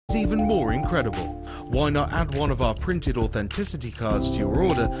even more incredible. Why not add one of our printed authenticity cards to your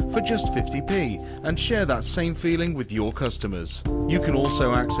order for just 50p and share that same feeling with your customers? You can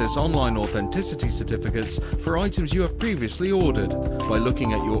also access online authenticity certificates for items you have previously ordered by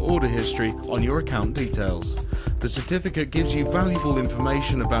looking at your order history on your account details. The certificate gives you valuable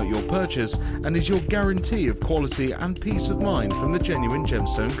information about your purchase and is your guarantee of quality and peace of mind from the genuine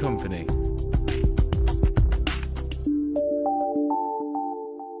gemstone company.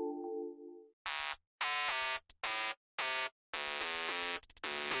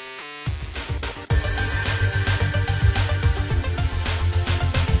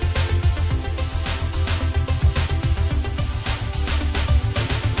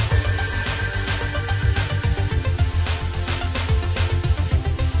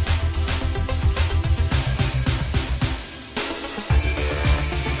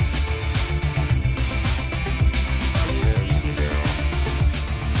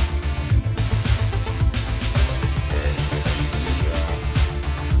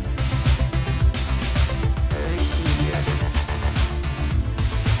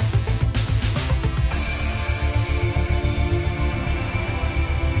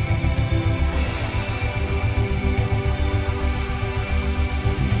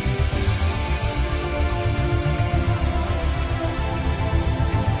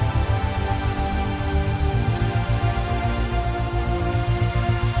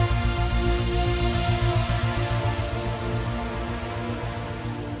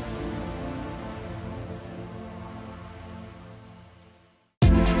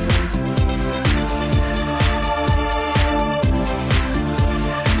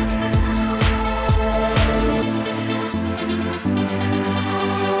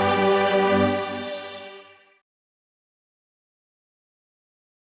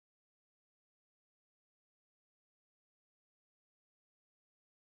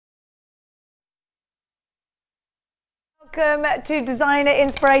 Welcome to Designer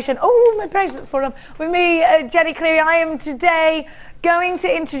Inspiration. Oh, my bracelet's fallen off. With me, Jenny Cleary. I am today going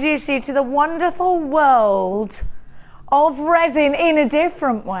to introduce you to the wonderful world of resin in a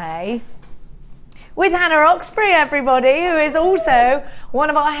different way with Hannah Oxbury, everybody, who is also one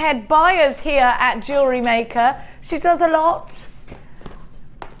of our head buyers here at Jewellery Maker. She does a lot.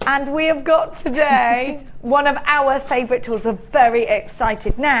 And we have got today one of our favourite tools. I'm very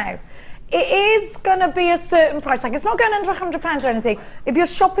excited. Now, it is going to be a certain price tag. It's not going under £100 or anything. If you're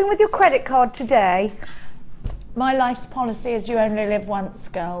shopping with your credit card today, my life's policy is you only live once,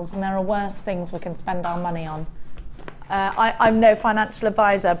 girls, and there are worse things we can spend our money on. I'm no financial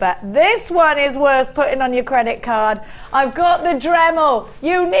advisor, but this one is worth putting on your credit card. I've got the Dremel.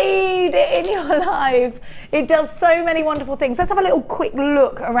 You need it in your life. It does so many wonderful things. Let's have a little quick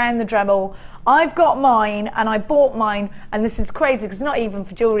look around the Dremel. I've got mine, and I bought mine, and this is crazy because not even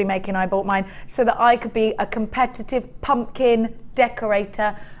for jewellery making I bought mine, so that I could be a competitive pumpkin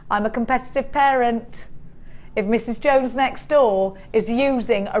decorator. I'm a competitive parent. If Mrs. Jones next door is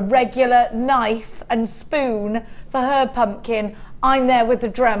using a regular knife and spoon for her pumpkin, I'm there with the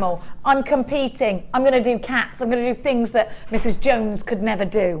Dremel. I'm competing. I'm going to do cats. I'm going to do things that Mrs. Jones could never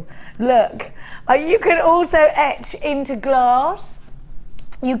do. Look, you can also etch into glass.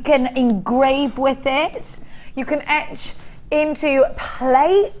 You can engrave with it. You can etch into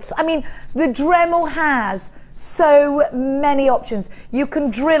plates. I mean, the Dremel has so many options. You can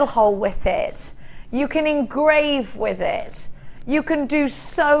drill hole with it. You can engrave with it. You can do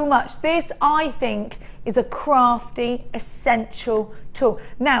so much. This, I think, is a crafty, essential tool.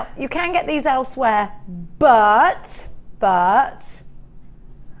 Now, you can get these elsewhere, but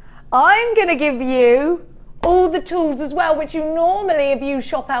I'm going to give you all the tools as well, which you normally, if you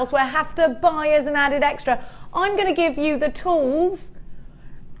shop elsewhere, have to buy as an added extra. I'm going to give you the tools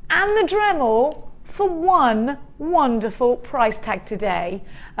and the Dremel for one wonderful price tag today.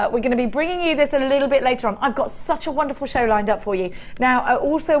 We're going to be bringing you this a little bit later on. I've got such a wonderful show lined up for you. Now, I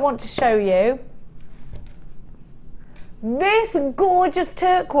also want to show you this gorgeous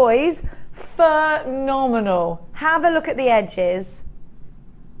turquoise. Phenomenal. Have a look at the edges.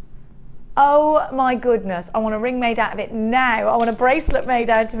 Oh my goodness. I want a ring made out of it now. I want a bracelet made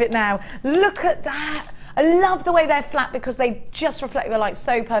out of it now. Look at that. I love the way they're flat because they just reflect the light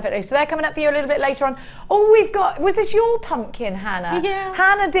so perfectly. So they're coming up for you a little bit later on. Oh, we've got, was this your pumpkin, Hannah? Yeah.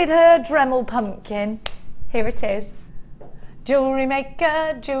 Hannah did her Dremel pumpkin. Here it is. Jewellery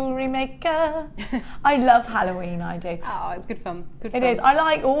maker, jewellery maker. I love Halloween, I do. Oh, it's good fun. Good fun. It is. I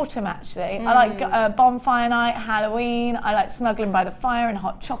like autumn, actually. I like bonfire night, Halloween. I like snuggling by the fire and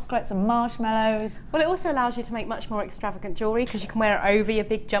hot chocolates and marshmallows. Well, it also allows you to make much more extravagant jewellery because you can wear it over your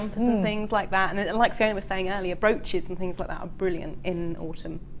big jumpers and things like that. And like Fiona was saying earlier, brooches and things like that are brilliant in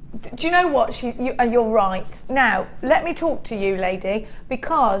autumn. Do you know what? You're right. Now, let me talk to you, lady,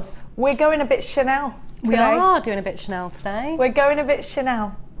 because we're going a bit Chanel today. We are doing a bit Chanel today. We're going a bit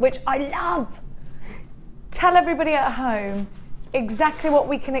Chanel, which I love. Tell everybody at home exactly what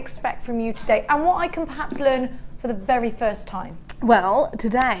we can expect from you today and what I can perhaps learn for the very first time. Well,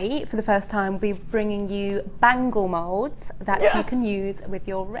 today, for the first time, we'll be bringing you bangle moulds that you can use with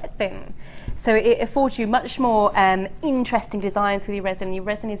your resin. So it affords you much more interesting designs with your resin. Your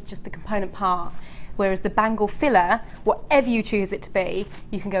resin is just the component part, whereas the bangle filler, whatever you choose it to be,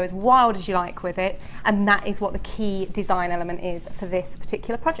 you can go as wild as you like with it, and that is what the key design element is for this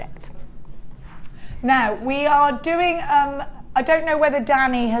particular project. Now, we are doing, I don't know whether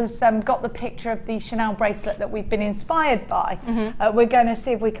Danny has got the picture of the Chanel bracelet that we've been inspired by. We're going to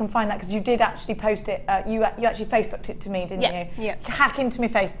see if we can find that, because you did actually post it, you actually Facebooked it to me, didn't you? Yeah. Hack into my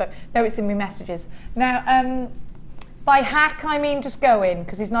Facebook. No, it's in my messages. Now, by hack, I mean just go in,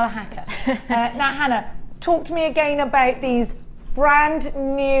 because he's not a hacker. Now, Hannah, talk to me again about these brand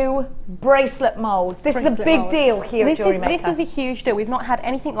new bracelet moulds. This is a big deal here at Jewellery Maker. This is a huge deal. We've not had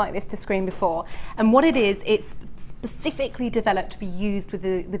anything like this to screen before. And what it is, it's specifically developed to be used with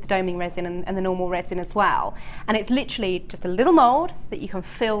the doming resin and the normal resin as well. And it's literally just a little mould that you can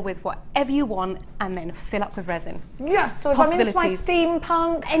fill with whatever you want and then fill up with resin. Yes, so if I'm into my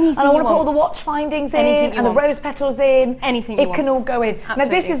steampunk, anything and I want to put all the watch findings in and the rose petals in, anything it can all go in. Absolutely. Now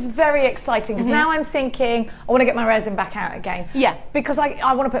this is very exciting, because now I'm thinking I want to get my resin back out again. Yeah. Because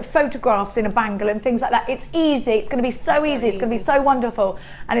I want to put photographs in a bangle and things like that. It's easy, it's going to be so easy, it's going to be so wonderful,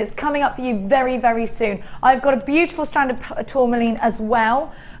 and it's coming up for you very, very soon. I've got a beautiful strand of tourmaline as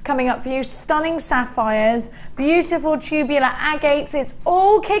well coming up for you, stunning sapphires, beautiful tubular agates. It's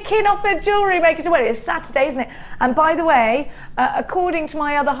all kicking off at Jewellery Maker. Well, it's Saturday, isn't it? And by the way, according to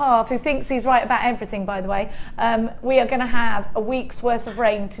my other half, who thinks he's right about everything, by the way, we are going to have a week's worth of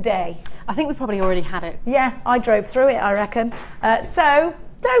rain today. I think we probably already had it. Yeah, I drove through it, I reckon. So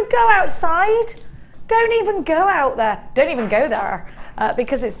don't go outside. Don't even go out there. Don't even go there,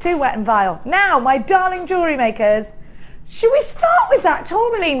 because it's too wet and vile. Now, my darling Jewellery Makers, should we start with that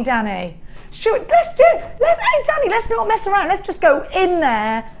tourmaline, Danny? Hey, Danny, let's not mess around. Let's just go in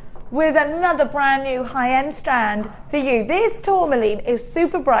there with another brand new high-end strand for you. This tourmaline is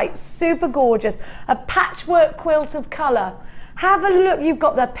super bright, super gorgeous, a patchwork quilt of colour. Have a look, you've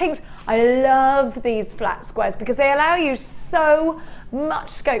got the pinks. I love these flat squares because they allow you so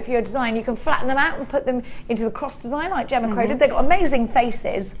much scope for your design. You can flatten them out and put them into the cross design like Gemma Crow did. They've got amazing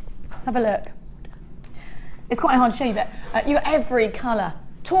faces. Have a look. It's quite hard to show you, but you've got every colour.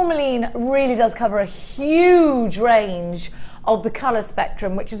 Tourmaline really does cover a huge range of the colour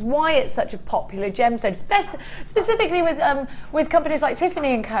spectrum, which is why it's such a popular gemstone, specifically with companies like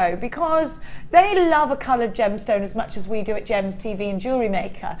Tiffany & Co, because they love a coloured gemstone as much as we do at Gems TV and Jewellery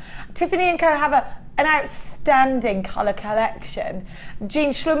Maker. Tiffany & Co have an outstanding colour collection. Jean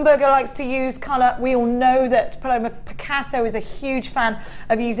Schlumberger likes to use colour. We all know that Paloma Picasso is a huge fan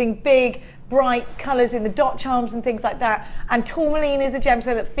of using big, bright colours in the dot charms and things like that, and tourmaline is a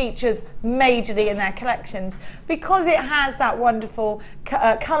gemstone that features majorly in their collections because it has that wonderful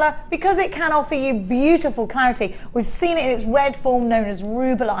colour, because it can offer you beautiful clarity. We've seen it in its red form known as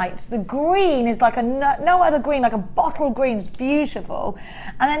rubellite. The green is like no other green, like a bottle green. It's beautiful,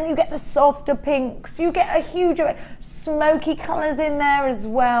 and then you get the softer pinks, you get a huge smoky colours in there as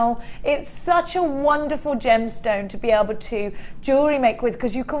well. It's such a wonderful gemstone to be able to jewellery make with,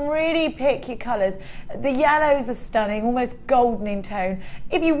 because you can really pick your colours. The yellows are stunning, almost golden in tone.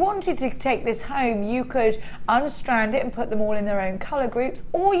 If you wanted to take this home, you could unstrand it and put them all in their own colour groups,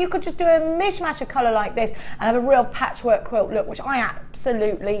 or you could just do a mishmash of colour like this and have a real patchwork quilt look, which I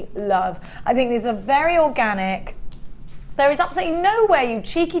absolutely love. I think these are very organic. There is absolutely no way, you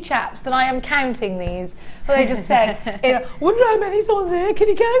cheeky chaps, that I am counting these. But they just said, wonder how many's on there, can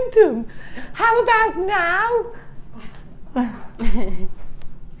you count them? How about now?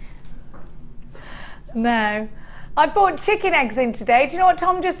 No. I bought chicken eggs in today. Do you know what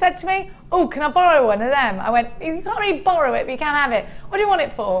Tom just said to me? Oh, can I borrow one of them? I went, you can't really borrow it, but you can have it. What do you want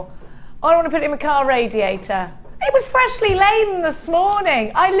it for? Oh, I want to put it in my car radiator. It was freshly laden this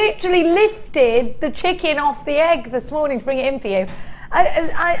morning. I literally lifted the chicken off the egg this morning to bring it in for you.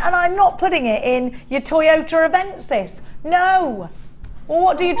 And I'm not putting it in your Toyota Avensis. No. Well,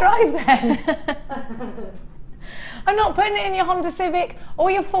 what do you drive then? I'm not putting it in your Honda Civic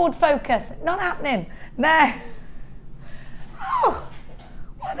or your Ford Focus. Not happening. No. Oh,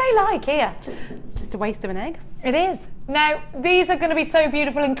 what are they like here? Just just a waste of an egg. It is. Now, these are going to be so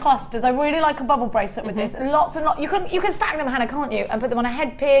beautiful in clusters. I really like a bubble bracelet with this. Lots and lots. You can stack them, Hannah, can't you? And put them on a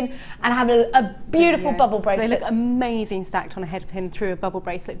head pin and have a beautiful bubble bracelet. They look amazing stacked on a head pin through a bubble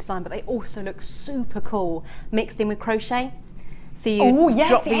bracelet design, but they also look super cool mixed in with crochet. So you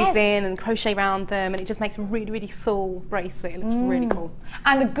drop these in and crochet around them, and it just makes a really, really full bracelet. It looks really cool.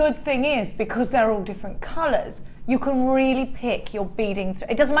 And the good thing is, because they're all different colours, you can really pick your beading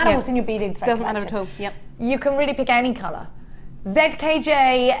thread. It doesn't matter what's in your beading thread. Doesn't matter at all. Yep. You can really pick any colour.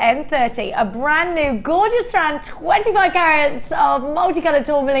 ZKJ N30, a brand new gorgeous strand, 25 carats of multicoloured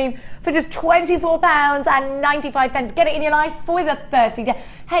tourmaline for just £24.95. Get it in your life with a 30-day.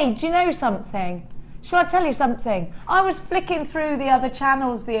 Hey, do you know something? Shall I tell you something? I was flicking through the other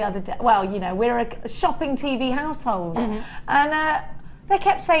channels the other day. Well, you know, we're a shopping TV household. And they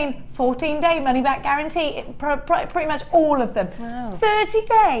kept saying 14-day money-back guarantee. Pretty much all of them. Wow. 30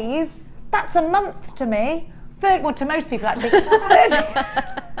 days? That's a month to me. Well, to most people, actually. 30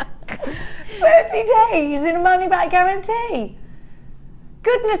 days in a money-back guarantee.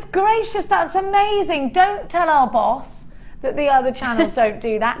 Goodness gracious, that's amazing. Don't tell our boss that the other channels don't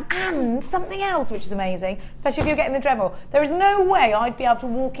do that. And something else which is amazing, especially if you're getting the Dremel, there is no way I'd be able to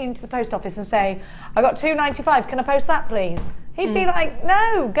walk into the post office and say, I got $2.95, can I post that please? He'd be like,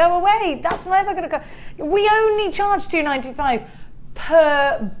 no, go away, that's never going to go. We only charge $2.95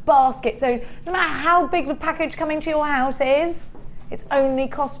 per basket, so no matter how big the package coming to your house is, it's only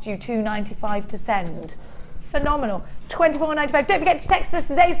cost you $2.95 to send. Phenomenal. $24.95. Don't forget to text us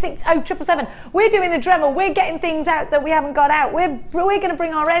 0607777. We're doing the Dremel. We're getting things out that we haven't got out. We're going to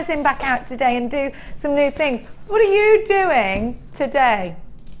bring our resin back out today and do some new things. What are you doing today?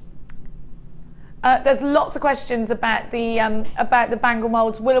 There's lots of questions about the bangle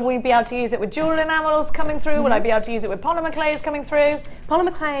moulds. Will we be able to use it with jewel enamels coming through? Will I be able to use it with polymer clays coming through?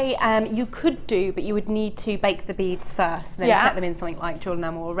 Polymer clay you could do, but you would need to bake the beads first, then set them in something like jewel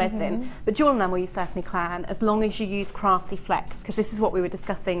enamel or resin. But jewel enamel you certainly can, as long as you use Crafty Flex, because this is what we were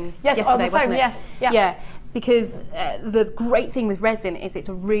discussing yesterday, on the phone, wasn't it? Yes. Yeah, because the great thing with resin is it's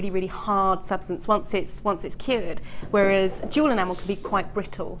a really, really hard substance once it's cured, whereas jewel enamel can be quite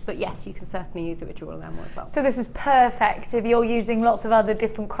brittle. But yes, you can certainly use it with jewel enamel as well. So this is perfect if you're using lots of other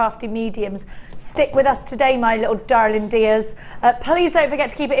different crafty mediums. Stick with us today, my little darling dears. Please don't forget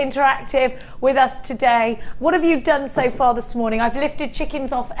to keep it interactive with us today. What have you done so far this morning? I've lifted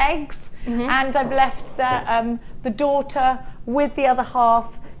chickens off eggs, and I've left the daughter with the other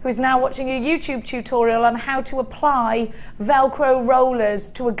half, who is now watching a YouTube tutorial on how to apply Velcro rollers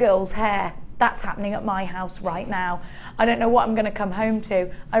to a girl's hair. That's happening at my house right now. I don't know what I'm going to come home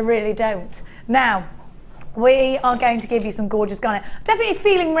to. I really don't. Now, we are going to give you some gorgeous garnet. Definitely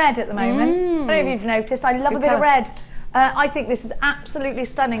feeling red at the moment. I don't know if you've noticed. I love a bit of red. I think this is absolutely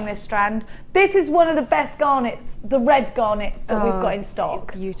stunning, this strand. This is one of the best garnets, the red garnets that we've got in stock.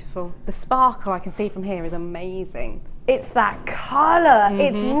 It's beautiful. The sparkle I can see from here is amazing. It's that colour.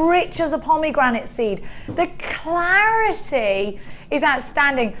 It's rich as a pomegranate seed. The clarity is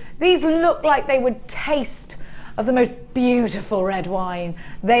outstanding. These look like they would taste of the most beautiful red wine.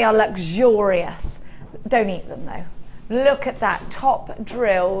 They are luxurious. Don't eat them though. Look at that top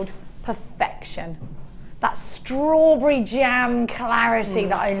drilled perfection. That strawberry jam clarity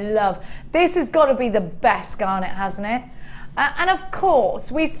that I love. This has got to be the best garnet, hasn't it? And of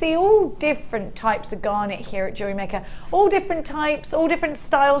course, we see all different types of garnet here at Jewellery Maker. All different types, all different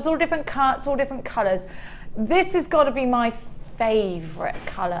styles, all different cuts, all different colours. This has got to be my favourite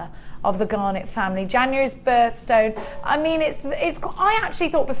colour of the garnet family. January's birthstone. I mean, I actually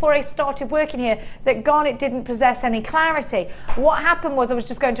thought before I started working here that garnet didn't possess any clarity. What happened was I was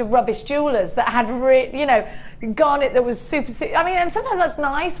just going to rubbish jewellers that had, garnet that was super, I mean, and sometimes that's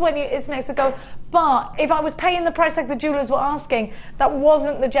nice when it's next to gold, but if I was paying the price like the jewellers were asking, that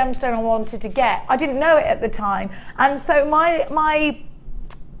wasn't the gemstone I wanted to get. I didn't know it at the time. And so my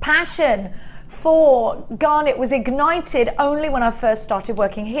passion for garnet was ignited only when I first started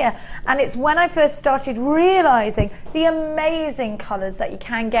working here, and it's when I first started realizing the amazing colors that you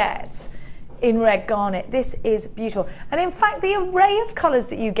can get in red garnet. This is beautiful, and in fact the array of colors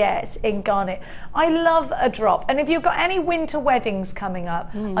that you get in garnet, I love a drop. And if you've got any winter weddings coming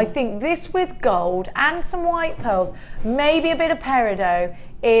up, I think this with gold and some white pearls, maybe a bit of peridot,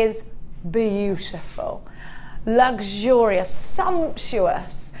 is beautiful, luxurious,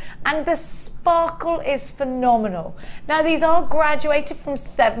 sumptuous, and the sparkle is phenomenal. Now these are graduated from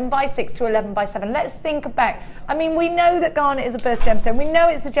 7x6 to 11x7. Let's think about, I mean, we know that garnet is a birth gemstone. We know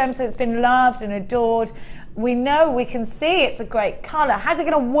it's a gemstone that's been loved and adored We know, we can see it's a great colour. How's it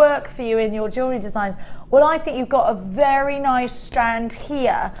going to work for you in your jewellery designs? Well, I think you've got a very nice strand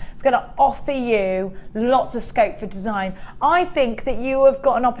here. It's going to offer you lots of scope for design. I think that you have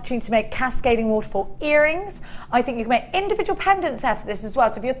got an opportunity to make cascading waterfall earrings. I think you can make individual pendants out of this as well.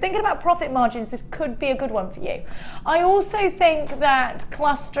 So if you're thinking about profit margins, this could be a good one for you. I also think that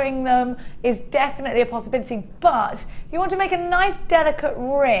clustering them is definitely a possibility, but you want to make a nice delicate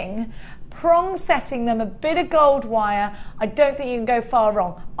ring, prong setting them, a bit of gold wire. I don't think you can go far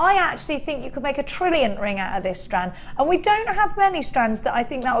wrong. I actually think you could make a trilliant ring out of this strand, and we don't have many strands that I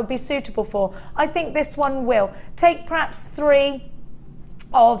think that would be suitable for. I think this one will. Take perhaps 3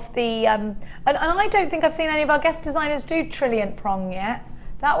 of the, and I don't think I've seen any of our guest designers do trilliant prong yet.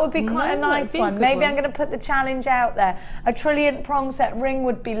 That would be quite a nice one. Maybe I'm going to put the challenge out there. A trilliant prong set ring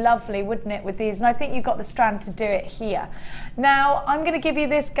would be lovely, wouldn't it, with these? And I think you've got the strand to do it here. Now, I'm going to give you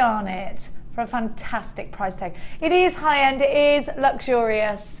this garnet for a fantastic price tag. It is high-end, it is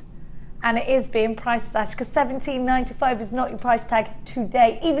luxurious, and it is being price slashed, because $17.95 is not your price tag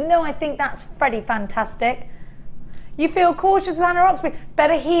today, even though I think that's pretty fantastic. You feel cautious with Anna Roxby.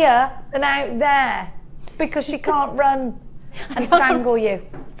 Better here than out there, because she can't run and strangle you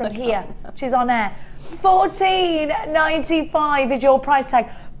from here. She's on air. $14.95 is your price tag.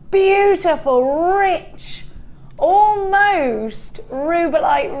 Beautiful, rich, almost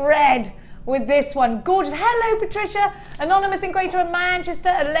rubelite red with this one. Gorgeous. Hello, Patricia. Anonymous in Greater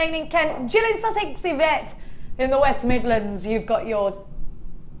Manchester, Elaine in Kent, Jill in Sussex, Yvette in the West Midlands. You've got yours.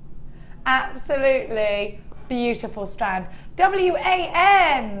 Absolutely beautiful strand.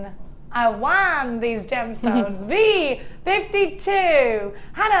 WAN. I won these gemstones. V52.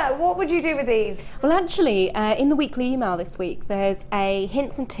 Hannah, what would you do with these? Well, actually, in the weekly email this week, there's a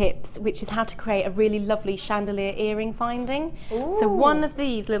hints and tips, which is how to create a really lovely chandelier earring finding. Ooh. So one of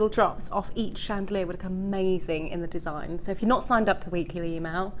these little drops off each chandelier would look amazing in the design. So if you're not signed up to the weekly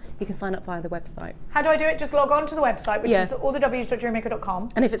email, you can sign up via the website. How do I do it? Just log on to the website, which is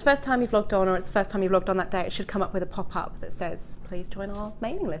allthews.jewelrymaker.com. And if it's first time you've logged on, or it's the first time you've logged on that day, it should come up with a pop-up that says, please join our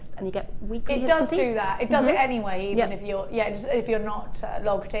mailing list, and you get weekly It hints does and tips. do that. It does it anyway, even if you're if you're not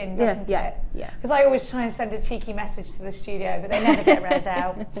logged in, doesn't it? Yeah. Because I always try and send a cheeky message to the studio, but they never get read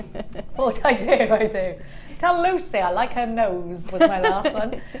out. What I do. Tell Lucy I like her nose was my last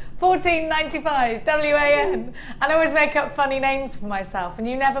one. $14.95 WAN. And I always make up funny names for myself, and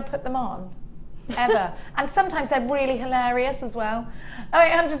you never put them on. Ever. And sometimes they're really hilarious as well.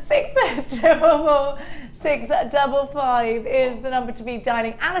 0806 655 is the number to be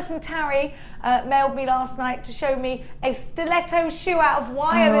dialing. Alison Tarry mailed me last night to show me a stiletto shoe out of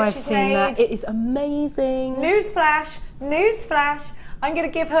wire that she's made. I've seen that. It is amazing. Newsflash. I'm going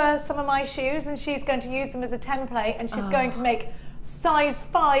to give her some of my shoes, and she's going to use them as a template, and she's going to make size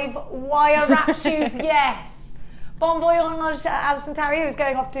 5 wire wrap shoes. Yes. Bon voyage, Alison Tarry, who's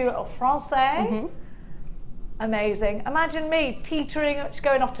going off to Francais. Amazing. Imagine me teetering,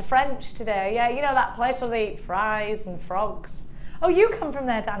 going off to French today. Yeah, you know that place where they eat fries and frogs. Oh, you come from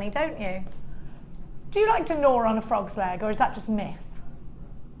there, Danny, don't you? Do you like to gnaw on a frog's leg, or is that just myth?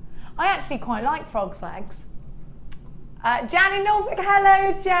 I actually quite like frog's legs. Jan in Norfolk,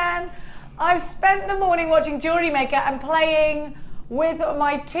 hello, Jan. I've spent the morning watching Jewelry Maker and playing with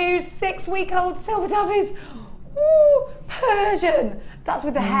my 2 6-week-old silver dubbies. Ooh, Persian. That's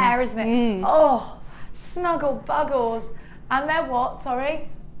with the hair, isn't it? Oh, snuggle buggles. And their what? Sorry?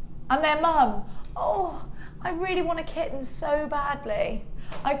 And their mum. Oh, I really want a kitten so badly.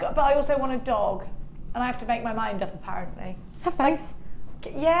 But I also want a dog. And I have to make my mind up, apparently. Have both.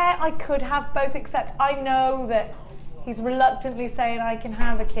 Yeah, I could have both, except I know that he's reluctantly saying I can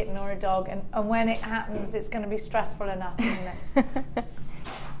have a kitten or a dog. And when it happens, it's going to be stressful enough, isn't it?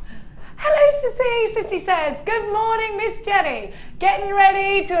 Hello, Sissy. Sissy says, good morning, Miss Jenny. Getting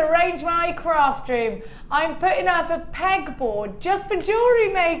ready to arrange my craft room. I'm putting up a pegboard just for Jewelry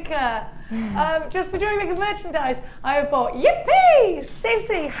Maker. Just for Jewelry Maker merchandise. I have bought, yippee!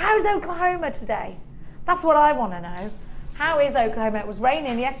 Sissy, how's Oklahoma today? That's what I want to know. How is Oklahoma? It was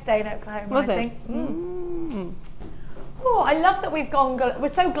raining yesterday in Oklahoma, I think. Oh, I love that we've gone, we're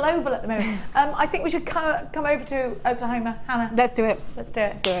so global at the moment. I think we should come over to Oklahoma. Hannah. Let's do it. Let's do it.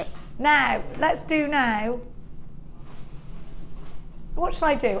 Let's do it. Now, let's do now. What shall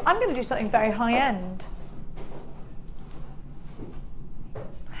I do? I'm going to do something very high end.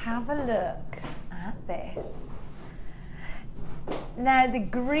 Have a look at this. Now, the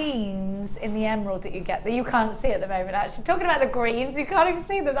greens in the emerald that you get, that you can't see at the moment, actually. Talking about the greens, you can't even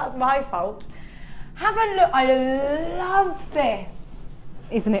see them. That's my fault. Have a look. I love this.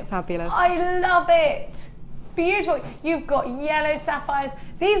 Isn't it fabulous? I love it. Beautiful. You've got yellow sapphires.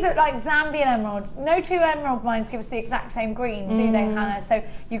 These look like Zambian emeralds. No two emerald mines give us the exact same green, do they, Hannah? So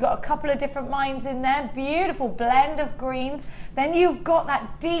you've got a couple of different mines in there. Beautiful blend of greens. Then you've got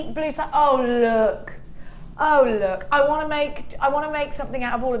that deep blue. Oh look. Oh look. I want to make something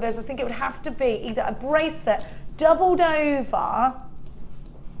out of all of those. I think it would have to be either a bracelet doubled over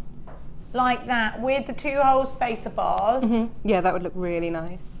like that with the 2-hole spacer bars. Yeah, that would look really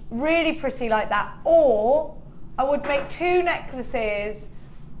nice. Really pretty like that. Or I would make 2 necklaces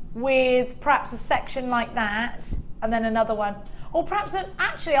with perhaps a section like that and then another one. Or perhaps,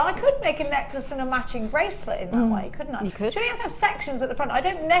 actually, I could make a necklace and a matching bracelet in that way, couldn't I? You could. So you have to have sections at the front. I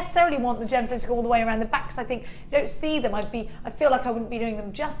don't necessarily want the gemstones to go all the way around the back because I think you don't see them. I feel like I wouldn't be doing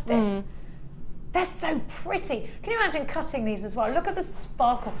them justice. They're so pretty. Can you imagine cutting these as well? Look at the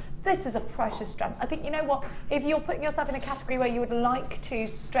sparkle. This is a precious strand. I think, you know what, if you're putting yourself in a category where you would like to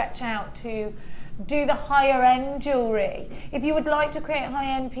stretch out to do the higher end jewellery, if you would like to create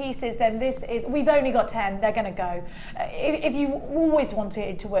high end pieces, then this is, we've only got 10, they're going to go. If you always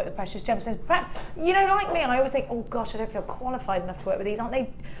wanted to work with precious gemstones, perhaps, you know, like me, I always think, oh gosh, I don't feel qualified enough to work with these. Are they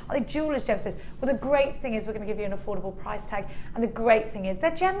jewellers' gemstones? Well, the great thing is we're going to give you an affordable price tag, and the great thing is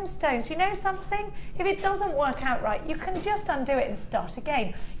they're gemstones. You know something? If it doesn't work out right, you can just undo it and start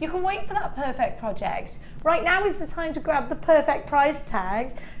again. You can wait for that perfect project. Right now is the time to grab the perfect price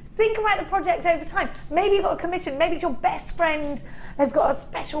tag. Think about the project over time. Maybe you've got a commission, maybe it's your best friend has got a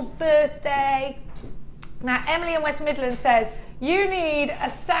special birthday. Now, Emily in West Midlands says, you need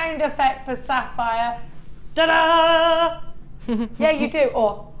a sound effect for sapphire. Ta-da! Yeah, you do.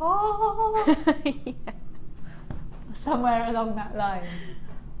 Or, oh. Yeah. Somewhere along that line.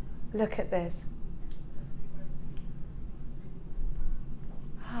 Look at this.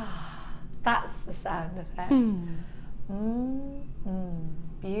 That's the sound effect.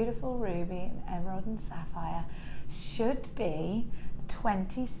 Beautiful ruby and emerald and sapphire should be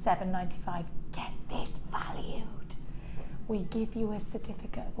 $27.95. Get this valued. We give you a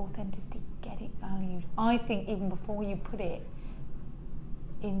certificate of authenticity. Get it valued. I think even before you put it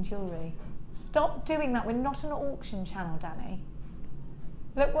in jewellery. Stop doing that. We're not an auction channel, Danny.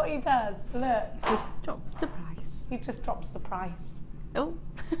 Look what he does. Look. Just drops the price. He just drops the price. Oh.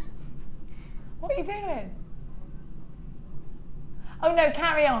 What are you doing? Oh no,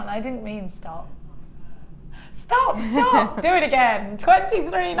 carry on. I didn't mean stop. Stop, stop. Do it again.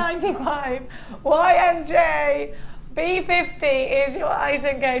 $23.95. YNJ B50 is your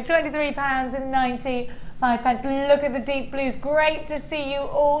item code. £23.95. Look at the deep blues. Great to see you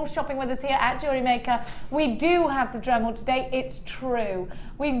all shopping with us here at Jewellery Maker. We do have the Dremel today. It's true.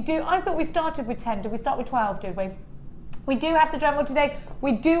 We do. I thought we started with 10. Did we start with 12, did we? We do have the Dremel today.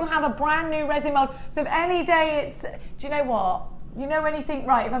 We do have a brand new resin mold. So if any day it's, do you know what? You know when you think,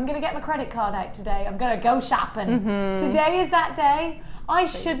 right, if I'm going to get my credit card out today, I'm going to go shopping. Today is that day. I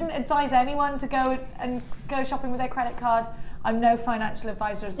shouldn't advise anyone to go shopping with their credit card. I'm no financial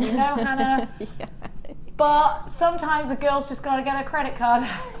advisor, as you know, Hannah. Yeah. But sometimes a girl's just got to get a credit card.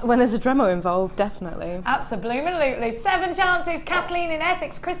 When there's a Dremel involved, definitely. Absolutely. 7 chances. Kathleen in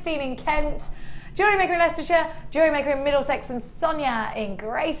Essex, Christine in Kent, Jewellery Maker in Leicestershire, Jewellery Maker in Middlesex, and Sonia in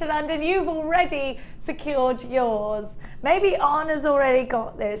Greater London. You've already secured yours. Maybe Anna's already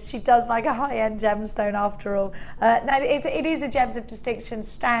got this. She does like a high-end gemstone after all. Now, it is a Gems of Distinction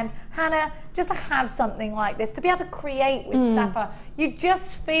strand. Hannah, just to have something like this, to be able to create with sapphire, you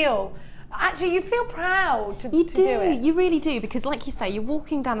just feel... Actually, you feel proud to do it. You really do, because like you say, you're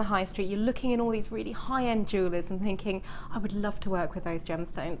walking down the high street, you're looking in all these really high-end jewellers and thinking, I would love to work with those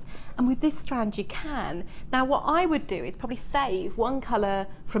gemstones. And with this strand, you can. Now, what I would do is probably save one colour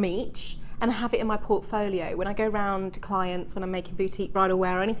from each and have it in my portfolio when I go round to clients, when I'm making boutique bridal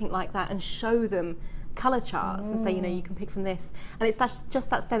wear or anything like that, and show them colour charts and say, you know, you can pick from this. And it's just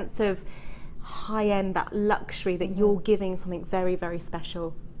that sense of high-end, that luxury that you're giving something very, very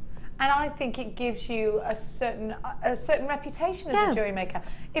special. And I think it gives you a certain reputation as a jewellery maker.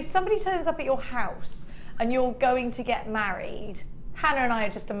 If somebody turns up at your house and you're going to get married, Hannah and I are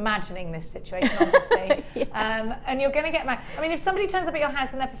just imagining this situation, obviously, and you're going to get married. I mean, if somebody turns up at your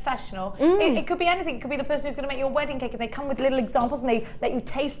house and they're professional, it could be anything. It could be the person who's going to make your wedding cake, and they come with little examples and they let you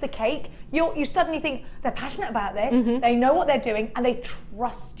taste the cake. You suddenly think, they're passionate about this, they know what they're doing, and they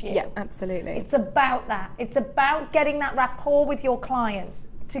trust you. Yeah, absolutely. It's about that. It's about getting that rapport with your clients,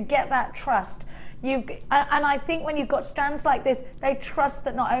 to get that trust. And I think when you've got strands like this, they trust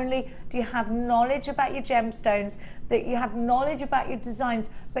that not only do you have knowledge about your gemstones, that you have knowledge about your designs,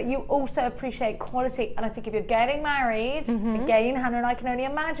 but you also appreciate quality. And I think if you're getting married, again, Hannah and I can only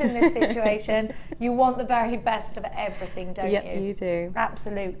imagine this situation, you want the very best of everything, don't you? Yeah, you do.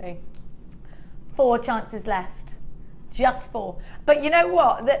 Absolutely. 4 chances left. Just 4. But you know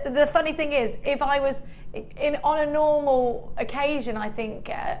what? The funny thing is, if I was on a normal occasion, I think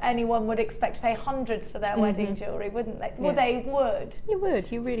anyone would expect to pay hundreds for their wedding jewellery, wouldn't they? Well, they would. You would.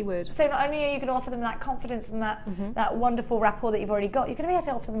 You really would. So not only are you going to offer them that confidence and that wonderful rapport that you've already got, you're going to be able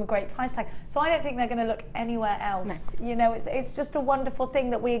to offer them a great price tag. So I don't think they're going to look anywhere else. No. You know, it's just a wonderful thing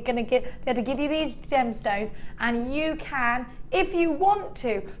that we're going to be able to give you these gemstones, and you can, if you want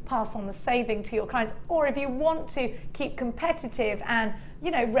to, pass on the saving to your clients, or if you want to keep competitive and,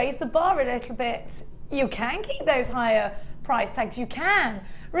 you know, raise the bar a little bit, you can keep those higher price tags. You can.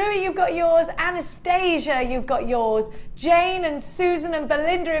 Rui, you've got yours. Anastasia, you've got yours. Jane and Susan and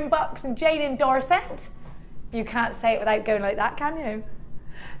Belinda in Bucks and Jane in Dorset. You can't say it without going like that, can you?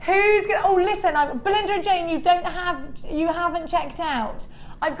 Who's gonna? Oh, listen, Belinda and Jane, you haven't checked out.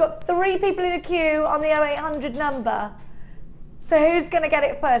 I've got 3 people in a queue on the 0800 number. So who's going to get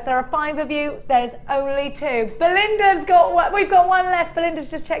it first? There are 5 of you. There's only 2. Belinda's got one. We've got 1 left.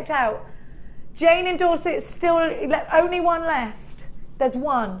 Belinda's just checked out. Jane in Dorset, still only 1 left. There's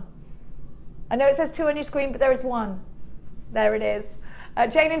 1. I know it says 2 on your screen, but there is 1. There it is.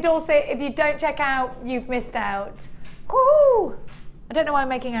 Jane in Dorset, if you don't check out, you've missed out. Woo! I don't know why I'm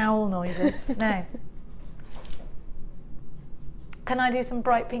making owl noises. No. Can I do some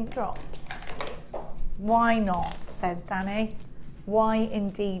bright pink drops? Why not, says Danny. Why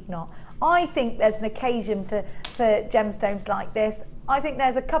indeed not? I think there's an occasion for gemstones like this. I think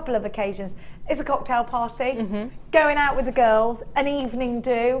there's a couple of occasions. It's a cocktail party, going out with the girls, an evening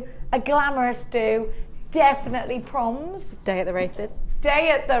do, a glamorous do, definitely proms. Day at the races.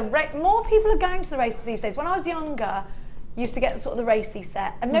 More people are going to the races these days. When I was younger, used to get sort of the racy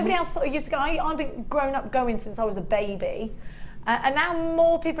set, and nobody else sort of used to go. I've been grown up going since I was a baby. And now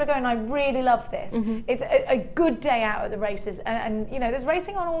more people are going. I really love this. It's a good day out at the races, and you know, there's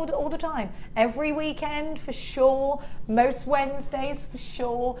racing on all the time. Every weekend for sure. Most Wednesdays for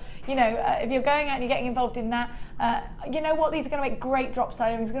sure. You know, if you're going out and you're getting involved in that, you know what? These are going to make great drop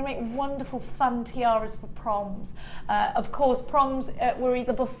styling. It's going to make wonderful, fun tiaras for proms. Of course, proms were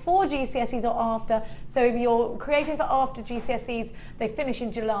either before GCSEs or after. So if you're creating for after GCSEs, they finish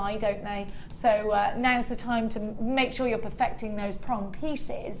in July, don't they? So now's the time to make sure you're perfecting those prom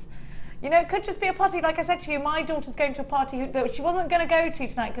pieces. You know, it could just be a party. Like I said to you, my daughter's going to a party that she wasn't going to go to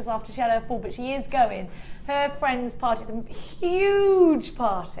tonight because after she had her fall, but she is going. Her friend's party is a huge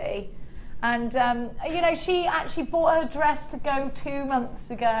party. And, you know, she actually bought her dress to go 2 months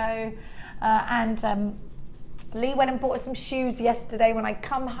ago. Lee went and bought her some shoes yesterday. When I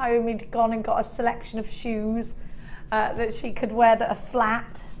come home, he'd gone and got a selection of shoes that she could wear that are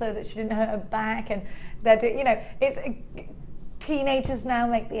flat so that she didn't hurt her back. And they're, you know, it's teenagers now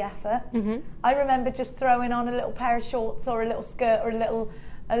make the effort. I remember just throwing on a little pair of shorts or a little skirt or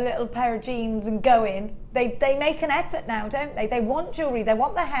a little pair of jeans and going. They make an effort now, don't they? They want jewellery, they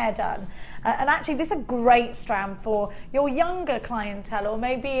want their hair done. And actually this is a great strand for your younger clientele, or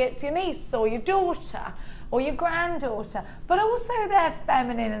maybe it's your niece or your daughter or your granddaughter, but also they're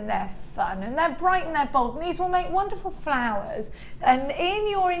feminine and they're fun and they're bright and they're bold, and these will make wonderful flowers. And in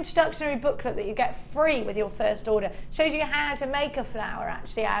your introductory booklet that you get free with your first order, shows you how to make a flower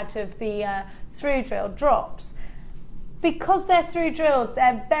actually out of the through drilled drops. Because they're through drilled,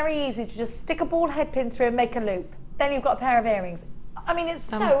 they're very easy to just stick a ball head pin through and make a loop. Then you've got a pair of earrings. I mean, it's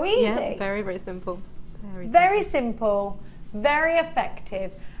so easy. Yeah, very, very simple. Very simple, very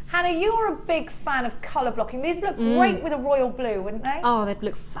effective. Hannah, you're a big fan of colour blocking. These look great with a royal blue, wouldn't they? Oh, they'd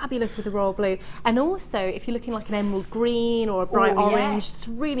look fabulous with a royal blue. And also, if you're looking like an emerald green or a bright orange, just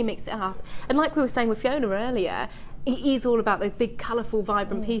really mix it up. And like we were saying with Fiona earlier, it is all about those big, colourful,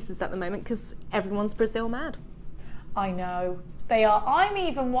 vibrant pieces at the moment because everyone's Brazil mad. I know. They are. I'm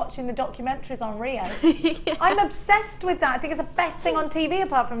even watching the documentaries on Rio. I'm obsessed with that. I think it's the best thing on TV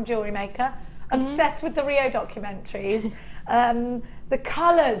apart from Jewellery Maker. Obsessed with the Rio documentaries. The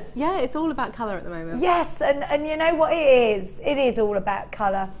colours. Yeah, it's all about colour at the moment. Yes, and you know what it is? It is all about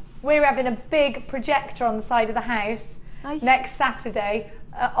colour. We're having a big projector on the side of the house next Saturday.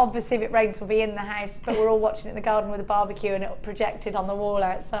 Obviously, if it rains, we'll be in the house, but we're all watching it in the garden with a barbecue and it projected on the wall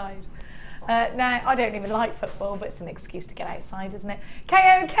outside. Now, I don't even like football, but it's an excuse to get outside, isn't it?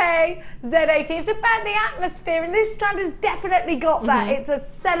 KOK Z80, it's about the atmosphere, and this strand has definitely got that. It's a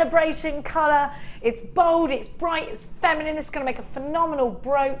celebration colour, it's bold, it's bright, it's feminine, it's going to make a phenomenal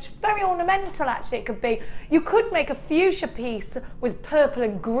brooch. Very ornamental, actually, it could be. You could make a fuchsia piece with purple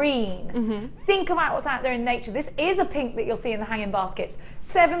and green. Think about what's out there in nature. This is a pink that you'll see in the hanging baskets.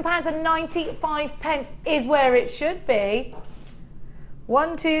 £7.95 is where it should be.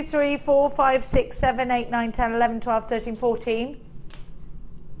 1, 2, 3, 4, 5, 6, 7, 8, 9, 10, 11, 12, 13, 14.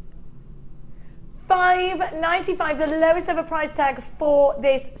 £5.95, the lowest ever price tag for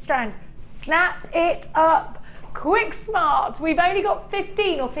this strand. Snap it up. Quick Smart. We've only got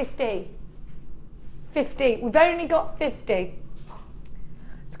 15 or 50? 50. We've only got 50.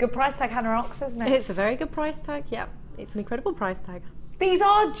 It's a good price tag, Hannah Ox, isn't it? It's a very good price tag, yeah. It's an incredible price tag. These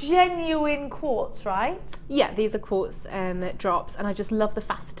are genuine quartz, right? Yeah, these are quartz drops, and I just love the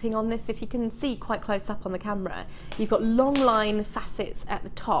faceting on this. If you can see quite close up on the camera, you've got long line facets at the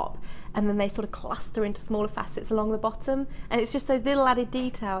top, and then they sort of cluster into smaller facets along the bottom, and it's just those little added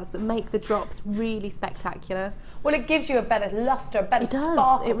details that make the drops really spectacular. Well, it gives you a better luster, a better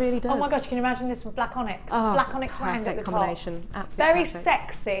sparkle. It really does. Oh my gosh, can you imagine this with black onyx? Oh, black onyx round at the top. combination. Absolutely Very perfect.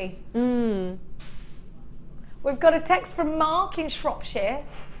 sexy. Mm. We've got a text from Mark in Shropshire.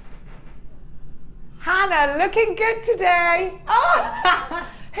 Hannah, looking good today. Oh,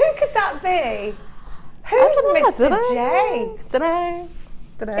 who could that be? Who's Mr. J? Dunno.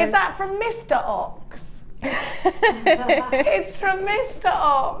 Is that from Mr. Ox? It's from Mr.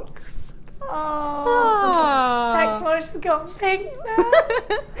 Ox. Oh. Text Motion's got pink now.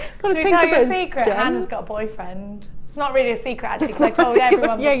 Should we tell you a secret? Hannah's got a boyfriend. It's not really a secret actually, because I told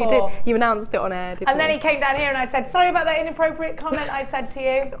everyone before. You did. You announced it on air, didn't you? And then he came down here and I said, sorry about that inappropriate comment I said to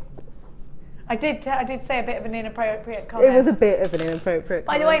you. I did say a bit of an inappropriate comment. It was a bit of an inappropriate comment.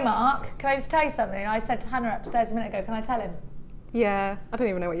 By the way, Mark, can I just tell you something? I said to Hannah upstairs a minute ago, can I tell him? Yeah, I don't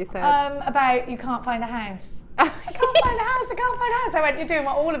even know what you said. About you can't find a house. I can't find a house, I can't find a house. I went, you're doing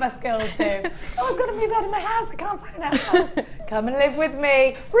what all of us girls do. Oh, I've got to move out of my house, I can't find a house. Come and live with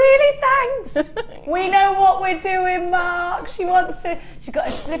me. Really, thanks. We know what we're doing, Mark. She's got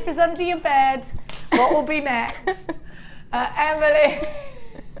her slippers under your bed. What will be next? Emily.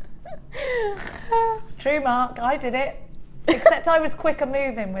 It's true, Mark, I did it. Except I was quicker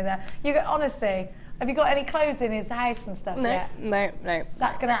moving with her. Honestly, have you got any clothes in his house and stuff yet? No.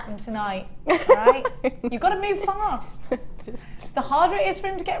 That's going to happen tonight, right? You've got to move fast. The harder it is for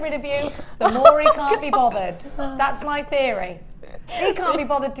him to get rid of you, the more he can't be bothered. That's my theory. He can't be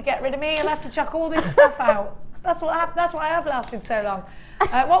bothered to get rid of me. He'll have to chuck all this stuff out. That's why I have lasted so long.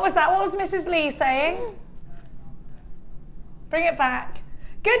 What was that? What was Mrs. Lee saying? Bring it back.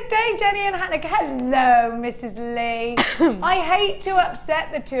 Good day, Jenny and Hannah. Hello, Mrs. Lee. I hate to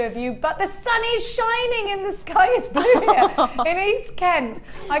upset the two of you, but the sun is shining and the sky is blue here in East Kent.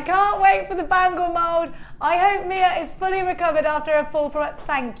 I can't wait for the bangle mould. I hope Mia is fully recovered after her fall from it.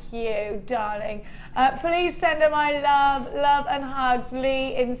 Thank you, darling. Please send her my love and hugs,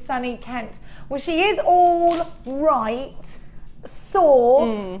 Lee in sunny Kent. Well, she is all right.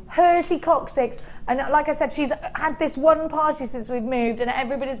 Sore, hurty coccyx, and like I said, she's had this one party since we've moved and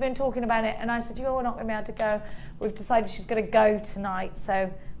everybody's been talking about it, and I said, you're not going to be able to go. We've decided she's going to go tonight,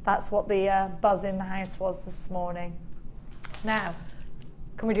 so that's what the buzz in the house was this morning. Now,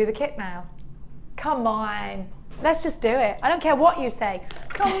 can we do the kit now? Come on, let's just do it. I don't care what you say.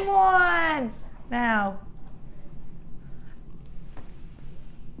 Come on, now.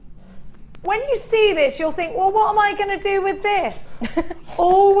 When you see this, you'll think, well, what am I going to do with this?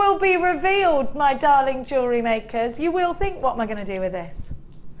 All will be revealed, my darling jewellery makers. You will think, what am I going to do with this?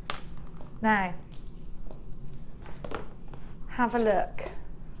 Now, have a look.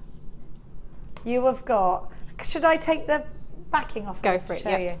 You have got, should I take the backing off? Go for it, to show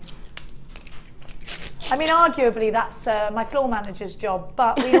yeah. you? I mean, arguably, that's my floor manager's job,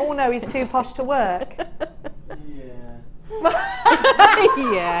 but we all know he's too posh to work. Yeah.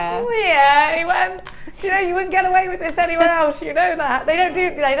 Yeah, he went. You know, you wouldn't get away with this anywhere else. You know that they don't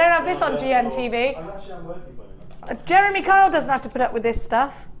have this on GMTV. I'm working for him. Jeremy Kyle doesn't have to put up with this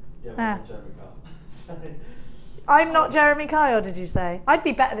stuff. Yeah, No. Jeremy Kyle. I'm not Jeremy Kyle. Did you say? I'd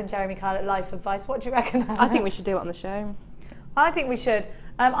be better than Jeremy Kyle at life advice. What do you reckon? I think we should do it on the show. I think we should.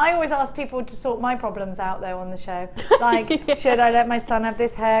 I always ask people to sort my problems out though on the show. Like, yeah. Should I let my son have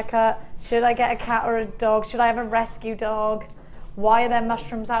this haircut? Should I get a cat or a dog? Should I have a rescue dog? Why are there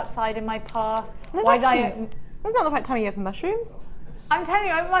mushrooms outside in my path? Why did I? It's not the right time of year for mushrooms. I'm telling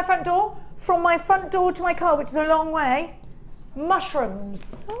you, I'm at my front door. From my front door to my car, which is a long way,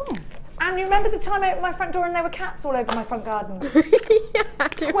 mushrooms. Oh. And you remember the time I opened my front door and there were cats all over my front garden? Yeah,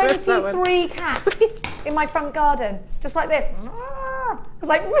 23 cats in my front garden, just like this.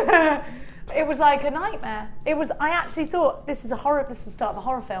 It was like a nightmare. I actually thought this is the start of a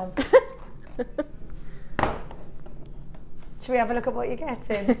horror film. Should we have a look at what you're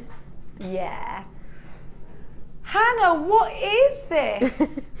getting? Yeah. Hannah, what is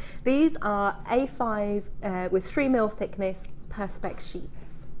this? These are A5 with 3mm thickness Perspex sheets.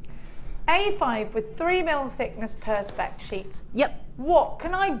 A5 with 3mm thickness Perspex sheets. Yep. what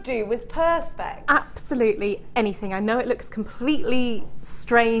can I do with Perspex? Absolutely anything. I know it looks completely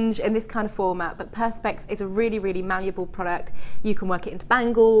strange in this kind of format, but Perspex is a really, really malleable product. You can work it into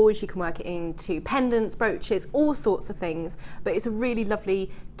bangles, you can work it into pendants, brooches, all sorts of things, but it's a really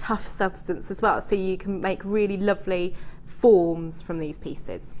lovely, tough substance as well, so you can make really lovely forms from these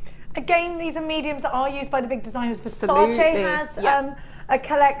pieces. Again, these are mediums that are used by the big designers. Absolutely. Versace has a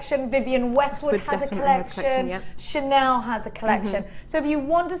collection, Vivienne Westwood has a collection, Chanel has a collection. So if you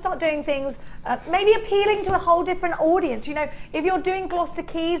want to start doing things, maybe appealing to a whole different audience, you know, if you're doing Gloucester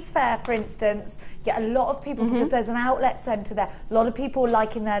Keys Fair, for instance, you get a lot of people because there's an outlet centre there. A lot of people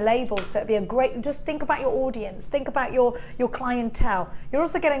liking their labels, so it'd be a great, just think about your audience, think about your clientele. You're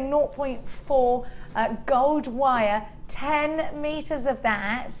also getting 0.4 gold wire, 10 metres of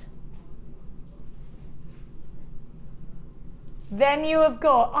that. Then you have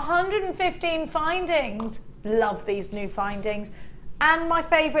got 115 findings. Love these new findings. And my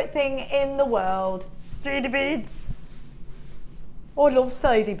favourite thing in the world, seedy beads. I love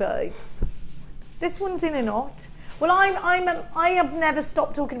seedy beads. This one's in a knot. Well, I have never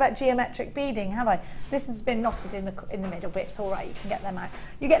stopped talking about geometric beading, have I? This has been knotted in the middle, but it's all right. You can get them out.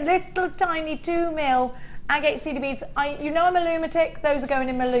 You get little tiny 2mm agate seedy beads. You know I'm a lunatic. Those are going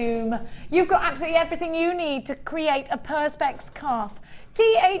in my loom. You've got absolutely everything you need to create a Perspex cuff.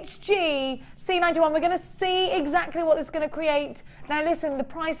 THG C91. We're going to see exactly what this is going to create. Now listen, the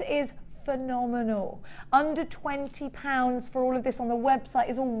price is phenomenal. Under £20 for all of this on the website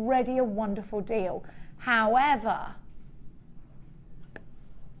is already a wonderful deal. However,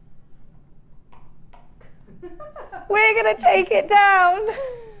 we're going to take it down.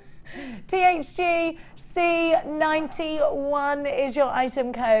 THG C91 is your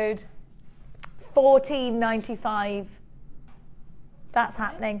item code. $14.95. That's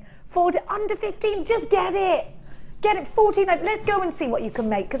happening. Under 15, just get it. Get it, 14. Let's go and see what you can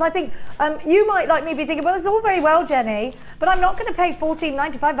make, because I think you might, like me, be thinking, well, it's all very well, Jenny, but I'm not going to pay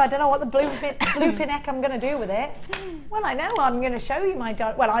 $14.95. I don't know what the blooping heck I'm going to do with it. Well, I know I'm going to show you my...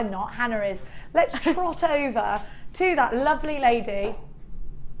 Well, I'm not. Hannah is. Let's trot over to that lovely lady.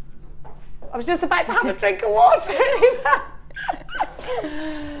 I was just about to have a drink of water.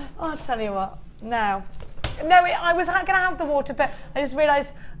 I'll tell you what. Now, no, I was going to have the water, but I just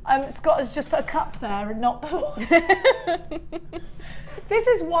realised Scott has just put a cup there and not the water. This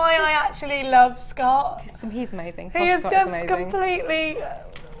is why I actually love Scott. He's amazing. He is just completely...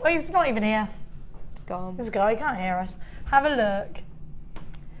 Well, he's not even here. It's gone. This guy, he can't hear us. Have a look.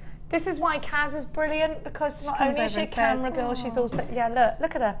 This is why Kaz is brilliant, because not only is she a camera girl, she's also... Yeah,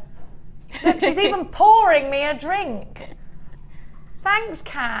 look at her. Look, she's even pouring me a drink. Thanks,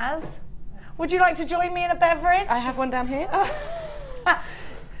 Kaz. Would you like to join me in a beverage? I have one down here.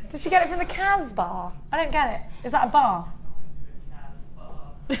 Did she get it from the Kaz bar? I don't get it. Is that a bar?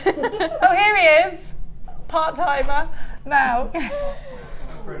 Oh, here he is. Part-timer. Now.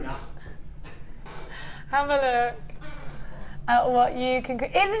 Have a look at what you can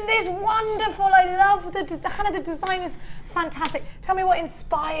create. Isn't this wonderful? I love the design is fantastic. Tell me what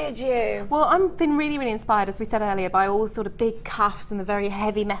inspired you. Well, I've been really, really inspired, as we said earlier, by all sort of big cuffs and the very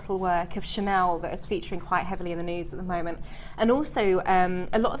heavy metal work of Chanel that is featuring quite heavily in the news at the moment. And also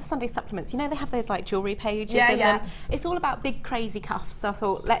a lot of the Sunday supplements, you know, they have those like jewellery pages in them. It's all about big crazy cuffs. So I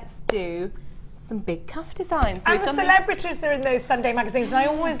thought, let's do some big cuff designs. So and the celebrities are in those Sunday magazines, and I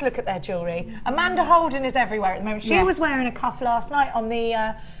always look at their jewellery. Amanda Holden is everywhere at the moment. She was wearing a cuff last night on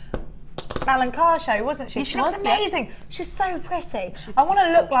the Alan Carr show, wasn't she? She looks amazing. Yeah. She's so pretty. I want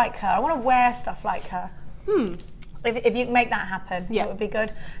to look like her. I want to wear stuff like her. If you can make that happen, that would be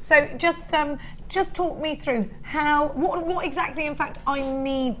good. So just talk me through what exactly, in fact, I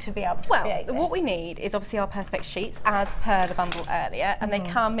need to be able to create this. What we need is obviously our Perspex sheets, as per the bundle earlier, and they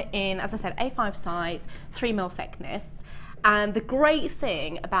come in, as I said, A5 size, 3mm thickness. And the great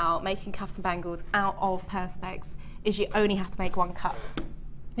thing about making cuffs and bangles out of Perspex is you only have to make one cup.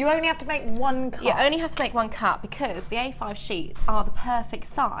 You only have to make one cut? You only have to make one cut, because the A5 sheets are the perfect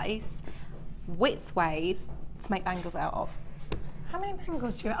size, width-wise, to make bangles out of. How many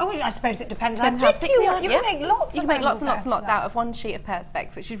bangles do you make? Oh, I suppose it depends how thick you want. You can make lots You can make lots and lots and lots out of one sheet of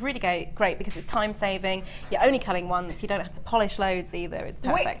Perspex, which is really great because it's time-saving. You're only cutting once. You don't have to polish loads either. It's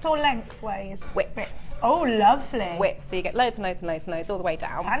perfect. Width or lengthways? Width. Oh, lovely. Width, so you get loads and loads and loads and loads all the way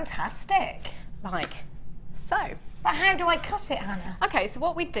down. Fantastic. Like so. But how do I cut it, Hannah? Okay, so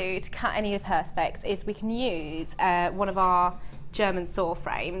what we do to cut any of the Perspex is we can use one of our German saw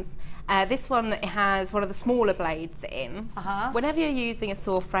frames, This one has one of the smaller blades in. Whenever you're using a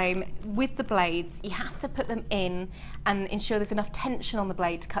saw frame with the blades, you have to put them in and ensure there's enough tension on the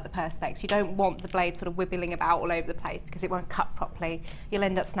blade to cut the perspex. You don't want the blade sort of wibbling about all over the place because it won't cut properly. You'll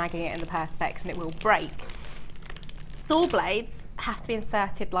end up snagging it in the perspex and it will break. Saw blades have to be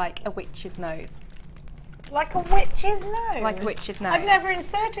inserted like a witch's nose. Like a witch's nose? Like a witch's nose. I've never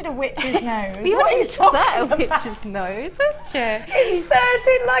inserted a witch's nose. You What are you talking a about? witch's nose, wouldn't you?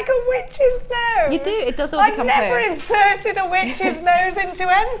 Inserted like a witch's nose? You do, it does all I've become never clear. inserted a witch's nose into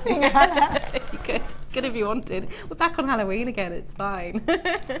anything, Hannah. You could if you wanted. We're back on Halloween again, it's fine.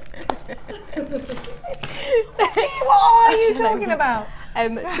 What are you talking about? So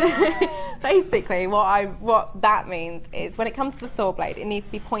basically, what that means is when it comes to the saw blade, it needs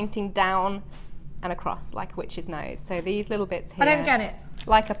to be pointing down and across like a witch's nose. So these little bits here. I don't get it.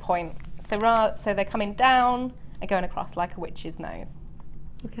 Like a point. So they're coming down and going across like a witch's nose.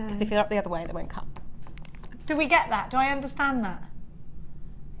 Okay. Because if you're up the other way, they won't cut. Do we get that? Do I understand that?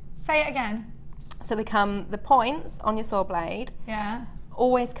 Say it again. So the points on your saw blade Yeah.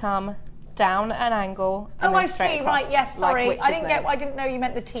 always come down at an angle and Oh, then I straight see. across, Right. Yes. like a Sorry. witch's I didn't nose. know you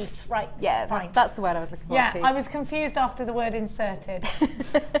meant the teeth. Right. Yeah, Fine. that's the word I was looking for Yeah. too. I was confused after the word inserted.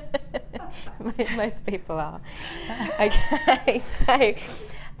 Most people are. Okay, so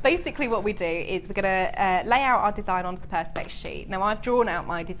basically what we do is we're going to lay out our design onto the perspex sheet. Now I've drawn out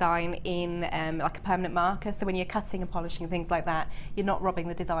my design in like a permanent marker, so when you're cutting and polishing things like that, you're not rubbing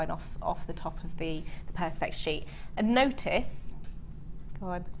the design off the top of the perspex sheet. And notice, go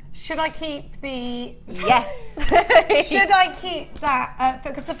on. Should I keep the... Yes. Should I keep that?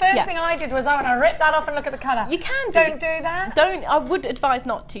 Because the first thing I did was I want to rip that off and look at the colour. You can do. Don't do that? I would advise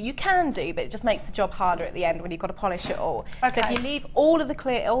not to. You can do, but it just makes the job harder at the end when you've got to polish it all. So if Okay. you leave all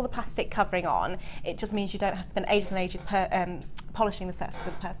the plastic covering on, it just means you don't have to spend ages and ages polishing the surface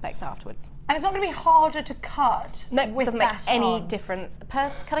of the perspex afterwards. And it's not going to be harder to cut No, it with doesn't make that any on. difference.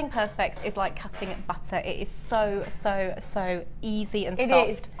 Cutting perspex is like cutting butter. It is so easy and It soft.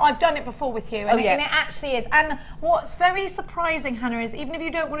 is. I've done it before with you, and, Oh, yeah. and it actually is. And what's very surprising, Hannah, is even if you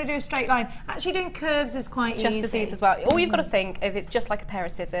don't want to do a straight line, actually doing curves is quite Just easy. as easy as well. All you've got to think of is just like a pair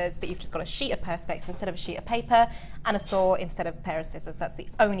of scissors, but you've just got a sheet of perspex instead of a sheet of paper, and a saw instead of a pair of scissors. That's the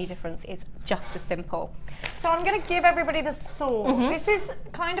only difference. It's just as simple. So I'm going to give everybody the saw. This is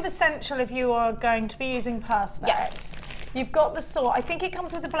kind of essential if you are going to be using perspex. Yeah. You've got the saw. I think it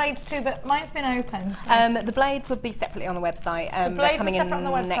comes with the blades too, but mine's been open. So. The blades would be separately on the website. The blades They're coming are in separate on the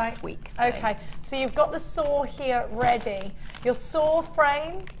website. next week. So. Okay, so you've got the saw here ready. Your saw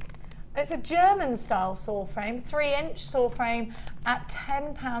frame, it's a German style saw frame, 3-inch saw frame at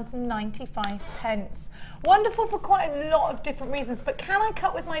 £10.95. Wonderful for quite a lot of different reasons, but can I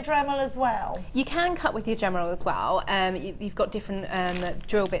cut with my Dremel as well? You can cut with your Dremel as well. You've got different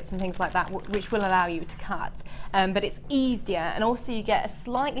drill bits and things like that, which will allow you to cut. But it's easier, and also you get a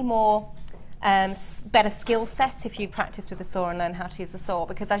slightly more better skill set if you practice with the saw and learn how to use the saw,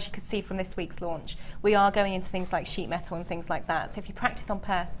 because as you can see from this week's launch, we are going into things like sheet metal and things like that. So if you practice on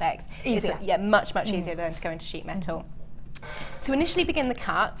perspex, Easier. it's much easier than to go into sheet metal. To initially begin the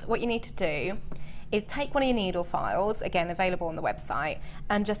cut, what you need to do is take one of your needle files, again available on the website,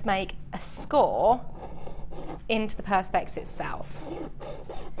 and just make a score into the perspex itself.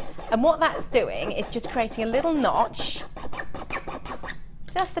 And what that's doing is just creating a little notch,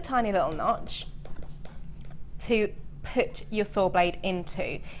 just a tiny little notch, to put your saw blade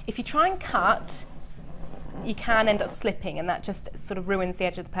into. If you try and cut, you can end up slipping, and that just sort of ruins the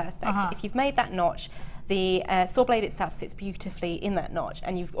edge of the perspex. If you've made that notch, the saw blade itself sits beautifully in that notch,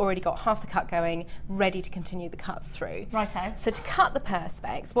 and you've already got half the cut going, ready to continue the cut through. Righto. So to cut the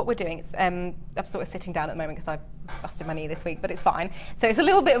perspex, what we're doing is, I'm sort of sitting down at the moment because I've busted my knee this week, but it's fine. So it's a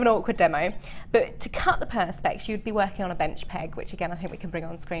little bit of an awkward demo. But to cut the perspex, you'd be working on a bench peg, which again I think we can bring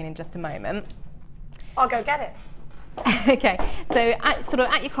on screen in just a moment. I'll go get it. Okay, so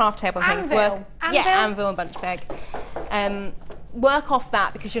at your craft table and things, Anvil. yeah, anvil and bench peg. Work off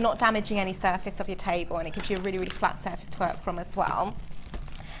that because you're not damaging any surface of your table, and it gives you a really flat surface to work from as well.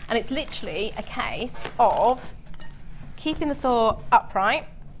 And it's literally a case of keeping the saw upright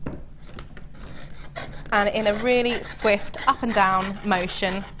and in a really swift up and down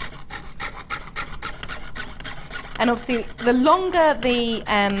motion. And obviously the longer the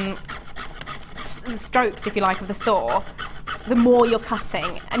strokes, if you like, of the saw, the more you're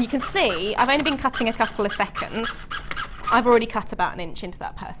cutting. And you can see I've only been cutting a couple of seconds. I've already cut about 1 inch into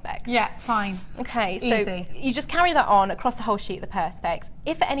that perspex. Yeah, fine. Okay, so Easy. you just carry that on across the whole sheet of the perspex.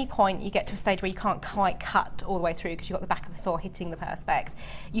 If at any point you get to a stage where you can't quite cut all the way through because you've got the back of the saw hitting the perspex,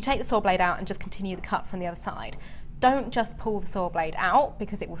 you take the saw blade out and just continue the cut from the other side. don't just pull the saw blade out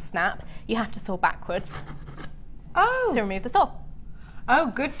because it will snap. You have to saw backwards to remove the saw. Oh,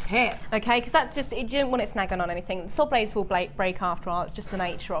 good tip. Okay, because that just, you don't want it snagging on anything. The saw blades will break after all, it's just the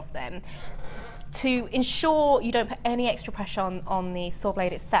nature of them. To ensure you don't put any extra pressure on the saw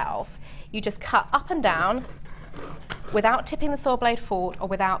blade itself, you just cut up and down without tipping the saw blade forward or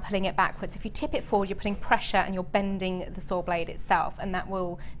without pulling it backwards. If you tip it forward, you're putting pressure and you're bending the saw blade itself, and that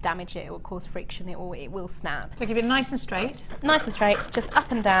will damage it, it will cause friction, it will snap. So keep it nice and straight. Nice and straight, just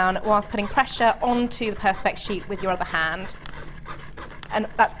up and down whilst putting pressure onto the Perspex sheet with your other hand. And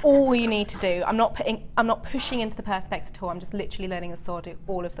that's all you need to do. I'm not pushing into the Perspex at all. I'm just literally letting the saw do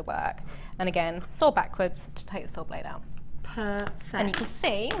all of the work. And again, saw backwards to take the saw blade out. Perfect. And you can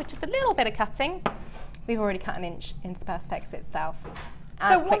see, with just a little bit of cutting, we've already cut an inch into the Perspex itself.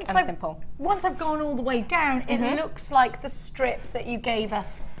 As quick and simple. Once I've gone all the way down, it looks like the strip that you gave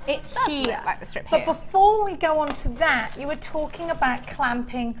us. It does look like the strip here. But before we go on to that, you were talking about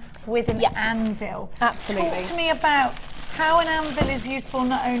clamping with an anvil. Absolutely. Talk to me about how an anvil is useful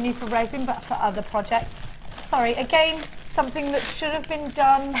not only for resin but for other projects. Sorry, again, something that should have been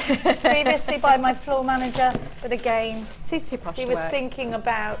done previously by my floor manager, but again, he was thinking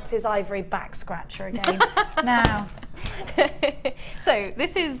about his ivory back scratcher again. Now. So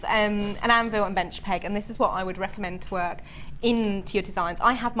this is an anvil and bench peg, and this is what I would recommend to work into your designs.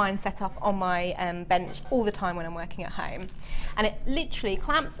 I have mine set up on my bench all the time when I'm working at home, and it literally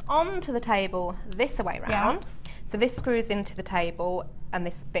clamps onto the table this way round. So this screws into the table and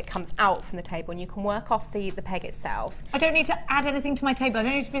this bit comes out from the table, and you can work off the peg itself. I don't need to add anything to my table. I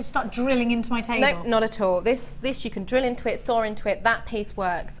don't need to start drilling into my table. No, not at all. This you can drill into it, saw into it. That piece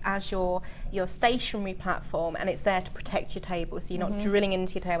works as your stationary platform, and it's there to protect your table. So you're not drilling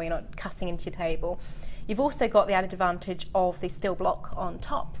into your table, you're not cutting into your table. You've also got the added advantage of the steel block on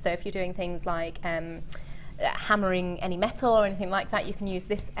top. So if you're doing things like hammering any metal or anything like that, you can use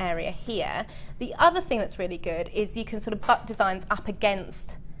this area here. The other thing that's really good is you can sort of butt designs up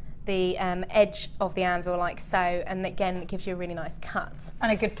against the edge of the anvil like so, and again it gives you a really nice cut.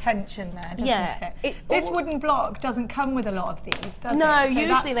 And a good tension there, doesn't it? This wooden block doesn't come with a lot of these, does it? No,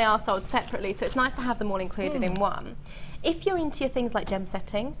 usually they are sold separately, so it's nice to have them all included in one. If you're into your things like gem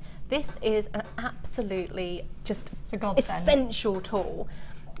setting, this is an absolutely just essential tool.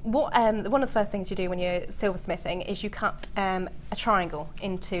 One of the first things you do when you're silversmithing is you cut a triangle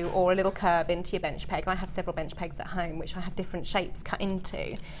into, or a little curve into your bench peg. I have several bench pegs at home which I have different shapes cut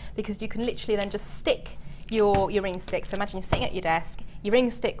into, because you can literally then just stick your ring stick. So imagine you're sitting at your desk, your ring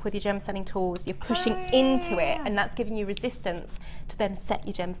stick with your gem setting tools, you're pushing into it, and that's giving you resistance to then set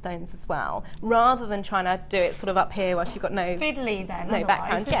your gemstones as well, rather than trying to do it sort of up here whilst you've got no fiddly then, no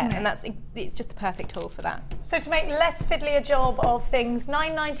background. Yeah, and it's just a perfect tool for that. So to make less fiddly a job of things,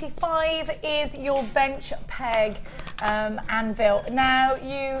 $9.95 is your bench peg anvil. Now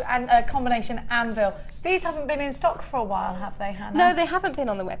and a combination anvil. These haven't been in stock for a while, have they, Hannah? No, they haven't been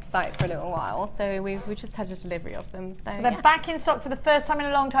on the website for a little while, so we've just had a delivery of them. So they're back in stock for the first time in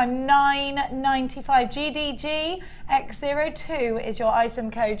a long time. $9.95. GDG X02 is your item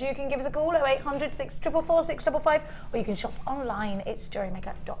code. You can give us a call 0800 644 655, or you can shop online. It's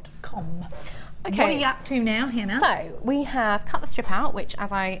jerrymaker.com. Okay. What are you up to now, Hannah? So we have cut the strip out, which,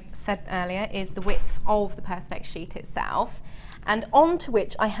 as I said earlier, is the width of the Perspex sheet itself, and onto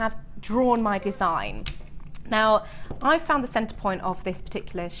which I have drawn my design. Now, I found the centre point of this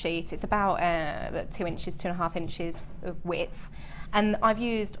particular sheet. It's about 2 inches, 2.5 inches of width, and I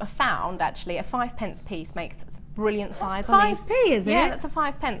found actually a 5p piece makes brilliant size. That's 5p, is it? Yeah, that's a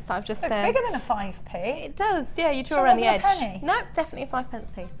 5p. I've just. It's bigger than a 5p. It does. Yeah, you draw around the edge. A penny? No, definitely a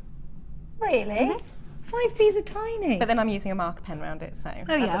 5p piece. Really? 5p's are tiny. But then I'm using a marker pen around it, so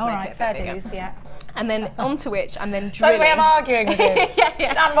oh yeah, all right, fair dues, yeah. And then onto which I'm then drilling. By the way, I'm arguing with you.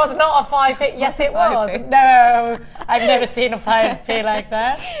 Yeah. That was not a 5p. Yes, it was. No, I've never seen a 5p like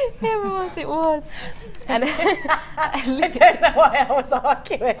that. It was. And I don't know why I was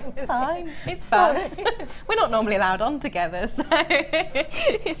arguing. It's fine. It's fun. We're not normally allowed on together, so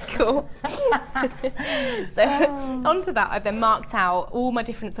it's cool. So onto that, I've then marked out all my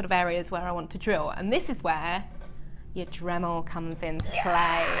different sort of areas where I want to drill, and this is where your Dremel comes into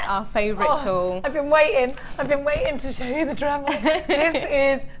play, our favourite tool. I've been waiting to show you the Dremel.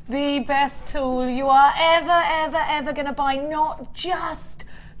 This is the best tool you are ever going to buy, not just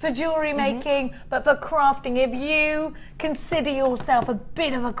for jewellery making, but for crafting. If you consider yourself a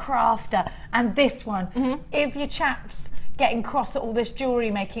bit of a crafter, and this one, if your chaps, getting cross at all this jewellery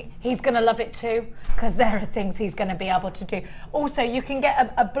making, he's going to love it too, because there are things he's going to be able to do. Also, you can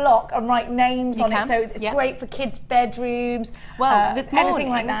get a block and write names on it, so it's great for kids' bedrooms. Well, this morning, anything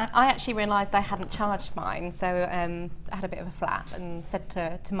like that. I actually realised I hadn't charged mine, so I had a bit of a flap and said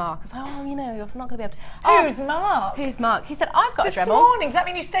to Mark, I was like, oh, you know, you're not going to be able to... Who's Mark? Who's Mark? He said, I've got a Dremel. This morning? Does that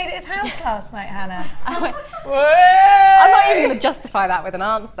mean you stayed at his house last night, Hannah? I'm not even going to justify that with an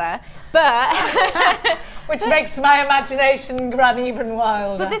answer, but... Which makes my imagination run even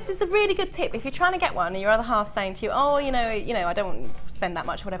wilder. But this is a really good tip. If you're trying to get one and your other half saying to you, oh, you know, I don't want to spend that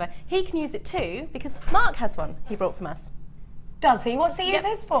much or whatever, he can use it too, because Mark has one he brought from us. Does he? What's he use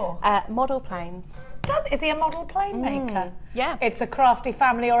his for? Model planes. Is he a model plane maker? Yeah. It's a crafty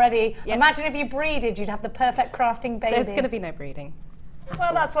family already. Yep. Imagine if you breeded, you'd have the perfect crafting baby. There's going to be no breeding.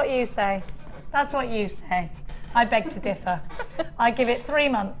 Well, that's what you say. That's what you say. I beg to differ. I give it 3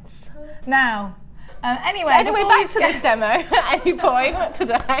 months. Now, anyway, back to this demo at any point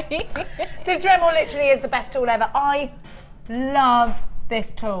today. The Dremel literally is the best tool ever. I love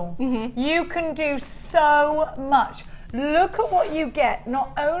this tool. You can do so much. Look at what you get.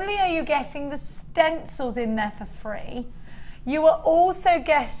 Not only are you getting the stencils in there for free, you are also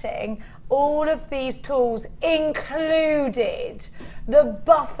getting all of these tools, included the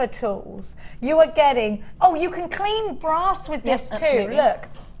buffer tools. You are getting, you can clean brass with this too. Absolutely. Look,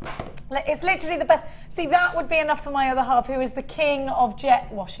 it's literally the best. See, that would be enough for my other half, who is the king of jet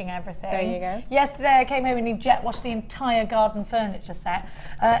washing everything. There you go. Yesterday I came home and he jet washed the entire garden furniture set.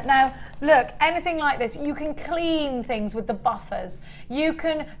 Now, look, anything like this, you can clean things with the buffers. You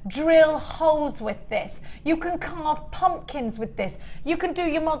can drill holes with this. You can carve pumpkins with this. You can do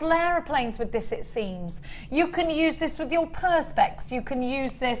your model aeroplanes with this, it seems. You can use this with your perspex. You can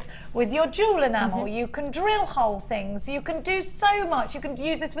use this with your jewel enamel. You can drill hole things. You can do so much. You can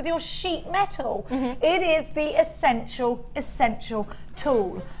use this with your sheet metal. It is the essential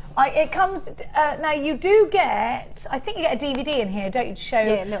tool. It comes, now you do get, I think you get a DVD in here, don't you, to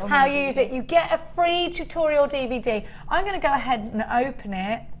show how you use it. You get a free tutorial DVD. I'm going to go ahead and open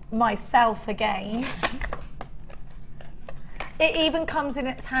it myself again. It even comes in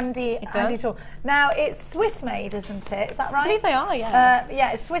its handy tool. Now, it's Swiss made, isn't it? Is that right? I believe they are, yeah.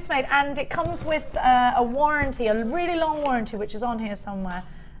 Yeah, it's Swiss made, and it comes with a warranty, a really long warranty, which is on here somewhere.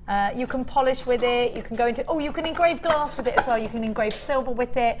 You can polish with it, you can go into, you can engrave glass with it as well, you can engrave silver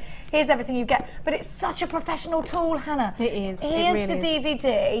with it. Here's everything you get. But it's such a professional tool, Hannah. It is. Here's the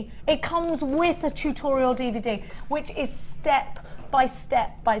DVD. It comes with a tutorial DVD, which is step by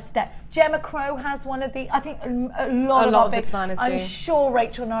step by step. Gemma Crow has one of the, I think a lot of the designers do. I'm sure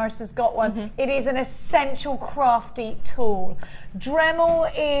Rachel Norris has got one. It is an essential crafty tool. Dremel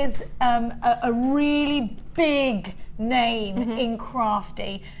is a really big name in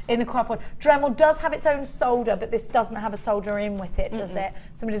crafty, in the craft world. Dremel does have its own solder, but this doesn't have a solder in with it, does it?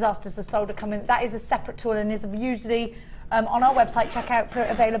 Somebody's asked, does the solder come in? That is a separate tool and is usually on our website. Check out for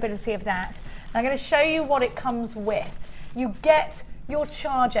availability of that. And I'm going to show you what it comes with. You get your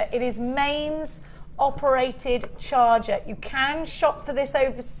charger. It is mains operated charger. You can shop for this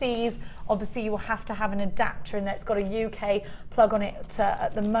overseas. Obviously, you will have to have an adapter in there. It's got a UK plug on it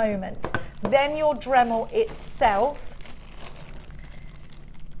at the moment. Then your Dremel itself.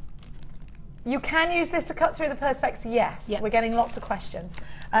 You can use this to cut through the perspex, yes. Yep. We're getting lots of questions.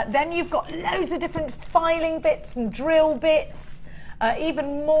 Then you've got loads of different filing bits and drill bits.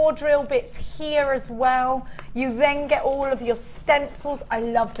 Even more drill bits here as well. You then get all of your stencils. I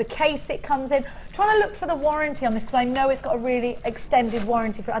love the case it comes in. I'm trying to look for the warranty on this because I know it's got a really extended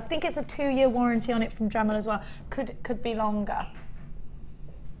warranty. I think it's a 2-year warranty on it from Dremel as well. Could be longer.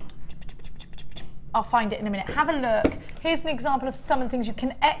 I'll find it in a minute. Have a look. Here's an example of some of the things you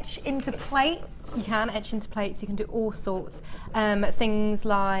can etch into plates. You can etch into plates. You can do all sorts. Things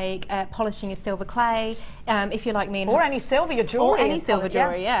like polishing a silver clay. If you're like me, or any silver your jewelry. Or any silver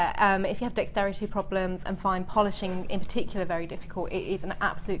jewelry, yeah. If you have dexterity problems and find polishing in particular very difficult, it is an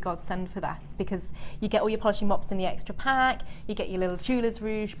absolute godsend for that, because you get all your polishing mops in the extra pack. You get your little jeweler's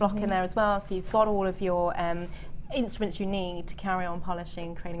rouge block in there as well. So you've got all of your instruments you need to carry on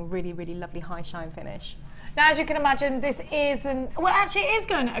polishing, creating a really, really lovely high shine finish. Now, as you can imagine, this isn't, well, actually it is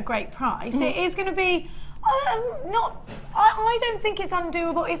going at a great price. It is going to be, I don't think it's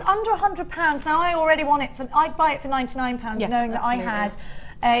undoable. It's under £100. Now, I already want it I'd buy it for £99, knowing that I had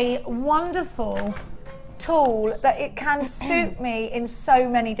a wonderful tool that it can suit me in so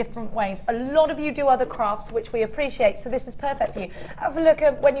many different ways. A lot of you do other crafts, which we appreciate, so this is perfect for you. Have a look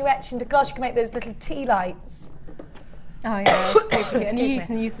at when you etch into glass, you can make those little tea lights. Oh yeah, and you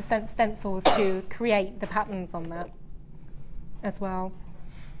can use the stencils to create the patterns on that as well.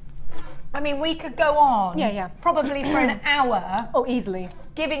 I mean, we could go on probably for an hour. Oh, easily.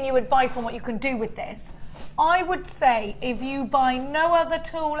 Giving you advice on what you can do with this. I would say if you buy no other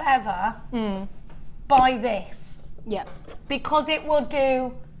tool ever, buy this. Yeah. Because it will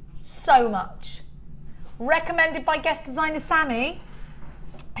do so much. Recommended by guest designer Sammy,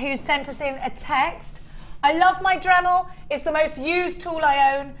 who sent us in a text. I love my Dremel. It's the most used tool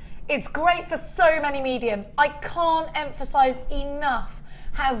I own. It's great for so many mediums. I can't emphasize enough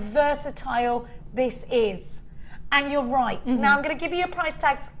how versatile this is. And you're right. Now I'm going to give you a price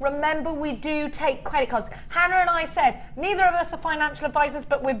tag. Remember, we do take credit cards. Hannah and I said, neither of us are financial advisors,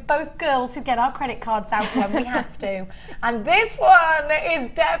 but we're both girls who get our credit cards out when we have to. And this one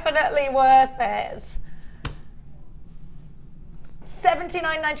is definitely worth it.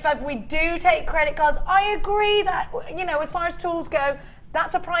 $79.95. We do take credit cards. I agree that, you know, as far as tools go,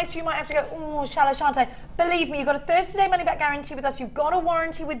 that's a price you might have to go, oh, shall I, shan't I? Believe me, you've got a 30-day money-back guarantee with us. You've got a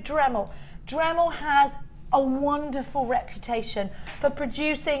warranty with Dremel. Dremel has a wonderful reputation for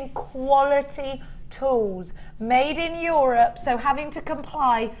producing quality tools made in Europe, so having to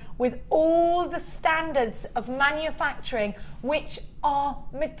comply with all the standards of manufacturing, which are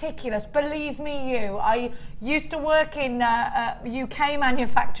meticulous. Believe me, I used to work in UK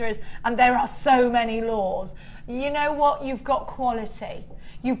manufacturers, and there are so many laws. You know what? You've got quality.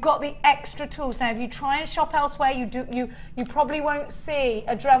 You've got the extra tools. Now, if you try and shop elsewhere, you probably won't see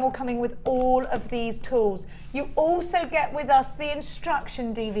a Dremel coming with all of these tools. You also get with us the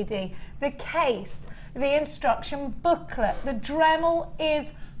instruction DVD, the case, the instruction booklet. The Dremel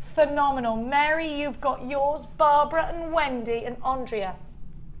is phenomenal. Mary, you've got yours. Barbara and Wendy and Andrea,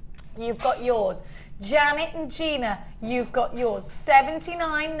 you've got yours. Janet and Gina, you've got yours.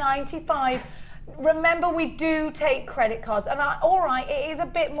 $79.95. Remember, we do take credit cards, and all right, it is a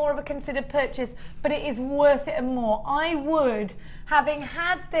bit more of a considered purchase, but it is worth it and more. I would, having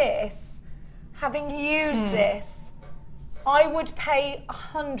had this, having used this, I would pay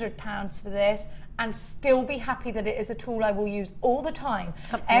 £100 for this and still be happy that it is a tool I will use all the time.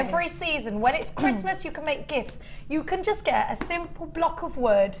 Absolutely. Every season. When it's Christmas, you can make gifts. You can just get a simple block of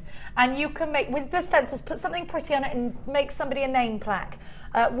wood, and you can make, with the stencils, put something pretty on it and make somebody a name plaque.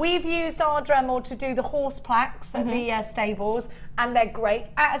 We've used our Dremel to do the horse plaques at the stables, and they're great.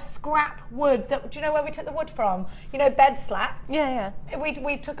 Out of scrap wood. Do you know where we took the wood from? You know, bed slats? Yeah.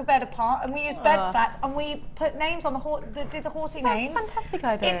 We took a bed apart, and we used bed slats, and we put names on the horse, did the horsey names. That's a fantastic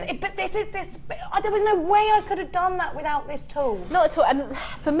idea. But this, there was no way I could have done that without this tool. Not at all. And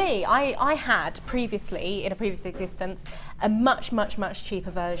for me, I had previously, in a previous existence, a much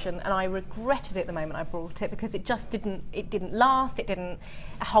cheaper version, and I regretted it the moment I brought it because it just didn't last, it didn't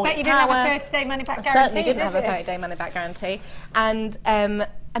hold its power. You didn't have a 30-day money-back guarantee, certainly didn't have a 30-day money-back guarantee. And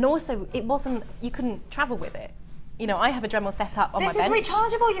also, it wasn't, you couldn't travel with it. You know, I have a Dremel set up on my bench. This is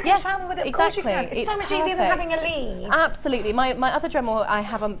rechargeable, you can travel with it, of course you can. It's so much easier than having a lead. Absolutely. My other Dremel I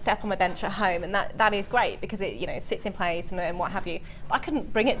have set up on my bench at home, and that is great because it, you know, sits in place and what have you. But I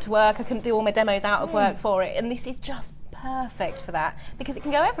couldn't bring it to work, I couldn't do all my demos out of work for it, and this is just perfect for that because it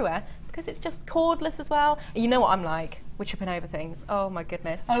can go everywhere, because it's just cordless as well. And you know what I'm like, we're tripping over things. Oh my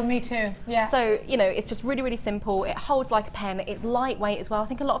goodness. Oh, me too, yeah. So, you know, it's just really simple. It holds like a pen. It's lightweight as well. I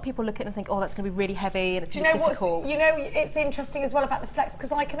think a lot of people look at it and think, oh, that's going to be really heavy and it's going to be difficult. You know, it's interesting as well about the Flex,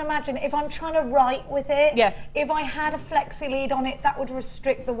 because I can imagine if I'm trying to write with it, if I had a flexi lead on it, that would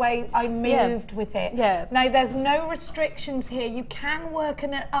restrict the way I moved with it. Now, there's no restrictions here. You can work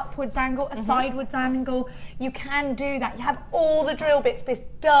in an upwards angle, a sideways angle. You can do that. You have all the drill bits. This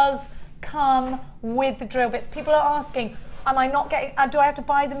does come with the drill bits. People are asking, am I not getting, do I have to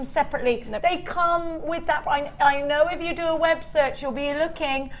buy them separately? Nope. They come with that. I know if you do a web search, you'll be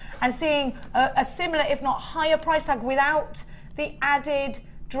looking and seeing a similar, if not higher price tag without the added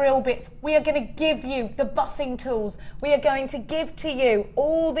drill bits. We are going to give you the buffing tools. We are going to give to you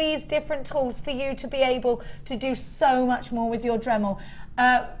all these different tools for you to be able to do so much more with your Dremel.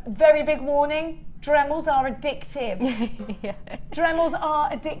 Very big warning. Dremels are addictive. Dremels are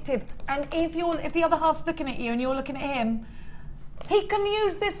addictive, and if the other half's looking at you and you're looking at him, he can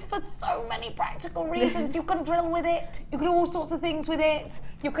use this for so many practical reasons. You can drill with it. You can do all sorts of things with it.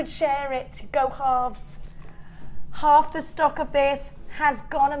 You could share it. Go halves. Half the stock of this has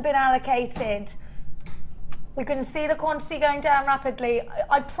gone and been allocated. You can see the quantity going down rapidly.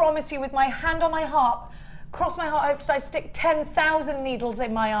 I promise you, with my hand on my heart, cross my heart, hope I stick 10,000 needles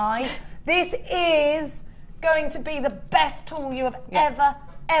in my eye. This is going to be the best tool you have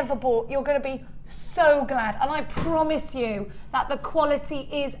ever bought. You're going to be so glad. And I promise you that the quality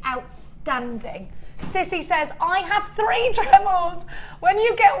is outstanding. Sissy says, I have 3 Dremels. When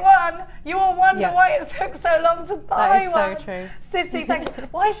you get one, you will wonder why it took so long to buy one. That is so true. Sissy, thank you.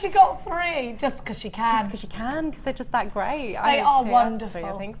 Why has she got 3? Just because she can. Just because she can, because they're just that great. They are wonderful.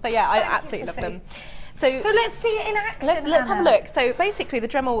 I think. So yeah, I absolutely love them. So let's see it in action. Let's have a look. So basically, the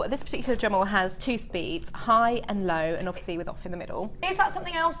Dremel, this particular Dremel has 2 speeds, high and low, and obviously with off in the middle. Is that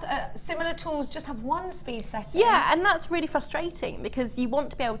something else? Similar tools just have 1 speed setting. Yeah, and that's really frustrating because you want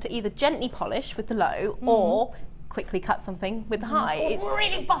to be able to either gently polish with the low or quickly cut something with the high. Or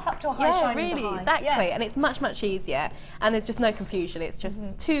really buff up to a high shine with the high. Exactly. Yeah. And it's much easier, and there's just no confusion. It's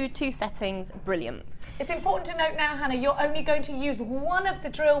just two settings, brilliant. It's important to note now, Hannah, you're only going to use one of the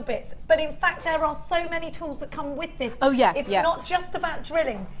drill bits, but in fact there are so many tools that come with this. Oh yeah. It's not just about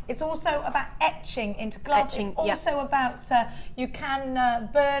drilling, it's also about etching into glass. It's also about, you can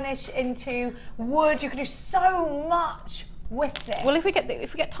burnish into wood, you can do so much with this. Well, if we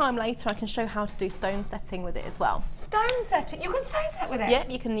get time later, I can show how to do stone setting with it as well. Stone setting? You can stone set with it? Yep,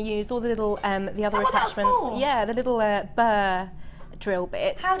 you can use all the little the other attachments. That's for? Yeah, the little burr drill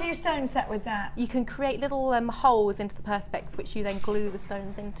bits. How do you stone set with that? You can create little holes into the perspex, which you then glue the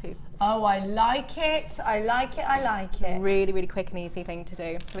stones into. Oh, I like it. I like it. I like it. Really quick and easy thing to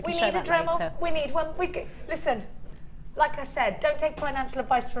do. So we can show that later. We need one. Listen. Like I said, don't take financial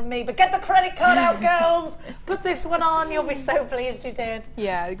advice from me, but get the credit card out, girls. Put this one on, you'll be so pleased you did.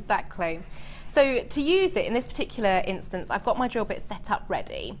 Yeah, exactly. So to use it in this particular instance, I've got my drill bit set up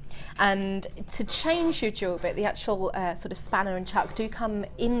ready. And to change your drill bit, the actual sort of spanner and chuck do come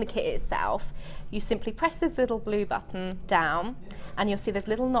in the kit itself. You simply press this little blue button down, and you'll see there's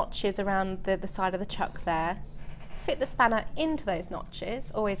little notches around the side of the chuck there. Fit the spanner into those notches,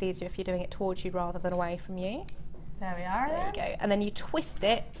 always easier if you're doing it towards you rather than away from you. There we are. There you go. And then you twist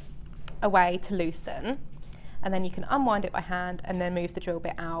it away to loosen, and then you can unwind it by hand and then move the drill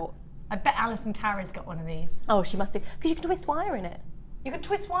bit out. I bet Alison Tarry's got one of these. Oh, she must do, because you can twist wire in it. You can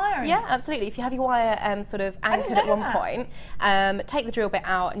twist wire in it? Yeah, absolutely. If you have your wire sort of anchored at one point, take the drill bit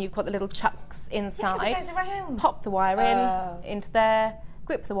out and you've got the little chucks inside. Yeah, 'cause it goes around. Pop the wire in, into there,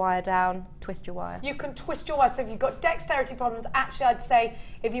 grip the wire down, twist your wire. You can twist your wire, so if you've got dexterity problems, actually I'd say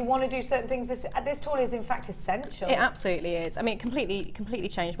if you want to do certain things, this tool is in fact essential. It absolutely is. I mean, it completely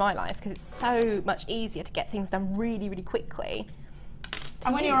changed my life because it's so much easier to get things done really quickly.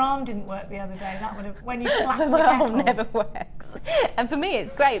 And when your arm didn't work the other day, that would have, when you slapped the my kettle. arm never works. And for me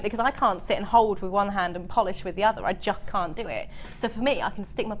it's great because I can't sit and hold with one hand and polish with the other. I just can't do it. So for me, I can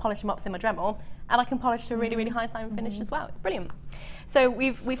stick my polishing mops in my Dremel and I can polish to a really high shine finish as well. It's brilliant. So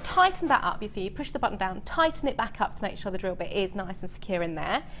we've tightened that up. You see, you push the button down, tighten it back up to make sure the drill bit is nice and secure in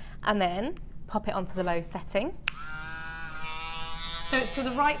there, and then pop it onto the low setting. So it's to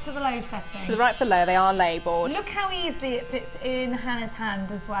the right for the low setting? To the right for low, they are labelled. Look how easily it fits in Hannah's hand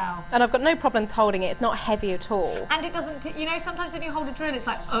as well. And I've got no problems holding it, it's not heavy at all. And it doesn't, you know, sometimes when you hold a drill, it's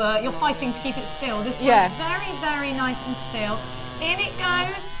like, you're fighting to keep it still. This one's very nice and still. In it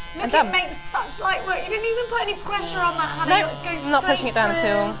goes. Look, it makes such light work. You didn't even put any pressure on that, Hannah. No, it's going I'm not pushing it down at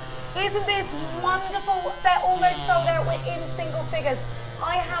all. Isn't this wonderful? They're almost sold out. We're in single figures.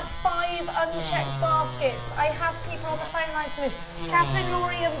 I have 5 unchecked baskets. I have people on the phone lines for this. Catherine,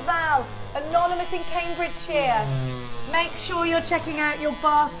 Laurie and Val, anonymous in Cambridgeshire. Make sure you're checking out your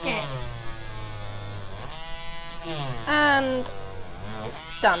baskets. And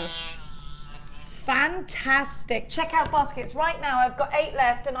done. Fantastic. Check out baskets right now. I've got 8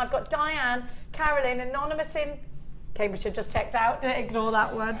 left, and I've got Diane, Carolyn, anonymous in Cambridgeshire just checked out. Ignore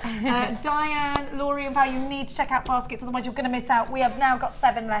that one. Diane, Laurie and Val, you need to check out baskets, otherwise you're going to miss out. We have now got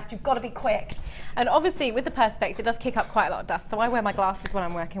 7 left. You've got to be quick. And obviously with the perspex, it does kick up quite a lot of dust. So I wear my glasses when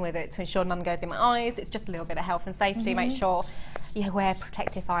I'm working with it to ensure none goes in my eyes. It's just a little bit of health and safety. Make sure you wear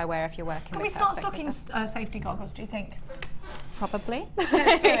protective eyewear if you're working with perspex. Can we start stocking safety goggles, do you think? Probably.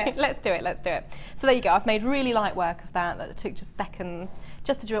 Let's do it. Let's do it. So there you go. I've made really light work of that. That took just seconds,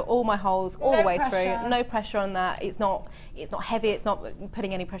 just to drill all my holes all the way through. No pressure on that. It's not heavy. It's not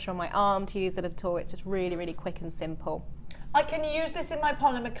putting any pressure on my arm to use it at all. It's just really quick and simple. I can use this in my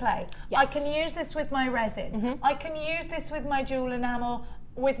polymer clay. Yes. I can use this with my resin. I can use this with my jewel enamel,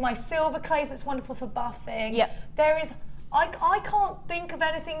 with my silver clays. It's wonderful for buffing. Yep. There is. I can't think of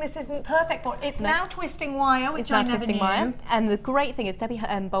anything this isn't perfect for. It's now twisting wire, which I never knew. Wire. And the great thing is Debbie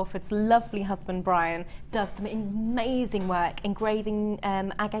Bolford's lovely husband Brian does some amazing work engraving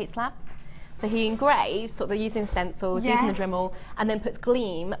agate slabs. So he engraves, sort of using stencils, using the Dremel, and then puts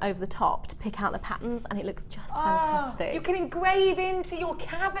gleam over the top to pick out the patterns, and it looks just fantastic. You can engrave into your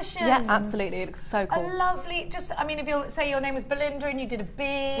cabochons. Yeah, absolutely. It looks so cool. A lovely, I mean, if you say your name was Belinda and you did a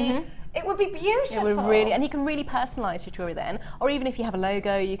B, It would be beautiful. It would really, and you can really personalise your jewellery then, or even if you have a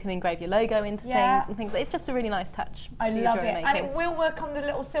logo, you can engrave your logo into things and things. It's just a really nice touch. I love it, and it will work on the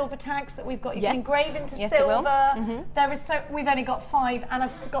little silver tags that we've got. You can engrave into silver. It will. There is we've only got 5, and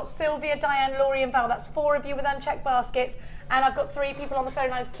I've got Sylvia, Diane, Laurie, and Val. That's 4 of you with unchecked baskets, and I've got 3 people on the phone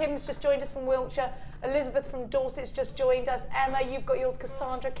lines. Kim's just joined us from Wiltshire. Elizabeth from Dorset's just joined us. Emma, you've got yours.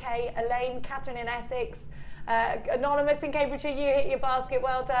 Cassandra, Kay, Elaine, Catherine in Essex. Anonymous in Cambridgeshire, you hit your basket,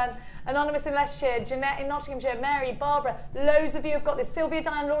 well done. Anonymous in Leicestershire, Jeanette in Nottinghamshire, Mary, Barbara, loads of you have got this. Sylvia,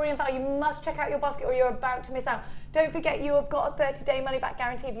 Diane, Laurie and Val, you must check out your basket or you're about to miss out. Don't forget you have got a 30-day money-back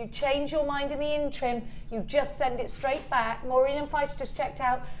guarantee. If you change your mind in the interim, you just send it straight back. Maureen and Feist just checked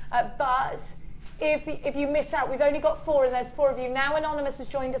out, but if you miss out, we've only got 4 and there's 4 of you. Now Anonymous has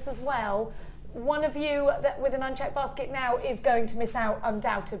joined us as well. One of you with an unchecked basket now is going to miss out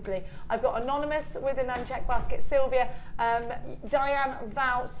undoubtedly. I've got Anonymous with an unchecked basket, Sylvia, Diane,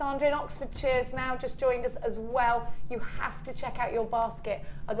 Val, Sandra in Oxfordshire's now just joined us as well. You have to check out your basket,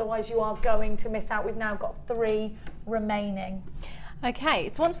 otherwise you are going to miss out. We've now got 3 remaining. Okay,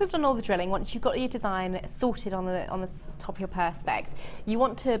 so once we've done all the drilling, once you've got your design sorted on the top of your perspex, you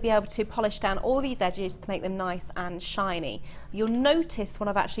want to be able to polish down all these edges to make them nice and shiny. You'll notice what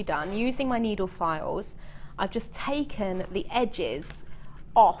I've actually done, using my needle files, I've just taken the edges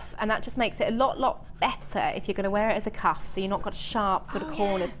off, and that just makes it a lot better if you're going to wear it as a cuff, so you're not got sharp sort of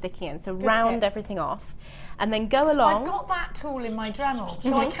corners sticking in. So round everything off. And then go along. I've got that tool in my Dremel,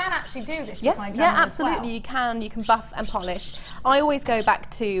 so I can actually do this with my Dremel. Yeah, absolutely, you can buff and polish. I always go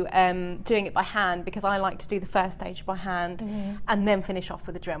back to doing it by hand because I like to do the first stage by hand and then finish off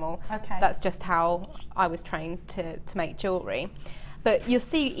with a Dremel. Okay. That's just how I was trained to make jewellery. But you'll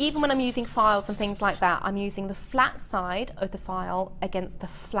see, even when I'm using files and things like that, I'm using the flat side of the file against the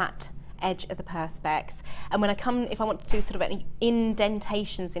flat edge of the perspex, and when if I want to do sort of any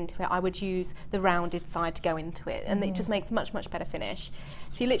indentations into it, I would use the rounded side to go into it, and it just makes much better finish.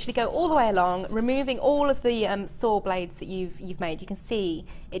 So you literally go all the way along, removing all of the saw blades that you've made. You can see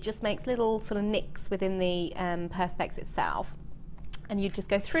it just makes little sort of nicks within the perspex itself, and you just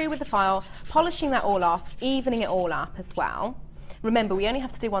go through with the file, polishing that all off, evening it all up as well. Remember, we only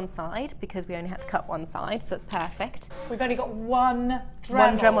have to do one side because we only had to cut one side, so it's perfect. We've only got one Dremel.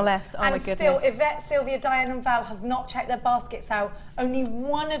 One Dremel left, oh my goodness. And still, Yvette, Sylvia, Diane and Val have not checked their baskets out. Only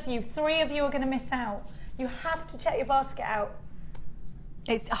 1 of you, 3 of you are going to miss out. You have to check your basket out.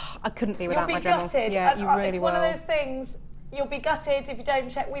 I couldn't be without my Dremel. You'll be gutted. Yeah, you really it's one of those things, you'll be gutted if you don't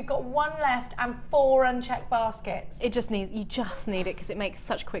check. We've got 1 left and 4 unchecked baskets. You just need it because it makes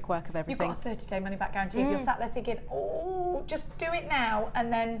such quick work of everything. You've got a 30-day money-back guarantee. If you're sat there thinking, oh, just do it now,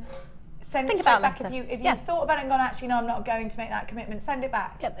 and then send it straight back. If you've thought about it and gone, actually, no, I'm not going to make that commitment, send it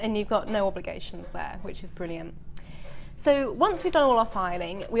back. Yep, and you've got no obligations there, which is brilliant. So once we've done all our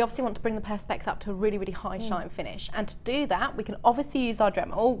filing, we obviously want to bring the perspex up to a really high shine finish. And to do that, we can obviously use our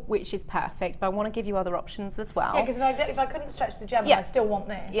Dremel, which is perfect, but I want to give you other options as well. Yeah, because if I couldn't stretch the Dremel, I still want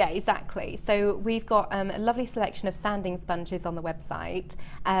this. Yeah, exactly. So we've got a lovely selection of sanding sponges on the website,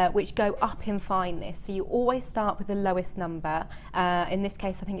 which go up in fineness. So you always start with the lowest number. In this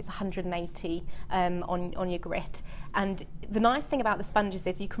case, I think it's 180 on your grit. And the nice thing about the sponges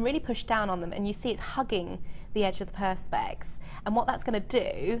is you can really push down on them and you see it's hugging the edge of the perspex. And what that's going to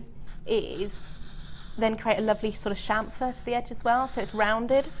do is then create a lovely sort of chamfer to the edge as well, so it's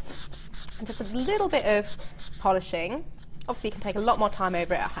rounded. And just a little bit of polishing. Obviously you can take a lot more time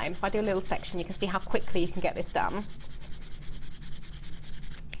over it at home. If I do a little section, you can see how quickly you can get this done.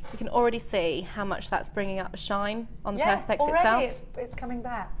 You can already see how much that's bringing up the shine on the perspex itself. Yeah, already it's coming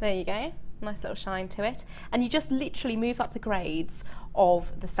back. There you go. Nice little shine to it. And you just literally move up the grades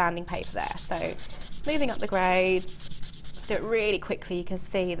of the sanding paper there. So moving up the grades, do it really quickly. You can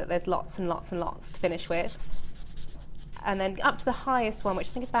see that there's lots and lots and lots to finish with. And then up to the highest one, which I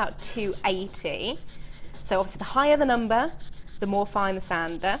think is about 280. So obviously the higher the number, the more fine the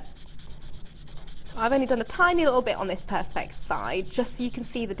sander. So I've only done a tiny little bit on this perspex side, just so you can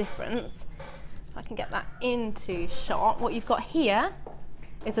see the difference. If I can get that into shot, what you've got here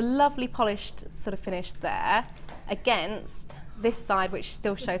is a lovely polished sort of finish there against this side, which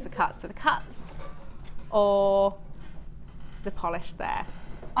still shows the cuts. So the cuts or the polish there.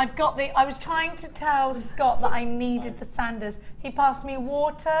 I was trying to tell Scott that I needed the sanders. He passed me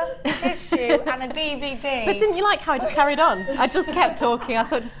water, tissue and a DVD. But didn't you like how I just carried on? I just kept talking. I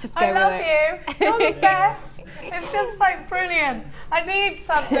thought just go with it. I love you. You're the best. It's just like brilliant. I need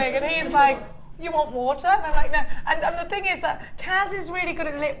something and he's like, you want water? And I'm like, no. And the thing is that Kaz is really good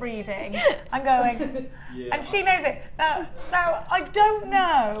at lip reading. I'm going, and she knows it. Now, I don't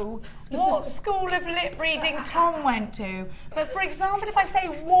know what school of lip reading Tom went to, but for example, if I say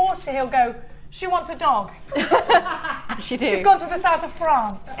water, he'll go, she wants a dog. She do. She's gone to the south of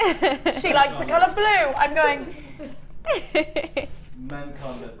France. She likes the colour blue. I'm going, Men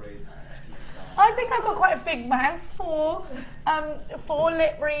can't lip read. I think I've got quite a big mouth for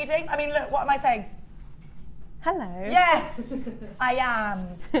lip reading. I mean, look, what am I saying? Hello. Yes, I am.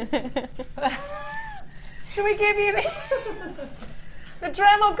 Should we give you the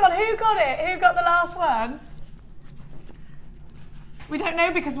Dremel's gone. Who got it? Who got the last one? We don't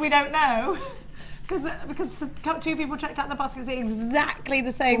know because we don't know. Because two people checked out the baskets at exactly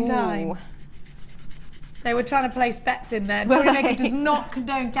the same time. They were trying to place bets in there. Tori Maker does not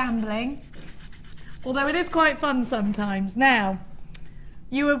condone gambling, although it is quite fun sometimes. Now,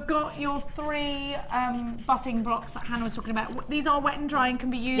 you have got your 3 buffing blocks that Hannah was talking about. These are wet and dry and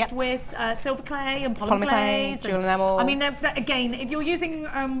can be used with silver clay and polymer clay, dual enamel. I mean, again, if you're using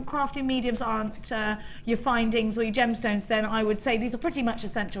crafting mediums aren't your findings or your gemstones, then I would say these are pretty much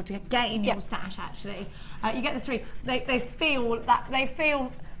essential to get in your stash. Actually, you get the 3. They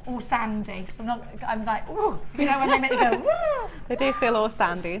feel all sandy. So I'm like, ooh, you know, when they make you go, woo. They do feel all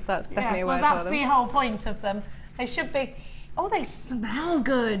sandy. That's definitely a word that's for them. the whole point of them. They should be. Oh, they smell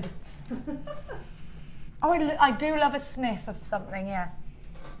good. Oh, I do love a sniff of something, yeah.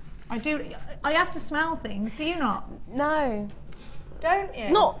 I do. I have to smell things, do you not? No. Don't you?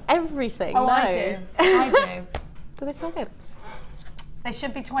 Not everything, Oh, no. I do. I do. Do they smell good? They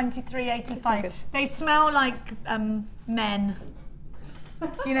should be $23.85. good. They smell like men.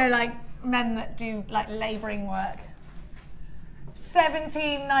 You know, like men that do like labouring work.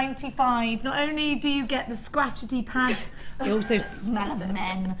 $17.95. Not only do you get the scratchety pads, you also smell of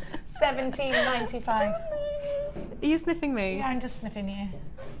men. $17.95. Are you sniffing me? Yeah, I'm just sniffing you.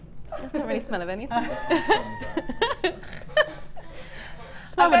 I don't really smell of anything. I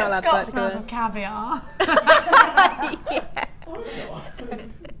Smell we're not bet allowed Scott to smells go of caviar.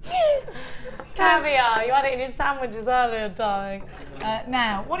 Caviar, you had it in your sandwiches earlier, darling.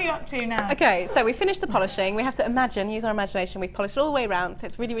 Now, what are you up to now? Okay, so we finished the polishing. We have to use our imagination. We've polished all the way around, so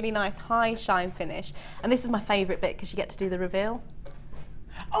it's really, really nice, high shine finish. And this is my favourite bit because you get to do the reveal.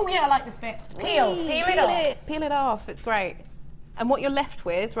 Oh yeah, I like this bit. Peel it off. Peel it off, it's great. And what you're left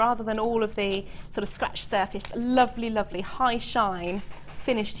with, rather than all of the sort of scratched surface, lovely, lovely, high shine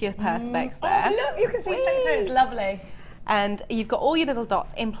finish to your perspex there. Oh look, you can see straight through, it's lovely. And you've got all your little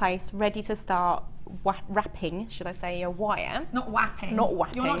dots in place, ready to start wrapping, should I say, your wire. Not whapping. Not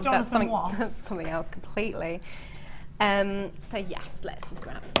whapping. You're not Jonathan Wass. That's something else completely. So yes, let's just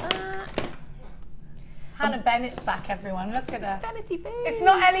grab that. Hannah Bennett's back, everyone. Look at her. Vanity Fair. It's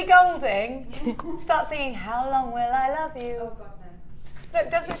not Ellie Goulding. Start singing, How Long Will I Love You? Oh God, no.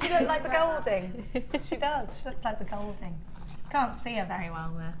 Look, doesn't she look like the Goulding? She does. She looks like the Goulding. Can't see her very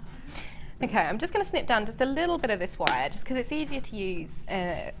well there. Okay, I'm just going to snip down just a little bit of this wire, just because it's easier to use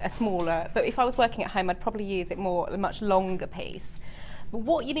a smaller, but if I was working at home, I'd probably use it more, a much longer piece. But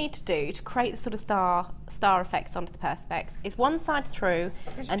what you need to do to create the sort of star effects onto the perspex is one side through.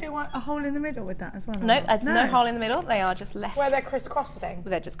 Did you do a hole in the middle with that as well? No, there's no hole in the middle, they are just left. Where they're crisscrossing?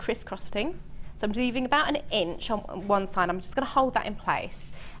 They're just crisscrossing. So I'm leaving about an inch on one side, I'm just going to hold that in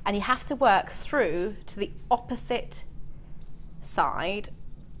place. And you have to work through to the opposite side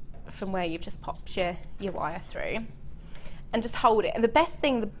from where you've just popped your wire through, and just hold it. And the best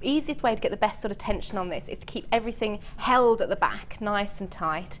thing, the easiest way to get the best sort of tension on this is to keep everything held at the back nice and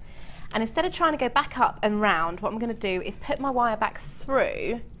tight. And instead of trying to go back up and round, what I'm going to do is put my wire back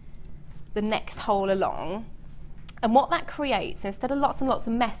through the next hole along. And what that creates, instead of lots and lots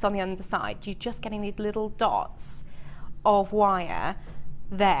of mess on the underside, you're just getting these little dots of wire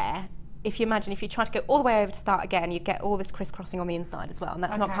there. If you imagine, if you try to go all the way over to start again, you'd get all this crisscrossing on the inside as well, and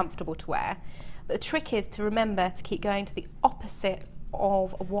that's not comfortable to wear. But the trick is to remember to keep going to the opposite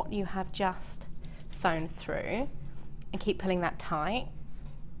of what you have just sewn through, and keep pulling that tight,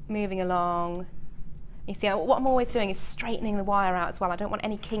 moving along. You see, what I'm always doing is straightening the wire out as well. I don't want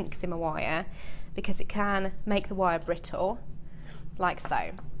any kinks in my wire, because it can make the wire brittle, like so.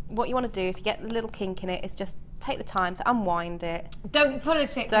 What you want to do, if you get the little kink in it, is just take the time to unwind it. Don't pull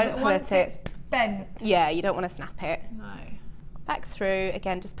it. Don't pull once it. It's bent. Yeah, you don't want to snap it. No. Back through,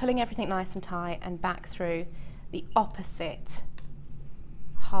 again, just pulling everything nice and tight, and back through the opposite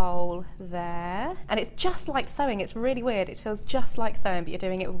hole there. And it's just like sewing, it's really weird. It feels just like sewing, but you're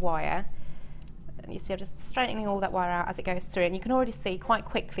doing it with wire. And you see I'm just straightening all that wire out as it goes through, and you can already see quite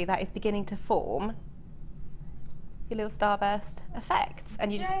quickly that is beginning to form your little starburst effects.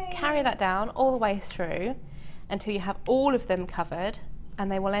 And you just carry that down all the way through until you have all of them covered,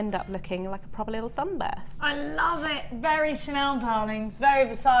 and they will end up looking like a proper little sunburst. I love it. Very Chanel, darlings. Very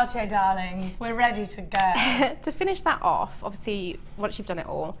Versace, darlings. We're ready to go. To finish that off, obviously, once you've done it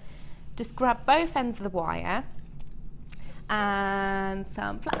all, just grab both ends of the wire and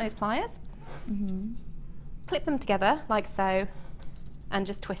some flat nose pliers. Clip them together like so, and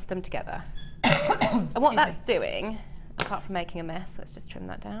just twist them together. And what that's doing, apart from making a mess, let's just trim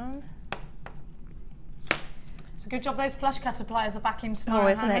that down. It's a good job those flush cutter pliers are back in tomorrow. Oh,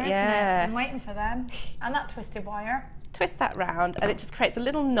 isn't it? Yeah. Been waiting for them. And that twisted wire. Twist that round, and it just creates a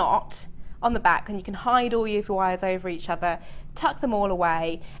little knot on the back, and you can hide all your wires over each other, tuck them all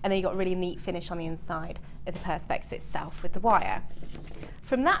away, and then you've got a really neat finish on the inside of the perspex itself with the wire.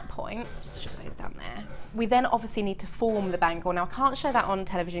 From that point, just shove those down there, we then obviously need to form the bangle. Now I can't show that on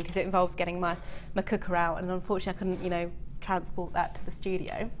television because it involves getting my cooker out, and unfortunately I couldn't, you know, transport that to the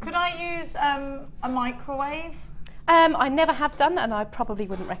studio. Could I use a microwave? I never have done, and I probably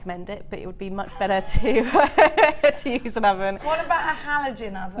wouldn't recommend it, but it would be much better to, to use an oven. What about a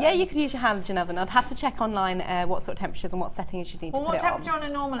halogen oven? Yeah, you could use your halogen oven. I'd have to check online what sort of temperatures and what settings you need to put it on. What temperature on a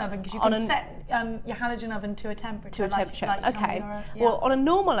normal oven? Because you can set your halogen oven to a temperature. Okay. Well, on a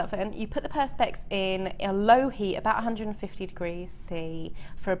normal oven, you put the perspex in a low heat, about 150 degrees C,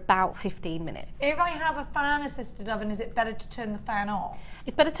 for about 15 minutes. If I have a fan-assisted oven, is it better to turn the fan off?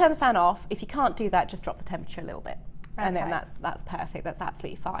 It's better to turn the fan off. If you can't do that, just drop the temperature a little bit. Okay. And then that's perfect, that's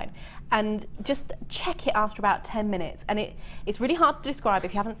absolutely fine. And just check it after about 10 minutes. And it's really hard to describe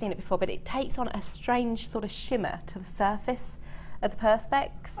if you haven't seen it before, but it takes on a strange sort of shimmer to the surface of the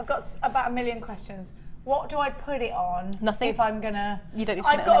perspex. I've got about a million questions. What do I put it on? Nothing. If I'm gonna... You don't need to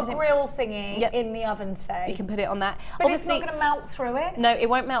put I've it on got a anything. grill thingy in the oven, say. You can put it on that. But Obviously, it's not gonna melt through it? No, it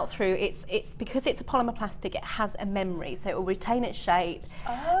won't melt through. It's because it's a polymer plastic, it has a memory, so it will retain its shape.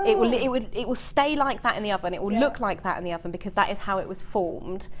 Oh. It will stay like that in the oven. It will look like that in the oven because that is how it was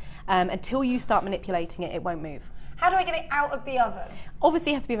formed. Until you start manipulating it, it won't move. How do I get it out of the oven?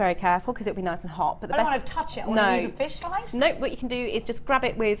 Obviously, you have to be very careful because it'll be nice and hot. But the I don't want to touch it. I want to use a fish slice. No, what you can do is just grab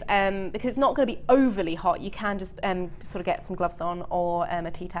it with, because it's not going to be overly hot, you can just sort of get some gloves on or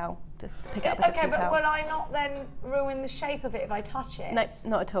a tea towel. Just pick it up with a tea towel. Okay, but will I not then ruin the shape of it if I touch it? No,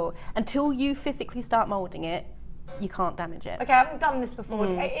 not at all. Until you physically start moulding it, you can't damage it. Okay, I haven't done this before.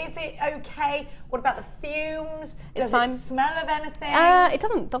 Is it okay? What about the fumes? It's Does fine. it smell of anything?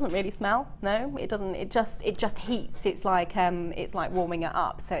 It doesn't really smell. No, it doesn't. It just heats. It's like warming it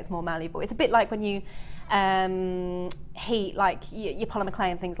up, so it's more malleable. It's a bit like when you heat like your polymer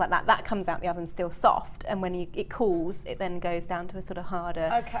clay and things like that. That comes out the oven still soft, and when it cools, it then goes down to a sort of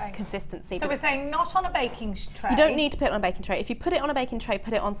harder consistency. So we're saying not on a baking tray. You don't need to put it on a baking tray. If you put it on a baking tray,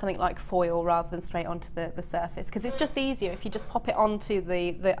 put it on something like foil rather than straight onto the surface, because it's just easier if you just pop it onto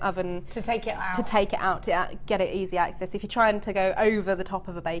the oven to take it out. To get it easy access. If you're trying to go over the top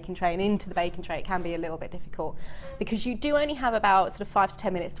of a baking tray and into the baking tray, it can be a little bit difficult because you do only have about sort of 5 to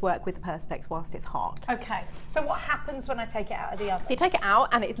 10 minutes to work with the perspex whilst it's hot. Okay. So what happens when I take it out of the oven? So you take it out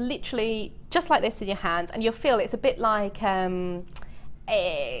and it's literally just like this in your hands, and you'll feel it's a bit like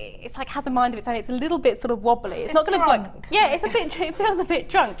it's like has a mind of its own. It's a little bit sort of wobbly. It's not going to like it's a bit. It feels a bit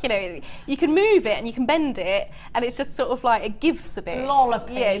drunk. You know, you can move it and you can bend it, and it's just sort of like it gives a bit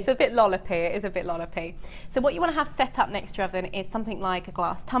lollopy. Yeah, it's a bit lollopy. It is a bit lollopy. So what you want to have set up next to your oven is something like a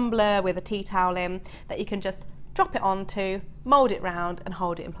glass tumbler with a tea towel in that you can just drop it onto, mould it round and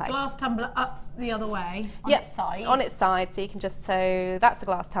hold it in place. Glass tumbler up the other way on its side. On its side, so you can just, so that's the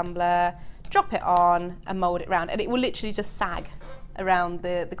glass tumbler, drop it on and mould it round, and it will literally just sag around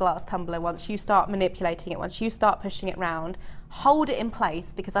the glass tumbler once you start manipulating it, once you start pushing it round. Hold it in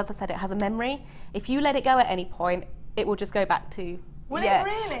place because, as I said, it has a memory. If you let it go at any point, it will just go back to... Will it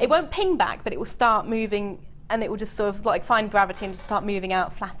really? It won't ping back, but it will start moving, and it will just sort of like find gravity and just start moving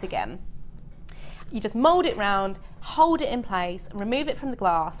out flat again. You just mould it round, hold it in place, and remove it from the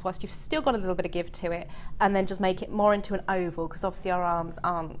glass whilst you've still got a little bit of give to it, and then just make it more into an oval, because obviously our arms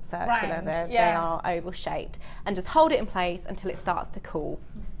aren't circular, they are oval shaped, and just hold it in place until it starts to cool.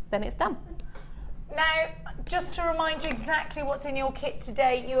 Then it's done. Now, just to remind you exactly what's in your kit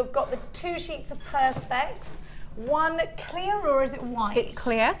today, you have got the 2 sheets of perspex, one clear, or is it white? It's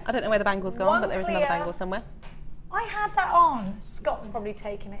clear. I don't know where the bangle's gone, but there is another bangle somewhere. I had that on. Scott's probably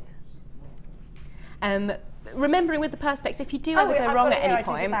taken it. Remembering with the perspex, if you do ever go wrong at any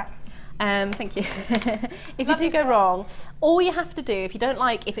point, thank you. If you do go wrong, all you have to do, if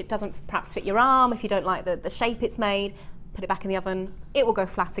it doesn't perhaps fit your arm, if you don't like the shape it's made, put it back in the oven, it will go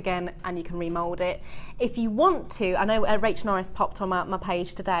flat again and you can remould it. If you want to, I know Rachel Norris popped on my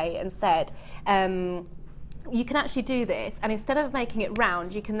page today and said, you can actually do this, and instead of making it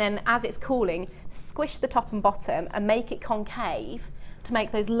round, you can then, as it's cooling, squish the top and bottom and make it concave to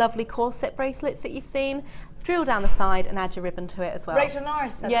make those lovely corset bracelets that you've seen. Drill down the side and add your ribbon to it as well. Rachel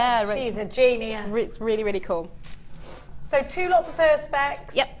Norris said Yeah, that. She's a genius. It's really, really cool. So 2 lots of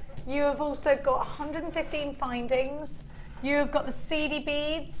perspex. Yep. You have also got 115 findings. You have got the CD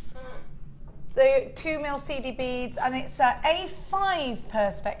beads, the 2mm CD beads, and it's a A5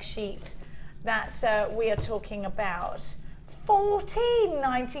 perspex sheet that we are talking about.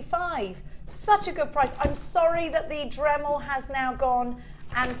 $14.95. Such a good price. I'm sorry that the Dremel has now gone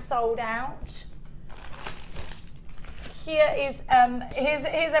and sold out. Here is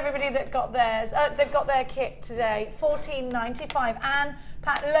here's everybody that got theirs. They've got their kit today. $14.95. And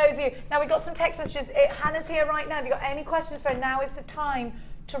Pat, loads of you. Now we've got some text messages. Hannah's here right now. If you've got any questions for her, now is the time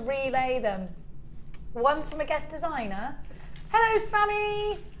to relay them. One's from a guest designer. Hello,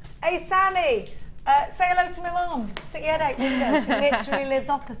 Sammy. Hey, Sammy. Say hello to my mum. Stick your head out the window. She literally lives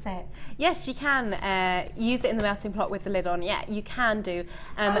opposite. Yes, you can use it in the melting pot with the lid on. Yeah, you can do.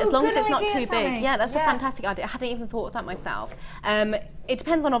 As long as it's not too big. Yeah, that's a fantastic idea. I hadn't even thought of that myself. It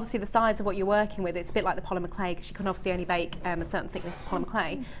depends on obviously the size of what you're working with. It's a bit like the polymer clay, because you can obviously only bake a certain thickness of polymer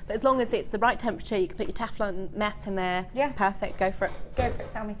clay. But as long as it's the right temperature, you can put your Teflon mat in there. Yeah. Perfect. Go for it. Go for it,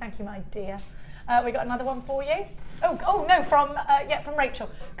 Sammy. Thank you, my dear. We got another one for you. Oh no, from Rachel.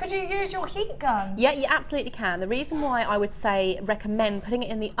 Could you use your heat gun? Yeah, you absolutely can. The reason why I would recommend putting it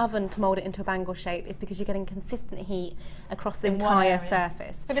in the oven to mould it into a bangle shape is because you're getting consistent heat across the entire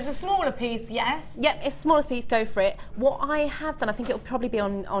surface. So if it's a smaller piece, yes? Yep, if it's the smallest piece, go for it. What I have done, I think it'll probably be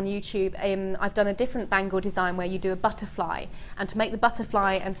on YouTube, I've done a different bangle design where you do a butterfly, and to make the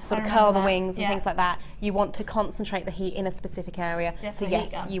butterfly and to sort of curl the wings and things like that, you want to concentrate the heat in a specific area. Yes, so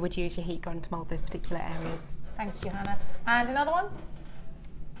yes, you would use your heat gun to mould those particular areas. Thank you, Hannah. And another one?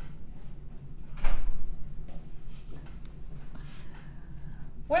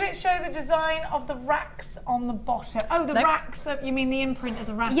 Will it show the design of the racks on the bottom? Oh, the racks, you mean the imprint of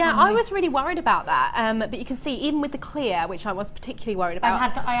the rack? Yeah, I was really worried about that. But you can see, even with the clear, which I was particularly worried about.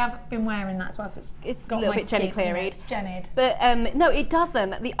 I have been wearing that as well, so it's got a little bit Jenny cleared. Jennied. But no, it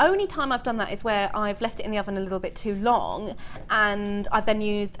doesn't. The only time I've done that is where I've left it in the oven a little bit too long, and I've then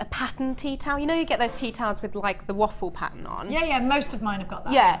used a pattern tea towel. You know, you get those tea towels with like the waffle pattern on. Yeah, most of mine have got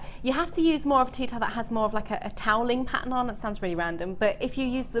that. Yeah, you have to use more of a tea towel that has more of like a toweling pattern on. It sounds really random, but if you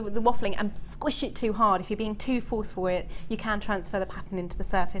use the waffling and squish it too hard, if you're being too forceful with it, you can transfer the pattern into the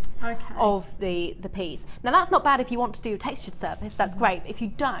surface of the piece. Now that's not bad if you want to do a textured surface, that's great. If you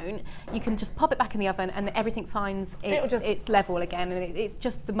don't, you can just pop it back in the oven and everything finds its level again, and it's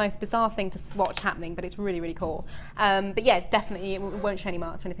just the most bizarre thing to watch happening, but it's really, really cool. But yeah, definitely it won't show any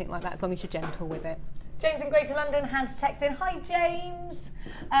marks or anything like that as long as you're gentle with it. James in Greater London has texted, hi James.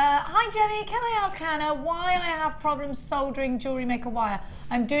 Hi Jenny, can I ask Hannah why I have problems soldering jewellery maker wire?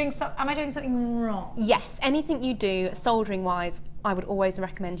 Am I doing something wrong? Yes, anything you do soldering wise, I would always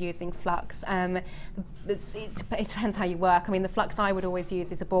recommend using flux. It depends how you work. I mean, the flux I would always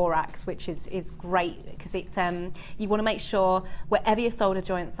use is a borax, which is great because you want to make sure wherever your solder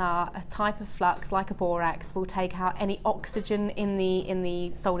joints are, a type of flux like a borax will take out any oxygen in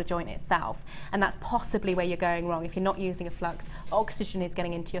the solder joint itself, and that's possibly where you're going wrong. If you're not using a flux, oxygen is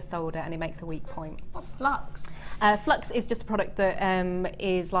getting into your solder and it makes a weak point. What's flux? Flux is just a product that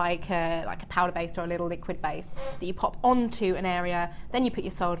is like a powder based or a little liquid base that you pop onto an area, then you put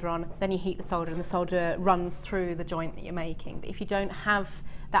your solder on, then you heat the solder, and the solder runs through the joint that you're making. But if you don't have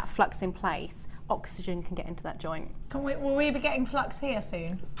that flux in place, oxygen can get into that joint. Will we be getting flux here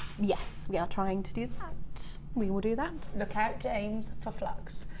soon? Yes, we are trying to do that. We will do that. Look out, James, for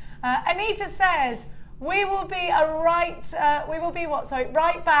flux. Anita says we will be right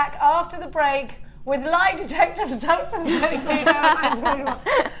back after the break with lie detector results and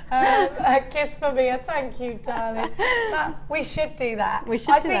a kiss for me. Thank you, darling. We should do that. We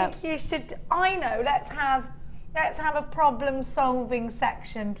should do that. I think you should. I know. Let's have a problem-solving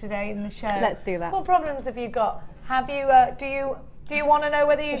section today in the show. Let's do that. What problems have you got? Have you? Do you want to know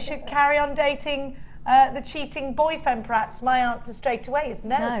whether you should carry on dating the cheating boyfriend? Perhaps my answer straight away is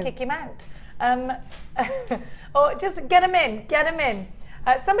no. Kick him out. Or just get him in. Get him in.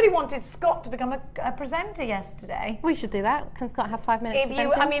 Somebody wanted Scott to become a presenter yesterday. We should do that. Can Scott have 5 minutes?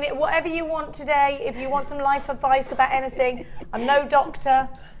 Whatever you want today. If you want some life advice about anything, I'm no doctor,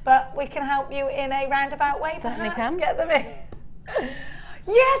 but we can help you in a roundabout way. Certainly perhaps. Can. Get them in.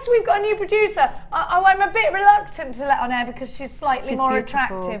 Yes, we've got a new producer. I'm a bit reluctant to let on air because she's slightly more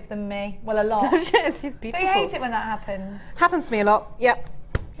attractive than me. Well, a lot. She's beautiful. Do you hate it when that happens? Happens to me a lot. Yep.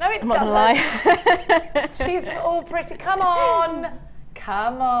 No, it doesn't. I'm not gonna lie. She's all pretty. Come on.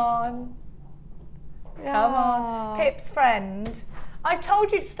 Come on. Come on. Pip's friend. I've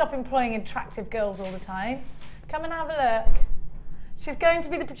told you to stop employing attractive girls all the time. Come and have a look. She's going to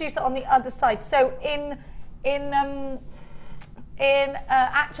be the producer on the other side. So in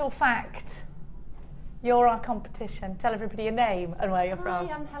actual fact, you're our competition. Tell everybody your name and where you're from.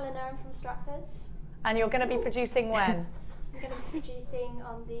 Hi, I'm Helena. I'm from Stratford. And you're going to be producing when? I'm going to be producing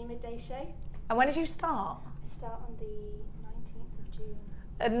on the midday show. And when did you start? I start on the 19th of June.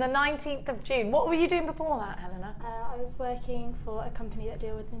 On the 19th of June. What were you doing before that, Helena? I was working for a company that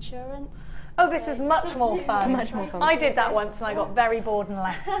deal with insurance. Oh, this is much more fun. Much more fun. I did that once and I got very bored and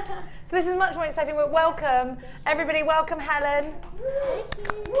left. So this is much more exciting. Welcome, everybody. Welcome, Helen.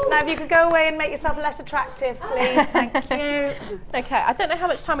 Now, if you could go away and make yourself less attractive, please. Thank you. Okay, I don't know how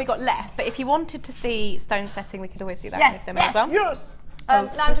much time we got left, but if you wanted to see stone setting, we could always do that Yes, in this demo as well. yes. Now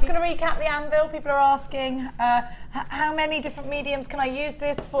I'm just going to recap the anvil. People are asking, how many different mediums can I use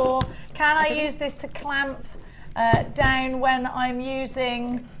this for? Can I use this to clamp down when I'm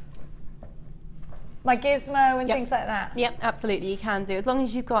using my gizmo and things like that? Yep, absolutely, you can do. As long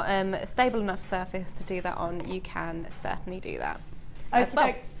as you've got a stable enough surface to do that on, you can certainly do that. As well.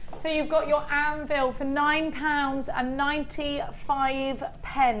 Okay, so you've got your anvil for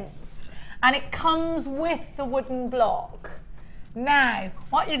 £9.95, and it comes with the wooden block. Now,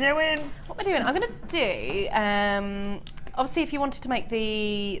 what are you doing? What we're doing, I'm going to do, obviously if you wanted to make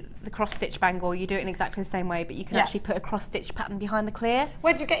the cross-stitch bangle, you do it in exactly the same way, but you can actually put a cross-stitch pattern behind the clear.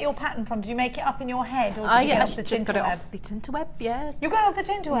 Where did you get your pattern from? Did you make it up in your head, or did you get it off the just got it Tinterweb? off the Tinterweb, yeah. You got it off the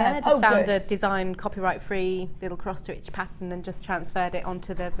Tinterweb? Yeah, just found good. a design copyright-free little cross-stitch pattern and just transferred it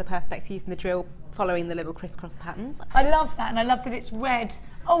onto the perspex using the drill, following the little crisscross patterns. I love that, and I love that it's red.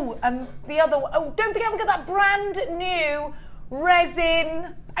 Oh, the other one. Oh, don't forget we've got that brand new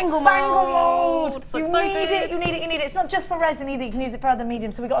resin Bangle mold. So you excited. need it, you need it, you need it. It's not just for resin either, you can use it for other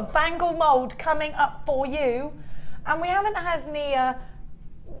mediums. So we've got a bangle mold coming up for you. And we haven't had any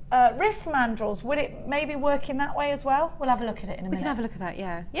wrist mandrels. Would it maybe work in that way as well? We'll have a look at it in a minute. We can have a look at that,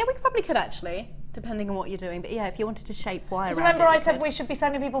 yeah. Yeah, we probably could actually, depending on what you're doing. But yeah, if you wanted to shape wire around remember it, I you said could. we should be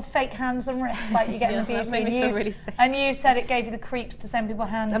sending people fake hands and wrists like you get in the beauty. that made me feel really sick. And you said it gave you the creeps to send people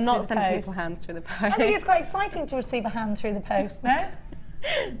hands I'm through not the sending post. people hands through the post. I think it's quite exciting to receive a hand through the post, no?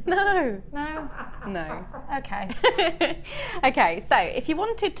 No. No? No. Okay. Okay, so if you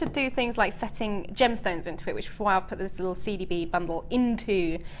wanted to do things like setting gemstones into it, which is why I've put this little CD bead bundle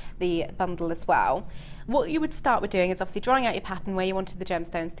into the bundle as well, what you would start with doing is obviously drawing out your pattern where you wanted the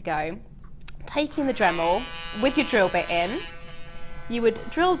gemstones to go, taking the Dremel with your drill bit in, you would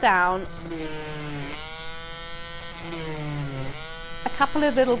drill down a couple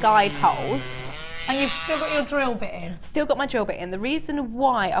of little guide holes. And you've still got your drill bit in? Still got my drill bit in. The reason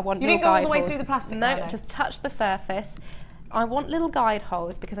why I want You little didn't go all guide the way holes, through the plastic no, now, though? just touch the surface. I want little guide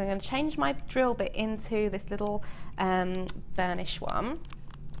holes because I'm going to change my drill bit into this little burnish one.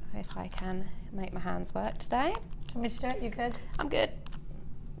 If I can make my hands work today. Want me to do it? You good? I'm good.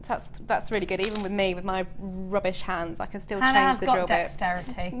 That's really good. Even with me, with my rubbish hands, I can still Hannah change has the got drill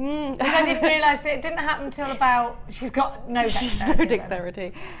dexterity. bit. Which I didn't realise it didn't happen until about, she's got no dexterity. No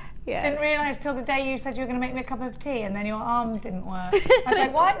dexterity. Yeah. Didn't realise till the day you said you were going to make me a cup of tea and then your arm didn't work. I was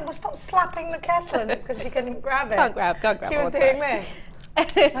like, why? Well, stop slapping the kettle, and it's because she couldn't grab it. Can't grab. She was all the doing time. this. I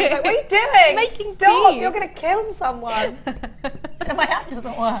was like, what are you doing? Making Stop, tea. you're going to kill someone. And my hand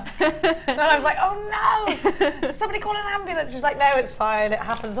doesn't work. And I was like, oh no, somebody call an ambulance. She's like, no, it's fine, it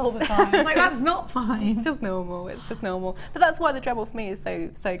happens all the time. I'm like, that's not fine. It's just normal. It's just normal. But that's why the Dremel for me is so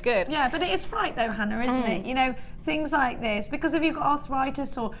good. Yeah, but it is right though, Hannah, isn't it? You know, things like this, because if you've got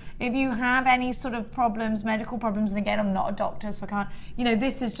arthritis or if you have any sort of problems, medical problems, and again, I'm not a doctor, so I can't, you know,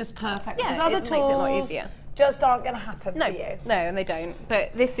 this is just perfect. Yeah, because other it makes tools it a lot easier. just aren't going to happen for you. No, and they don't.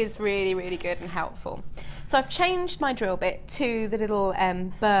 But this is really, really good and helpful. So I've changed my drill bit to the little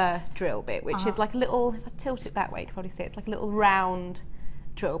burr drill bit, which is like a little, if I tilt it that way, you can probably see it's like a little round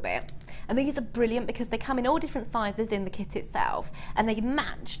drill bit. And these are brilliant because they come in all different sizes in the kit itself, and they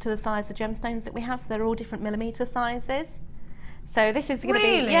match to the size of gemstones that we have, so they're all different millimetre sizes. So this is going to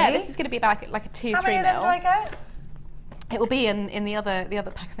be, yeah, this is going to be about like a 2-3 How many of them do I get? It will be in the other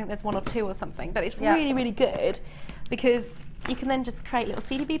pack. I think there's 1 or 2 or something. But it's really, really good because you can then just create little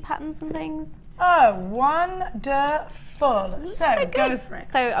CDB patterns and things. Oh, wonderful. So go for it.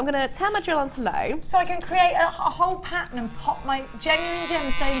 So I'm going to turn my drill on to low. So I can create a whole pattern and pop my genuine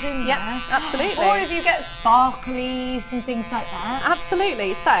gemstones in Yep, there. absolutely. Or if you get sparklies and things like that.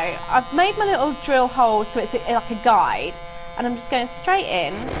 Absolutely. So I've made my little drill hole so it's like a guide, and I'm just going straight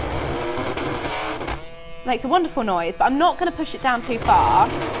in. Makes a wonderful noise, but I'm not going to push it down too far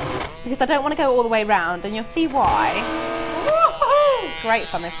because I don't want to go all the way round, and you'll see why. Great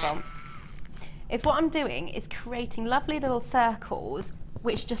fun, this one. is what I'm doing is creating lovely little circles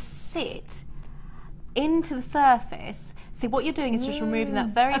which just sit into the surface. See, what you're doing is just removing that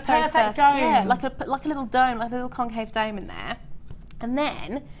very perfect surface. dome. Yeah, like a little dome, like a little concave dome in there. And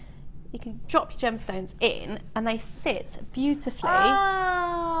then you can drop your gemstones in and they sit beautifully.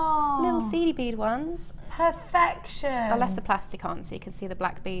 Oh, Little seedy bead ones. perfection. I left the plastic on so you can see the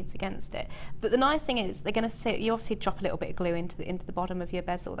black beads against it. But the nice thing is they're going to sit, you obviously drop a little bit of glue into the bottom of your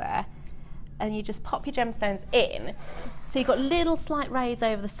bezel there, and you just pop your gemstones in. So you've got little slight rays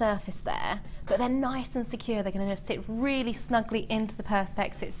over the surface there, but they're nice and secure. They're going to sit really snugly into the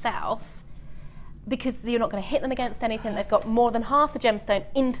perspex itself, because you're not going to hit them against anything. They've got more than half the gemstone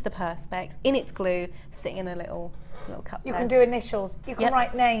into the perspex, in its glue, sitting in a little cup You there. can do initials. You can Yep.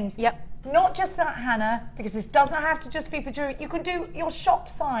 write names. Yep. Not just that, Hannah, because this doesn't have to just be for jewelry. You can do your shop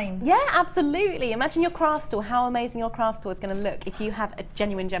sign. Yeah, absolutely. Imagine your craft store, how amazing your craft store is going to look if you have a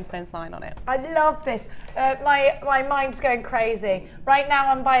genuine gemstone sign on it. I love this. My mind's going crazy. Right now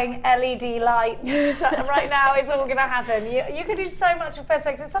I'm buying LED lights. Right now it's all going to happen. You can do so much with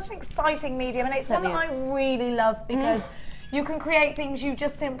perspex. It's such an exciting medium, and it's one that Certainly I really love because you can create things you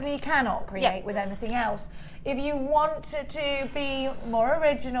just simply cannot create with anything else. If you want to be more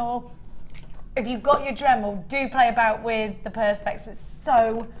original, if you've got your Dremel, do play about with the perspex. It's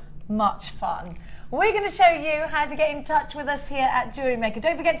so much fun. We're going to show you how to get in touch with us here at Jewelry Maker.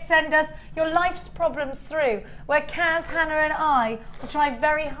 Don't forget to send us your life's problems through, where Kaz, Hannah and I will try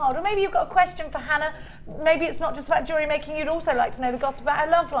very hard. Or maybe you've got a question for Hannah. Maybe it's not just about jewelry making. You'd also like to know the gossip about her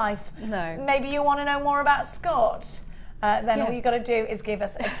love life. No. Maybe you want to know more about Scott. Then all you got to do is give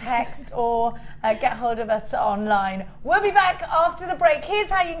us a text or get hold of us online. We'll be back after the break. Here's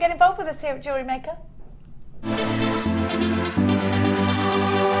how you can get involved with us here at Jewelry Maker.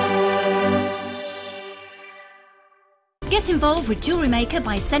 Get involved with Jewelry Maker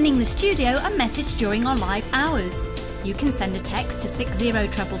by sending the studio a message during our live hours. You can send a text to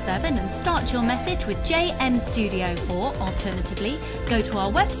 60777 and start your message with JM Studio, or alternatively, go to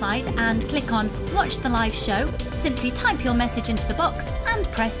our website and click on Watch the Live Show, simply type your message into the box and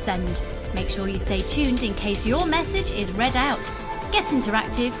press send. Make sure you stay tuned in case your message is read out. Get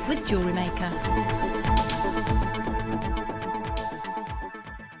interactive with Jewelry Maker.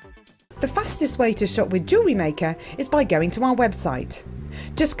 The fastest way to shop with Jewelry Maker is by going to our website.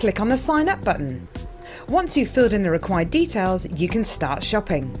 Just click on the sign up button. Once you've filled in the required details, you can start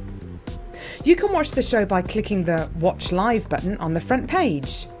shopping. You can watch the show by clicking the Watch Live button on the front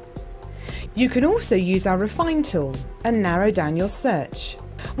page. You can also use our Refine tool and narrow down your search.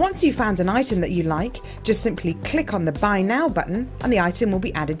 Once you've found an item that you like, just simply click on the Buy Now button and the item will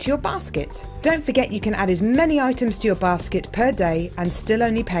be added to your basket. Don't forget you can add as many items to your basket per day and still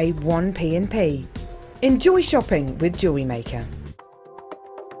only pay 1 P&P. Enjoy shopping with Jewelry Maker.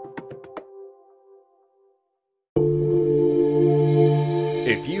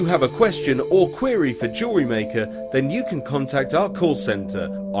 If you have a question or query for Jewelry Maker, then you can contact our call centre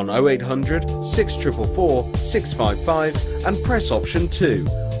on 0800 644 655 and press option 2.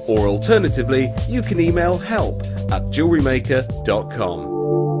 Or alternatively, you can email help@jewelrymaker.com.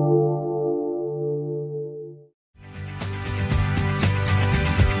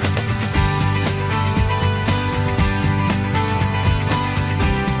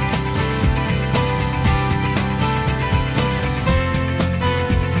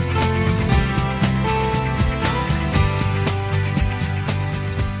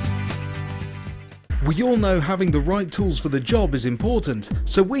 We all know having the right tools for the job is important,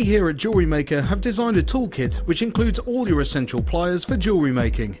 so we here at Jewelry Maker have designed a toolkit which includes all your essential pliers for jewelry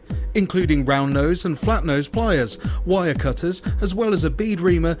making, including round nose and flat nose pliers, wire cutters, as well as a bead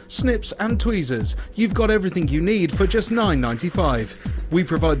reamer, snips and tweezers. You've got everything you need for just $9.95. We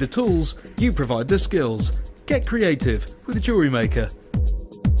provide the tools, you provide the skills. Get creative with Jewelry Maker.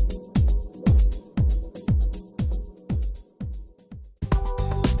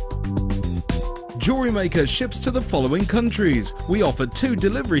 Jewelry Maker ships to the following countries. We offer 2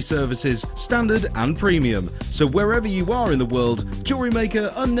 delivery services, standard and premium. So wherever you are in the world, Jewelry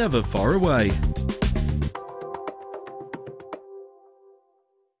Maker are never far away.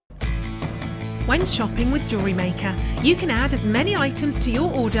 When shopping with Jewelry Maker, you can add as many items to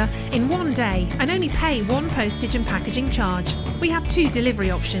your order in one day and only pay 1 postage and packaging charge. We have 2 delivery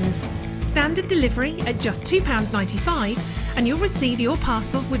options. Standard delivery at just £2.95 and you'll receive your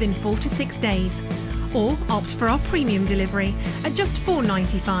parcel within 4 to 6 days. Or opt for our premium delivery at just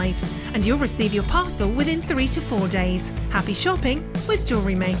 £4.95 and you'll receive your parcel within 3 to 4 days. Happy shopping with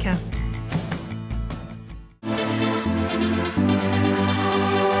Jewelry Maker.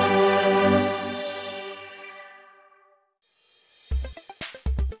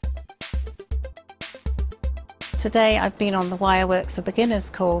 Today I've been on the Wire Work for Beginners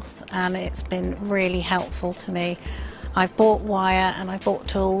course and it's been really helpful to me. I've bought wire and I've bought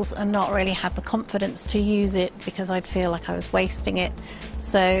tools and not really had the confidence to use it because I'd feel like I was wasting it.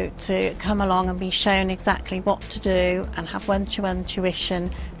 So to come along and be shown exactly what to do and have one-to-one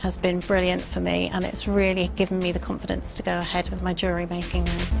tuition has been brilliant for me, and it's really given me the confidence to go ahead with my jewellery making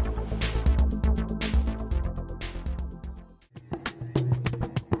now.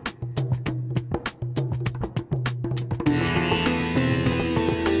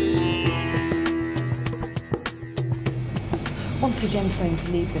 Once your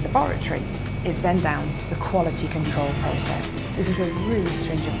gemstones leave the laboratory, it's then down to the quality control process. This is a really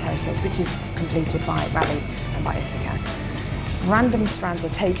stringent process which is completed by Raleigh and by Ithaca. Random strands are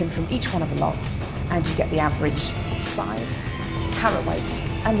taken from each one of the lots and you get the average size, carat weight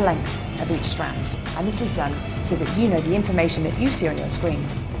and length of each strand. And this is done so that you know the information that you see on your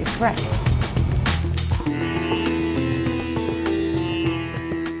screens is correct.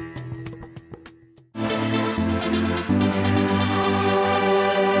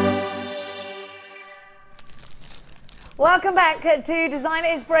 Welcome back to Designer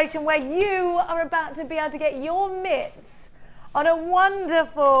Inspiration, where you are about to be able to get your mitts on a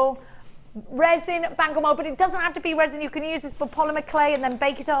wonderful resin bangle mold, but it doesn't have to be resin. You can use this for polymer clay and then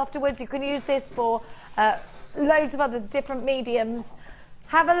bake it afterwards. You can use this for loads of other different mediums.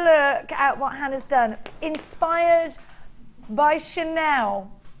 Have a look at what Hannah's done. Inspired by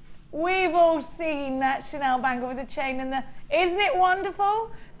Chanel. We've all seen that Chanel bangle with the chain and the... Isn't it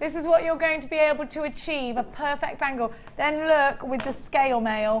wonderful? This is what you're going to be able to achieve, a perfect bangle. Then look with the scale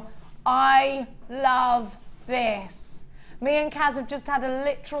mail. I love this. Me and Kaz have just had a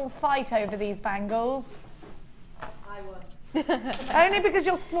literal fight over these bangles. I won. Only because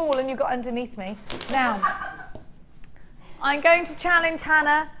you're small and you got underneath me. Now, I'm going to challenge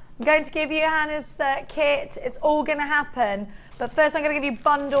Hannah. I'm going to give you Hannah's kit. It's all going to happen. But first I'm going to give you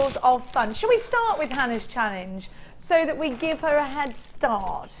bundles of fun. Shall we start with Hannah's challenge so that we give her a head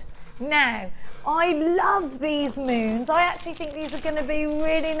start? Now, I love these moons. I actually think these are going to be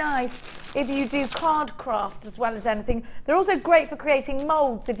really nice if you do card craft as well as anything. They're also great for creating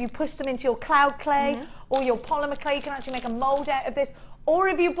moulds. If you push them into your cloud clay or your polymer clay, you can actually make a mould out of this. Or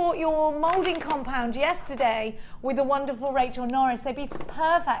if you bought your moulding compound yesterday with the wonderful Rachel Norris, they'd be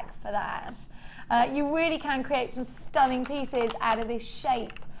perfect for that. You really can create some stunning pieces out of this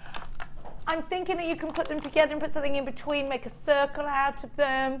shape. I'm thinking that you can put them together and put something in between, make a circle out of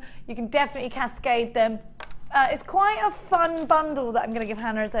them. You can definitely cascade them. It's quite a fun bundle that I'm going to give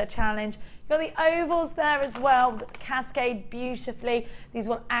Hannah as a challenge. You've got the ovals there as well that cascade beautifully. These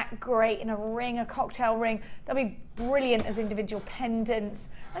will act great in a ring, a cocktail ring. They'll be brilliant as individual pendants.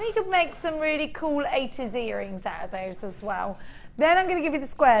 And you could make some really cool 80s earrings out of those as well. Then I'm going to give you the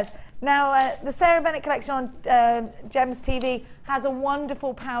squares. Now, the Sarah Bennett collection on Gems TV has a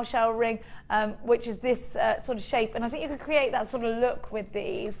wonderful pow shell ring, which is this sort of shape. And I think you could create that sort of look with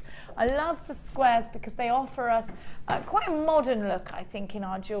these. I love the squares because they offer us quite a modern look, I think, in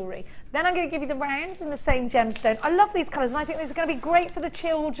our jewellery. Then I'm going to give you the rounds in the same gemstone. I love these colours, and I think these are going to be great for the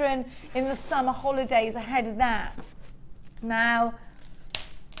children in the summer holidays ahead of that. Now,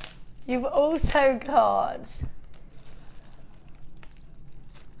 you've also got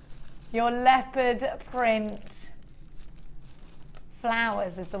your leopard print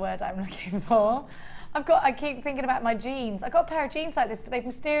flowers is the word I'm looking for. I keep thinking about my jeans. I've got a pair of jeans like this, but they've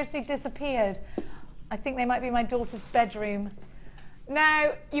mysteriously disappeared. I think they might be in my daughter's bedroom.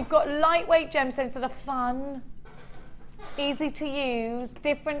 Now, you've got lightweight gemstones that are fun, easy to use,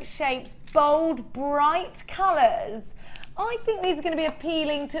 different shapes, bold, bright colours. I think these are going to be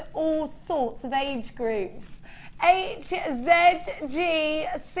appealing to all sorts of age groups. HZG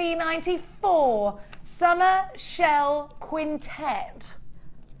C94 Summer Shell Quintet.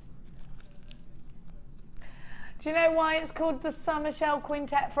 Do you know why it's called the Summer Shell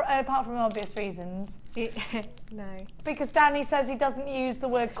Quintet, apart from obvious reasons? No. Because Danny says he doesn't use the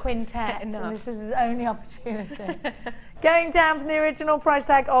word quintet, and this is his only opportunity. Going down from the original price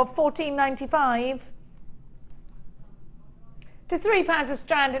tag of $14.95 to £3 a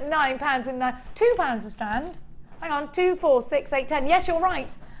strand at £9 and £2 a strand. Hang on, 2, 4, 6, 8, 10. Yes, you're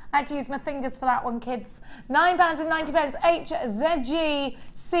right. I had to use my fingers for that one, kids. £9.90. HZG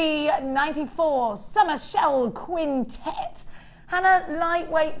C94 Summer Shell Quintet. Hannah,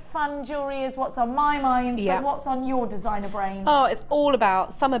 lightweight, fun jewellery is what's on my mind, but what's on your designer brain? Oh, it's all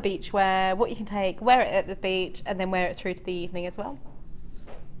about summer beach wear, what you can take, wear it at the beach, and then wear it through to the evening as well.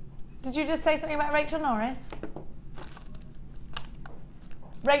 Did you just say something about Rachel Norris?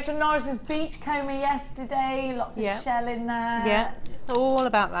 Rachel Norris's beachcomber yesterday, lots of shell in there. Yeah, it's all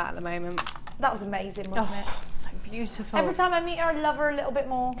about that at the moment. That was amazing, wasn't it? So beautiful. Every time I meet her, I love her a little bit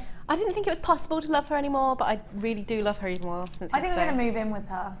more. I didn't think it was possible to love her anymore, but I really do love her even more since I think we're yesterday. going to move in with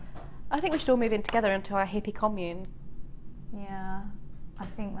her. I think we should all move in together into our hippie commune. Yeah, I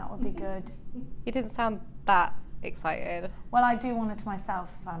think that would be good. You didn't sound that excited. Well, I do want it to myself,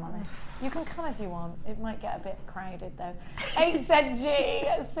 if I'm honest. You can come if you want. It might get a bit crowded, though.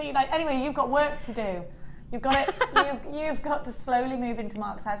 HZG, see, like, anyway, you've got work to do. You've got it. You've got to slowly move into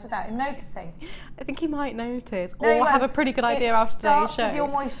Mark's house without him noticing. I think he might notice, No, he or have a won't. pretty good idea after today's show. With your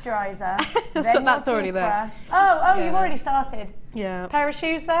moisturiser. So then that's your already there. toothbrush. Oh, Yeah. you've already started. Yeah. Pair of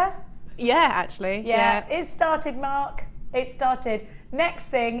shoes there? Yeah, actually. Yeah, it started, Mark. It started. Next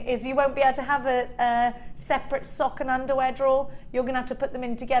thing is you won't be able to have a separate sock and underwear drawer. You're going to have to put them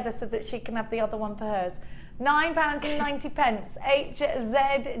in together so that she can have the other one for hers. £9.90.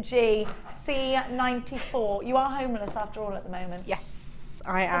 HZG C94. You are homeless after all at the moment. Yes,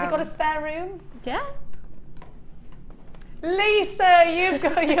 I am. Has he got a spare room? Yeah. Lisa, you've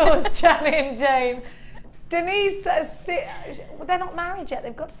got yours, Jenny and Jane. Denise, they're not married yet.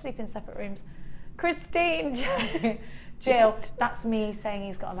 They've got to sleep in separate rooms. Christine, Jill, that's me saying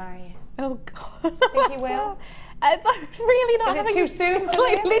he's got to marry you. Oh God. Think he will? I'm really not Is it having too soon It's for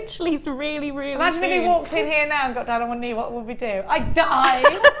like this? literally, it's really, really Imagine if he soon. walked in here now and got down on one knee, what would we do? I'd die.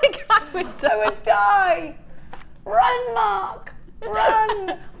 I would die. Run, Mark.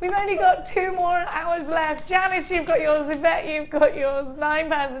 Run. We've only got 2 more hours left. Janice, you've got yours. Yvette, you've got yours.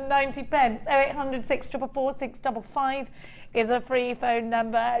 £9.90. 0800 644 655 is a free phone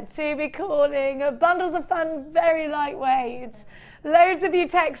number to be calling. Bundles of fun, very lightweight. Loads of you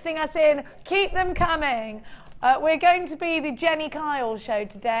texting us in. Keep them coming. We're going to be the Jenny Kyle show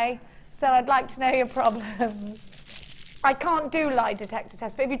today, so I'd like to know your problems. I can't do lie detector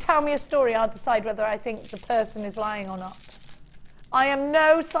tests, but if you tell me a story, I'll decide whether I think the person is lying or not. I am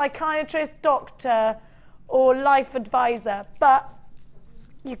no psychiatrist, doctor, or life advisor, but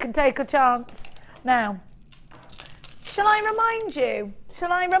you can take a chance. Now, shall I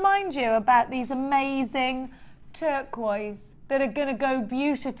remind you about these amazing turquoise that are going to go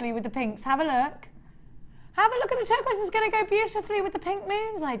beautifully with the pinks? Have a look. Have a look at the turquoise that's going to go beautifully with the pink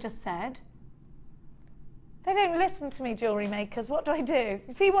moons, I just said. They don't listen to me, jewellery makers. What do I do?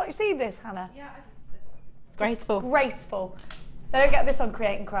 You see this, Hannah? Yeah, it's graceful. Graceful. They don't get this on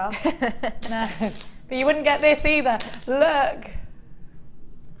Create and Craft. No. But you wouldn't get this either. Look.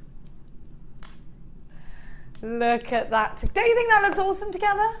 Look at that. Don't you think that looks awesome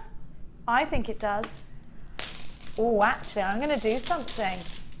together? I think it does. Oh, actually, I'm going to do something.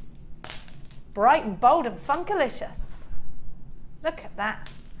 Bright and bold and funkalicious. Look at that.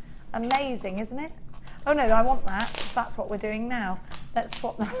 Amazing, isn't it? Oh no, I want that. That's what we're doing now. Let's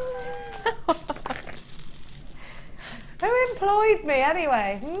swap that. Who employed me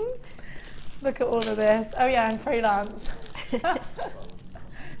anyway? Look at all of this. Oh yeah, I'm freelance.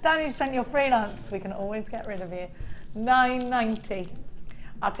 Danny, you sent your freelance. We can always get rid of you. £9.90.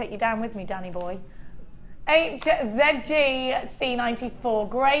 I'll take you down with me, Danny boy. HZG C94.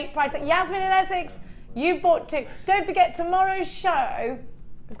 Great price. Yasmin in Essex, you bought 2. Don't forget tomorrow's show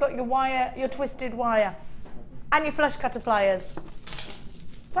has got your wire, your twisted wire, and your flush cutter pliers.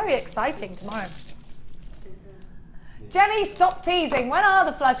 Very exciting tomorrow. Jenny, stop teasing. When are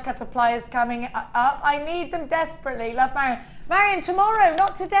the flush cutter pliers coming up? I need them desperately. Love, Marion. Marion, tomorrow,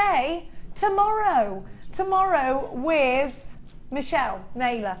 not today. Tomorrow. Tomorrow with Michelle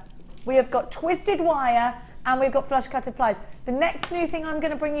Naylor. We have got twisted wire and we've got flush cutter pliers. The next new thing I'm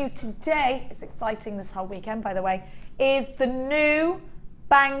going to bring you today, it's exciting this whole weekend, by the way, is the new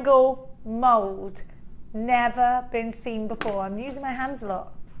bangle mould. Never been seen before. I'm using my hands a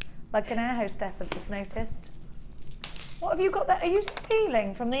lot, like an air hostess, I've just noticed. What have you got there? Are you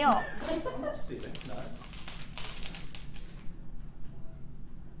stealing from the ops? I'm not stealing, no.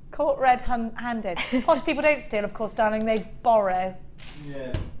 Caught red-handed. Posh people don't steal, of course, darling. They borrow.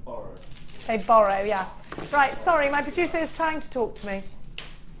 Yeah, borrow. They borrow, yeah. Right, sorry, my producer is trying to talk to me.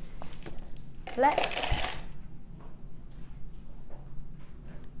 Let's...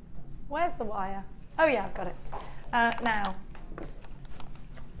 Where's the wire? Oh yeah, I've got it. Now,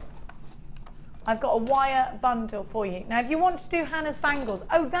 I've got a wire bundle for you. Now, if you want to do Hannah's bangles,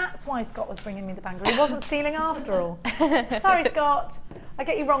 oh, that's why Scott was bringing me the bangle. He wasn't stealing after all. Sorry, Scott. I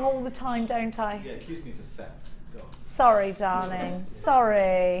get you wrong all the time, don't I? Yeah, accuse me of theft. God. Sorry, darling.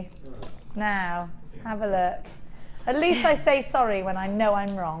 Sorry. Now, have a look. At least I say sorry when I know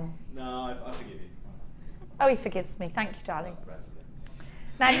I'm wrong. No, I forgive you. Oh, he forgives me. Thank you, darling.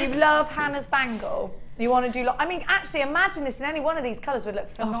 Now, you love Hannah's bangle. You want to do... I mean, actually, imagine this in any one of these colours would look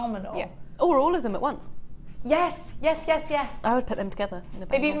phenomenal. Yeah. Or all of them at once. Yes, yes, yes, yes. I would put them together in a If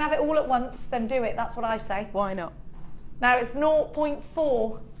bangle. you can have it all at once, then do it. That's what I say. Why not? Now it's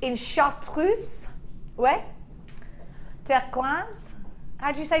 0.4 in chartreuse. Ouais. Turquoise.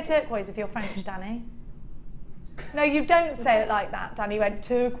 How do you say turquoise if you're French, Danny? No, you don't say it like that. Danny went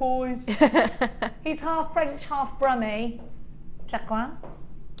turquoise. He's half French, half Brummie. Turquoise.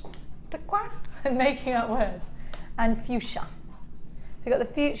 Turquoise. I'm making up words. And fuchsia. So you've got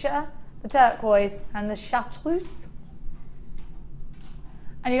the fuchsia, the turquoise, and the chartreuse.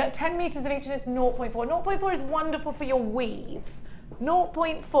 And you've got 10 metres of each, and it's 0.4. 0.4 is wonderful for your weaves.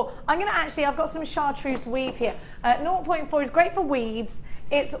 0.4. I've got some chartreuse weave here. 0.4 is great for weaves.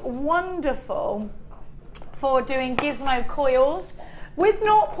 It's wonderful for doing gizmo coils. With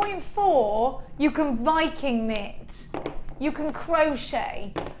 0.4, you can Viking knit, you can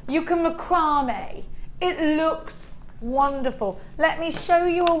crochet, you can macrame. It looks wonderful. Let me show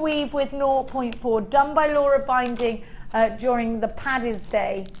you a weave with 0.4 done by Laura Binding during the Paddy's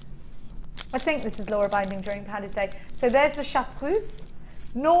Day. I think this is Laura Binding during Paddy's Day. So there's the chartreuse.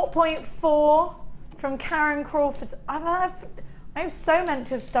 0.4 from Karen Crawford. I'm so meant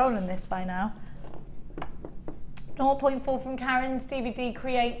to have stolen this by now. 0.4 from Karen. Stevie D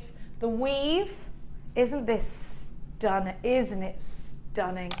creates the weave. Isn't this stunning? Isn't it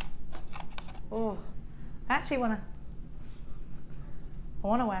stunning? Oh, I actually want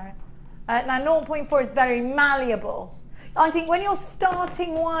to wear it. Now 0.4 is very malleable. I think when you're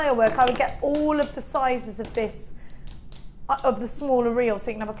starting wire work, I would get all of the sizes of this, of the smaller reel,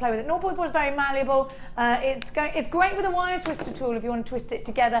 so you can have a play with it. 0.4 is very malleable. It's great with a wire twister tool if you want to twist it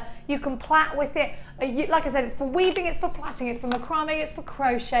together. You can plait with it. Like I said, it's for weaving, it's for plaiting, it's for macrame, it's for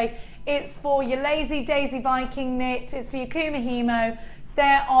crochet, it's for your lazy daisy Viking knit, it's for your kumihimo.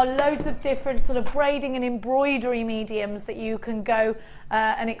 There are loads of different sort of braiding and embroidery mediums that you can go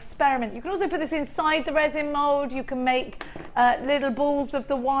and experiment. You can also put this inside the resin mold. You can make little balls of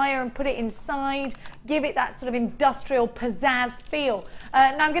the wire and put it inside, give it that sort of industrial pizzazz feel.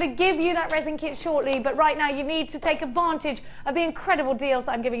 Now I'm going to give you that resin kit shortly, but right now you need to take advantage of the incredible deals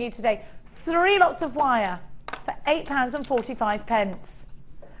that I'm giving you today. 3 lots of wire for £8.45.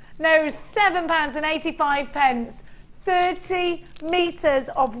 No, £7.85. 30 metres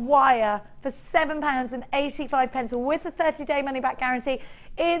of wire for £7.85 with a 30-day money-back guarantee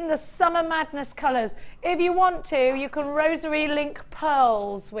in the Summer Madness colours. If you want to, you can rosary link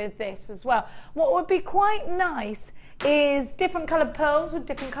pearls with this as well. What would be quite nice is different coloured pearls with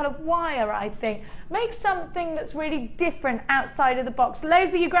different coloured wire, I think. Make something that's really different outside of the box.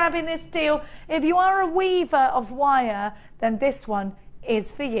 Loads of you grabbing this deal. If you are a weaver of wire, then this one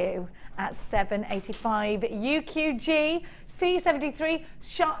is for you at £7.85. UQG, C73,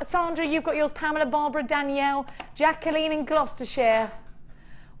 Sandra, you've got yours, Pamela, Barbara, Danielle, Jacqueline in Gloucestershire.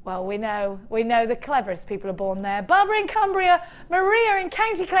 Well, we know the cleverest people are born there. Barbara in Cumbria, Maria in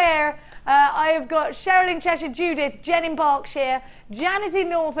County Clare. I have got Cheryl in Cheshire, Judith, Jen in Berkshire, Janet in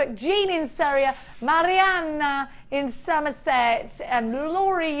Norfolk, Jean in Surrey, Marianna in Somerset, and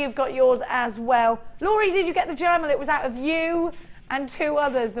Laurie, you've got yours as well. Laurie, did you get the journal? It was out of you and 2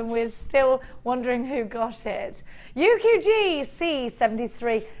 others, and we're still wondering who got it. UQG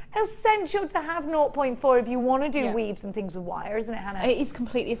C73. Essential to have 0.4 if you want to do weaves and things with wire, isn't it, Hannah? It is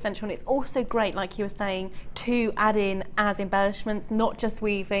completely essential, and it's also great, like you were saying, to add in as embellishments, not just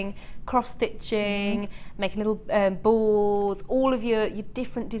weaving, cross-stitching, making little balls, all of your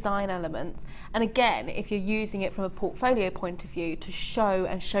different design elements. And again, if you're using it from a portfolio point of view, to show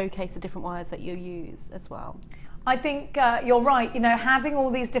and showcase the different wires that you use as well. I think you're right, having all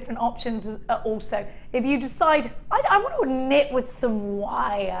these different options also. If you decide, I want to knit with some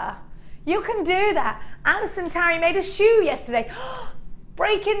wire, you can do that. Alison Tarry made a shoe yesterday.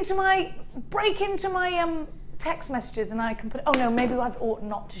 break into my text messages and I can put, oh no, maybe I ought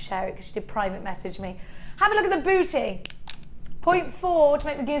not to share it because she did private message me. Have a look at the booty. 0.4 to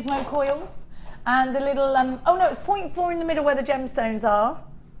make the gizmo coils. And the little, oh no, it's 0.4 in the middle where the gemstones are.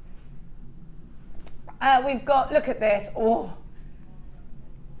 We've got, look at this, oh,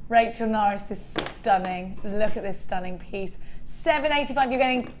 Rachel Norris is stunning. Look at this stunning piece. £7.85, you're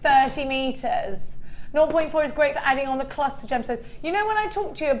getting 30 metres. 0.4 is great for adding on the cluster gemstones. You know when I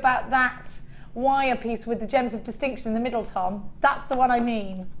talked to you about that wire piece with the gems of distinction in the middle, Tom? That's the one I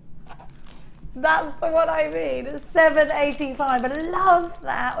mean. That's the one I mean. It's £7.85. I love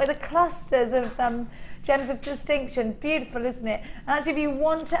that with the clusters of gems of distinction. Beautiful, isn't it? And actually, if you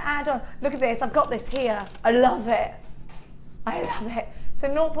want to add on, look at this. I've got this here. I love it. I love it. So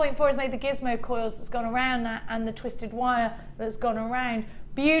 0.4 has made the gizmo coils that's gone around that and the twisted wire that's gone around.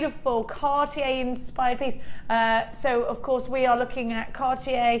 Beautiful Cartier inspired piece. So of course we are looking at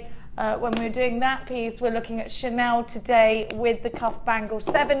Cartier when we were doing that piece. We're looking at Chanel today with the cuff bangle,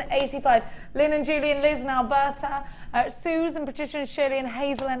 $7.85. Lynn and Julie and Liz and Alberta. Susan, Patricia and Shirley and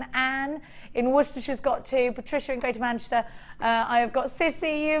Hazel and Anne in Worcestershire's got 2. Patricia in Greater Manchester. I have got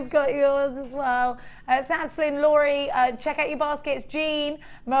Sissy, you've got yours as well. That's Lynn, Laurie, check out your baskets. Jean,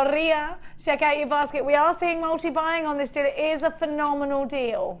 Maria, check out your basket. We are seeing multi-buying on this deal. It is a phenomenal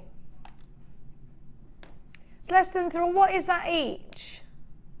deal. It's less than 3. What is that each?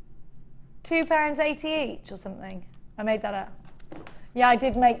 £2.80 each or something. I made that up. Yeah, I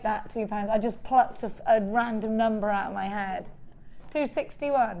did make that £2. I just plucked a random number out of my head.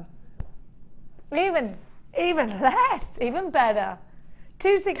 261. Even less, even better.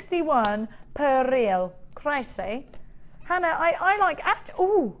 261 per reel. Crazy. Hannah, I like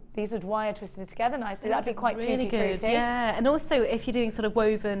ooh, these would wire twisted together nicely. That'd be quite really good. Yeah, and also if you're doing sort of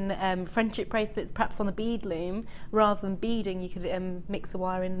woven friendship bracelets, perhaps on a bead loom rather than beading, you could mix the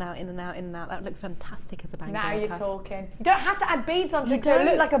wire in and out, in and out, in and out. That would look fantastic as a bangle. Now you're talking. You don't have to add beads onto it to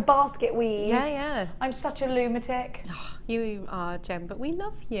look like a basket weave. Yeah, yeah. I'm such a lunatic. Oh, you are, Jem, but we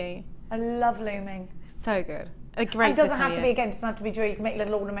love you. I love looming. So good. A great. It doesn't have to be, again, it doesn't have to be jewelry. You can make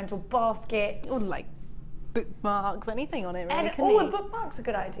little ornamental baskets. Or like bookmarks, anything on it really. A bookmark's a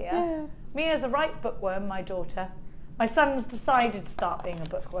good idea. Yeah. Mia's a right bookworm, my daughter. My son's decided to start being a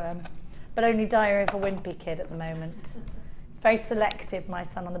bookworm, but only Diary of a Wimpy Kid at the moment. It's very selective, my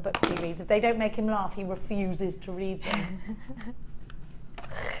son, on the books he reads. If they don't make him laugh, he refuses to read them.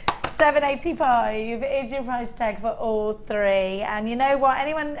 $7.85 is your price tag for all 3. And you know what?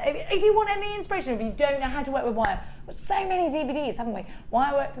 Anyone, if you want any inspiration, if you don't know how to work with wire, we've got so many DVDs, haven't we?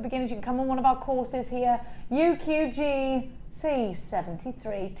 Wire Work for Beginners. You can come on one of our courses here. UQGC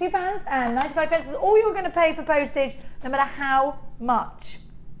 73, £2.95 is all you're going to pay for postage, no matter how much.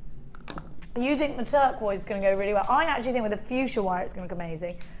 You think the turquoise is going to go really well. I actually think with the fuchsia wire it's going to look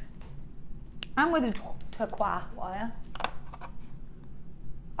amazing, and with the turquoise wire.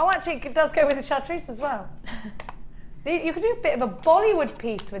 Oh, actually, it does go with the chartreuse as well. You could do a bit of a Bollywood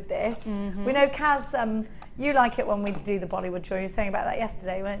piece with this. Mm-hmm. We know, Kaz, you like it when we do the Bollywood jewelry. You were saying about that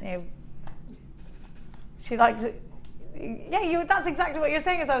yesterday, weren't you? She liked it. Yeah, that's exactly what you were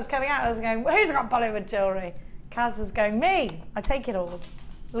saying as I was coming out. I was going, who's got Bollywood jewelry? Kaz was going, me. I take it all.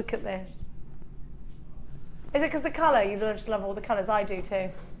 Look at this. Is it because the colour? You just love all the colours. I do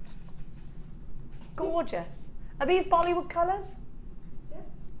too. Gorgeous. Are these Bollywood colours?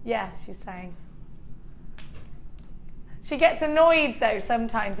 Yeah, she's saying. She gets annoyed though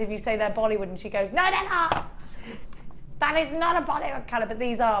sometimes if you say they're Bollywood and she goes, no, they're not. That is not a Bollywood colour, but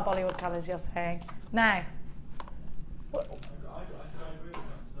these are Bollywood colours, you're saying. Now. Don't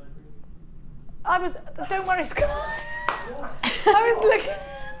worry, Scott. I was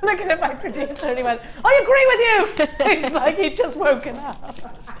looking at my producer and he went, I agree with you. It's like he'd just woken up. Oh,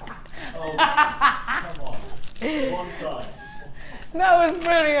 come on. One time. That was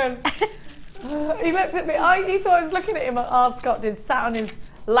brilliant. He looked at me. He thought I was looking at him. Scott did, sat on his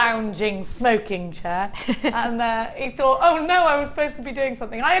lounging smoking chair, and he thought, "Oh no, I was supposed to be doing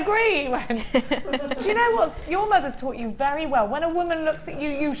something." I agree. He went, do you know what? Your mother's taught you very well. When a woman looks at you,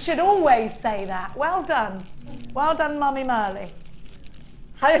 you should always say that. Well done, Mummy Merle.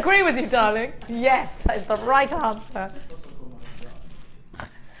 I agree with you, darling. Yes, that is the right answer.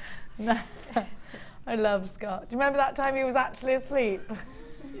 No. I love Scott. Do you remember that time he was actually asleep?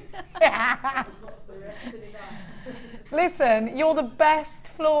 Listen, you're the best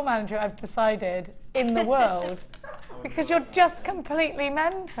floor manager, I've decided, in the world. Because you're just completely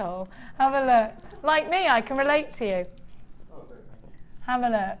mental. Have a look. Like me, I can relate to you. Have a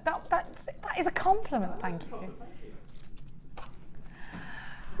look. That is a compliment, thank you.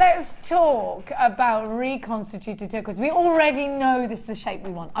 Let's talk about reconstituted turquoise. We already know this is the shape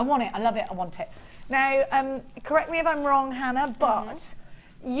we want. I want it, I love it, I want it. Now, correct me if I'm wrong, Hannah, but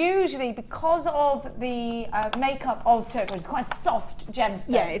usually because of the makeup of turquoise, it's quite a soft gemstone.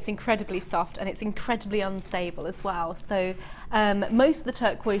 Yeah, it's incredibly soft and it's incredibly unstable as well. So most of the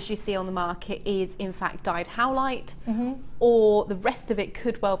turquoise you see on the market is in fact dyed howlite, or the rest of it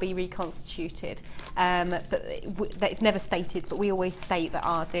could well be reconstituted. But it's never stated, but we always state that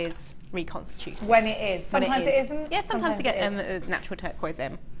ours is reconstituted. When it is. Sometimes it isn't. Yeah, sometimes you get natural turquoise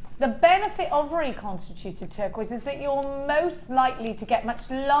in. The benefit of reconstituted turquoise is that you're most likely to get much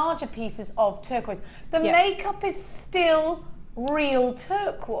larger pieces of turquoise. The makeup is still real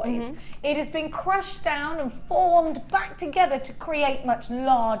turquoise. It has been crushed down and formed back together to create much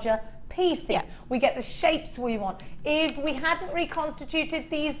larger pieces. We get the shapes we want. If we hadn't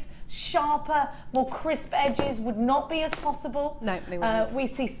reconstituted, these sharper, more crisp edges would not be as possible. No, they wouldn't. We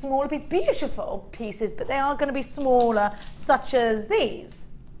see smaller pieces, beautiful pieces, but they are going to be smaller, such as these.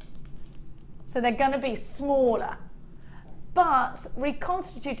 so they're going to be smaller. But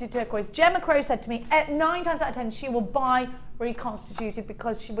reconstituted turquoise, Gemma Crow said to me, 9 times out of 10 she will buy reconstituted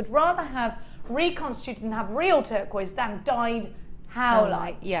because she would rather have reconstituted and have real turquoise than dyed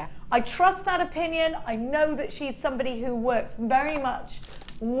howlite. Yeah. I trust that opinion. I know that she's somebody who works very much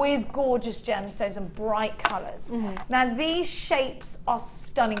with gorgeous gemstones and bright colours. Now these shapes are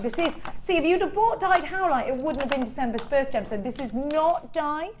stunning. This is, see, if you'd have bought dyed howlite, it wouldn't have been December's birth gemstone. This is not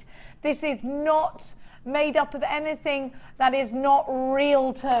dyed. This is not made up of anything that is not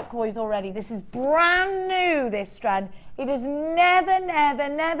real turquoise already. This is brand new, this strand. It has never, never,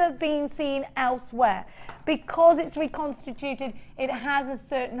 never been seen elsewhere. Because it's reconstituted, it has a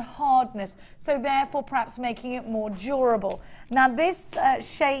certain hardness, so therefore perhaps making it more durable. Now this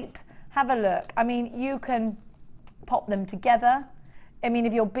shape, have a look. I mean, you can pop them together. I mean,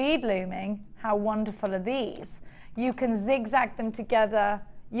 if you're bead looming, how wonderful are these? You can zigzag them together.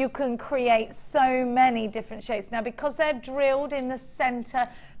 You can create so many different shapes. Now, because they're drilled in the center,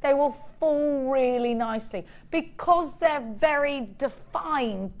 they will fall really nicely. Because they're very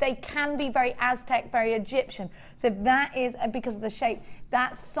defined, they can be very Aztec, very Egyptian. So that is, because of the shape,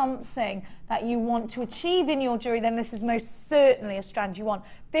 that's something that you want to achieve in your jewelry, then this is most certainly a strand you want.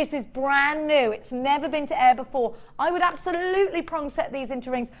 This is brand new. It's never been to air before. I would absolutely prong set these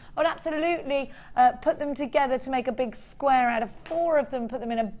into rings. I would absolutely put them together to make a big square out of 4 of them, put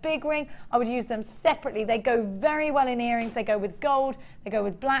them in a big ring. I would use them separately. They go very well in earrings. They go with gold. They go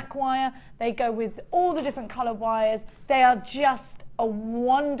with black wire. They go with all the different color wires. They are just a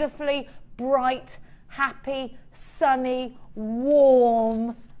wonderfully bright, happy, sunny,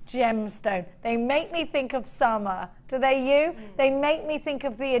 warm gemstone. They make me think of summer. Do they you? They make me think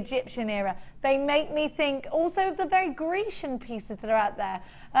of the Egyptian era. They make me think also of the very Grecian pieces that are out there.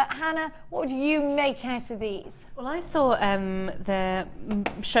 Hannah, what would you make out of these? Well, I saw the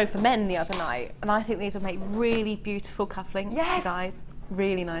show for men the other night, and I think these would make really beautiful cufflinks, you guys.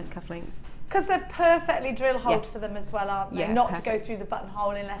 Really nice cufflinks. Because they're perfectly drill holed for them as well, aren't they? Yeah, Not perfect. to go through the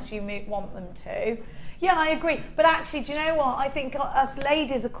buttonhole unless you want them to. Yeah, I agree. But actually, do you know what? I think us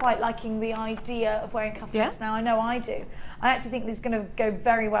ladies are quite liking the idea of wearing cufflinks now. I know I do. I actually think this is going to go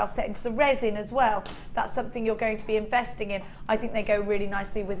very well set into the resin as well. That's something you're going to be investing in. I think they go really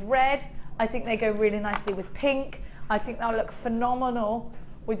nicely with red. I think they go really nicely with pink. I think they'll look phenomenal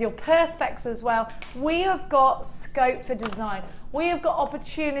with your perspex as well. We have got scope for design. We have got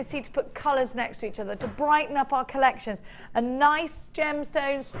opportunity to put colours next to each other, to brighten up our collections. A nice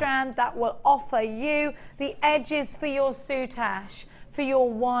gemstone strand that will offer you the edges for your soutache, for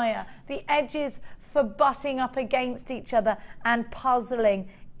your wire, the edges for butting up against each other and puzzling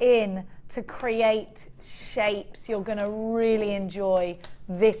in to create shapes. You're going to really enjoy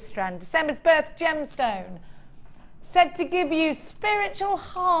this strand. December's birth gemstone, said to give you spiritual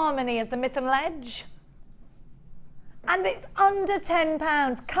harmony as the myth and ledge. And it's under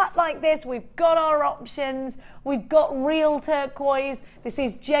 £10. Cut like this, we've got our options. We've got real turquoise. This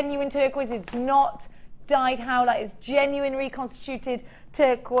is genuine turquoise. It's not dyed howlite. It's genuine reconstituted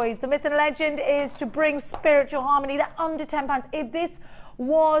turquoise. The myth and legend is to bring spiritual harmony. They're under £10. If this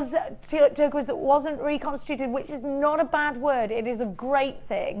was turquoise that wasn't reconstituted, which is not a bad word, it is a great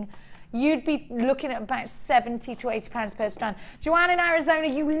thing, you'd be looking at about £70 to £80 per strand. Joanne in Arizona,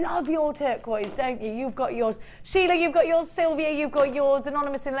 you love your turquoise, don't you? You've got yours. Sheila, you've got yours. Sylvia, you've got yours.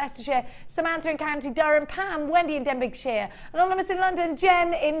 Anonymous in Leicestershire. Samantha in County Durham. Pam, Wendy in Denbighshire. Anonymous in London.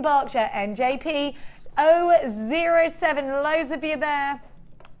 Jen in Berkshire. NJP 007. Loads of you there.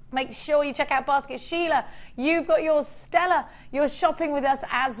 Make sure you check out Basket. Sheila, you've got yours. Stella, you're shopping with us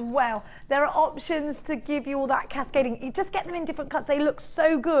as well. There are options to give you all that cascading. You just get them in different cuts. They look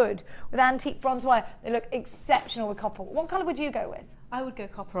so good with antique bronze wire. They look exceptional with copper. What colour would you go with? I would go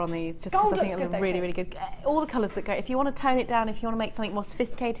copper on these, just because I think it would look really, really good. All the colours look great. If you want to tone it down, if you want to make something more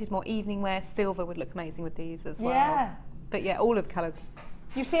sophisticated, more evening wear, silver would look amazing with these as well. Yeah. But yeah, all of the colours.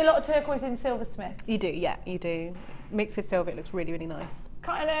 You see a lot of turquoise in silversmiths. You do, yeah, you do. Mixed with silver, it looks really, really nice.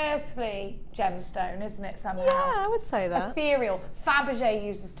 Quite an earthly gemstone, isn't it, somehow? Yeah, I would say that. Ethereal. Fabergé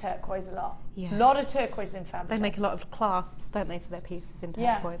uses turquoise a lot. Yes. A lot of turquoise in Fabergé. They make a lot of clasps, don't they, for their pieces in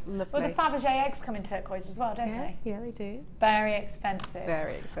turquoise. Yeah. Lovely. Well, the Fabergé eggs come in turquoise as well, don't they? Yeah, they do. Very expensive.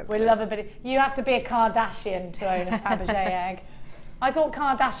 Very expensive. We love a bit of, you have to be a Kardashian to own a Fabergé egg. I thought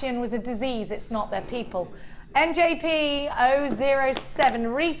Kardashian was a disease. It's not, they're people. NJP 007.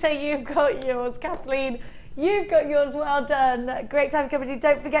 Rita, you've got yours. Kathleen, you've got yours. Well done. Great time company.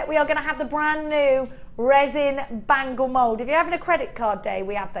 Don't forget, we are going to have the brand new resin bangle mould. If you're having a credit card day,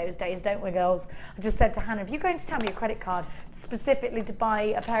 we have those days, don't we, girls? I just said to Hannah, if you're going to tell me your credit card specifically to buy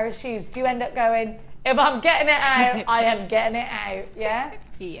a pair of shoes, do you end up going, if I'm getting it out, I am getting it out, yeah?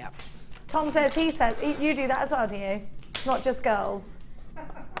 Yeah. Tom says he said, you do that as well, do you? It's not just girls.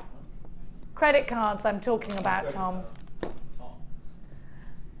 Credit cards I'm talking about, Tom.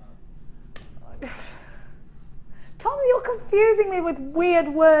 Tom, you're confusing me with weird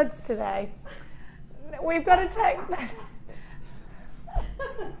words today. We've got a text message.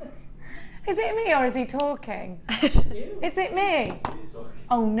 Is it me or is he talking? Is it me?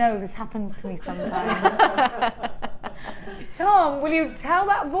 Oh no, this happens to me sometimes. Tom, will you tell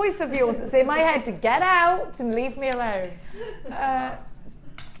that voice of yours that's in my head to get out and leave me alone?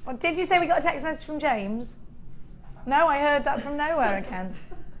 Did you say we got a text message from James? No, I heard that from nowhere again.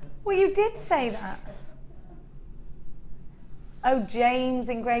 Well, you did say that. Oh, James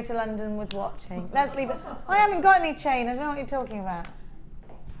in Greater London was watching. Let's leave it. I haven't got any chain. I don't know what you're talking about.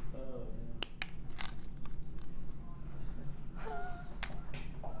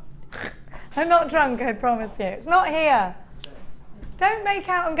 I'm not drunk, I promise you. It's not here. Don't make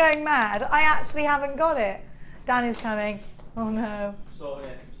out I'm going mad. I actually haven't got it. Danny's coming. Oh no. Sorting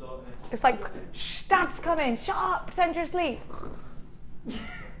it. It's like, shh, Dad's coming. Shut up, pretend you're asleep.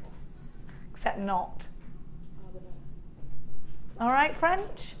 Except not. All right,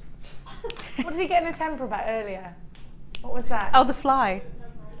 French? What did he get in a temper about earlier? What was that? Oh, the fly.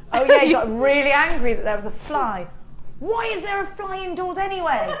 Oh yeah, he got really angry that there was a fly. Why is there a fly indoors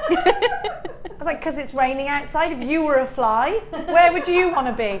anyway? I was like, because it's raining outside. If you were a fly, where would you want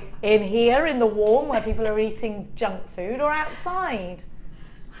to be? In here, in the warm, where people are eating junk food, or outside?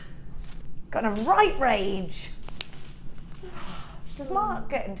 Got a right rage. Does Mark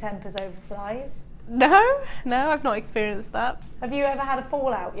get in tempers over flies? No, I've not experienced that. Have you ever had a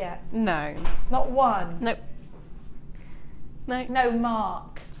fallout yet? No. Not one? Nope. No. No,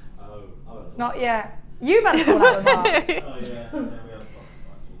 Mark. Oh, not yet. You've had a fallout with Mark.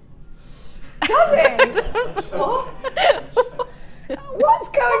 Oh yeah, we have lots of What? What's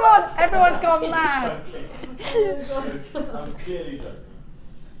going on? Everyone's gone mad. I'm clearly joking.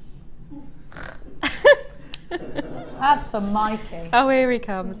 As for Mikey. Oh, here he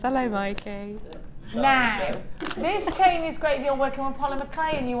comes. Hello, Mikey. Now, this chain is great if you're working with polymer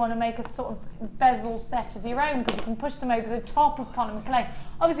clay and you want to make a sort of bezel set of your own, because you can push them over the top of polymer clay.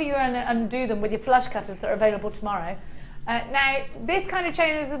 Obviously, you're going to undo them with your flush cutters that are available tomorrow. Now, this kind of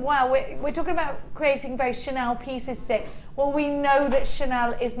chain is as well, we're talking about creating very Chanel pieces today. Well, we know that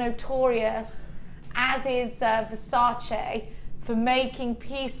Chanel is notorious, as is Versace, for making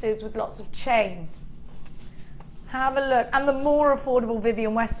pieces with lots of chain. Have a look. And the more affordable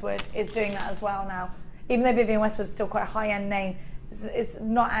Vivienne Westwood is doing that as well now. Even though Vivienne Westwood is still quite a high-end name, it's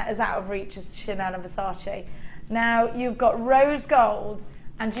not as out of reach as Chanel and Versace. Now, you've got rose gold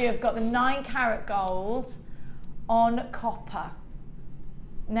and you've got the 9-carat gold on copper.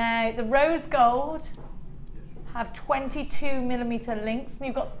 Now, the rose gold have 22mm links and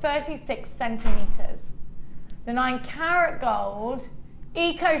you've got 36 centimetres. The 9-carat gold,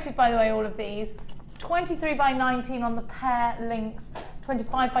 e-coated by the way, all of these, 23 by 19 on the pear links,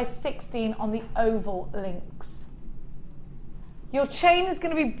 25 by 16 on the oval links. Your chain is going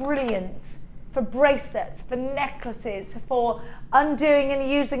to be brilliant for bracelets, for necklaces, for undoing and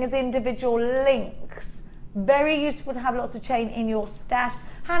using as individual links. Very useful to have lots of chain in your stash.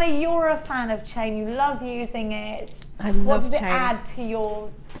 Hannah, you're a fan of chain. You love using it. I love What does chain. it add to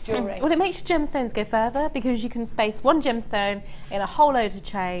your jewellery? Well, it makes your gemstones go further because you can space one gemstone in a whole load of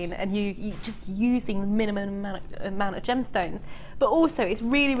chain and you just using the minimum amount of gemstones. But also, it's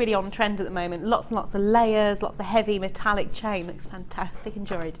really, really on trend at the moment. Lots and lots of layers, lots of heavy metallic chain. Looks fantastic in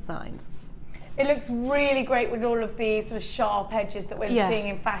jewellery designs. It looks really great with all of the sort of sharp edges that we're seeing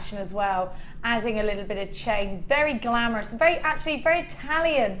in fashion as well, adding a little bit of chain. Very glamorous, and actually very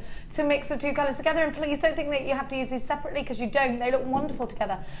Italian to mix the two colours together. And please don't think that you have to use these separately, because you don't. They look wonderful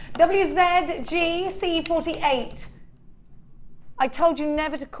together. WZGC48. I told you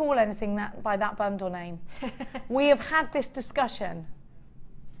never to call anything by that bundle name. We have had this discussion.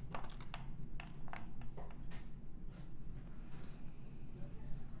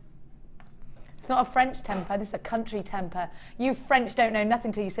 It's not a French temper, this is a country temper. You French don't know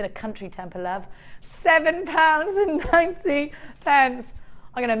nothing till you said a country temper, love. £7.90. I'm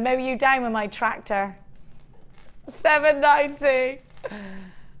going to mow you down with my tractor. £7.90.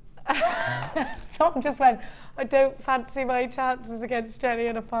 Tom just went, I don't fancy my chances against Jenny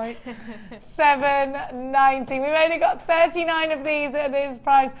in a fight. £7.90. We've only got 39 of these at this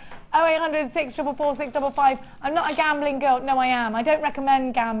price. 0800 644 655. I'm not a gambling girl. No, I am. I don't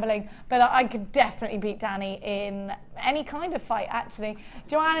recommend gambling, but I could definitely beat Danny in any kind of fight, actually.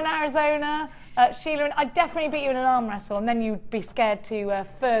 Joanne in Arizona, Sheila, I'd definitely beat you in an arm wrestle, and then you'd be scared to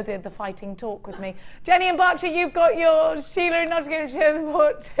further the fighting talk with me. Jenny in Berkshire, you've got your Sheila in Nottinghamshire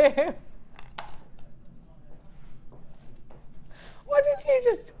support too. What did you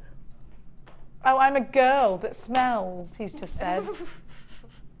just... Oh, I'm a girl that smells, he's just said.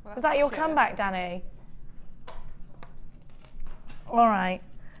 Is that your comeback, Danny? All right.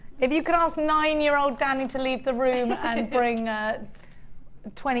 If you could ask 9-year-old Danny to leave the room and bring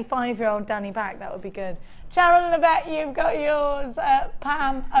 25-year-old Danny back, that would be good. Cheryl and Yvette, you've got yours.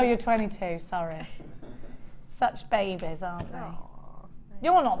 Pam, oh, you're 22, sorry. Such babies, aren't they? Aww.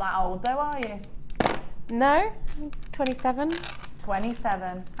 You're not that old though, are you? No, 27.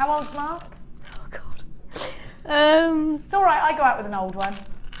 27. How old's Mark? Oh, God. It's all right, I go out with an old one.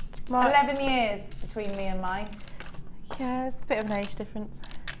 Mark. 11 years between me and mine. Yeah, it's a bit of an age difference.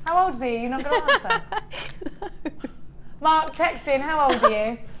 How old is he? You're not going to answer? No. Mark, text in, how old are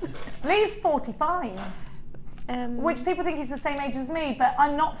you? Lee's 45. Which people think he's the same age as me, but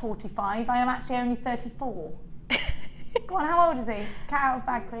I'm not 45. I am actually only 34. Go on, how old is he? Cat out of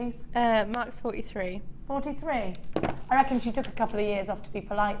bag, please. Mark's 43. 43? I reckon she took a couple of years off to be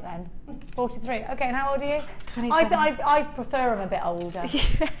polite then. 43. Okay, and how old are you? 27. I prefer him a bit older.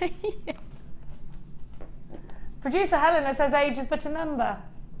 Yeah. Producer Helena says age is but a number.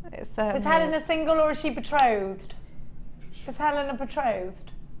 Is Helena single or is she betrothed? Is Helena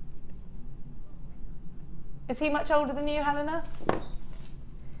betrothed? Is he much older than you, Helena?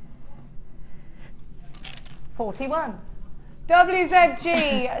 41.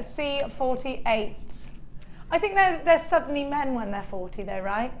 WZG C48. I think they're suddenly men when they're 40 though,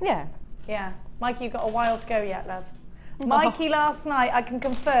 right? Yeah. Yeah. Mikey, you've got a while to go yet, love. Mikey last night, I can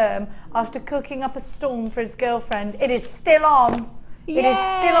confirm, after cooking up a storm for his girlfriend, it is still on. Yay! It is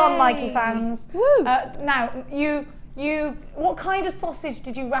still on, Mikey fans. Woo! Now, what kind of sausage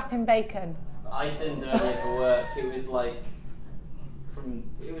did you wrap in bacon? I didn't do any of the work. It was like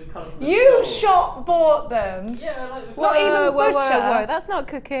it was kind of from the You store. bought them? Yeah, like What, even the butcher? Whoa, that's not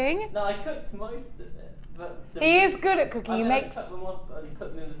cooking. No, I cooked most of it. But He is good at cooking. He I makes cut them up and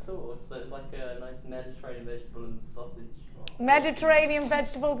put them in the sauce, so it's like a nice Mediterranean vegetable and sausage. Mediterranean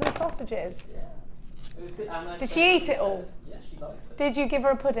vegetables and sausages. Yeah. It was good. And Did she eat it all? Yeah, she liked it. Did you give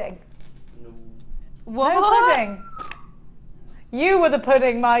her a pudding? No. What? No pudding. You were the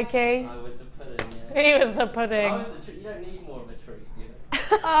pudding, Mikey. I was the pudding, yeah. He was the pudding. I was the treat. You don't need more of a treat, you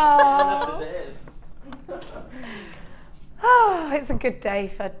know. Oh. Enough as it is. Oh, it's a good day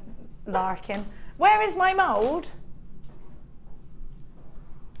for larking. Where is my mould?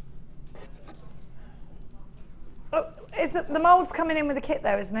 Oh, is the mould's coming in with the kit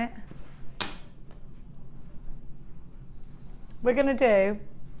though, isn't it? We're going to do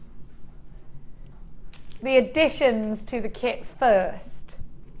the additions to the kit first.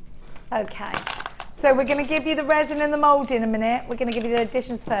 Okay, so we're going to give you the resin and the mould in a minute. We're going to give you the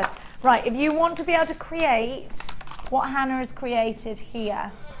additions first. Right, if you want to be able to create what Hannah has created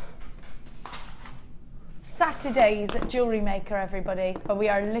here, Saturdays at Jewellery Maker, everybody, but we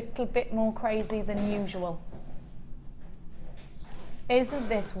are a little bit more crazy than usual. Isn't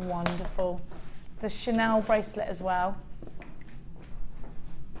this wonderful? The Chanel bracelet as well.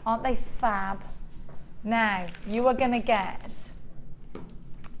 Aren't they fab? Now, you are going to get your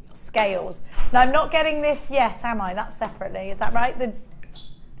scales. Now, I'm not getting this yet, am I? That's separately. Is that right? The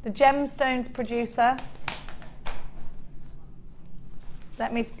gemstones producer.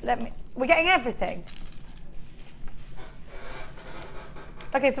 Let me. We're getting everything.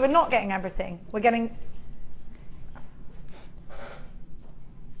 Okay, so we're not getting everything. We're getting.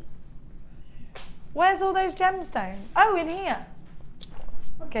 Where's all those gemstones? Oh, in here.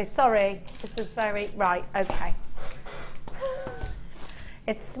 Okay, sorry. This is very right. Okay.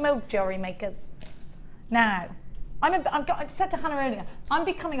 It's Smooth Jewellery Makers. Now, I said to Hannah earlier, I'm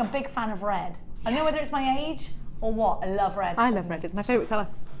becoming a big fan of red. I don't know whether it's my age or what. I love red. I love red. It's my favourite colour.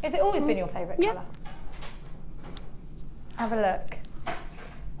 Has it always been your favourite Yeah. colour? Have a look.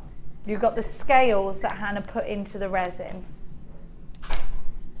 You've got the scales that Hannah put into the resin.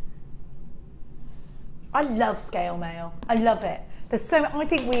 I love scale mail. I love it. There's so I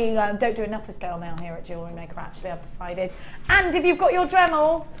think we don't do enough with scale mail here at Jewellery Maker, actually, I've decided. And if you've got your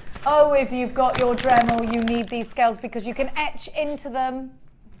Dremel, if you've got your Dremel, you need these scales because you can etch into them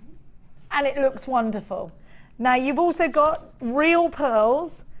and it looks wonderful. Now, you've also got real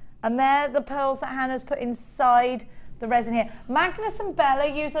pearls, and they're the pearls that Hannah's put inside the resin here. Magnus and Bella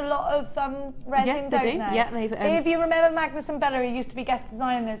use a lot of resin, Yes, they don't do. they? Yeah, if you remember Magnus and Bella, who used to be guest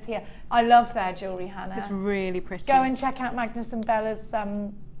designers here, I love their jewellery, Hannah. It's really pretty. Go and check out Magnus and Bella's.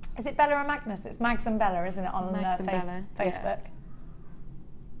 Is it Bella and Magnus? It's Mags and Bella, isn't it, on Mags and Bella, Facebook? yeah.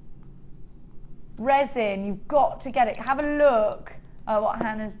 Resin, you've got to get it. Have a look at what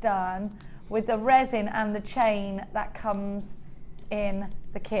Hannah's done with the resin and the chain that comes in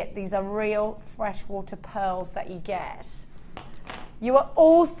the kit. These are real freshwater pearls that you get. You are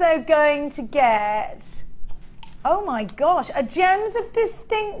also going to get, oh my gosh, a Gems of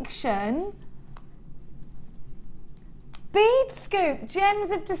Distinction bead scoop. Gems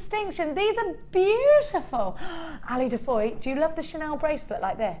of Distinction. These are beautiful. Ali Defoy, do you love the Chanel bracelet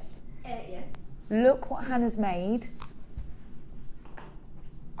like this? Yes. Look what Hannah's made.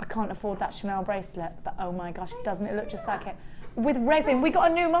 I can't afford that Chanel bracelet, but oh my gosh, doesn't it look just like it? With resin, we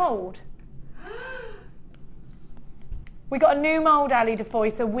got a new mould. We got a new mould, Ali Defoy,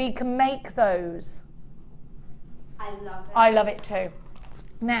 so we can make those. I love it. I love it too.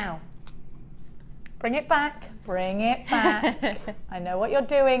 Now, bring it back, bring it back. I know what you're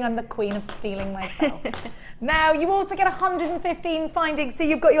doing, I'm the queen of stealing myself. Now, you also get 115 findings, so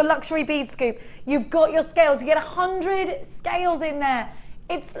you've got your luxury bead scoop, you've got your scales, you get 100 scales in there.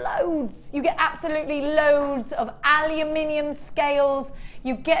 It's loads. You get absolutely loads of aluminium scales.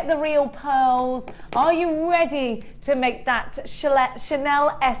 You get the real pearls. Are you ready to make that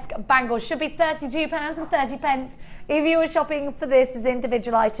Chanel-esque bangle? Should be £32.30 if you were shopping for this as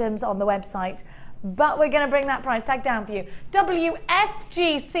individual items on the website. But we're going to bring that price tag down for you.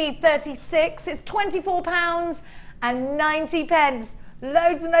 WSGC 36, it's £24.90.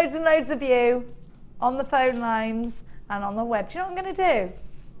 Loads and loads and loads of you on the phone lines and on the web. Do you know what I'm going to do?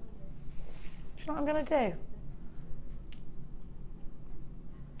 Do you know what I'm going to do?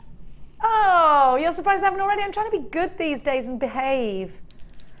 Oh, you're surprised I haven't already? I'm trying to be good these days and behave.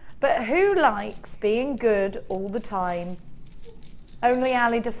 But who likes being good all the time? Only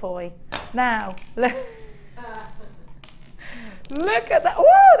Ali Defoy. Now, look, look at that.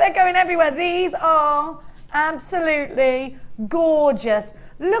 Oh, they're going everywhere. These are absolutely gorgeous.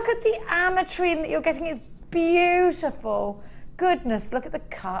 Look at the ametrine that you're getting. It's beautiful. Goodness, look at the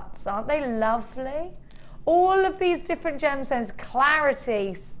cuts. Aren't they lovely? All of these different gemstones.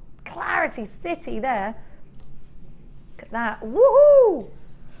 Clarity City there. Look at that. Woohoo!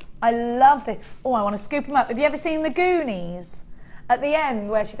 I love this. Oh, I want to scoop them up. Have you ever seen the Goonies? At the end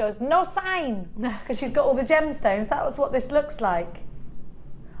where she goes, no sign, because she's got all the gemstones. That was what this looks like.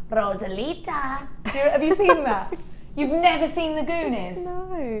 Rosalita. Have you seen that? You've never seen the Goonies?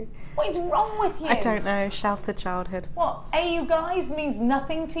 No. What is wrong with you? I don't know. Sheltered childhood. What? Hey, you guys means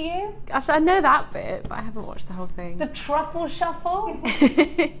nothing to you? I know that bit, but I haven't watched the whole thing. The truffle shuffle?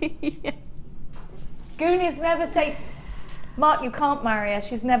 Yeah. Goonies never say, Mark, you can't marry her.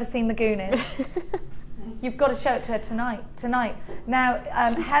 She's never seen the Goonies. You've got to show it to her tonight. Now,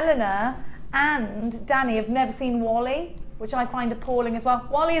 Helena and Danny have never seen WALL-E, which I find appalling as well.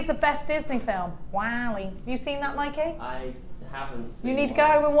 WALL-E is the best Disney film. WALL-E. Have you seen that, Mikey? I haven't seen You need to go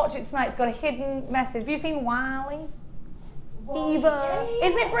home and watch it tonight. It's got a hidden message. Have you seen WALL-E? Eva.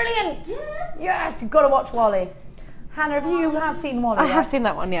 Isn't it brilliant? Yeah. Yes, you've got to watch WALL-E. Hannah, if you have seen WALL-E? I have seen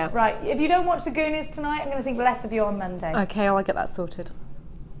that one, yeah. Right, if you don't watch the Goonies tonight, I'm going to think less of you on Monday. Okay, I'll get that sorted.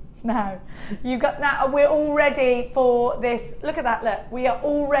 Now, we're all ready for this. Look at that, look. We are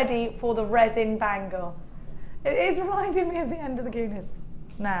all ready for the resin bangle. It is reminding me of the end of the Goonies.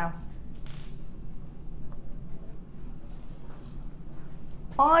 Now,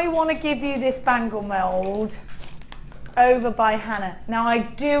 I want to give you this bangle mould over by Hannah. Now, I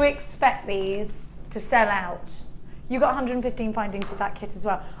do expect these to sell out. You got 115 findings with that kit as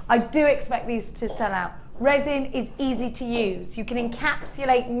well. I do expect these to sell out. Resin is easy to use. You can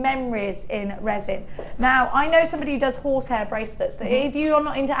encapsulate memories in resin. Now, I know somebody who does horsehair bracelets. If you're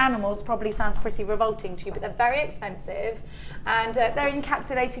not into animals, probably sounds pretty revolting to you, but they're very expensive and they're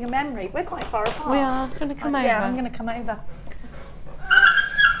encapsulating a memory. We're quite far apart. We are. Do you want to come over? Yeah, I'm going to come over.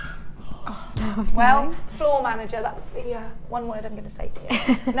 Well, floor manager, that's the one word I'm going to say to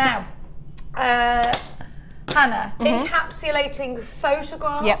you. Now, Hannah, encapsulating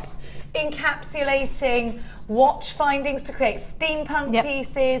photographs, encapsulating watch findings to create steampunk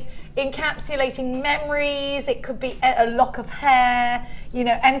pieces, encapsulating memories. It could be a lock of hair, you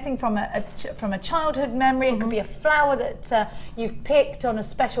know, anything from a childhood memory. It could be a flower that you've picked on a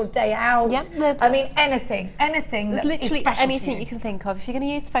special day out. I mean, anything that literally is special anything to you can think of. If you're going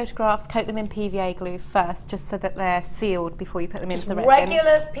to use photographs, coat them in PVA glue first, just so that they're sealed before you put them into the resin.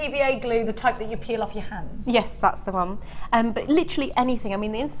 Regular PVA glue, the type that you peel off your hands. Yes, that's the one. But literally anything. I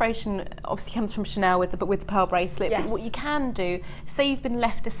mean, the inspiration obviously comes from Chanel with the pearl bracelet. Yes. But what you can do, say you've been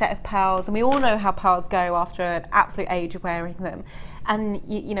left a set of pearls, and we all know how pearls go after an absolute age of wearing them, and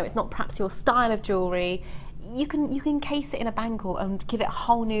you know it's not perhaps your style of jewellery. You can encase it in a bangle and give it a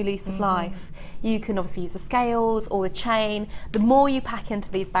whole new lease of life. You can obviously use the scales or the chain. The more you pack into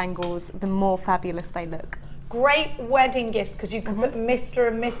these bangles, the more fabulous they look. Great wedding gifts because you can put Mr.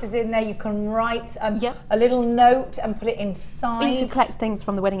 and Mrs. in there. You can write a little note and put it inside. You could collect things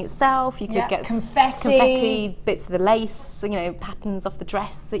from the wedding itself. You could get confetti, bits of the lace, patterns off the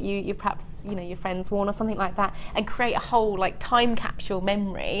dress that you perhaps your friends worn or something like that, and create a whole like time capsule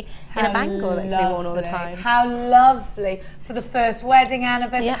memory in a bangle that can be worn all the time. How lovely for the first wedding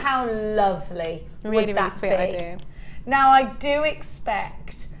anniversary. How lovely. Really, really sweet idea. Now I do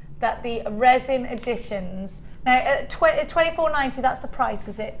expect that the resin editions, now $24.90, that's the price,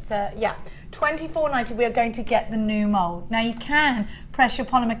 is it? Yeah, $24.90, we are going to get the new mould. Now you can press your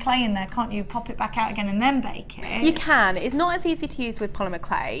polymer clay in there, can't you? Pop it back out again and then bake it. You can. It's not as easy to use with polymer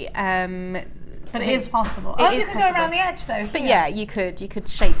clay. But it is possible. You can go around the edge though. But yeah, you could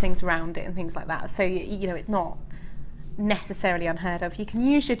shape things around it and things like that. So it's not necessarily unheard of. You can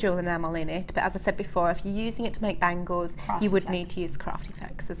use your jewel enamel in it, but as I said before, if you're using it to make bangles, you would need to use craft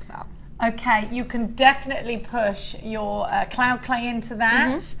effects as well. Okay, you can definitely push your cloud clay into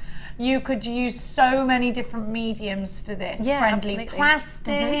that. You could use so many different mediums for this. Friendly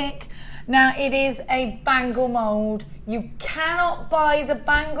plastic. Now it is a bangle mould. You cannot buy the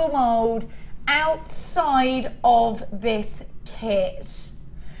bangle mould outside of this kit.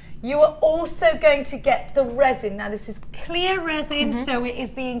 You are also going to get the resin. Now this is clear resin, so it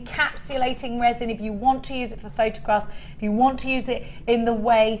is the encapsulating resin if you want to use it for photographs, if you want to use it in the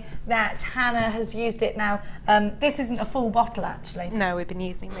way that Hannah has used it. Now, this isn't a full bottle actually. No, we've been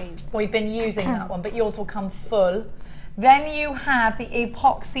using these. We've been using that one, but yours will come full. Then you have the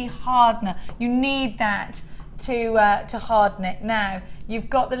epoxy hardener. You need that to harden it. Now, you've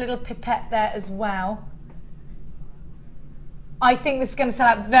got the little pipette there as well. I think this is going to sell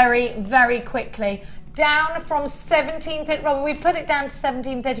out very, very quickly. Down from 17.35, well, we put it down to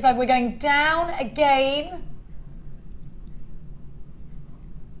 17.35. We're going down again.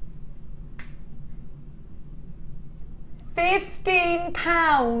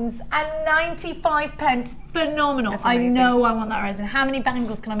 £15.95. Phenomenal. I know I want that resin. How many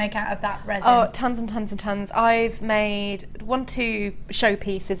bangles can I make out of that resin? Oh, tons and tons and tons. I've made 2 show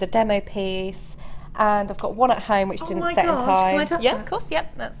pieces, a demo piece, and I've got one at home which didn't set in time. Can I touch that? Of course,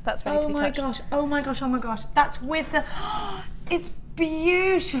 yep, that's ready to be touched. Oh my gosh, that's with the, it's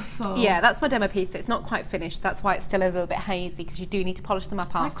beautiful. Yeah, that's my demo piece, so it's not quite finished, that's why it's still a little bit hazy, because you do need to polish them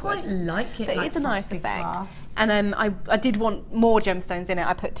up afterwards. I quite like it. But like it is a nice effect. glass. And I did want more gemstones in it.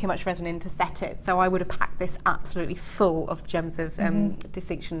 I put too much resin in to set it, so I would have packed this absolutely full of gems of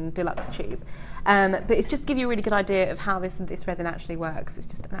Distinction Deluxe tube. But it's just to give you a really good idea of how this resin actually works. It's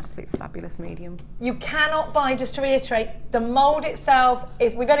just an absolute fabulous medium. You cannot buy, just to reiterate, the mould itself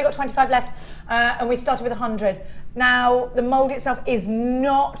is, we've only got 25 left, and we started with 100. Now, the mould itself is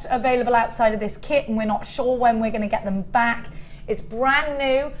not available outside of this kit, and we're not sure when we're going to get them back. It's brand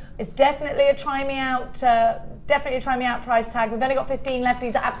new. It's definitely a try me out price tag. We've only got 15 left.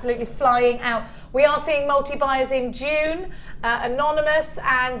 These are absolutely flying out. We are seeing multi-buyers in June. Anonymous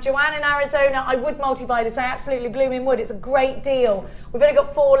and Joanne in Arizona, I would multi-buy this. I absolutely blooming would. It's a great deal. We've only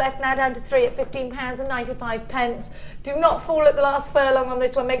got 4 left now, down to 3 at £15.95. Do not fall at the last furlong on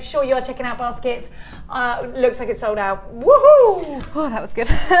this one. Make sure you are checking out baskets. Looks like it's sold out. Woohoo! Oh, that was good.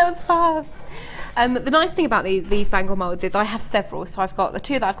 That was fast. The nice thing about these bangle moulds is I have several, so I've got the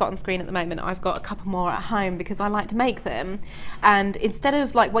 2 that I've got on screen at the moment. I've got a couple more at home because I like to make them, and instead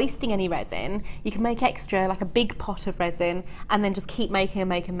of like wasting any resin, you can make extra, like a big pot of resin, and then just keep making and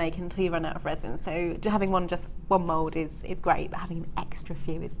making and making until you run out of resin. So having just one mould is great, but having an extra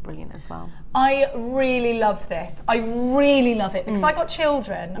few is brilliant as well. I really love this. I really love it because I got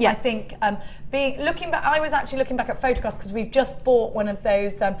children. Yeah. I think I was actually looking back at photographs because we've just bought one of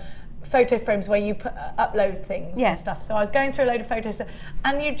those photo frames where you upload things and stuff. So I was going through a load of photos,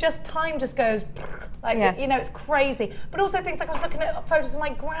 and time just goes like it's crazy. But also things like I was looking at photos of my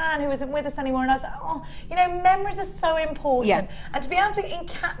gran who isn't with us anymore, and I was like, memories are so important, and to be able to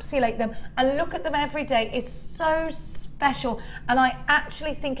encapsulate them and look at them every day is so special. And I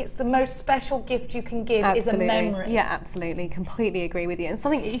actually think it's the most special gift you can give is a memory. Yeah, absolutely, completely agree with you. And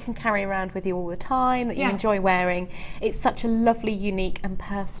something that you can carry around with you all the time, that you enjoy wearing. It's such a lovely, unique and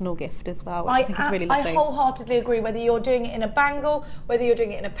personal gift as well, which I think is really lovely. I wholeheartedly agree, whether you're doing it in a bangle, whether you're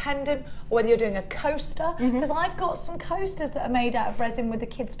doing it in a pendant, or whether you're doing a coaster, because I've got some coasters that are made out of resin with the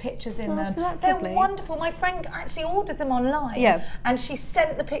kids' pictures in them. So that's They're lovely. Wonderful. My friend actually ordered them online, and she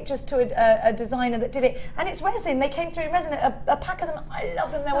sent the pictures to a designer that did it, and it's resin. They came through in resin, a pack of them. I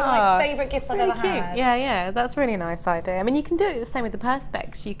love them. They're one of my favourite gifts I've ever had. Yeah, that's a really nice idea. I mean, you can do it the same with the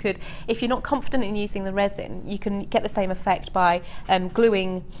perspex. You could, if you're not confident in using the resin, you can get the same effect by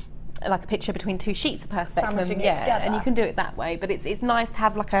gluing like a picture between two sheets of perspex. Sandwiching it Yeah, together. and you can do it that way. But it's nice to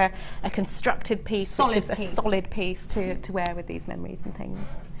have like a constructed piece, Solid which is piece. a solid piece to wear with these memories and things.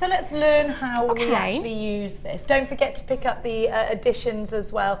 So let's learn how we Okay. actually use this. Don't forget to pick up the editions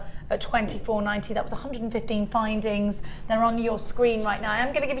as well at £24.90. That was 115 findings. They're on your screen right now. I'm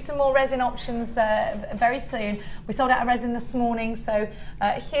going to give you some more resin options very soon. We sold out of resin this morning, so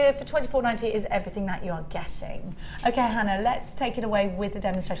here for £24.90 is everything that you are getting. Okay, Hannah, let's take it away with the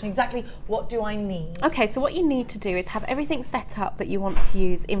demonstration. Exactly what do I need? Okay, so what you need to do is have everything set up that you want to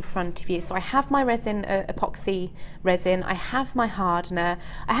use in front of you. So I have my resin, epoxy resin, I have my hardener,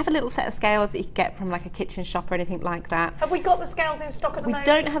 I have a little set of scales that you can get from like a kitchen shop or anything like that. Have we got the scales in stock at the moment?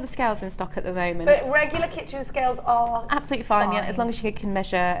 We don't have the scales in stock at the moment. But regular kitchen scales are absolutely fine, yeah, as long as you can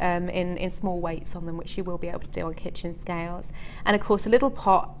measure in small weights on them, which you will be able to do on kitchen scales. And of course a little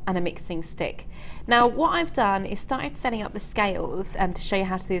pot and a mixing stick. Now what I've done is started setting up the scales to show you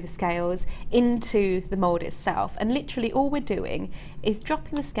how to do the scales into the mould itself, and literally all we're doing is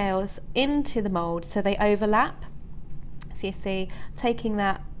dropping the scales into the mould so they overlap. So you see, taking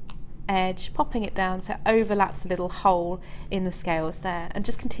that edge, popping it down so it overlaps the little hole in the scales there, and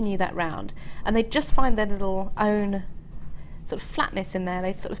just continue that round, and they just find their little own sort of flatness in there.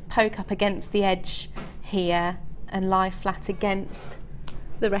 They sort of poke up against the edge here and lie flat against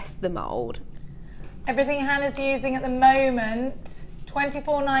the rest of the mould. Everything Hannah's using at the moment,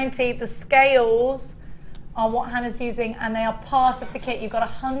 £24.90. The scales are what Hannah's using, and they are part of the kit. You've got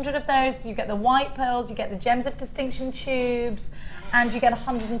 100 of those. You get the white pearls, you get the gems of distinction tubes, and you get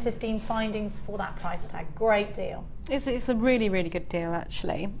 115 findings for that price tag. Great deal. It's a really, really good deal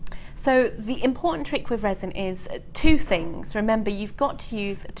actually. So the important trick with resin is two things. Remember, you've got to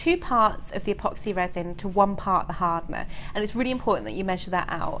use 2 parts of the epoxy resin to 1 part the hardener, and it's really important that you measure that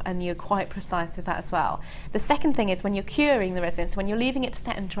out and you're quite precise with that as well. The second thing is when you're curing the resin, so when you're leaving it to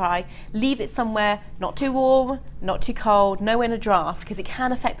set and dry, leave it somewhere not too warm, not too cold, nowhere in a draft, because it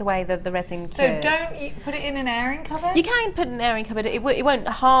can affect the way that the resin cures. So don't you put it in an airing cupboard? You can put it in an airing cupboard. It won't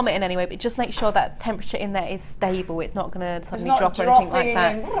harm it in any way, but just make sure that temperature in there is stable. It's not going to suddenly drop or anything like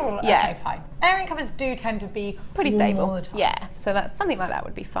that. Yeah. Okay, fine. Airing cupboards do tend to be pretty warm stable. all the time. Yeah, so that's something like that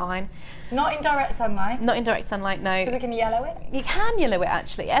would be fine. Not in direct sunlight? Not in direct sunlight, no. Because it can yellow it? You can yellow it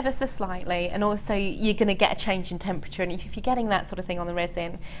actually, ever so slightly, and also you're going to get a change in temperature, and if you're getting that sort of thing on the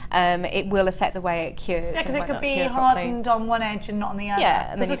resin, it will affect the way it cures. Yeah, because it could be cure hardened on one edge and not on the other.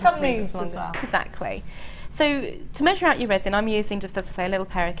 Yeah, and then the you have sun to leave it moves for as longer. well. Exactly. So to measure out your resin, I'm using, just as I say, a little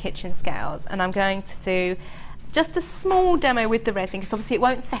pair of kitchen scales, and I'm going to do just a small demo with the resin, because obviously it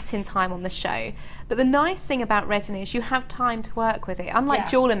won't set in time on the show. But the nice thing about resin is you have time to work with it. Unlike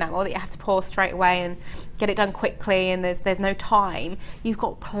dual enamel that you have to pour straight away and get it done quickly and there's no time, you've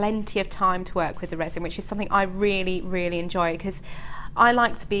got plenty of time to work with the resin, which is something I really, really enjoy, because I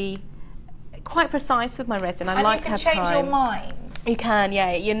like to be quite precise with my resin. I like to have time. And you can change your mind. You can,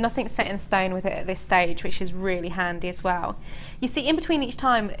 yeah. You're nothing set in stone with it at this stage, which is really handy as well. You see, in between each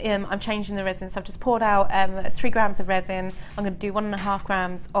time I'm changing the resin, so I've just poured out 3 grams of resin. I'm going to do 1.5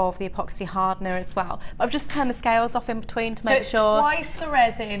 grams of the epoxy hardener as well. But I've just turned the scales off in between to make sure. So twice the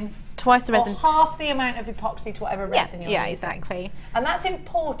resin. Twice the resin. Or half the amount of epoxy to whatever resin you're using. Yeah, exactly. And that's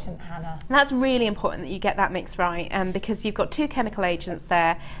important, Hannah. That's really important that you get that mix right, because you've got 2 chemical agents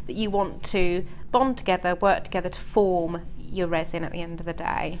there that you want to bond together, work together to form your resin at the end of the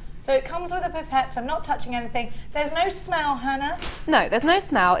day. So it comes with a pipette, so I'm not touching anything. There's no smell, Hannah? No, there's no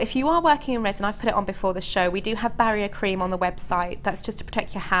smell. If you are working in resin, I've put it on before the show, we do have barrier cream on the website. That's just to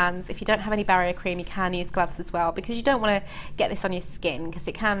protect your hands. If you don't have any barrier cream, you can use gloves as well, because you don't want to get this on your skin, because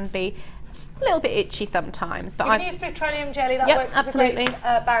it can be a little bit itchy sometimes. But you can use petroleum jelly, that works absolutely. as a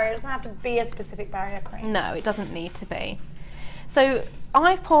great barrier. It doesn't have to be a specific barrier cream. No, it doesn't need to be. So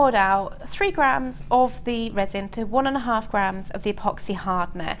I've poured out 3 grams of the resin to 1.5 grams of the epoxy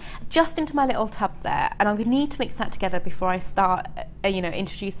hardener just into my little tub there, and I'm going to need to mix that together before I start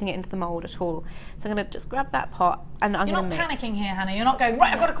introducing it into the mould at all. So I'm going to just grab that pot and I'm going to mix. You're not panicking here, Hannah. You're not going,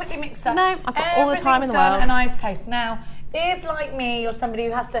 right, I've got to quickly mix that. No, I've got all the time in the world. Everything's done at a nice pace. Now, if, like me, you're somebody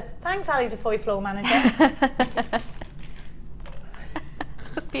who has to... Thanks, Ali Defoy, floor manager.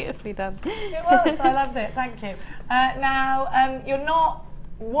 That's beautifully done. It was, I loved it, thank you. Now, you're not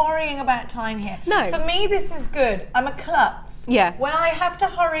worrying about time here. No. For me, this is good. I'm a klutz. Yeah. When I have to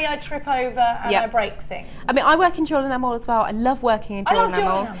hurry, I trip over and I break things. I mean, I work in dual enamel as well. I love working in dual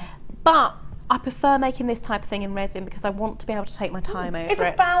enamel. But I prefer making this type of thing in resin because I want to be able to take my time over it. It's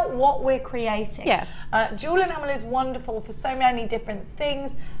about what we're creating. Yeah. Dual enamel is wonderful for so many different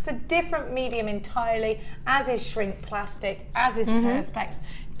things. It's a different medium entirely, as is shrink plastic, as is perspex.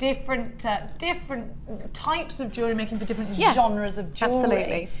 different types of jewellery making for different genres of jewellery.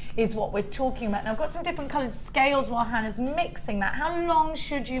 Absolutely. Is what we're talking about. Now I've got some different coloured scales while Hannah's mixing that. How long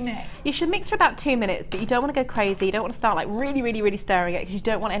should you mix? You should mix for about 2 minutes, but you don't want to go crazy. You don't want to start like really stirring it because you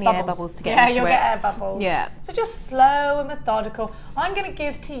don't want any air bubbles to get into it. Yeah, you'll get air bubbles. Yeah. So just slow and methodical. I'm going to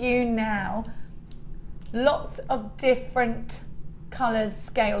give to you now lots of different colours,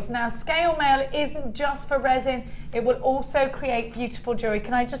 scales. Now scale mail isn't just for resin, it will also create beautiful jewellery.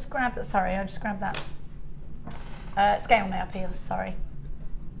 Can I just grab that? Sorry, I just grabbed that. Scale mail peel, sorry.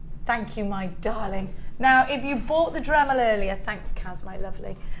 Thank you, my darling. Now, if you bought the Dremel earlier, thanks Kaz, my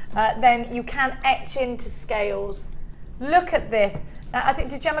lovely, then you can etch into scales. Look at this. Now, I think,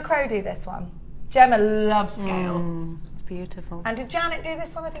 did Gemma Crow do this one? Gemma loves scale. It's beautiful. And did Janet do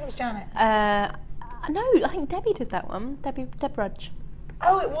this one? I think it was Janet. No, I think Debbie did that one. Deb Rudge.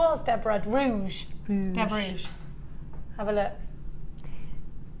 Oh, it was Deb Rudge. Rouge. Deb Rouge. Have a look.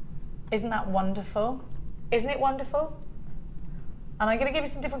 Isn't that wonderful? Isn't it wonderful? And I'm going to give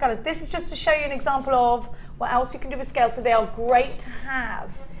you some different colours. This is just to show you an example of what else you can do with scales. So they are great to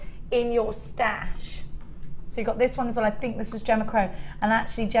have in your stash. So you've got this one as well. I think this was Gemma Crow. And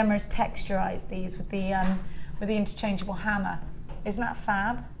actually Gemma has texturised these with the interchangeable hammer. Isn't that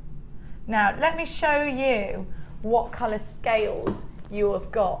fab? Now, let me show you what colour scales you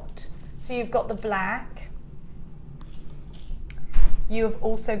have got. So you've got the black. You have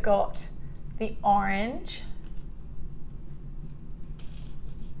also got the orange.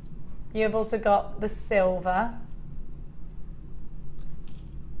 You have also got the silver.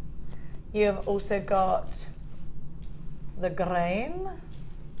 You have also got the green.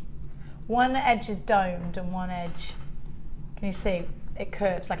 One edge is domed and one edge, can you see, it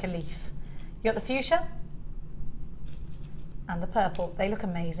curves like a leaf. You got the fuchsia and the purple. They look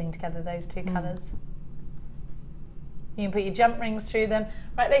amazing together, those two colours. You can put your jump rings through them.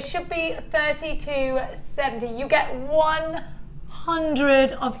 Right, they should be 30 to 70. You get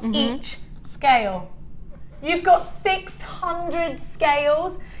 100 of each scale. You've got 600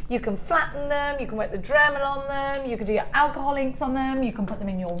 scales. You can flatten them, you can work the Dremel on them, you can do your alcohol inks on them, you can put them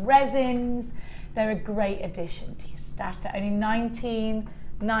in your resins. They're a great addition to your stash. They're only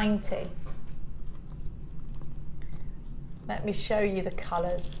 $19.90. Let me show you the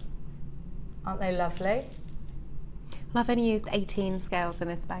colours. Aren't they lovely? Well, I've only used 18 scales in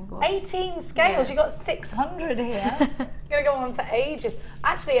this bangle. 18 scales? You've got 600 here. Going to go on for ages.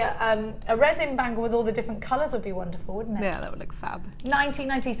 Actually, a resin bangle with all the different colours would be wonderful, wouldn't it? Yeah, that would look fab.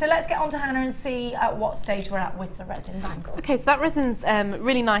 1990. So let's get on to Hannah and see at what stage we're at with the resin bangle. Okay, so that resin's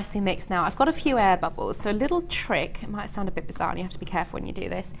really nicely mixed now. I've got a few air bubbles, so a little trick, it might sound a bit bizarre and you have to be careful when you do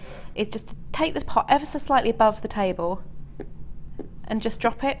this, is just to take the pot ever so slightly above the table and just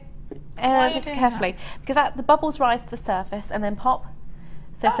drop it. Just carefully, because the bubbles rise to the surface and then pop.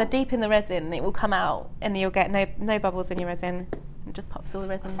 So if they're deep in the resin, it will come out and you'll get no bubbles in your resin. It just pops all the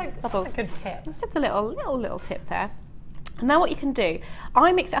resin bubbles. That's a good tip. It's just a little tip there. And now what you can do,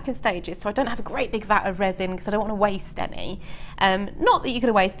 I mix it up in stages, so I don't have a great big vat of resin because I don't want to waste any. Not that you're going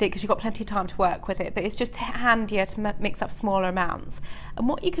to waste it because you've got plenty of time to work with it, but it's just handier to mix up smaller amounts. And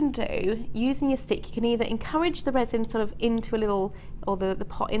what you can do, using your stick, you can either encourage the resin sort of into a little, or the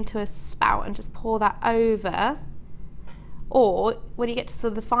pot into a spout and just pour that over, or when you get to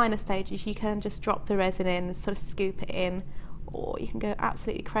sort of the finer stages, you can just drop the resin in and sort of scoop it in, or you can go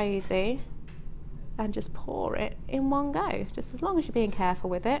absolutely crazy and just pour it in one go, just as long as you're being careful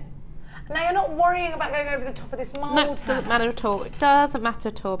with it. Now you're not worrying about going over the top of this mould? No, it doesn't matter at all. It doesn't matter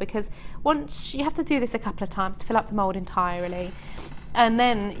at all, because once you have to do this a couple of times to fill up the mould entirely, and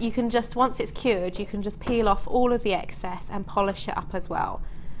then you can just, once it's cured, you can just peel off all of the excess and polish it up as well.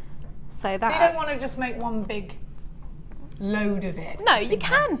 So that. So you don't want to just make one big load of it? No, you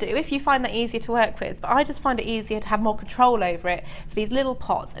can do if you find that easier to work with, but I just find it easier to have more control over it for these little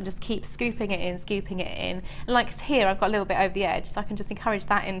pots and just keep scooping it in. And like here, I've got a little bit over the edge, so I can just encourage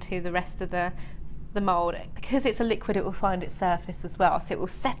that into the rest of the mould. Because it's a liquid, it will find its surface as well, so it will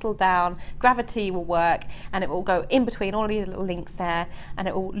settle down, gravity will work, and it will go in between all these little links there, and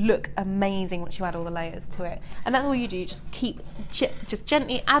it will look amazing once you add all the layers to it. And that's all you do, just keep just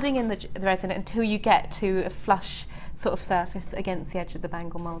gently adding in the resin until you get to a flush sort of surface against the edge of the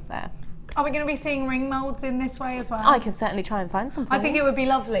bangle mould there. Are we going to be seeing ring moulds in this way as well? I can certainly try and find some for I think it would be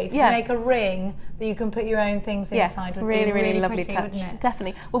lovely to make a ring that you can put your own things inside. Yeah, would really, be really lovely pretty, touch. wouldn't it?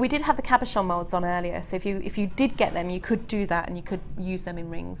 Definitely. Well, we did have the cabochon moulds on earlier, so if you did get them, you could do that and you could use them in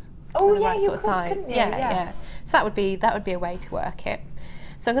rings. Oh the yeah, right you sort of could, size. couldn't you? Yeah. So that would be a way to work it.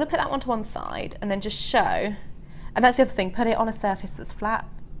 So I'm going to put that one to one side and then just show. And that's the other thing, put it on a surface that's flat,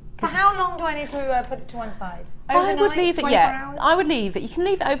 For how long do I need to put it to one side? Overnight, I would leave it, 24 hours? I would leave it. You can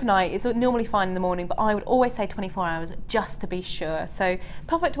leave it overnight. It's normally fine in the morning, but I would always say 24 hours just to be sure. So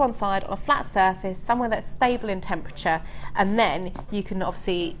pop it to one side on a flat surface, somewhere that's stable in temperature, and then you can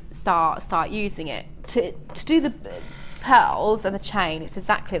obviously start using it. To do the pearls and the chain, it's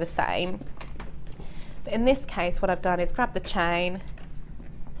exactly the same. But in this case, what I've done is grab the chain,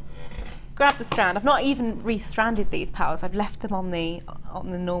 grab the strand. I've not even re-stranded these pearls. I've left them on the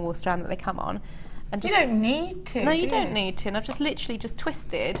normal strand that they come on. And just, you don't need to. No, you don't need to. And I've just literally just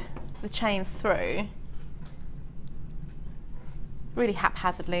twisted the chain through. Really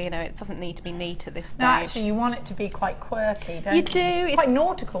haphazardly, you know, it doesn't need to be neat at this stage. No, actually, you want it to be quite quirky, don't you? You do. It's quite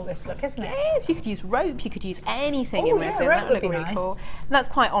nautical, this look, isn't it? Yes, you could use rope, you could use anything Oh, in yeah, resin. rope That would would be look really nice. cool. And that's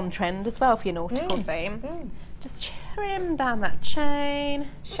quite on trend as well for your nautical theme. Just trim down that chain.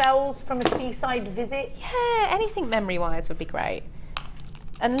 Shells from a seaside visit. Yeah, anything memory-wise would be great.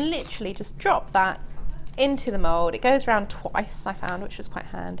 And literally just drop that into the mould. It goes around twice, I found, which was quite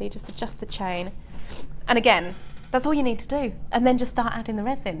handy. Just adjust the chain. And again, that's all you need to do. And then just start adding the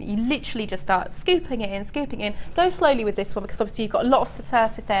resin. You literally just start scooping it in, scooping in. Go slowly with this one because obviously you've got a lot of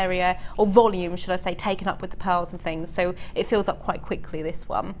surface area, or volume, should I say, taken up with the pearls and things. So it fills up quite quickly, this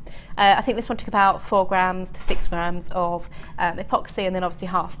one. I think this one took about 4 grams to 6 grams of epoxy, and then obviously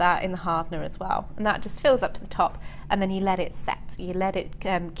half that in the hardener as well. And that just fills up to the top, and then you let it set. You let it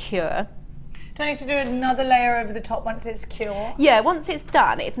cure. Do I need to do another layer over the top once it's cured? Yeah, once it's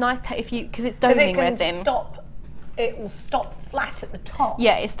done, it's nice to, because it's doming resin. It will stop flat at the top.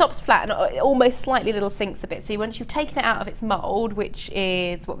 Yeah, it stops flat and it almost slightly little sinks a bit. So once you've taken it out of its mould, which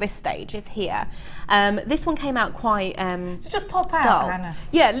is what this stage is here, this one came out quite so just pop out, dull. Hannah.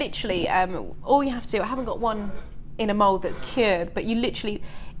 Yeah, literally. All you have to do, I haven't got one in a mould that's cured, but you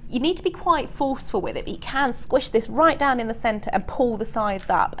need to be quite forceful with it, but you can squish this right down in the centre and pull the sides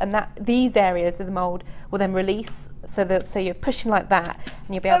up, and these areas of the mould will then release, so you're pushing like that,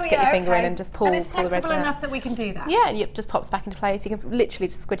 and you'll be able to get your finger in and just pull the resin out. And it's flexible enough that we can do that? Yeah, and it just pops back into place. You can literally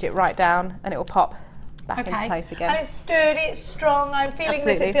just squidge it right down and it will pop back into place again. And it's sturdy, it's strong. I'm feeling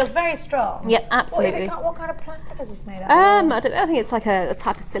this, it feels very strong. Yeah, absolutely. What kind of plastic is this made out of? I don't know, I think it's like a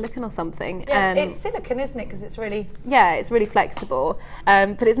type of silicone or something. Yeah, it's silicone, isn't it? Because it's really... Yeah, it's really flexible.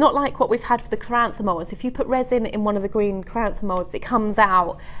 But it's not like what we've had for the chlorantha moulds. If you put resin in one of the green chlorantha moulds, it comes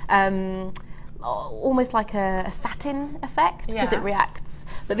out almost like a satin effect because it reacts.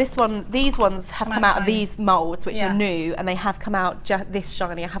 But these ones have come out of these moulds, which are new, and they have come out this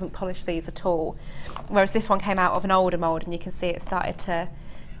shiny. I haven't polished these at all. Whereas this one came out of an older mould, and you can see it started to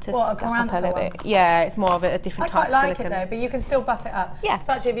scuff up a little bit. Yeah, it's more of a different type of silicone. I quite like it though, but you can still buff it up. Yeah.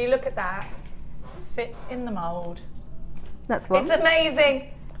 So actually, if you look at that, it's fit in the mould. That's one. It's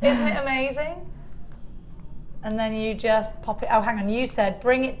amazing, isn't it amazing? And then you just pop it. Oh, hang on. You said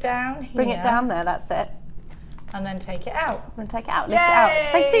bring it down here. Bring it down there. That's it. And then take it out. And take it out. Lift it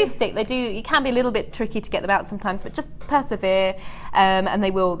out. They do stick. They do. It can be a little bit tricky to get them out sometimes, but just persevere, and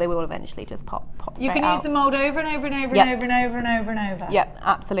they will eventually just pop straight out. You can use the mould over and over and over and over and over and over and over. Yep,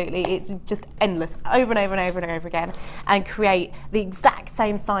 absolutely. It's just endless, over and over and over and over again, and create the exact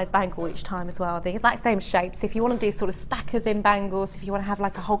same size bangle each time as well. The exact same shape. So if you want to do sort of stackers in bangles, if you want to have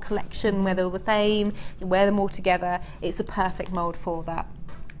like a whole collection where they're all the same, you wear them all together, it's a perfect mould for that.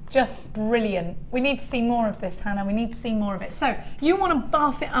 Just brilliant. We need to see more of this, Hannah. We need to see more of it. So you want to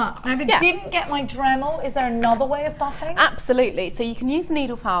buff it up. Now, if it didn't get my Dremel, is there another way of buffing? Absolutely. So you can use the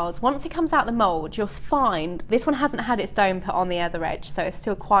needle files. Once it comes out the mould, you'll find this one hasn't had its dome put on the other edge, so it's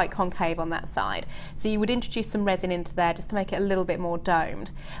still quite concave on that side. So you would introduce some resin into there just to make it a little bit more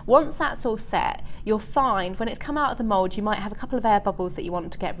domed. Once that's all set, you'll find when it's come out of the mould, you might have a couple of air bubbles that you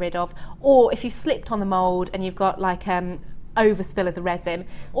want to get rid of, or if you've slipped on the mould and you've got like overspill of the resin,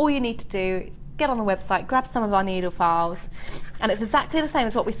 all you need to do is get on the website, grab some of our needle files, and it's exactly the same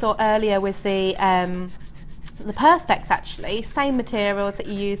as what we saw earlier with the Perspex actually, same materials that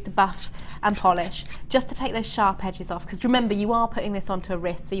you use to buff and polish, just to take those sharp edges off, because remember you are putting this onto a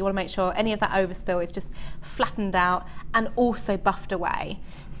wrist, so you want to make sure any of that overspill is just flattened out and also buffed away.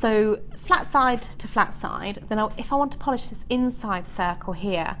 So flat side to flat side, then if I want to polish this inside circle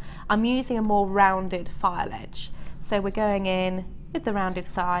here, I'm using a more rounded file edge. So we're going in with the rounded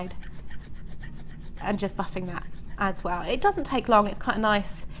side and just buffing that as well. It doesn't take long, it's quite a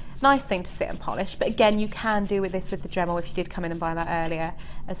nice thing to sit and polish, but again you can do with this with the Dremel if you did come in and buy that earlier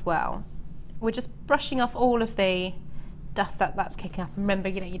as well. We're just brushing off all of the dust that's kicking up. Remember,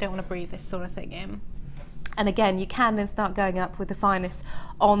 you don't want to breathe this sort of thing in. And again, you can then start going up with the fineness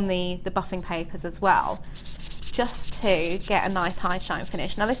on the buffing papers as well, just to get a nice high shine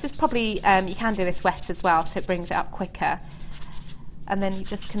finish. Now this is probably, you can do this wet as well, so it brings it up quicker. and then you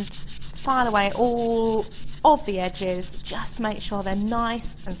just can file away all of the edges. Just make sure they're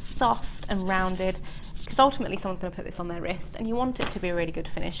nice and soft and rounded, because ultimately someone's going to put this on their wrist and you want it to be a really good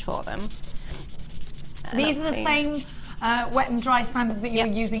finish for them. These are the same wet and dry sanders that you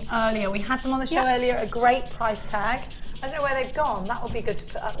were using earlier. We had them on the show earlier at a great price tag. I don't know where they've gone. That would be good to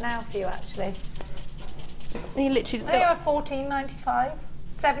put up now for you, actually. And you literally just They were $14.95,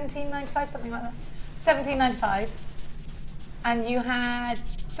 $17.95, something like that. $17.95. And you had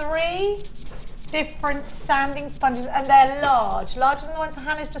 3 different sanding sponges, and they're larger than the ones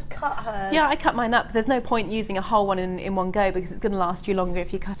Hannah's just cut hers. Yeah, I cut mine up. There's no point using a whole one in one go, because it's going to last you longer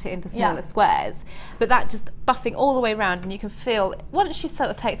if you cut it into smaller squares. But that just buffing all the way around, and you can feel, once you sort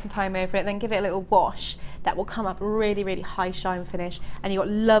of take some time over it, then give it a little wash, that will come up really, really high shine finish, and you've got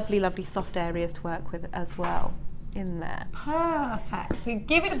lovely, lovely soft areas to work with as well in there. Perfect. So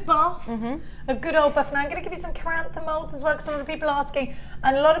give it a buff, a good old buff. Now I'm going to give you some Carantha molds as well, because some of the people are asking,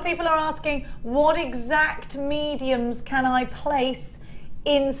 and a lot of people are asking, what exact mediums can I place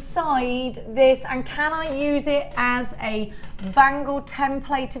inside this, and can I use it as a bangle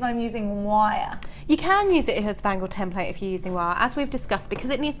template if I'm using wire? You can use it as a bangle template if you're using wire, as we've discussed, because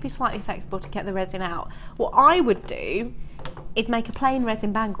it needs to be slightly flexible to get the resin out. What I would do is make a plain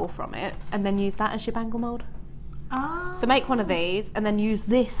resin bangle from it and then use that as your bangle mold. So make one of these and then use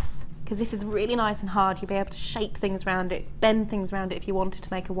this, because this is really nice and hard. You'll be able to shape things around it, bend things around it if you wanted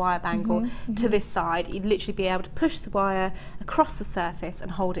to make a wire bangle to this side. You'd literally be able to push the wire across the surface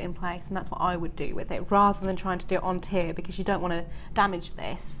and hold it in place, and that's what I would do with it, rather than trying to do it on tier, because you don't want to damage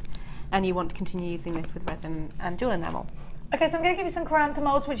this and you want to continue using this with resin and dual enamel. Okay, so I'm going to give you some Carantha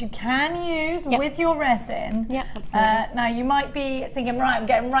molds which you can use with your resin. Yeah, absolutely. Now you might be thinking, right, I'm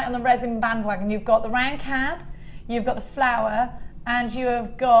getting right on the resin bandwagon. You've got the round cab, you've got the flower, and you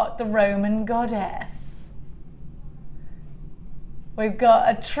have got the Roman goddess. We've got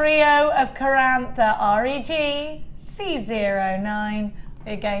a trio of Carantha REG C09.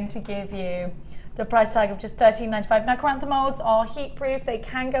 We're going to give you the price tag of just $13.95. Now Carantha molds are heat proof. They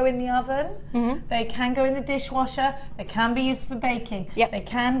can go in the oven, they can go in the dishwasher, they can be used for baking, they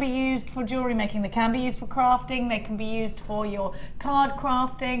can be used for jewellery making, they can be used for crafting, they can be used for your card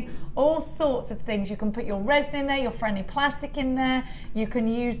crafting, all sorts of things. You can put your resin in there, your friendly plastic in there. You can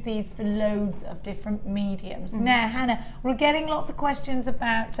use these for loads of different mediums. Now Hannah, we're getting lots of questions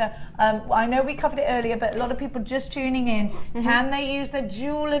about, I know we covered it earlier, but a lot of people just tuning in. Can they use their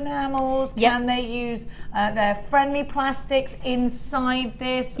dual enamels? Can they use their friendly plastics inside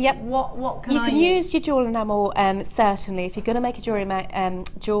this? What can I use? You can use your dual enamel, certainly. If you're going to make a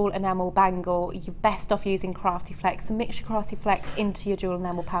dual enamel bangle, you're best off using Crafty Flex. So mix your Crafty Flex into your dual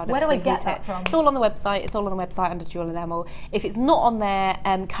enamel powder. Where do I get that from? It's all on the website. It's all on the website under dual enamel. If it's not on there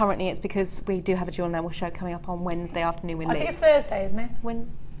currently, it's because we do have a dual enamel show coming up on Wednesday afternoon with Liz. I think it's Thursday, isn't it?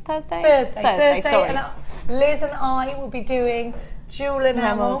 Thursday? Thursday, sorry. And Liz and I will be doing dual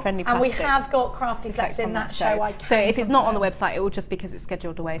enamel, friendly and we plastic. have got Crafty Flex in that show. So if it's not on the website, it will just because it's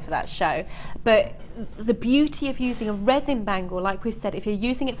scheduled away for that show. But the beauty of using a resin bangle, like we've said, if you're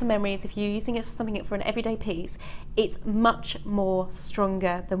using it for memories, if you're using it for something for an everyday piece, it's much more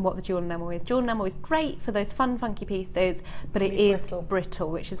stronger than what the dual enamel is. Dual enamel is great for those fun, funky pieces, but it is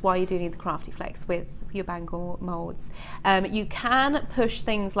brittle, which is why you do need the Crafty Flex with your bangle molds. You can push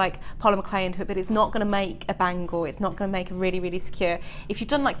things like polymer clay into it, but it's not going to make a bangle. It's not going to make a really, really secure. If you've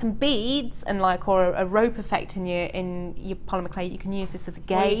done like some beads and or a rope effect in your polymer clay, you can use this as a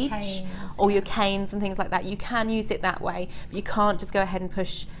gauge, or your canes and things like that. You can use it that way, but you can't just go ahead and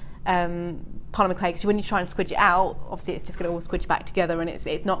push polymer clay, because when you try and squidge it out, obviously it's just going to all squidge back together, and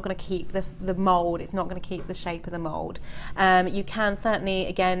it's not going to keep the mold. It's not going to keep the shape of the mold. You can certainly,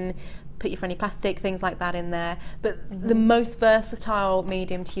 again, put your friendly plastic, things like that in there, but the most versatile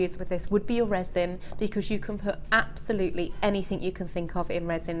medium to use with this would be your resin, because you can put absolutely anything you can think of in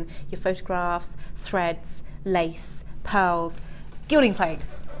resin. Your photographs, threads, lace, pearls, gilding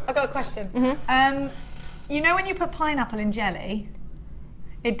flakes. I've got a question. You know when you put pineapple in jelly,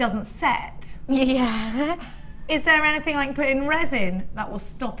 it doesn't set? Yeah. Is there anything I can put in resin that will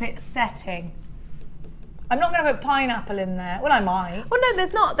stop it setting? I'm not going to put pineapple in there. Well, I might. Well, no,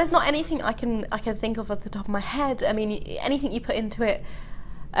 there's not anything I can think of off the top of my head. I mean, anything you put into it,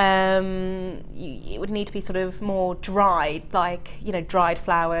 it would need to be sort of more dried, like, you know, dried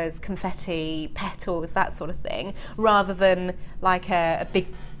flowers, confetti, petals, that sort of thing, rather than like a big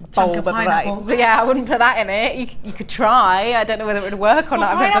bulb of pineapple. but yeah, I wouldn't put that in it. You could try. I don't know whether it would work or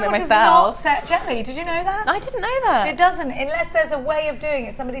not. I've never done it myself. Pineapple does not set jelly. Did you know that? I didn't know that. It doesn't, unless there's a way of doing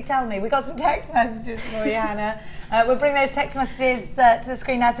it. Somebody tell me. We got some text messages for you, Hannah. We'll bring those text messages to the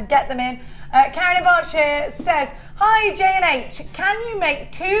screen now, so get them in. Karen in Berkshire says, "Hi J&H, can you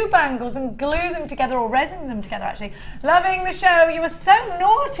make 2 bangles and glue them together, or resin them together actually? Loving the show. You were so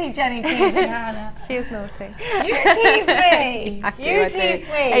naughty, Jenny teasing Hannah." She is naughty. You teased me. You teased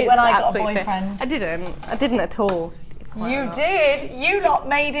me when I got a boyfriend. I didn't at all. You did. You lot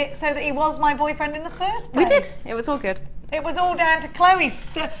made it so that he was my boyfriend in the first place. We did. It was all good. It was all down to Chloe.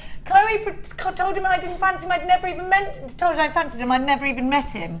 Chloe told him I didn't fancy him. I'd never even told him I fancied him. I'd never even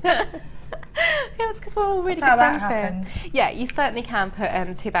met him. Yeah, it's because we're all really good friends here. Yeah, you certainly can put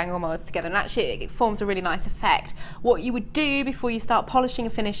 2 bangle moulds together, and actually it forms a really nice effect. What you would do before you start polishing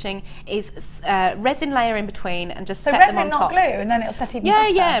and finishing is resin layer in between and just set them on top. So resin, not glue, and then it'll set even better.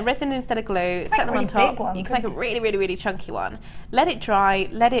 Yeah, resin instead of glue. Set them on top. You can make a really, really, really chunky one. Let it dry,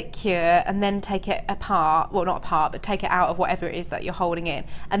 let it cure, and then take it apart. Well, not apart, but take it out of whatever it is that you're holding in.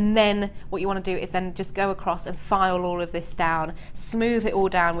 And then what you want to do is then just go across and file all of this down, smooth it all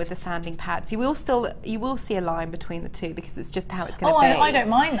down with the sanding pads. You will see a line between the two because it's just how it's going to be. I don't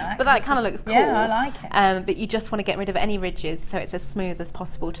mind that. But that kind of looks cool. Yeah, I like it. But you just want to get rid of any ridges so it's as smooth as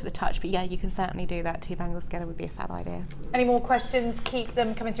possible to the touch. But yeah, you can certainly do that. 2 bangles together would be a fab idea. Any more questions? Keep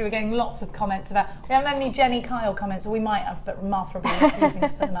them coming through. We're getting lots of comments about. We haven't had any Jenny Kyle comments, or we might have, but Martha will be refusing to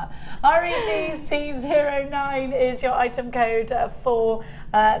put them up. REGC09 is your item code for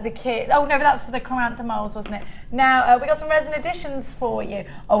the kit. Oh no, that's for the chrysanthemums, wasn't it? Now we got some resin additions for you.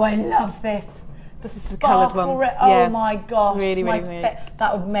 Oh, I love this. The coloured one. Oh my gosh. Really, really.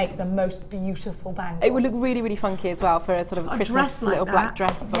 That would make the most beautiful bangle. It would look really, really funky as well for a sort of a Christmas little black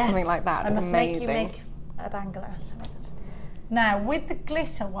dress or something like that. I must amazing. make you make a bangle out of it. Now, with the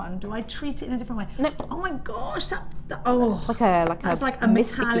glitter one, do I treat it in a different way? No. Oh my gosh, it's like a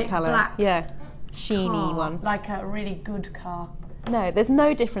metallic colour. Black sheeny one. Like a really good car. No, there's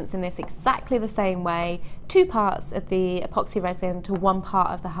no difference in this. Exactly the same way. 2 parts of the epoxy resin to 1 part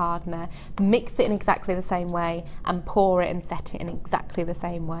of the hardener. Mix it in exactly the same way and pour it and set it in exactly the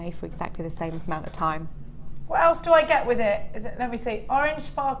same way for exactly the same amount of time. What else do I get with it? Let me see. Orange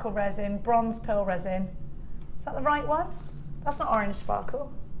sparkle resin, bronze pearl resin. Is that the right one? That's not orange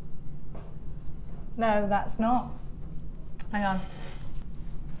sparkle. No, that's not. Hang on.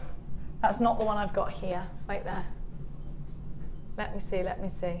 That's not the one I've got here. Wait there. Let me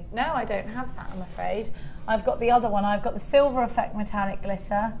see. No, I don't have that, I'm afraid. I've got the other one. I've got the silver effect metallic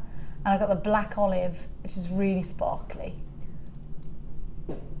glitter, and I've got the black olive, which is really sparkly.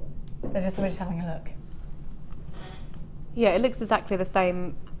 We're just having a look. Yeah, it looks exactly the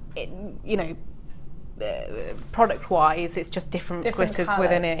same, product-wise, it's just different glitters colours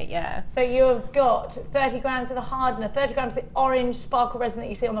within it, yeah. So you've got 30 grams of the hardener, 30 grams of the orange sparkle resin that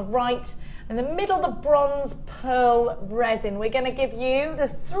you see on the right, in the middle, the bronze pearl resin. We're going to give you the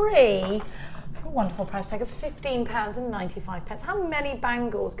 3 for a wonderful price tag of £15.95. How many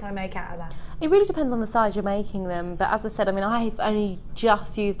bangles can I make out of that? It really depends on the size you're making them, but as I said, I mean, I've only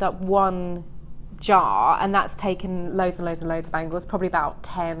just used up 1 jar, and that's taken loads and loads and loads of bangles, probably about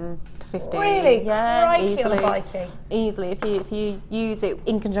 10 to 15. Really? Yeah, easily. If you use it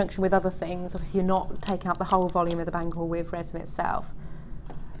in conjunction with other things, obviously you're not taking up the whole volume of the bangle with resin itself.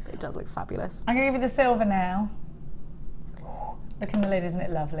 It does look fabulous. I'm going to give you the silver now. Look in the lid, isn't it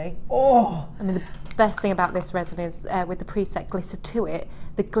lovely? Oh! I mean, the best thing about this resin is with the preset glitter to it,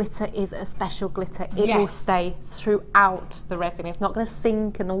 the glitter is a special glitter. It will stay throughout the resin. It's not going to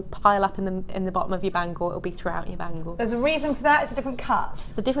sink and all pile up in the bottom of your bangle. It'll be throughout your bangle. There's a reason for that. It's a different cut.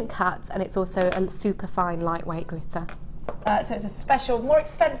 It's a different cut, and it's also a super fine, lightweight glitter. So it's a special, more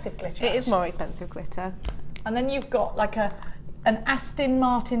expensive glitter. It is more expensive glitter. And then you've got like an Aston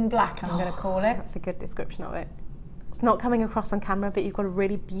Martin black, I'm going to call it. That's a good description of it. It's not coming across on camera, but you've got a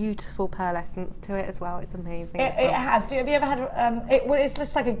really beautiful pearlescence to it as well. It's amazing. It has. Have you ever had? It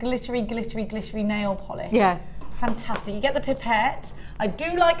looks like a glittery nail polish. Yeah. Fantastic. You get the pipette. I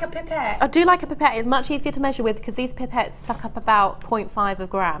do like a pipette. I do like a pipette. It's much easier to measure with because these pipettes suck up about 0.5 of a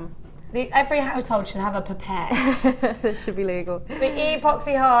gram. Every household should have a pipette. That should be legal. The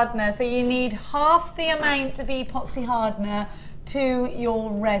epoxy hardener. So you need half the amount of epoxy hardener to your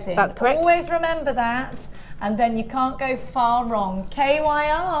resin. That's correct. Always remember that, and then you can't go far wrong.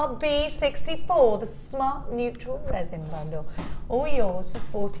 KYRB64, the Smart Neutral Resin Bundle. All yours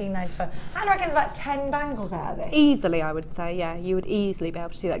for $14.95. Hannah reckons about 10 bangles out of this. Easily, I would say, yeah. You would easily be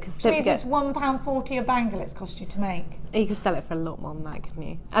able to do that. Because Which means it's £1.40 a bangle it's cost you to make. You could sell it for a lot more than that, couldn't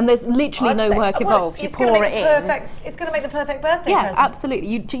you? And there's literally no work involved. You pour it in. It's going to make the perfect birthday Yeah, present. absolutely.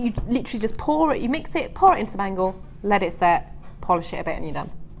 You literally just pour it, you mix it, pour it into the bangle, let it set, polish it a bit and you're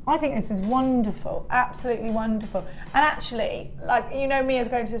done. I think this is wonderful, absolutely wonderful. And actually, like, you know me as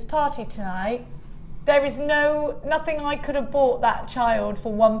going to this party tonight, there is nothing I could have bought that child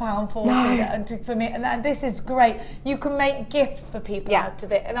for £1.40 for me, and this is great. You can make gifts for people out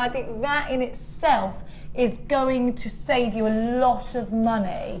of it, and I think that in itself is going to save you a lot of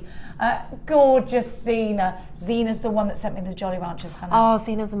money. Gorgeous Zena. Zena's the one that sent me the Jolly Ranchers, Hannah. Oh,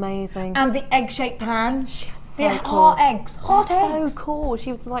 Zena's amazing. And the egg-shaped pan. So cool. Hot eggs. Hot eggs. So cool.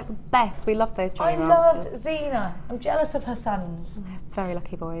 She was like the best. We love those Jolly I Ranchers. love Zena. I'm jealous of her sons. They're very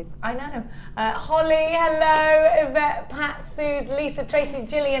lucky boys. I know. Holly, hello. Yvette, Pat, Suze, Lisa, Tracy,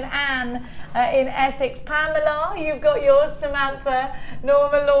 Gillian, Anne in Essex. Pamela, you've got yours. Samantha,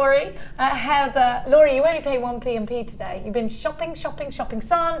 Norma, Laurie, Heather. Laurie, you only pay 1p and P today. You've been shopping.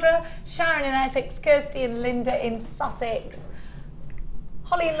 Sandra, Sharon in Essex, Kirsty and Linda in Sussex.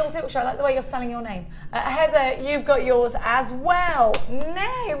 Holly in North Yorkshire, I like the way you're spelling your name. Heather, you've got yours as well.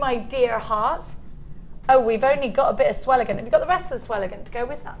 Now, my dear hearts. Oh, we've only got a bit of Swelligan. Have you got the rest of the Swelligan to go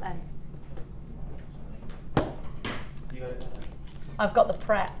with that then? I've got the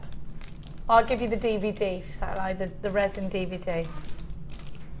prep. I'll give you the DVD, Sarai, the resin DVD.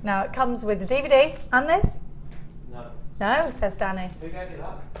 Now, it comes with the DVD and this? No, says Danny. Who gave you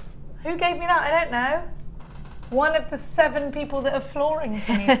that? Who gave me that? I don't know. One of the 7 people that are flooring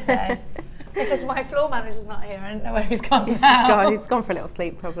for me today. Because my floor manager's not here. I don't know where he's gone now. He's gone for a little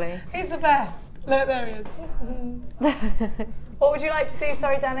sleep, probably. He's the best. Look, there he is. What would you like to do?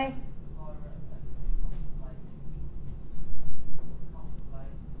 Sorry, Danny.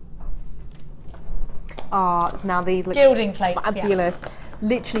 Now these look Gilding plates, fabulous. Yeah.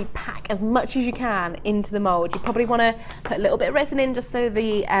 Literally pack as much as you can into the mould. You probably want to put a little bit of resin in just so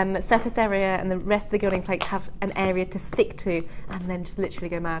the surface area and the rest of the gilding plates have an area to stick to, and then just literally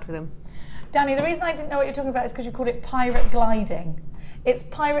go mad with them. Danny, the reason I didn't know what you're talking about is because you called it pirate gliding. It's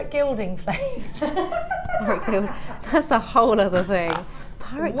pirate gilding plates. That's a whole other thing.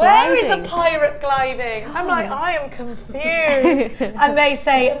 Pirate Where gliding. is a pirate gliding? I'm like, I am confused. And they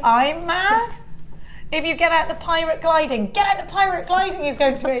say, I'm mad? If you get out the pirate gliding, get out the pirate gliding is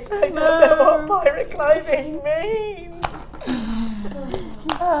going to me. I don't know what pirate gliding means.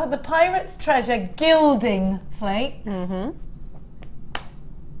 The Pirate's Treasure gilding flakes.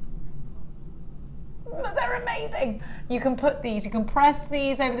 They're amazing. You can put these, you can press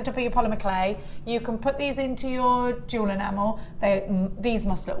these over the top of your polymer clay. You can put these into your jewel enamel. These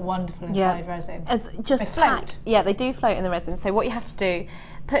must look wonderful inside resin. It's just they float. Yeah, they do float in the resin. So what you have to do,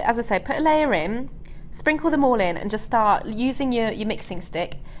 as I say, put a layer in, sprinkle them all in, and just start using your mixing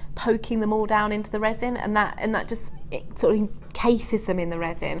stick, poking them all down into the resin, and that just sort of encases them in the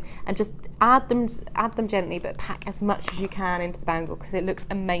resin, and just add them gently, but pack as much as you can into the bangle because it looks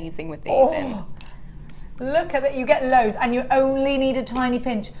amazing with these in. Look at that, you get loads and you only need a tiny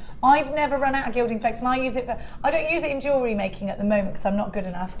pinch. I've never run out of gilding flakes, and I don't use it in jewellery making at the moment because I'm not good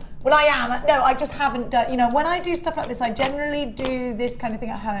enough. Well, I am. No, I just haven't done, when I do stuff like this, I generally do this kind of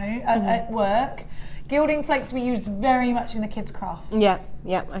thing at home, at work. Gilding flakes we use very much in the kids' crafts. Yeah,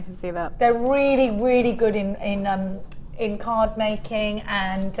 I can see that. They're really, really good in card making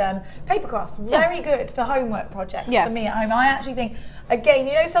and paper crafts. Very good for homework projects for me at home. I actually think, again,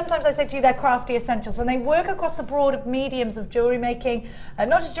 sometimes I say to you they're crafty essentials. When they work across the broad of mediums of jewellery making,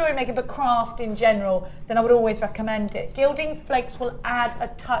 not just jewellery making, but craft in general, then I would always recommend it. Gilding flakes will add a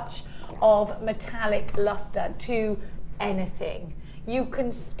touch of metallic lustre to anything. You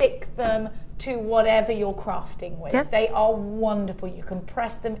can stick them to whatever you're crafting with. Yep. They are wonderful. You can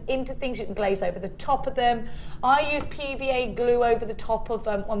press them into things, you can glaze over the top of them. I use PVA glue over the top of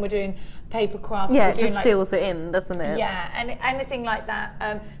them when we're doing paper crafts. Yeah, it just seals it in, doesn't it? Yeah, and anything like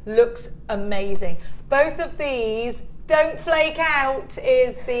that looks amazing. Both of these, Don't Flake Out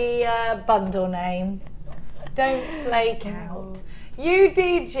is the bundle name. Don't Flake Out.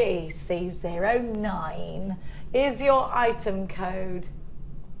 UDGC09 is your item code.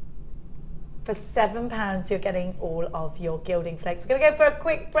 For £7, you're getting all of your gilding flakes. We're going to go for a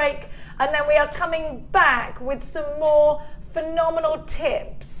quick break, and then we are coming back with some more phenomenal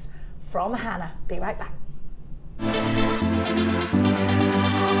tips from Hannah. Be right back.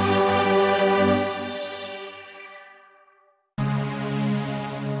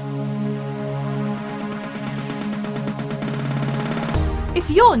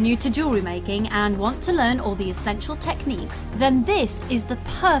 you're new to jewellery making and want to learn all the essential techniques, then this is the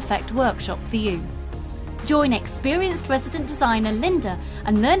perfect workshop for you. Join experienced resident designer Linda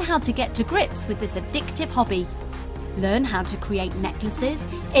and learn how to get to grips with this addictive hobby. Learn how to create necklaces,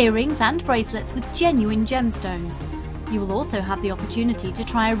 earrings and bracelets with genuine gemstones. You will also have the opportunity to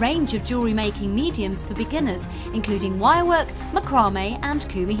try a range of jewellery making mediums for beginners, including wirework, macrame and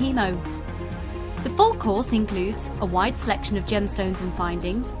kumihimo. The full course includes a wide selection of gemstones and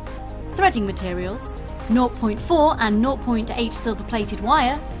findings, threading materials, 0.4 and 0.8 silver-plated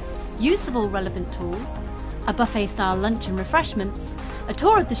wire, use of all relevant tools, a buffet-style lunch and refreshments, a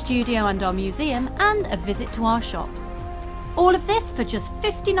tour of the studio and our museum, and a visit to our shop. All of this for just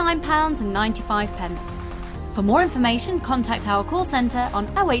 £59.95. For more information, contact our call centre on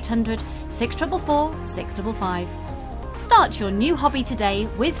 0800 644 655. Start your new hobby today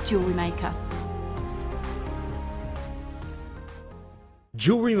with Jewellery Maker.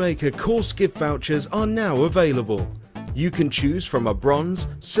 Jewellery Maker course gift vouchers are now available. You can choose from a bronze,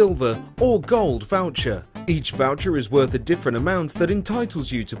 silver or gold voucher. Each voucher is worth a different amount that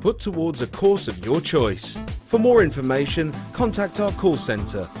entitles you to put towards a course of your choice. For more information, contact our call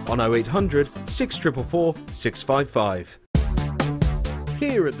centre on 0800 644 655.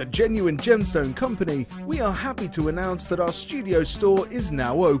 Here at the Genuine Gemstone Company, we are happy to announce that our studio store is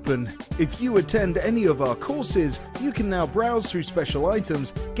now open. If you attend any of our courses, you can now browse through special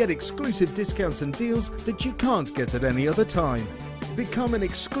items, get exclusive discounts and deals that you can't get at any other time. Become an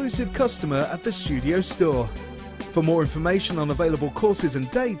exclusive customer at the studio store. For more information on available courses and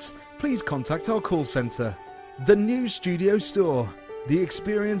dates, please contact our call centre. The new studio store. The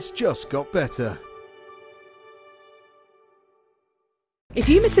experience just got better. If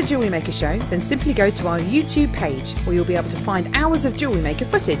you miss a Jewellery Maker show, then simply go to our YouTube page where you'll be able to find hours of Jewellery Maker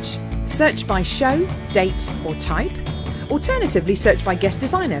footage. Search by show, date or type. Alternatively, search by guest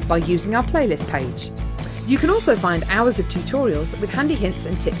designer by using our playlist page. You can also find hours of tutorials with handy hints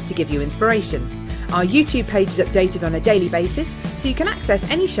and tips to give you inspiration. Our YouTube page is updated on a daily basis, so you can access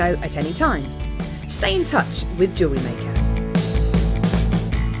any show at any time. Stay in touch with Jewellery Maker.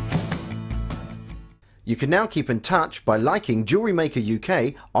 You can now keep in touch by liking Jewellery Maker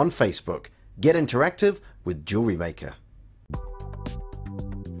UK on Facebook. Get interactive with Jewellery Maker.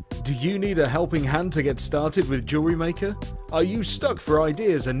 Do you need a helping hand to get started with Jewellery Maker? Are you stuck for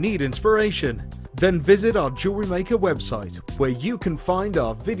ideas and need inspiration? Then visit our Jewellery Maker website, where you can find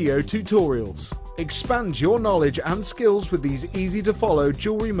our video tutorials. Expand your knowledge and skills with these easy-to-follow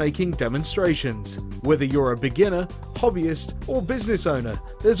jewellery making demonstrations. Whether you're a beginner, hobbyist or business owner,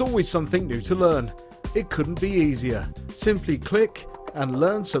 there's always something new to learn. It couldn't be easier. Simply click and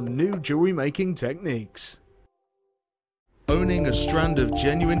learn some new jewellery making techniques. Owning a strand of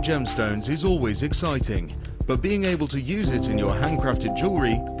genuine gemstones is always exciting, but being able to use it in your handcrafted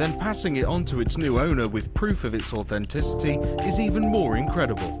jewellery, then passing it on to its new owner with proof of its authenticity is even more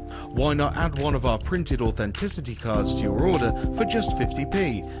incredible. Why not add one of our printed authenticity cards to your order for just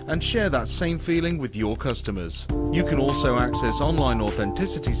 50p and share that same feeling with your customers? You can also access online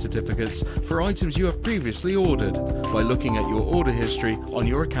authenticity certificates for items you have previously ordered by looking at your order history on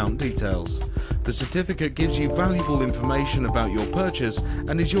your account details. The certificate gives you valuable information about your purchase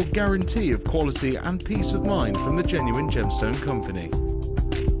and is your guarantee of quality and peace of mind from the Genuine Gemstone Company.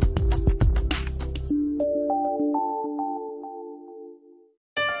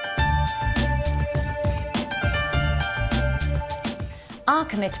 Our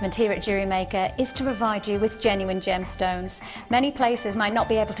commitment here at Jewellery Maker is to provide you with genuine gemstones. Many places might not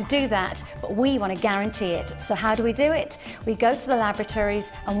be able to do that, but we want to guarantee it. So how do we do it? We go to the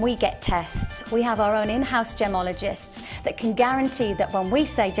laboratories and we get tests. We have our own in-house gemologists that can guarantee that when we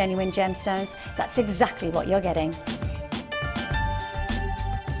say genuine gemstones, that's exactly what you're getting.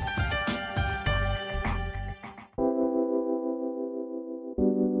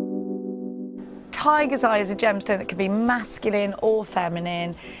 Tiger's eye is a gemstone that can be masculine or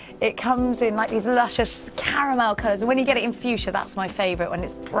feminine. It comes in like these luscious caramel colours, and when you get it in fuchsia, that's my favourite, when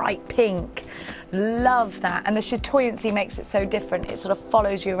it's bright pink. Love that, and the chatoyancy makes it so different. It sort of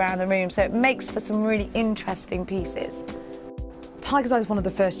follows you around the room, so it makes for some really interesting pieces. Tiger's eye is one of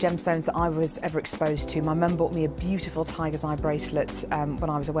the first gemstones that I was ever exposed to. My mum bought me a beautiful tiger's eye bracelet when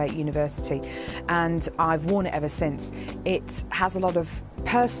I was away at university, and I've worn it ever since. It has a lot of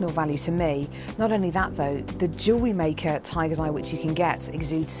personal value to me. Not only that though, the Jewellery Maker tiger's eye which you can get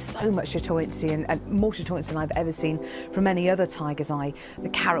exudes so much chatoyancy, and more chatoyancy than I've ever seen from any other tiger's eye. The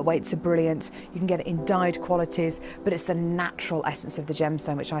carat weights are brilliant, you can get it in dyed qualities, but it's the natural essence of the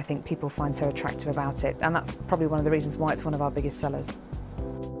gemstone which I think people find so attractive about it, and that's probably one of the reasons why it's one of our biggest sellers.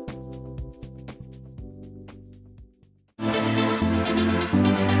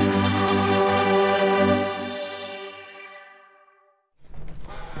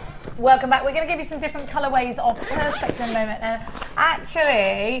 Welcome back. We're going to give you some different colourways of Perspex in a moment. And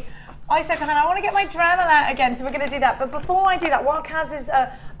actually, I said to Hannah, I want to get my Dremel out again, so we're going to do that. But before I do that, while Kaz is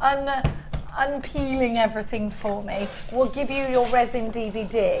unpeeling everything for me, we'll give you your resin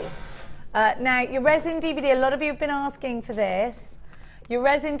DVD. Now, your resin DVD, a lot of you have been asking for this. Your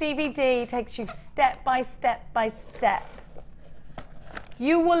resin DVD takes you step by step by step.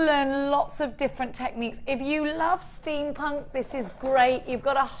 You will learn lots of different techniques. If you love steampunk, this is great. You've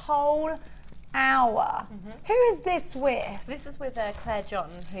got a whole hour. Who is this with? This is with Claire John,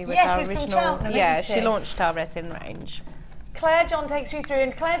 who was yes, our she's original. From Cheltenham, yeah, isn't she launched our resin range. Claire John takes you through,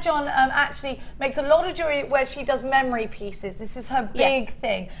 and Claire John actually makes a lot of jewellery where she does memory pieces. This is her big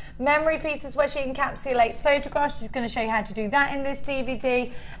thing. Memory pieces where she encapsulates photographs. She's going to show you how to do that in this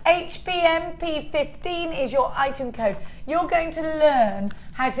DVD. HBMP15 is your item code. You're going to learn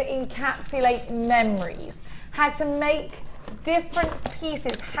how to encapsulate memories, how to make different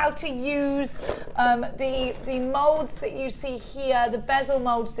pieces, how to use the molds that you see here, the bezel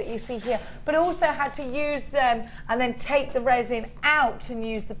molds that you see here, but also how to use them and then take the resin out and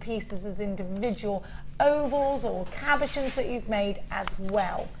use the pieces as individual ovals or cabochons that you've made as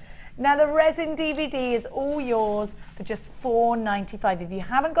well. Now the resin DVD is all yours for just $4.95. If you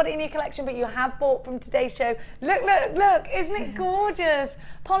haven't got it in your collection but you have bought from today's show, look, look, look, isn't it gorgeous?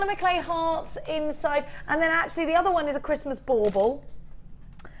 Polymer clay hearts inside, and then actually the other one is a Christmas bauble.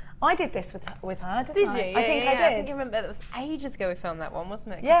 I did this with her, didn't I? Did you? I think I did. I think I remember, that was ages ago we filmed that one,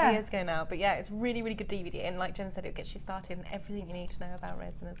 wasn't it? A couple of years ago now. But yeah, it's really, really good DVD. And like Jen said, it gets you started in everything you need to know about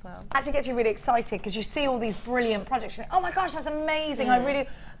resin as well. Actually gets you really excited because you see all these brilliant projects. You think, oh my gosh, that's amazing. I really,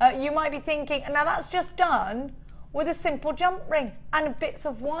 you might be thinking, now that's just done with a simple jump ring and bits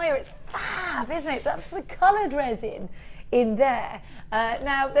of wire. It's fab, isn't it? That's the coloured resin in there.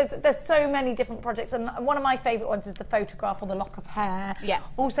 Now there's so many different projects, and one of my favourite ones is the photograph or the lock of hair. Yeah.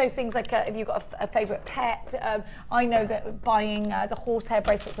 Also things like if you've got a favourite pet. I know that buying the horsehair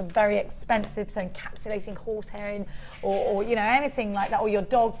bracelets are very expensive, so encapsulating horsehair in, or you know, anything like that, or your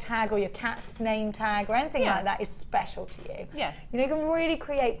dog tag or your cat's name tag or anything like that is special to you. Yeah. You know, you can really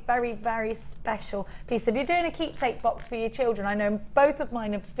create very, very special pieces. If you're doing a keepsake box for your children, I know both of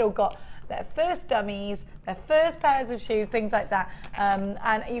mine have still got their first dummies, their first pairs of shoes, things like that.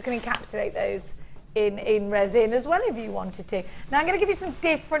 And you can encapsulate those in resin as well if you wanted to. Now I'm going to give you some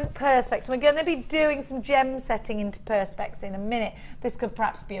different Perspex. We're going to be doing some gem setting into Perspex in a minute. This could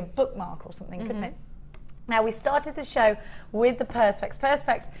perhaps be a bookmark or something, couldn't it? Now we started the show with the Perspex.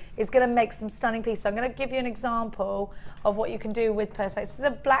 Perspex is going to make some stunning pieces. I'm going to give you an example of what you can do with Perspex. This is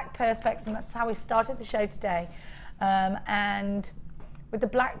a black Perspex, and that's how we started the show today. And with the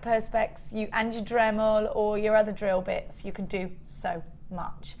black Perspex, and your Dremel or your other drill bits, you can do so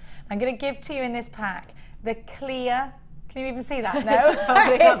much. I'm going to give to you in this pack the clear. Can you even see that? No?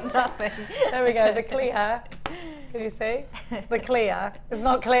 There we go, the clear. Can you see? The clear. It's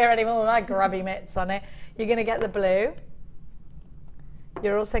not clear anymore with my grubby mitts on it. You're going to get the blue.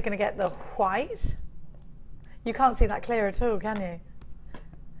 You're also going to get the white. You can't see that clear at all, can you?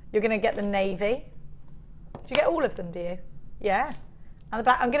 You're going to get the navy. Do you get all of them, do you? Yeah. And the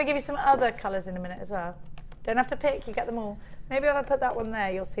black. I'm going to give you some other colours in a minute as well. Don't have to pick, you get them all. Maybe if I put that one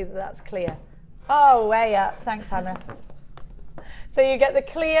there, you'll see that that's clear. Oh, way up. Thanks, Hannah. So you get the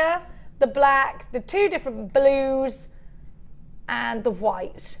clear, the black, the two different blues, and the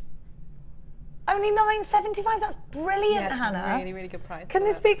white. Only $9.75. That's brilliant, Hannah. That's a really, really good price. Can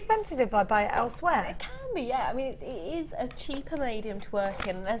this be expensive if I buy it elsewhere? It can be, yeah. I mean, it is a cheaper medium to work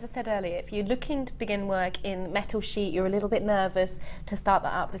in. As I said earlier, if you're looking to begin work in metal sheet, you're a little bit nervous to start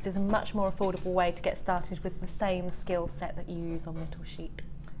that up. This is a much more affordable way to get started with the same skill set that you use on metal sheet.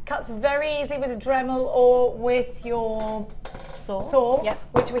 Cuts very easy with a Dremel or with your saw,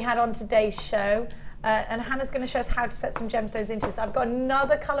 which we had on today's show. And Hannah's going to show us how to set some gemstones into it. So I've got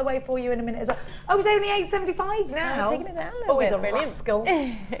another colourway for you in a minute as well. Oh, it's only $8.75 now. Taking it down a little bit. He's a rascal.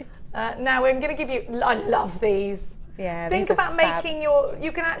 Now we're going to give you. I love these. Yeah. Think about making your.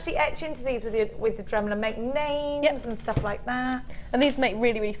 You can actually etch into these with the Dremel and make names and stuff like that. And these make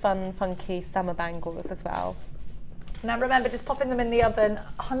really, really fun, funky summer bangles as well. Now remember, just popping them in the oven,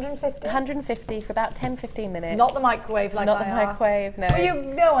 150? 150 for about 10-15 minutes. Not the microwave like I asked. Not the microwave, no. Well, you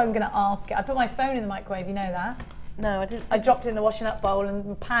know I'm going to ask it. I put my phone in the microwave, you know that? No, I didn't. I dropped it in the washing up bowl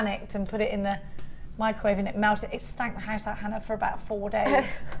and panicked and put it in the microwave and it melted. It stank the house out, Hannah, for about 4 days.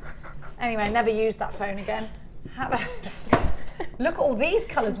 Anyway, I never used that phone again. Look at all these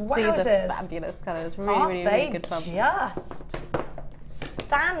colours, wowzers. These are fabulous colours, really, really good fun. Just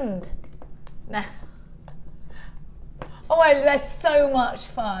stand. Now. Oh, they're so much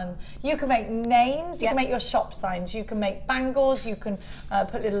fun. You can make names, you can make your shop signs, you can make bangles, you can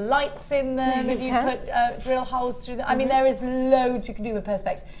put little lights in them, if you put drill holes through them. I mean, there is loads you can do with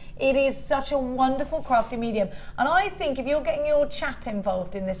Perspex. It is such a wonderful crafty medium. And I think if you're getting your chap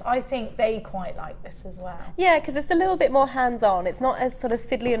involved in this, I think they quite like this as well. Yeah, because it's a little bit more hands-on. It's not as sort of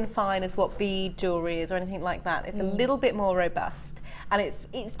fiddly and fine as what bead jewellery is or anything like that. It's a little bit more robust. And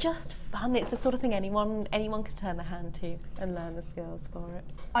it's just fun. It's the sort of thing anyone can turn their hand to and learn the skills for it.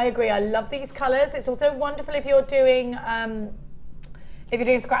 I agree. I love these colours. It's also wonderful if you're doing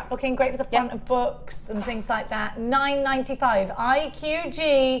scrapbooking. Great for the front of books and things like that. $9.95.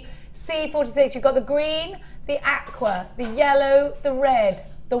 IQG C46. You've got the green, the aqua, the yellow, the red,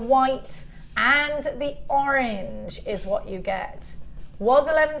 the white, and the orange is what you get. Was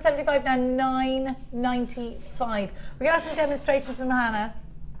 $11.75, now $9.95. We're going to have some demonstrations from Hannah.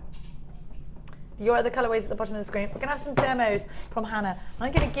 Your other colourways at the bottom of the screen. We're going to have some demos from Hannah.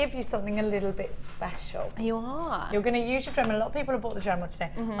 I'm going to give you something a little bit special. You are? You're going to use your Dremel. A lot of people have bought the Dremel today.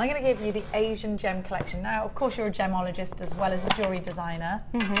 I'm going to give you the Asian gem collection. Now, of course, you're a gemologist as well as a jewellery designer.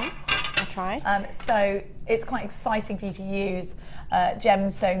 I try. So it's quite exciting for you to use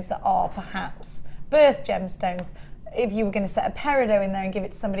gemstones that are perhaps birth gemstones. If you were going to set a peridot in there and give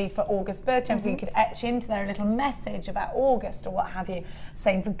it to somebody for August birth gem, so you could etch into there a little message about August or what have you.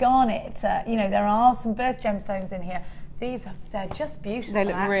 Same for garnet. You know, there are some birth gemstones in here. They're just beautiful. They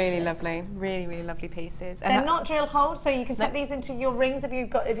look really lovely, really lovely pieces. And they're not drill holes, so you can set these into your rings if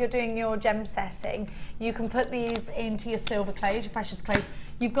you're doing your gem setting. You can put these into your silver clays, your precious clays.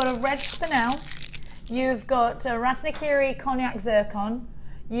 You've got a red spinel. You've got a Ratanakiri cognac zircon.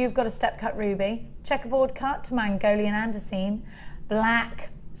 You've got a step cut ruby, checkerboard cut Mongolian andesine, black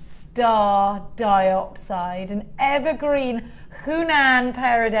star diopside, an evergreen Hunan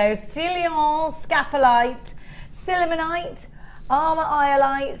peridot, Cilion scapolite, silimonite, armor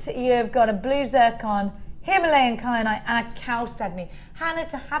iolite. You've got a blue zircon, Himalayan kyanite, and a chalcedony. Hannah,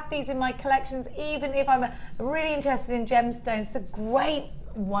 to have these in my collections, even if I'm really interested in gemstones, it's a great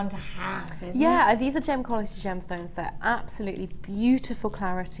one to have, isn't it? These are gem quality gemstones. They're absolutely beautiful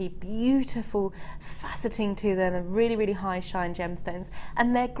clarity, beautiful faceting to them. They're really high shine gemstones,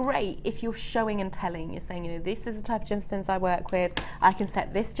 and they're great if you're showing and telling. You're saying, you know, this is the type of gemstones I work with. I can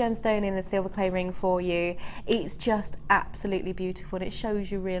set this gemstone in a silver clay ring for you. It's just absolutely beautiful, and it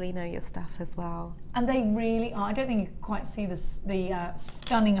shows you really know your stuff as well. And they really are. I don't think you can quite see the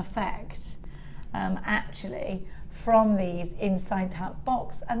stunning effect actually from these inside that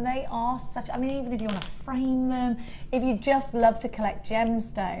box, and they are such, I mean, even if you want to frame them, if you just love to collect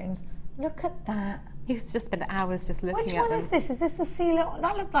gemstones, look at that. You could just spend hours just looking at them. Which one is this? Is this the seal?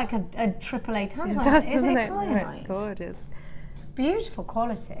 That looked like a AAA Tanzanite. It does, is it? Yeah, it's gorgeous. Beautiful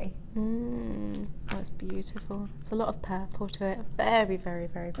quality. Oh, it's beautiful. It's a lot of purple to it. Very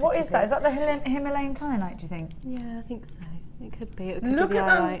pretty. What is that? Is that the Himalayan kyanite, do you think? Yeah, I think so. It could be. It could Look be at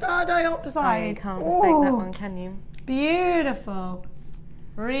that star diopside. Oh, you can't mistake that one, can you? Beautiful.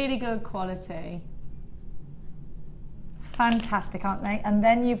 Really good quality. Fantastic, aren't they? And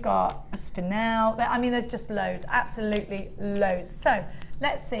then you've got a spinel. I mean, there's just loads, absolutely loads. So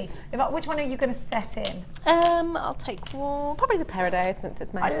let's see. Which one are you going to set in? I'll take one, probably the peridot, since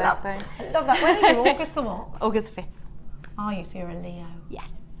it's my birthday. I love that. When are you? August the what? August 5th. Are you? So you're a Leo. Yes,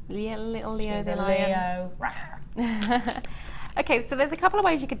 little Leo. She's a Leo. Okay, so there's a couple of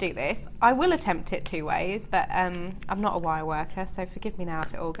ways you could do this. I will attempt it 2 ways, but I'm not a wire worker, so forgive me now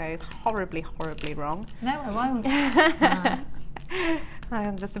if it all goes horribly wrong. No, I won't. I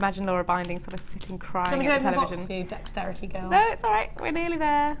can just imagine Laura Binding sort of sitting crying at the television. Box for you, dexterity girl. No, it's all right. We're nearly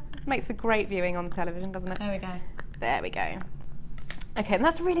there. Makes for great viewing on television, doesn't it? There we go. There we go. Okay, and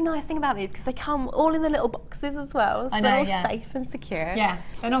that's a really nice thing about these, because they come all in the little boxes as well, so they're all safe and secure. Yeah,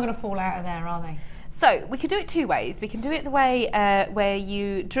 they're not going to fall out of there, are they? So we could do it 2 ways. We can do it the way where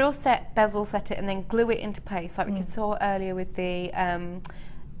you drill set, bezel set it, and then glue it into place, like we saw earlier with the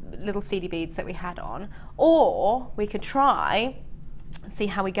little CD beads that we had on. Or we could try and see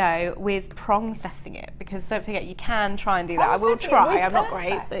how we go with prong setting it, because don't forget, you can try and do that. I will try. I'm not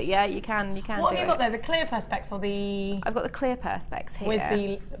great, but yeah, you can. You can. What do have you got there? The clear perspex or the? I've got the clear perspex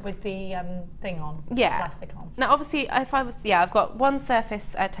here with the thing on. Yeah. Plastic on. Now, obviously, if I was, I've got one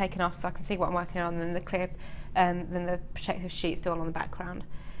surface taken off, so I can see what I'm working on, and then the clear, then the protective sheet still on the background.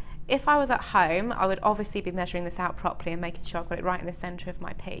 If I was at home, I would obviously be measuring this out properly and making sure I've got it right in the centre of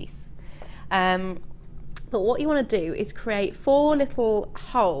my piece. But what you want to do is create 4 little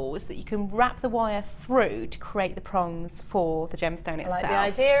holes that you can wrap the wire through to create the prongs for the gemstone itself. I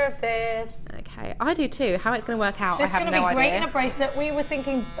like the idea of this. Okay, I do too. How it's going to work out, I have no idea. This is going to be great in a bracelet. We were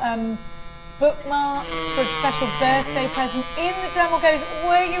thinking bookmarks for a special birthday present. In the Dremel goes,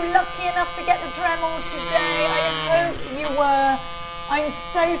 were you lucky enough to get the Dremel today? I hope you were. I'm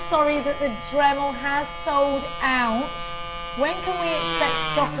so sorry that the Dremel has sold out. When can we expect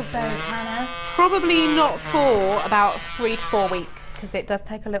stock of those, Hannah? Probably not for about 3 to 4 weeks, because it does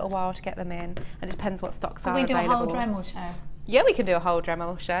take a little while to get them in, and it depends what stocks are available. Can we do a whole Dremel show? Yeah, we can do a whole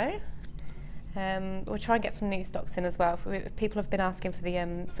Dremel show. We'll try and get some new stocks in as well. People have been asking for the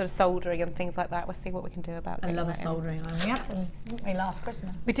sort of soldering and things like that. We'll see what we can do about I getting love a that in. soldering iron. We had them, didn't we, last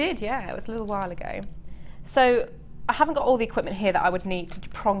Christmas? We did, yeah. It was a little while ago. So I haven't got all the equipment here that I would need to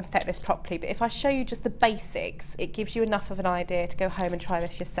prong set this properly, but if I show you just the basics, it gives you enough of an idea to go home and try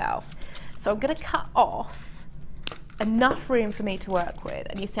this yourself. So I'm going to cut off enough room for me to work with,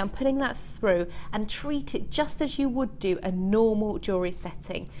 and you see I'm putting that through and treat it just as you would do a normal jewellery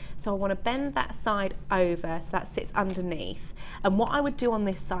setting. So I want to bend that side over so that sits underneath, and what I would do on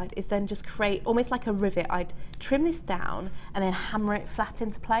this side is then just create almost like a rivet. I'd trim this down and then hammer it flat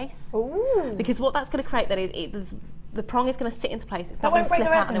into place. Ooh. Because what that's going to create then is the prong is going to sit into place. It's not That going won't to break slip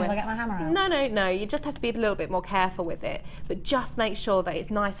the out resin if I anywhere. get my hammer out. No, you just have to be a little bit more careful with it, but just make sure that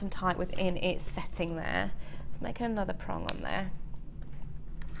it's nice and tight within its setting there. Let's make another prong on there.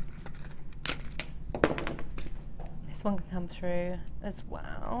 This one can come through as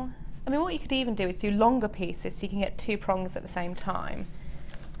well. I mean, what you could even do is do longer pieces so you can get 2 prongs at the same time.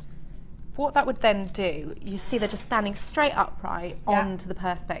 What that would then do, you see they're just standing straight upright onto the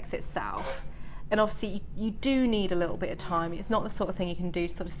perspex itself. And obviously you do need a little bit of time. It's not the sort of thing you can do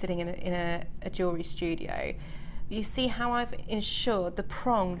sort of sitting in a jewellery studio. But you see how I've ensured the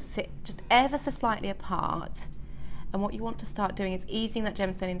prongs sit just ever so slightly apart. And what you want to start doing is easing that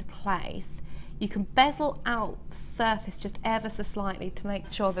gemstone into place. You can bezel out the surface just ever so slightly to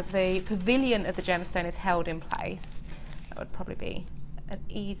make sure that the pavilion of the gemstone is held in place. That would probably be an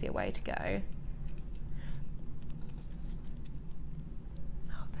easier way to go.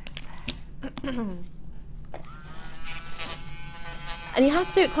 And you have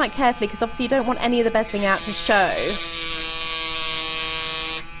to do it quite carefully because obviously you don't want any of the bezeling out to show.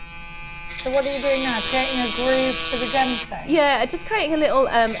 So what are you doing now? Creating a groove for the gemstone? Yeah, just creating a little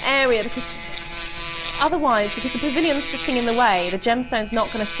area, because otherwise, because the pavilion's sitting in the way, the gemstone's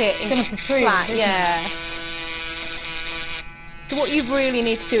not going to sit in flat. Yeah. So what you really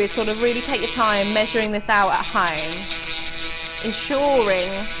need to do is sort of really take your time measuring this out at home, ensuring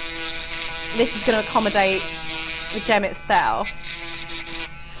this is going to accommodate the gem itself.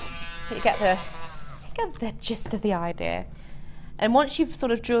 You get the gist of the idea. And once you've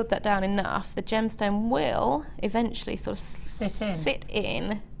sort of drilled that down enough, the gemstone will eventually sort of sit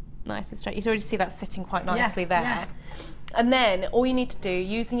in nice and straight. You can already see that sitting quite nicely there. Yeah. And then all you need to do,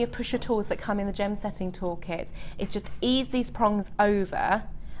 using your pusher tools that come in the gem setting toolkit, is just ease these prongs over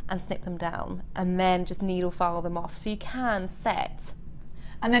and snip them down, and then just needle file them off. So you can set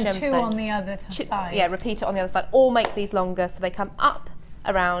and then gemstones. 2 on the other side. Yeah, repeat it on the other side, or make these longer so they come up,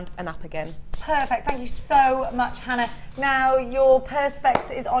 around and up again. Perfect, thank you so much, Hannah. Now your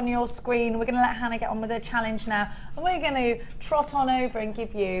perspex is on your screen. We're going to let Hannah get on with her challenge now, and we're going to trot on over and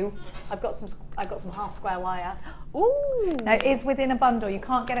give you. I've got some half square wire. Ooh! Now it is within a bundle. You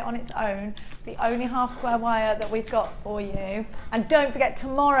can't get it on its own. It's the only half square wire that we've got for you. And don't forget,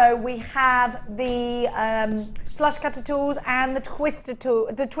 tomorrow we have the flush cutter tools and the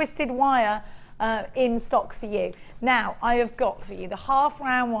twisted wire in stock for you. Now, I have got for you the half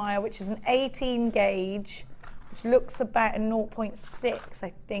round wire, which is an 18 gauge, which looks about a 0.6,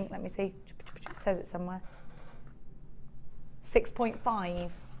 I think. Let me see. It says it somewhere.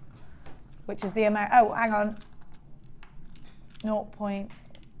 6.5, which is the amount. Oh, hang on. 0.1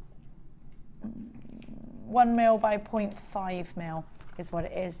 mil by 0.5 mil is what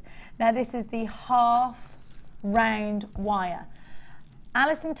it is. Now, this is the half round wire.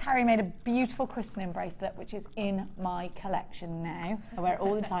 Alice and Terry made a beautiful christening bracelet, which is in my collection now. I wear it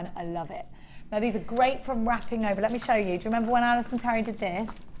all the time. I love it. Now, these are great for wrapping over. Let me show you. Do you remember when Alice and Terry did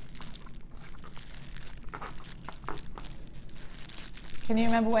this? Can you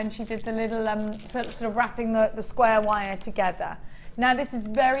remember when she did the little sort of wrapping the square wire together? Now, this is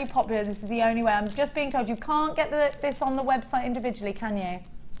very popular. This is the only way. I'm just being told you can't get this on the website individually, can you?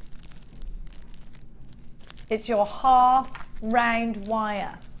 It's your half round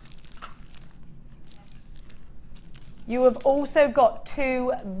wire. You have also got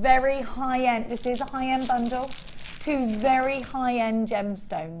 2 very high-end, this is a high-end bundle, 2 very high-end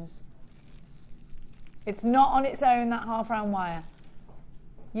gemstones. It's not on its own, that half round wire.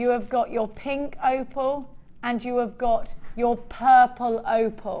 You have got your pink opal and you have got your purple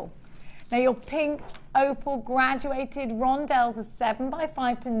opal. Now your pink opal graduated rondelles are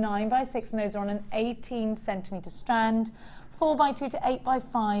 7x5 to 9x6, and those are on an 18cm strand. 4x2 to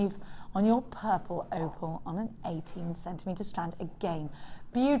 8x5 on your purple opal on an 18cm strand. Again,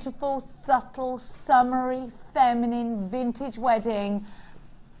 beautiful, subtle, summery, feminine, vintage wedding.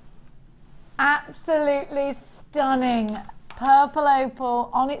 Absolutely stunning. Purple opal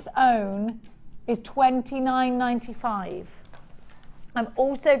on its own is $29.95. I'm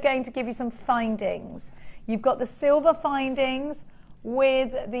also going to give you some findings. You've got the silver findings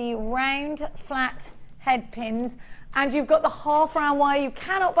with the round flat head pins, and you've got the half round wire. You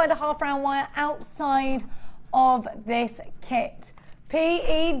cannot buy the half round wire outside of this kit.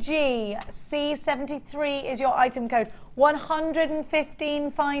 PEG C73 is your item code.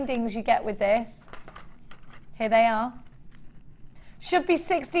 115 findings you get with this. Here they are. Should be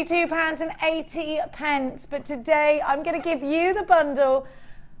 £62.80, but today I'm going to give you the bundle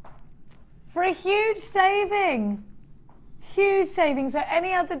for a huge saving. Huge saving. So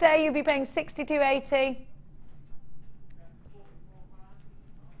any other day you'll be paying £62.80.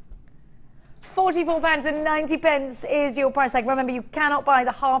 £44.90 is your price tag. Remember, you cannot buy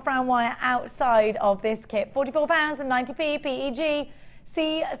the half round wire outside of this kit. £44.90 PEG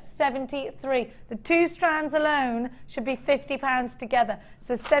C73. The 2 strands alone should be £50 together.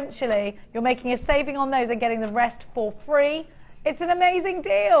 So essentially, you're making a saving on those and getting the rest for free. It's an amazing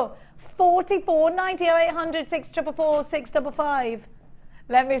deal. £44.90 0800 644 655.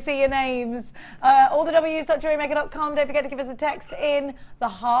 Let me see your names. All the W's.jewelrymaker.com. Don't forget to give us a text in the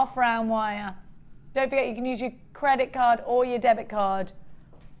half round wire. Don't forget you can use your credit card or your debit card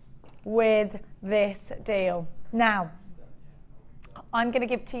with this deal. Now, I'm going to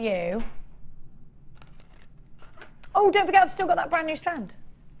give to you. Oh, don't forget I've still got that brand new strand.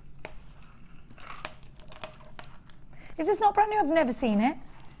 Is this not brand new? I've never seen it.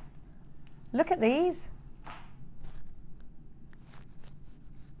 Look at these.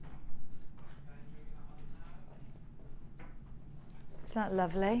 Isn't that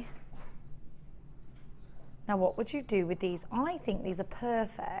lovely? Now, what would you do with these? I think these are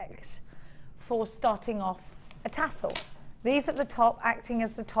perfect for starting off a tassel. These at the top acting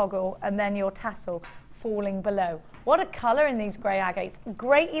as the toggle, and then your tassel falling below. What a colour in these grey agates.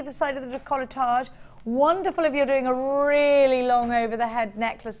 Great either side of the decolletage. Wonderful if you're doing a really long over the head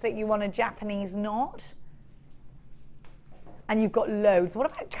necklace that you want a Japanese knot. And you've got loads.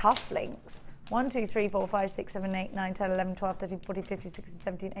 What about cufflinks? 1, 2, 3, 4, 5, 6, 7, 8, 9, 10, 11, 12, 13, 14, 15, 16,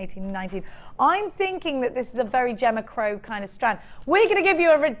 17, 18, 19. I'm thinking that this is a very Gemma Crow kind of strand. We're going to give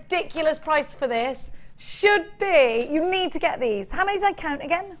you a ridiculous price for this. Should be, you need to get these. How many did I count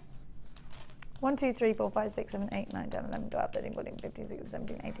again? 1, 2, 3, 4, 5, 6, 7, 8, 9, 10, 11, 12, 13, 14, 15, 16,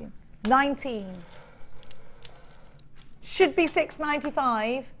 17, 18, 19. Should be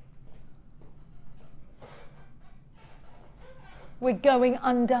 $6.95. We're going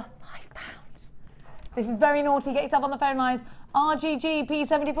under £5. This is very naughty. Get yourself on the phone lines. RGG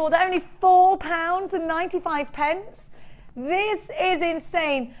P74. They're only £4.95. This is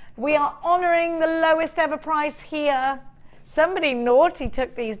insane. We are honouring the lowest ever price here. Somebody naughty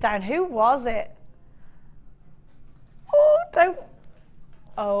took these down. Who was it? Oh, don't.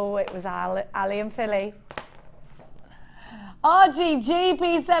 Oh, it was Ali and Philly. RGG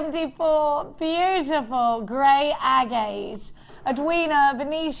P74. Beautiful grey agate. Edwina,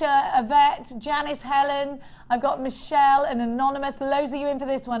 Venetia, Yvette, Janice, Helen. I've got Michelle and Anonymous. Loads of you in for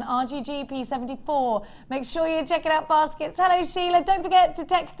this one. RGG P74. Make sure you check it out, baskets. Hello, Sheila. Don't forget to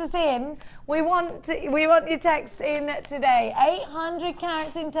text us in. We want your texts in today. 800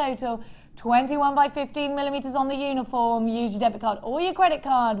 carats in total. 21 by 15 millimetres on the uniform. Use your debit card or your credit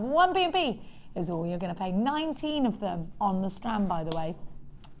card. 1 P&P is all you're going to pay. 19 of them on the strand, by the way.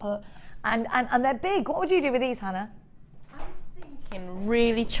 And they're big. What would you do with these, Hannah? In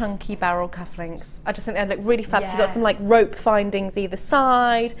really chunky barrel cufflinks. I just think they look really fab. Yeah. You've got some like rope findings either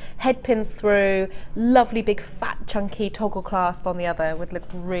side, head pin through, lovely big fat chunky toggle clasp on the other would look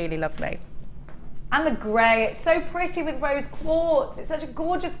really lovely. And the grey, it's so pretty with rose quartz. It's such a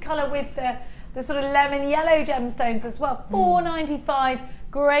gorgeous colour with the sort of lemon yellow gemstones as well. $4.95,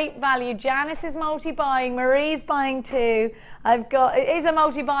 great value. Janice is multi-buying, Marie's buying too. It is a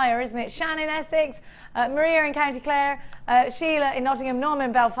multi-buyer, isn't it? Shannon, Essex, Maria in County Clare, Sheila in Nottingham, Norman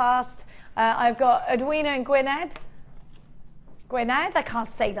in Belfast. I've got Edwina in Gwynedd. Gwynedd, I can't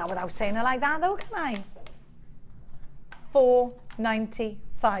say that without saying it like that though, can I?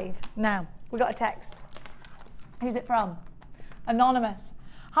 $4.95. Now, we got a text. Who's it from? Anonymous.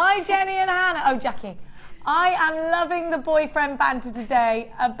 Hi, Jenny and Hannah. Oh, Jackie. I am loving the boyfriend banter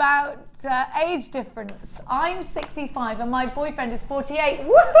today about age difference. I'm 65 and my boyfriend is 48.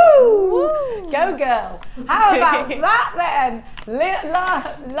 Woohoo! Go girl. How about that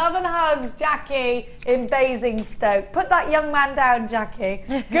then? Love and hugs, Jackie in Basingstoke. Put that young man down, Jackie.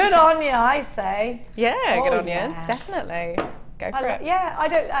 Good on you, I say. Yeah, good on you. yeah. Definitely. Go for it. Yeah, I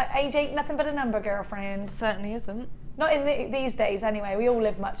don't. Age ain't nothing but a number, girlfriend. Certainly isn't. Not in these days, anyway. We all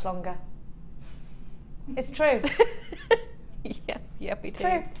live much longer. It's true. Yeah, we do.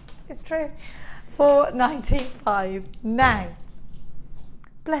 True. It's true. £4.95. Now,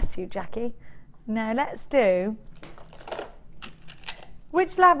 bless you, Jackie. Now let's do. Which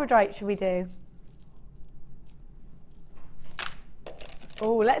labradorite should we do?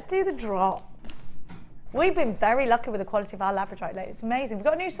 Oh, let's do the drops. We've been very lucky with the quality of our labradorite lately. It's amazing. We've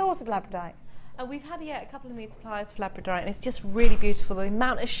got a new source of labradorite. We've had a couple of new suppliers for labradorite, and it's just really beautiful. The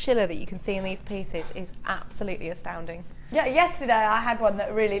amount of schiller that you can see in these pieces is absolutely astounding. Yeah, yesterday I had one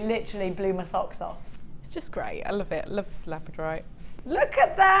that really literally blew my socks off. It's just great. I love it. I love labradorite. Look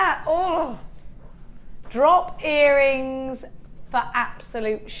at that. Oh, drop earrings for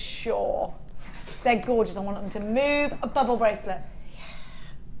absolute sure. They're gorgeous. I want them to move. A bubble bracelet.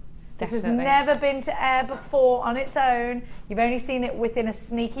 This has never been to air before on its own. You've only seen it within a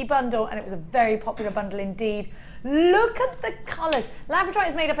sneaky bundle, and it was a very popular bundle indeed. Look at the colours. Labradorite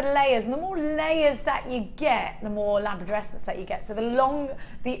is made up of layers, and the more layers that you get, the more labradorescence that you get. So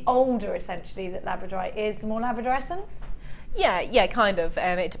the older essentially that labradorite is, the more labradorescence. Yeah, kind of.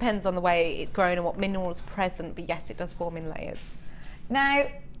 It depends on the way it's grown and what minerals are present, but yes, it does form in layers. Now,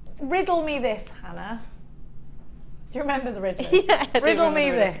 riddle me this, Hannah. Do you remember the riddles? Yeah, riddle me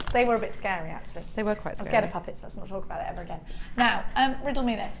this. They were a bit scary, actually. They were quite scary. I'm scared of puppets. Let's not talk about it ever again. Now, riddle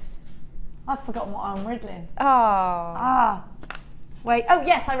me this. I've forgotten what I'm riddling. Wait. Oh,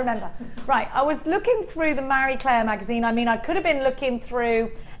 yes, I remember. Right. I was looking through the Marie Claire magazine. I mean, I could have been looking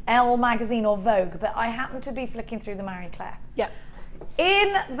through Elle magazine or Vogue, but I happened to be flicking through the Marie Claire. Yeah.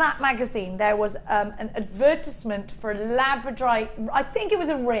 In that magazine, there was an advertisement for a labradorite. I think it was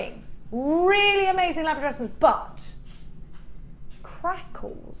a ring. Really amazing labradorescence, but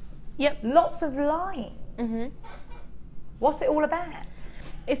crackles. Yep. Lots of lines. What's it all about?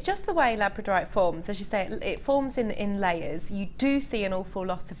 It's just the way labradorite forms. As you say, it forms in layers. You do see an awful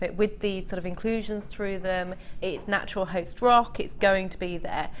lot of it with these sort of inclusions through them. It's natural host rock. It's going to be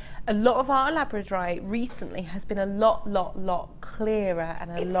there. A lot of our labradorite recently has been a lot clearer and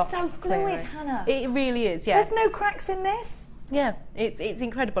a lot clearer. It's so fluid, Hannah. It really is, yeah. There's no cracks in this? Yeah, it's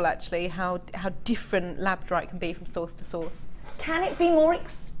incredible actually how different labradorite can be from source to source. Can it be more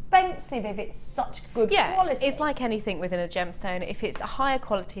expensive if it's such good quality? It's like anything within a gemstone. If it's a higher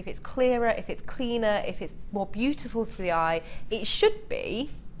quality, if it's clearer, if it's cleaner, if it's more beautiful to the eye, it should be,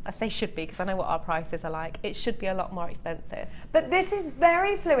 I say should be because I know what our prices are like, it should be a lot more expensive. But this is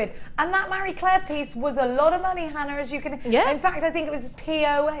very fluid. And that Marie Claire piece was a lot of money, Hannah, as you can... Yeah. In fact, I think it was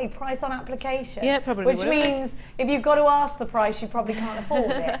POA, price on application. Yeah, probably Which means if you've got to ask the price, you probably can't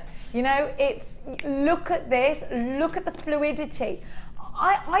afford it. You know, look at this, look at the fluidity.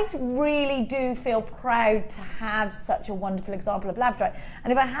 I really do feel proud to have such a wonderful example of labradorite.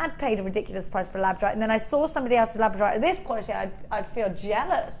 And if I had paid a ridiculous price for labradorite and then I saw somebody else's labradorite of this quality, I'd feel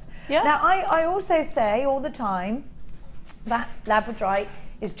jealous. Yeah. Now, I also say all the time that labradorite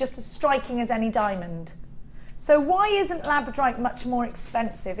is just as striking as any diamond. So why isn't labradorite much more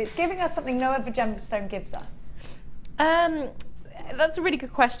expensive? It's giving us something no other gemstone gives us. That's a really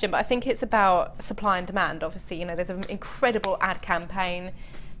good question, but I think it's about supply and demand, obviously. You know, there's an incredible ad campaign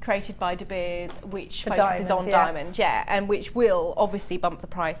created by De Beers which focuses on diamonds, and which will obviously bump the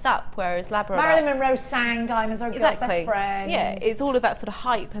price up, whereas labradorite... Marilyn Monroe sang diamonds are a girl's best friend. Yeah, it's all of that sort of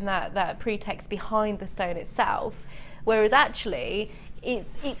hype and that pretext behind the stone itself, whereas actually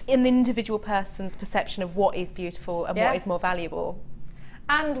it's an individual person's perception of what is beautiful and what is more valuable.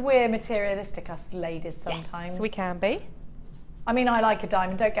 And we're materialistic, us ladies, sometimes. Yes, we can be. I mean, I like a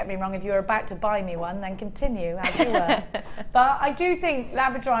diamond, don't get me wrong. If you're about to buy me one, then continue as you were. But I do think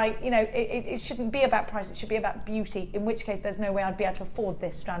labradorite, you know, it shouldn't be about price, it should be about beauty, in which case there's no way I'd be able to afford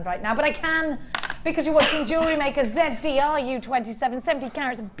this strand right now. But I can, because you're watching Jewellery Maker ZDRU27, 70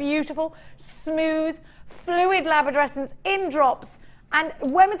 carats, beautiful, smooth, fluid labradorescence in drops. And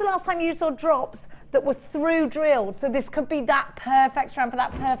when was the last time you saw drops that were through drilled? So this could be that perfect strand for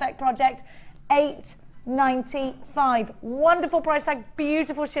that perfect project. $8.95. Wonderful price tag,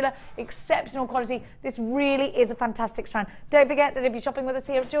 beautiful schiller, exceptional quality. This really is a fantastic strand. Don't forget that if you're shopping with us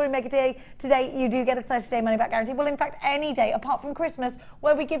here at Jewellery Maker today, you do get a 30-day money-back guarantee. Well, in fact, any day apart from Christmas,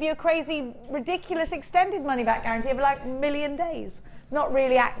 where we give you a crazy, ridiculous extended money-back guarantee of like a million days. Not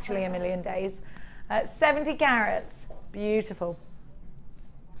really actually a million days. 70 carats. Beautiful.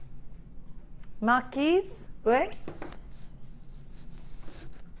 Marquise, oui?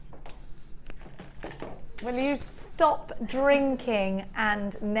 Will you stop drinking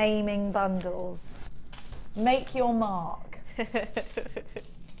and naming bundles? Make your mark.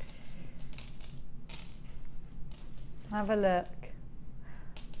 Have a look.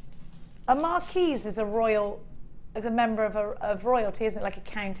 A marquise is a member of royalty, isn't it? Like a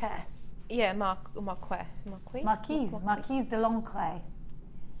countess. Yeah, Marquise de Lancre.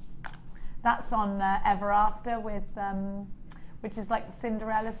 That's on Ever After with, which is like the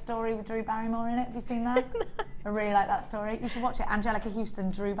Cinderella story with Drew Barrymore in it. Have you seen that? I really like that story. You should watch it. Angelica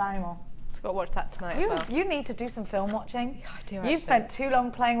Houston, Drew Barrymore. I've got to watch that tonight as well. You need to do some film watching. Yeah, I do. You've spent too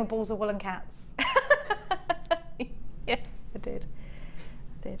long playing with balls of wool and cats. Yeah, I did.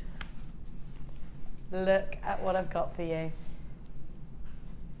 Look at what I've got for you.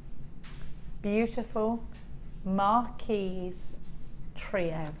 Beautiful Marquise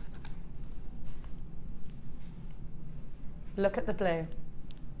trio. Look at the blue.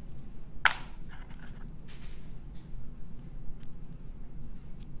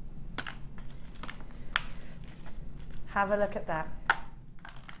 Have a look at that.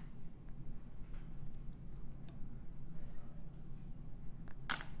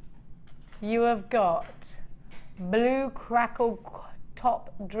 You have got blue crackle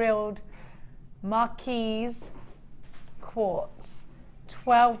top drilled Marquise quartz,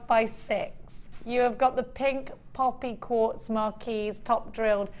 12 by 6. You have got the pink poppy quartz Marquise top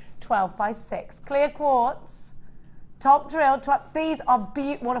drilled, 12 by 6. Clear quartz, top drilled. These are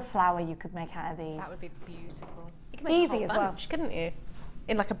what a flower you could make out of these. That would be beautiful. You could make Easy a whole as bunch, couldn't you?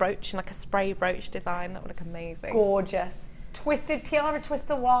 In like a brooch, in like a spray brooch design. That would look amazing. Gorgeous. Twisted tiara, twist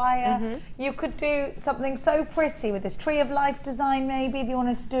the wire. You could do something so pretty with this tree of life design, maybe, if you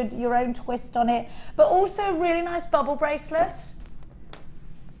wanted to do your own twist on it. But also a really nice bubble bracelet.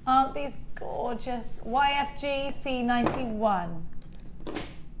 Aren't these gorgeous? YFG C91.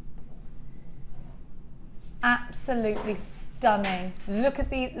 Absolutely stunning. Look at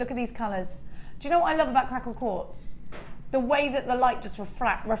these colours. Do you know what I love about crackle quartz? The way that the light just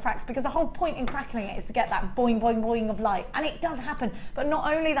refracts, because the whole point in crackling it is to get that boing, boing, boing of light. And it does happen. But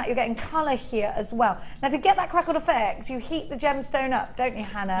not only that, you're getting colour here as well. Now, to get that crackled effect, you heat the gemstone up, don't you,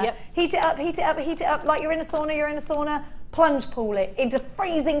 Hannah? Yep. Heat it up, heat it up, heat it up, like you're in a sauna, plunge pool it into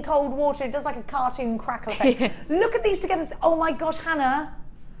freezing cold water. It does like a cartoon crackle effect. Look at these together. Oh my gosh, Hannah.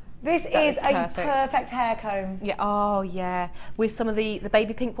 This is a perfect hair comb. Yeah, oh yeah. With some of the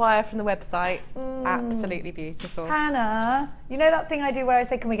baby pink wire from the website. Absolutely beautiful. Hannah, you know that thing I do where I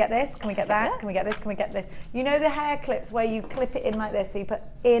say, can we get this? Can we get that? Can we get this? Can we get this? You know the hair clips where you clip it in like this, so you put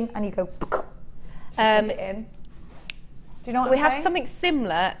in and you go clip it in. Do you know what we I'm have saying? something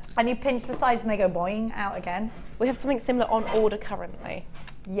similar. And you pinch the sides and they go boing out again. We have something similar on order currently.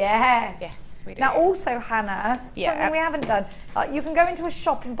 Yes. Yes. We do. Now also, Hannah, something we haven't done, you can go into a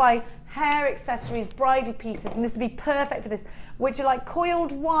shop and buy hair accessories, bridal pieces, and this would be perfect for this, which are like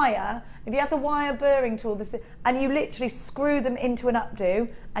coiled wire. If you have the wire burring tool, and you literally screw them into an updo,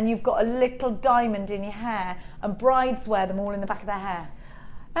 and you've got a little diamond in your hair, and brides wear them all in the back of their hair.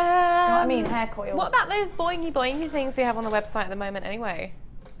 You know what I mean? Hair coils. What about those boingy things we have on the website at the moment anyway?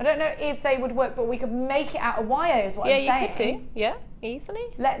 I don't know if they would work, but we could make it out of wire is what I'm saying. Yeah, you could do. Yeah, easily.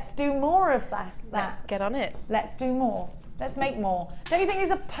 Let's do more of that. Let's get on it. Let's do more. Let's make more. Don't you think these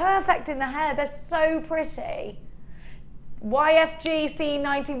are perfect in the hair? They're so pretty. YFG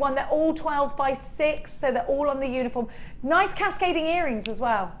C91, they're all 12 by 6, so they're all on the uniform. Nice cascading earrings as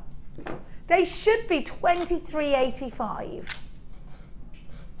well. They should be $23.85.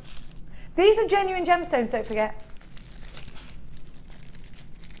 These are genuine gemstones, don't forget.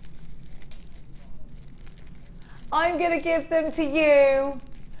 I'm going to give them to you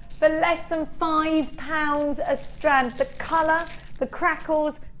for less than £5 a strand. The colour, the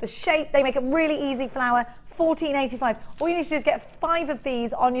crackles, the shape, they make a really easy flower, $14.85. All you need to do is get 5 of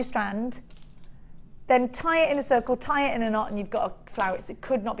these on your strand, then tie it in a circle, tie it in a knot, and you've got a flower. It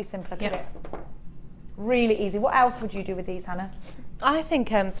could not be simpler, could it? Really easy. What else would you do with these, Hannah? I think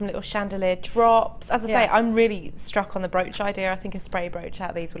some little chandelier drops. As I say, I'm really struck on the brooch idea. I think a spray brooch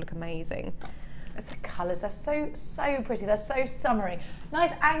out of these would look amazing. The colours, they're so pretty, they're so summery.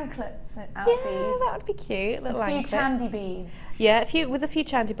 Nice anklets out of these. Yeah, that would be cute. A few chandy beads. Yeah, with a few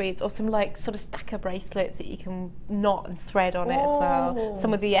chandy beads, or some like sort of stacker bracelets that you can knot and thread on it as well.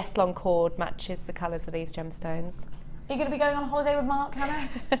 Some of the S-long cord matches the colours of these gemstones. Are you going to be going on holiday with Mark, Hannah?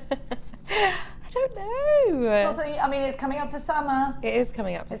 I don't know. I mean, it's coming up for summer. It is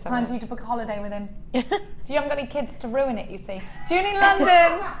coming up for It's summer. time for you to book a holiday with him. You haven't got any kids to ruin it, you see. June in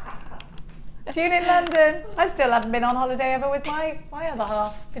London. June in London. I still haven't been on holiday ever with my other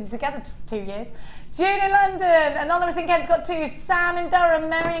half. Been together 2 years. June in London. Anonymous in Kent's got 2. Sam in Durham.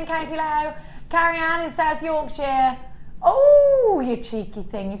 Mary in County Low. Carrie Ann in South Yorkshire. Oh, you cheeky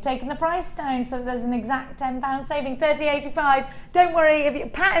thing. You've taken the price down so there's an exact £10 saving. £30.85. Don't worry.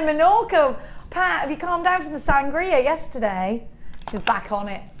 Pat in Menorca. Pat, have you calmed down from the sangria yesterday? She's back on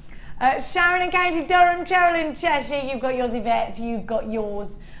it. Sharon in County Durham. Cheryl in Cheshire. You've got yours, Yvette. You've got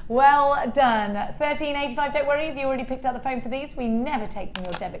yours. Well done. £13.85. Don't worry if you already picked up the phone for these. We never take from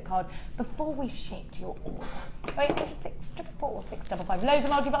your debit card before we've shipped your order. 644 655. Loads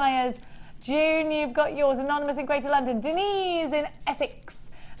of multi-buyers. June, you've got yours. Anonymous in Greater London. Denise in Essex.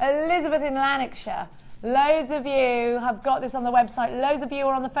 Elizabeth in Lanarkshire. Loads of you have got this on the website. Loads of you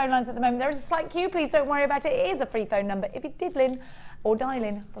are on the phone lines at the moment. There is a slight queue. Please don't worry about it. It is a free phone number. If you diddle in or dial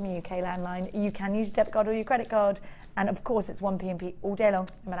in from a UK landline, you can use your debit card or your credit card. And of course, it's 1p&p all day long,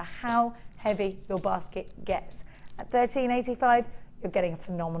 no matter how heavy your basket gets. At £13.85, you're getting a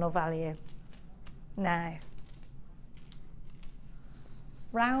phenomenal value. Now,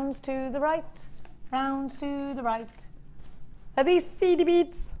 rounds to the right, rounds to the right. Are these seedy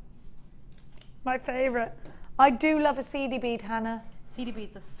beads? My favourite. I do love a seedy bead, Hannah. Seedy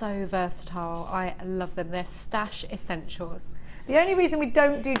beads are so versatile. I love them. They're stash essentials. The only reason we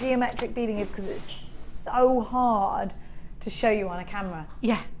don't do geometric beading is because it's so hard to show you on a camera.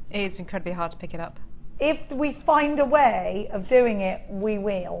 Yeah, it is incredibly hard to pick it up. If we find a way of doing it, we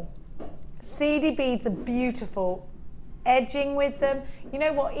will. Seedy beads are beautiful. Edging with them. You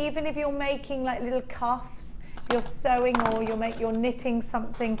know what, even if you're making like little cuffs, you're sewing or you're knitting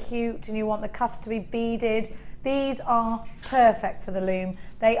something cute and you want the cuffs to be beaded, these are perfect for the loom.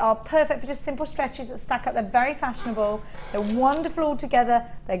 They are perfect for just simple stretches that stack up. They're very fashionable. They're wonderful all together.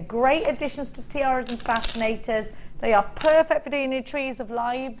 They're great additions to tiaras and fascinators. They are perfect for doing your trees of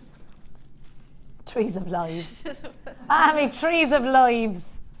lives. Trees of lives. I mean, trees of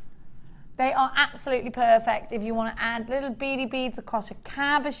lives. They are absolutely perfect if you want to add little beady beads across your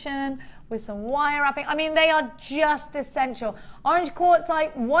cabochon with some wire wrapping. I mean, they are just essential. Orange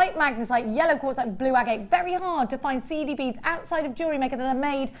quartzite, white magnesite, yellow quartzite, blue agate. Very hard to find seedy beads outside of Jewelry Maker that are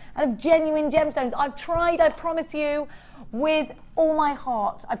made out of genuine gemstones. I've tried, I promise you, with all my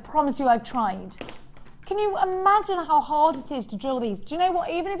heart. I promise you I've tried. Can you imagine how hard it is to drill these? Do you know what?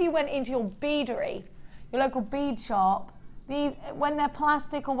 Even if you went into your beadery, your local bead shop, these, when they're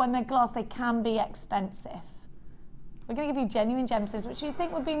plastic or when they're glass, they can be expensive. We're going to give you genuine gemstones, which you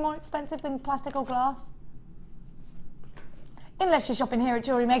think would be more expensive than plastic or glass? Unless you're shopping here at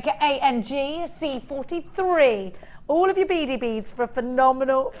Jewelry Maker, ANG C43. All of your beady beads for a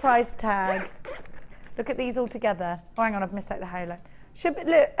phenomenal price tag. Look at these all together. Oh, hang on, I've missed out the halo.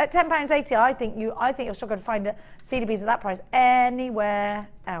 Look, at £10.80, I think you're still going to find seedy beads at that price anywhere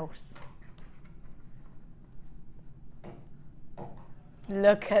else.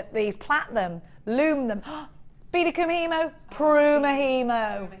 Look at these, plait them, loom them. Bidacum Hemo, Pruma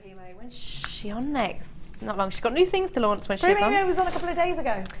Hemo. When's she on next? Not long. She's got new things to launch when she's on. Pruma Hemo was on a couple of days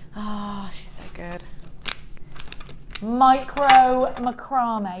ago. Oh, she's so good. Micro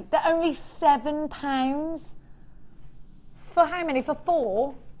macrame. They're only £7. For how many? For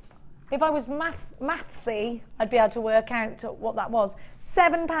 4? If I was mathsy, I'd be able to work out what that was.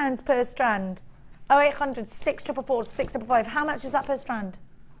 £7 per strand. 0800 644 655. How much is that per strand?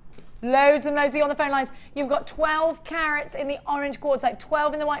 Loads and loads of you on the phone lines. You've got 12 carats in the orange quartzite,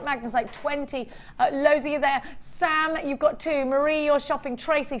 12 in the white magnesite, 20. Loads of you there. Sam, you've got 2. Marie, you're shopping.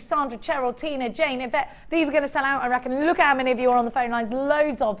 Tracy, Sandra, Cheryl, Tina, Jane, Yvette. These are going to sell out, I reckon. Look how many of you are on the phone lines.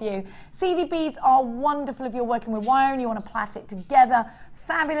 Loads of you. Seedy beads are wonderful if you're working with wire and you want to plait it together.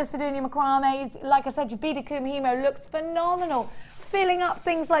 Fabulous for doing your macrames. Like I said, your Bidacum Hemo looks phenomenal. Filling up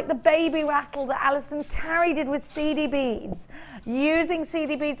things like the baby rattle that Alison Tarry did with seedy beads. Using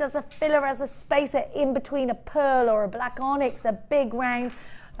seedy beads as a filler, as a spacer in between a pearl or a black onyx, a big round.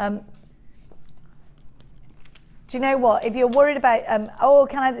 Do you know what? If you're worried about,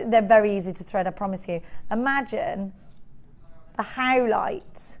 they're very easy to thread, I promise you. Imagine the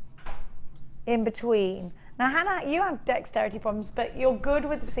howlite in between. Now, Hannah, you have dexterity problems, but you're good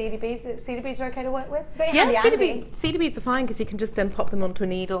with the seedy beads. Seedy beads are okay to work with? Yeah, seedy beads are fine because you can just then pop them onto a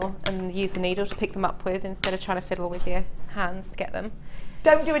needle and use the needle to pick them up with instead of trying to fiddle with your hands to get them.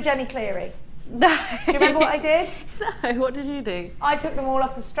 Don't do a Jenny Cleary. No. Do you remember what I did? No, what did you do? I took them all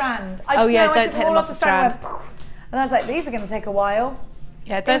off the strand. Don't take them off the strand. And I was like, these are going to take a while.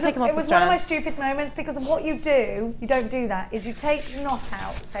 Yeah, don't take them off the strand. It was one of my stupid moments because of what you do, you don't do that, is you take the knot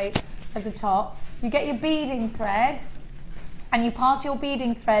out, say, at the top, you get your beading thread and you pass your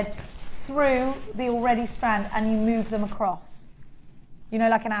beading thread through the already strand and you move them across. You know,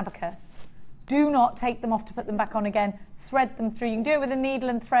 like an abacus. Do not take them off to put them back on again. Thread them through. You can do it with a needle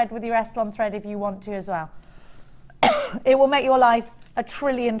and thread, with your Estlon thread if you want to as well. It will make your life a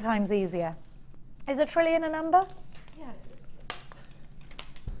trillion times easier. Is a trillion a number? Yes.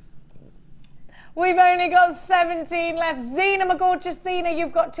 We've only got 17 left. Zena, my gorgeous Zena,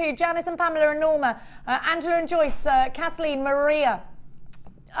 you've got 2. Janice and Pamela and Norma. Angela and Joyce. Kathleen, Maria.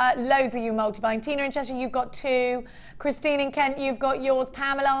 Loads of you multi-buying. Tina in Cheshire, you've got 2. Christine in Kent, you've got yours.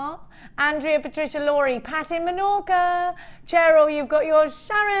 Pamela. Andrea, Patricia, Laurie. Pat in Menorca. Cheryl, you've got yours.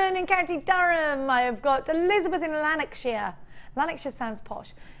 Sharon in County Durham. I have got Elizabeth in Lanarkshire. Lanarkshire sounds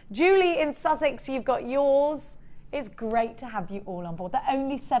posh. Julie in Sussex, you've got yours. It's great to have you all on board. They're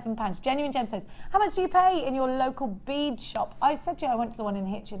only £7. Genuine gemstones. How much do you pay in your local bead shop? I said to you I went to the one in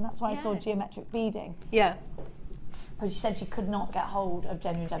Hitchin. That's why I saw geometric beading. Yeah. But she said she could not get hold of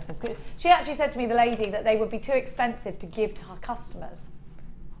genuine gemstones. She actually said to me, the lady, that they would be too expensive to give to her customers.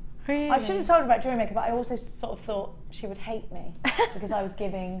 Really? I should have told her about jewellery maker, but I also sort of thought she would hate me because I was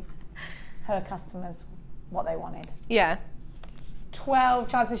giving her customers what they wanted. Yeah. 12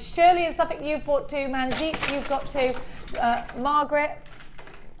 chances. Shirley in Suffolk, you've bought 2. Manjeet, you've got 2. Margaret,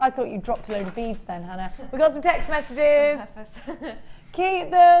 I thought you dropped a load of beads then, Hannah. We've got some text messages.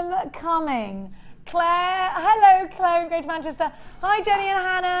 Keep them coming. Claire, hello Claire in Greater Manchester. Hi Jenny and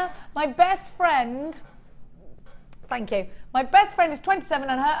Hannah. My best friend, thank you. My best friend is 27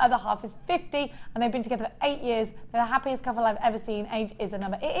 and her other half is 50 and they've been together for 8 years. They're the happiest couple I've ever seen. Age is a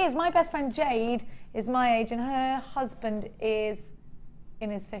number. It is. My best friend Jade is my age and her husband is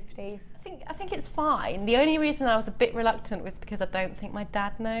in his 50s. I think it's fine. The only reason I was a bit reluctant was because I don't think my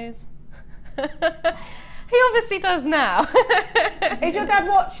dad knows. He obviously does now. Is your dad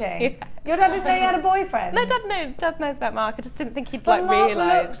watching? Yeah. Your dad didn't know you had a boyfriend? No, Dad knows about Mark. I just didn't think he'd But like Mark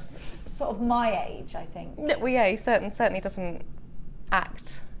realise. looks sort of my age, I think. No, well, yeah, he certainly doesn't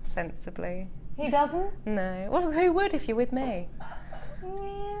act sensibly. He doesn't? No. Well, who would if you're with me?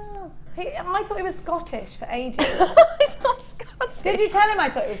 Yeah. I thought he was Scottish for ages. He's not Scottish. Did you tell him I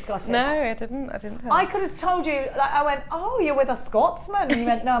thought he was Scottish? No, I didn't tell him. I could have told you, like, I went, oh, you're with a Scotsman? And you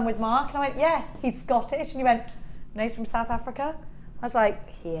went, no, I'm with Mark. And I went, yeah, he's Scottish. And you went, no, he's from South Africa. I was like,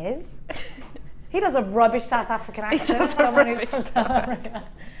 he is? He does a rubbish South African accent. Someone who's from South Africa.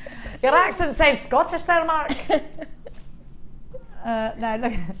 Your accent says Scottish there, Mark. No,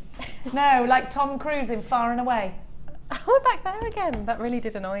 look. No, like Tom Cruise in Far and Away. Oh, back there again. That really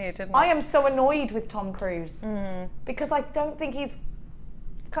did annoy you, didn't it? I am so annoyed with Tom Cruise because I don't think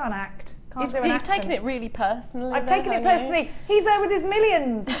can't act. You've taken it really personally. I've taken it personally. He's there with his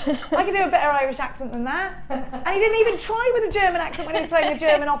millions. I can do a better Irish accent than that. And he didn't even try with a German accent when he was playing a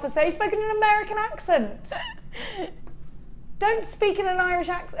German officer. He spoke in an American accent. Don't speak in an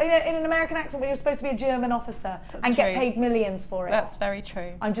American accent when you're supposed to be a German officer and get paid millions for it. That's very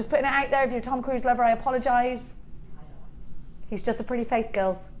true. I'm just putting it out there. If you're a Tom Cruise lover, I apologise. He's just a pretty face,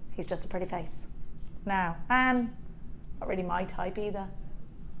 girls. He's just a pretty face. Now, Anne, not really my type either.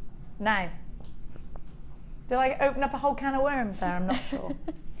 Now, did I open up a whole can of worms there? I'm not sure.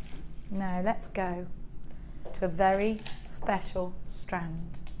 Now, let's go to a very special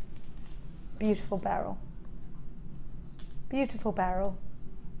strand. Beautiful beryl. Beautiful beryl.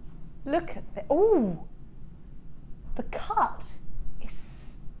 Look at it. Oh, the cut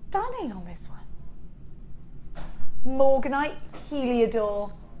is stunning on this one. Morganite,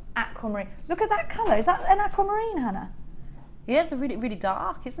 Heliodor, aquamarine. Look at that colour. Is that an aquamarine, Hannah? Yeah, it's really, really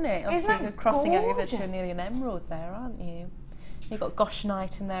dark, isn't it? Isn't Obviously, you're crossing gorgeous? over to nearly an emerald there, aren't you? You've got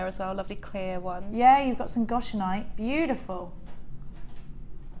goshenite in there as well, lovely clear ones. Yeah, you've got some goshenite. Beautiful.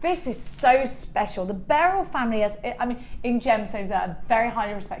 This is so special. The beryl family has, I mean, in gemstones, they are very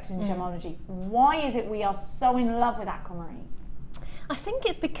highly respected in gemology. Why is it we are so in love with aquamarine? I think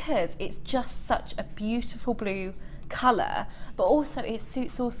it's because it's just such a beautiful blue colour, but also it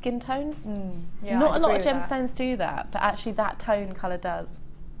suits all skin tones. Yeah, Not I'd a lot of agree with that. gemstones do that, but actually that tone colour does.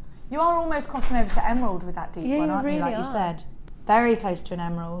 You are almost crossing over to emerald with that deep Yeah, one, you aren't you? really Like you are. said. Very close to an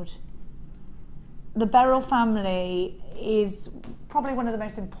emerald. The beryl family is probably one of the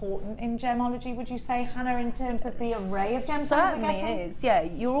most important in gemology, would you say, Hannah, in terms of the array of gemstones Certainly we're getting? is, yeah.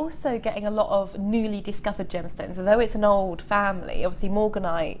 You're also getting a lot of newly discovered gemstones. Although it's an old family, obviously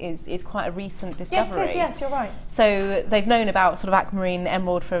morganite is quite a recent discovery. Yes, it is, yes, you're right. So they've known about sort of aquamarine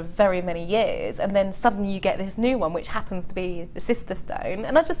emerald for very many years, and then suddenly you get this new one which happens to be the sister stone,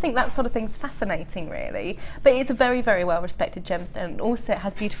 and I just think that sort of thing's fascinating, really. But it's a very, very well respected gemstone, and also it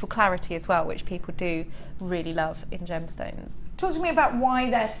has beautiful clarity as well, which people do really love in gemstones. Talk to me about why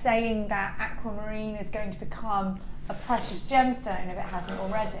they're saying that aquamarine is going to become a precious gemstone if it hasn't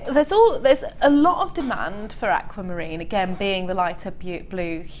already. There's a lot of demand for aquamarine, again being the lighter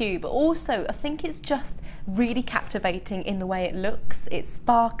blue hue, but also I think it's just really captivating in the way it looks. It's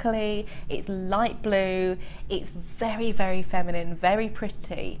sparkly, it's light blue, it's very, very feminine, very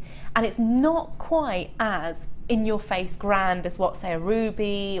pretty, and it's not quite as in your face grand as what, say, a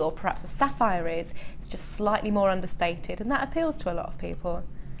ruby or perhaps a sapphire is. It's just slightly more understated, and that appeals to a lot of people.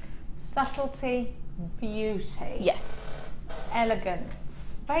 Subtlety, beauty. Yes.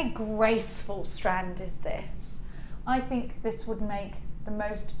 Elegance. Very graceful strand is this. I think this would make the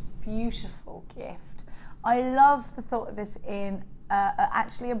most beautiful gift. I love the thought of this in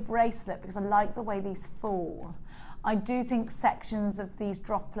actually a bracelet, because I like the way these fall. I do think sections of these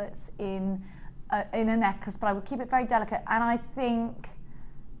droplets in a necklace, but I would keep it very delicate, and I think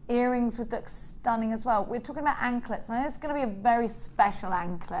earrings would look stunning as well. We're talking about anklets, and I know it's going to be a very special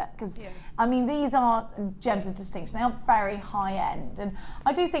anklet, because I mean, these are gems of distinction. They are very high end, and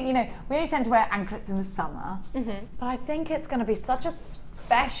I do think, you know, we only tend to wear anklets in the summer, but I think it's going to be such a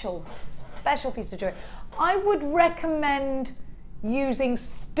special piece of jewelry. I would recommend using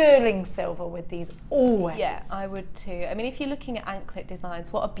sterling silver with these always. Yeah, I would too. I mean, if you're looking at anklet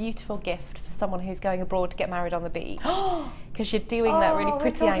designs, what a beautiful gift for someone who's going abroad to get married on the beach, because you're doing that really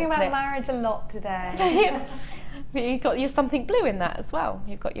pretty anklet. We're talking about marriage a lot today. But you've got your something blue in that as well.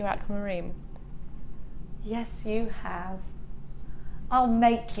 You've got your aquamarine. Yes, you have. I'll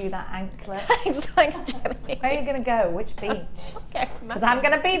make you that anklet. Thanks, Jenny. Where are you going to go? Which beach? Okay, because I'm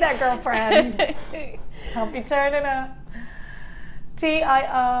going to be there, girlfriend. I'll be turning up.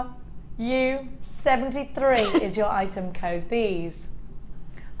 TIRU73 is your item code. These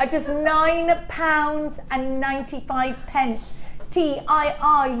are just £9.95.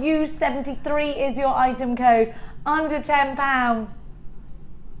 TIRU73 is your item code. Under £10.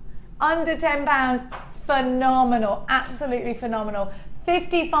 Under £10. Phenomenal. Absolutely phenomenal.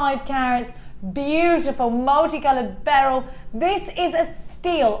 55 carats. Beautiful multicolored beryl. This is a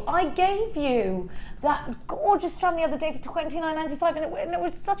steal. I gave you that gorgeous strand the other day for £29.95, and it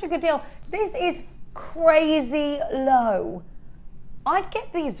was such a good deal. This is crazy low. I'd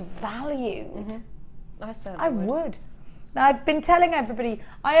get these valued. I would. Now, I've been telling everybody,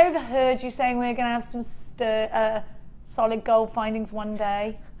 I overheard you saying we're going to have some solid gold findings one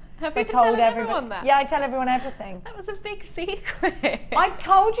day. Have so you I been told telling everybody. everyone that? Yeah, I tell everyone everything. That was a big secret. I've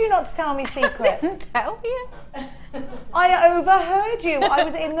told you not to tell me secrets. I didn't tell you. I overheard you. I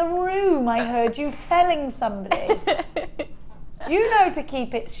was in the room. I heard you telling somebody. You know to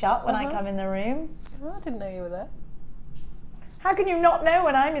keep it shut when I come in the room. Well, I didn't know you were there. How can you not know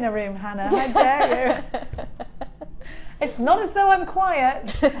when I'm in a room, Hannah? How dare you? It's not as though I'm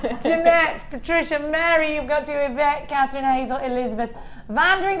quiet. Jeanette, Patricia, Mary, you've got to Yvette, Catherine, Hazel, Elizabeth,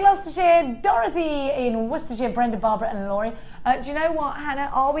 Vander in Gloucestershire, Dorothy in Worcestershire, Brenda, Barbara and Laurie. Do you know what,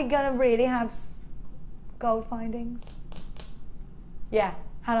 Hannah? Are we going to really have gold findings? Yeah.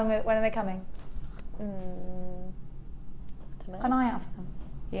 How long? When are they coming? I don't know. Can I have them?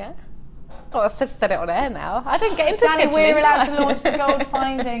 Yeah. Well, I've just said it on air now. I don't get into Danny, scheduling. we're allowed to launch the gold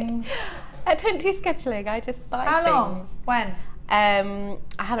findings. I don't do scheduling. I just buy How things. long? When? I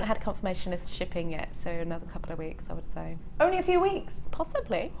haven't had confirmation as to shipping yet, so another couple of weeks, I would say. Only a few weeks?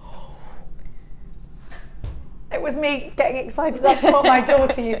 Possibly. It was me getting excited. That's what my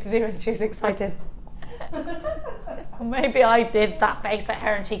daughter used to do when she was excited. Or maybe I did that face at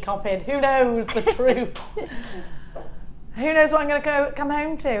her and she copied. Who knows the truth? Who knows what I'm going to come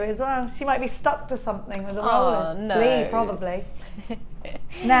home to as well? She might be stuck to something with the rollers. No. Lee, probably.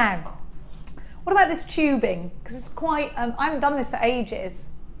 Now, what about this tubing? Because it's quite, I haven't done this for ages.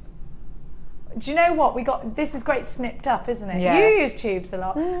 Do you know what? This is great snipped up, isn't it? Yeah. You use tubes a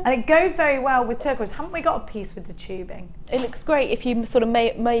lot, and it goes very well with turquoise. Haven't we got a piece with the tubing? It looks great if you're sort of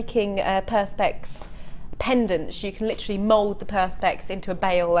making perspex pendants. You can literally mould the perspex into a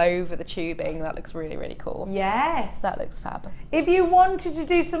bail over the tubing. That looks really, really cool. Yes. That looks fab. If you wanted to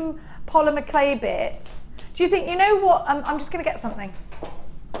do some polymer clay bits, do you think, you know what? I'm just going to get something.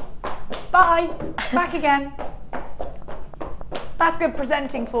 Bye. Back again. That's good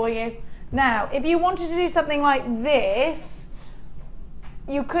presenting for you. Now, if you wanted to do something like this,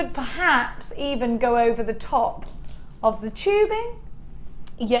 you could perhaps even go over the top of the tubing.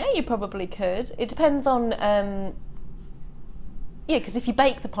 Yeah, you probably could. It depends on, yeah, because if you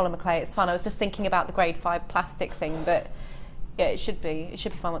bake the polymer clay, it's fun. I was just thinking about the grade 5 plastic thing, but yeah, it should be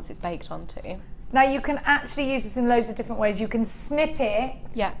fun once it's baked onto. Now you can actually use this in loads of different ways. You can snip it.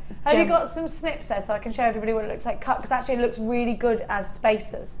 Yeah. Have you got some snips there so I can show everybody what it looks like cut? Because actually it looks really good as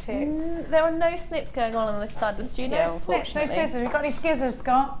spacers too. There are no snips going on this side of the studio, No snips, no unfortunately. scissors. Have you got any scissors,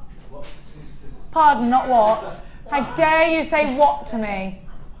 Scott? What? Pardon, not what? How dare you say what to me?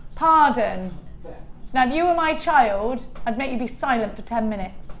 Pardon. Now, if you were my child, I'd make you be silent for 10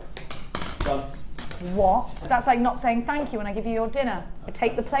 minutes. Done. What? That's like not saying thank you when I give you your dinner. I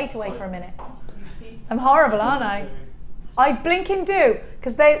take the plate away for a minute. I'm horrible, aren't I? I blinking do,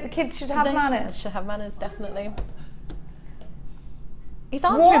 because the kids should have manners. Should have manners, definitely. He's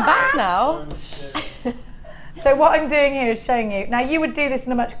answering back now. So what I'm doing here is showing you. Now, you would do this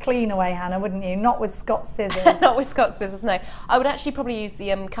in a much cleaner way, Hannah, wouldn't you? Not with Scott's scissors. Not with Scott's scissors, no. I would actually probably use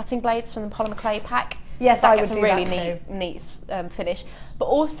the cutting blades from the polymer clay pack. Yes, I would do really that too. neat finish. But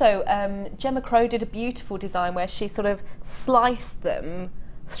also, Gemma Crow did a beautiful design where she sort of sliced them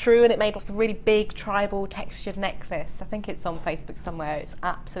through, and it made like a really big tribal textured necklace. I think it's on Facebook somewhere. It's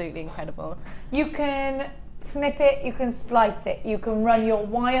absolutely incredible. You can snip it, you can slice it, you can run your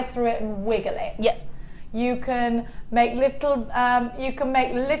wire through it and wiggle it. Yep. You can make little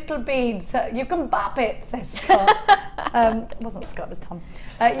beads. You can bop it, says Scott. It wasn't Scott, it was Tom.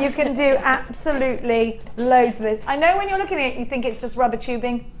 You can do absolutely loads of this. I know when you're looking at it, you think it's just rubber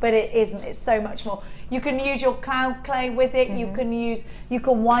tubing, but it isn't. It's so much more. You can use your cloud clay with it. Mm-hmm. You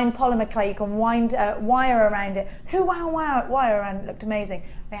can wind polymer clay. You can wind wire around it. Wire around it looked amazing.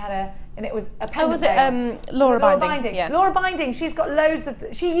 They had and it was a pendant. Oh, was it Laura Binding? Yeah. Laura Binding. She's got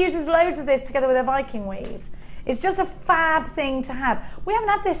she uses loads of this together with her Viking weave. It's just a fab thing to have. We haven't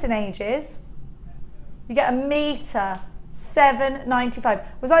had this in ages. You get a metre, $7.95.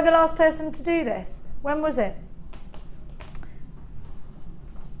 Was I the last person to do this? When was it?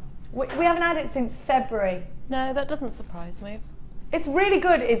 We haven't had it since February. No, that doesn't surprise me. It's really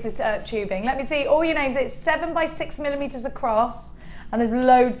good, is this tubing. Let me see all your names. It's 7 by 6 millimetres across, and there's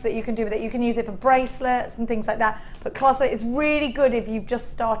loads that you can do with it. You can use it for bracelets and things like that. But Colossal is really good if you've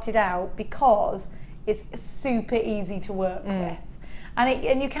just started out, because it's super easy to work with.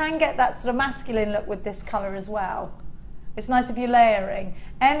 And you can get that sort of masculine look with this colour as well. It's nice if you're layering.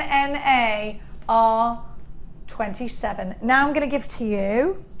 NNA R27. Now I'm going to give to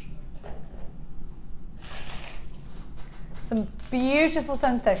you some beautiful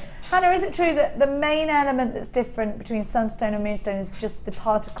sunstone. Hannah, is it true that the main element that's different between sunstone and moonstone is just the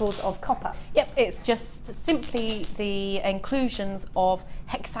particles of copper? Yep, it's just simply the inclusions of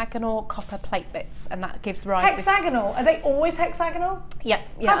hexagonal copper platelets, and that gives rise. Hexagonal? Are they always hexagonal? Yep.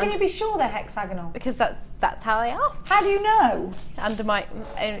 How can you be sure they're hexagonal? Because that's how they are. How do you know?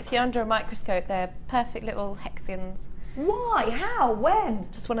 If you're under a microscope, they're perfect little hexagons. Why? How?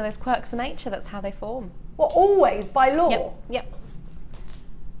 When? Just one of those quirks of nature. That's how they form. Well, always by law? Yep.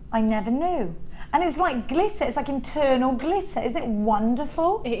 I never knew. And it's like glitter, it's like internal glitter. Isn't it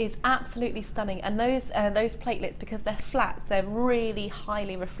wonderful? It is absolutely stunning. And those platelets, because they're flat, they're really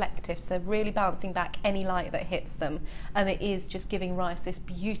highly reflective. So they're really bouncing back any light that hits them. And it is just giving rise to this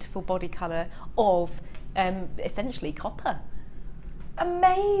beautiful body colour of essentially copper. It's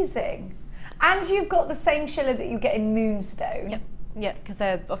amazing. And you've got the same schiller that you get in moonstone. Yep. Yeah, because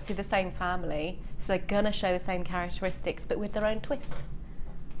they're obviously the same family, so they're going to show the same characteristics, but with their own twist.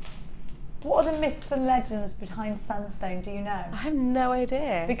 What are the myths and legends behind sunstone, do you know? I have no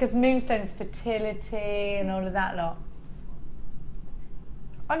idea. Because moonstone is fertility and all of that lot.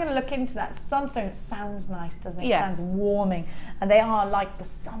 I'm going to look into that. Sunstone sounds nice, doesn't it? Yeah. It sounds warming. And they are like the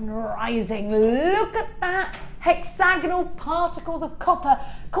sun rising. Look at that! Hexagonal particles of copper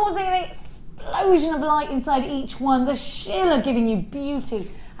causing an explosion of light inside each one. The schiller giving you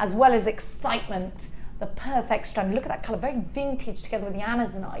beauty as well as excitement. The perfect strand. Look at that colour, very vintage together with the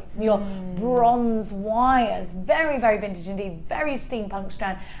Amazonites and your bronze wires. Very, very vintage indeed. Very steampunk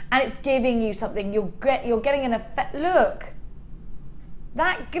strand. And it's giving you something. You're getting an effect. Look,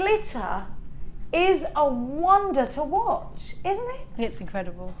 that glitter is a wonder to watch, isn't it? It's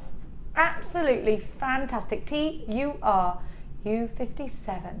incredible. Absolutely fantastic.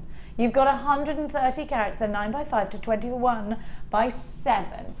 TUR-U57. You've got 130 carats. They're 9 by 5 to 21 by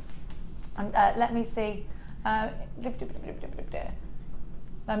 7. And let me see. I'm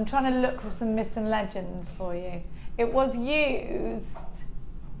trying to look for some myths and legends for you. It was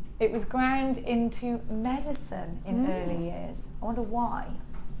ground into medicine in early years. I wonder why.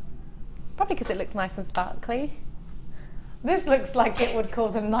 Probably because it looks nice and sparkly. This looks like it would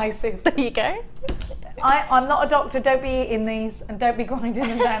cause a nice... There you go. I'm not a doctor, don't be eating these and don't be grinding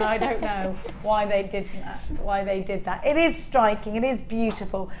them down. I don't know why they did that. It is striking, it is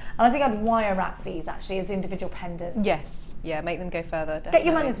beautiful. And I think I'd wire wrap these actually as individual pendants. Yes, yeah, make them go further, definitely. Get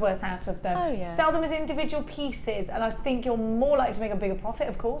your money's worth out of them. Oh, yeah. Sell them as individual pieces and I think you're more likely to make a bigger profit,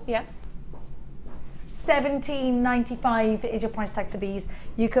 of course. Yeah. $17.95 is your price tag for these.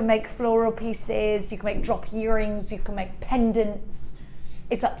 You can make floral pieces, you can make drop earrings, you can make pendants.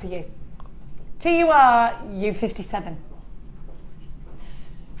 It's up to you. TUR U57.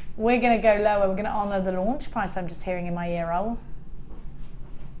 We're going to go lower. We're going to honour the launch price I'm just hearing in my ear roll.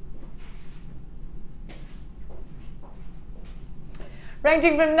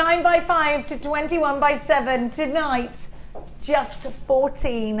 Ranging from 9x5 to 21x7 tonight, just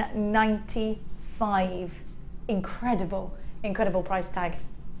 $14.95. Incredible, incredible price tag.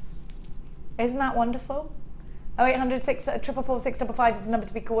 Isn't that wonderful? 0800 444 655 is the number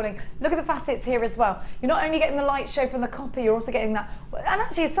to be calling. Look at the facets here as well. You're not only getting the light show from the copper, you're also getting that. And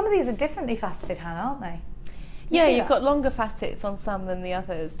actually, some of these are differently faceted, Hannah, aren't they? Yeah, you've got longer facets on some than the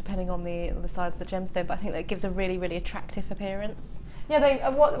others, depending on the size of the gemstone. But I think that gives a really, really attractive appearance. Yeah,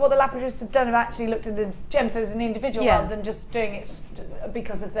 what the laboratories have done have actually looked at the gemstones as an individual rather than just doing it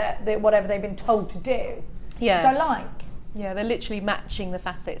because of whatever they've been told to do. Yeah. Which I like. Yeah, they're literally matching the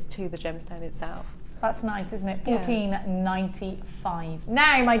facets to the gemstone itself. That's nice, isn't it? $14.95.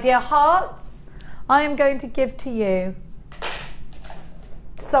 Now, my dear hearts, I am going to give to you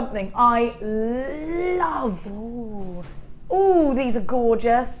something I love. Ooh, these are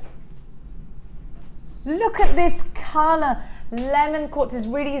gorgeous. Look at this colour. Lemon quartz is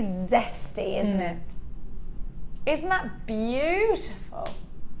really zesty, isn't it? Isn't that beautiful?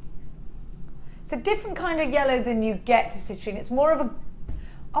 It's a different kind of yellow than you get to citrine. It's more of a,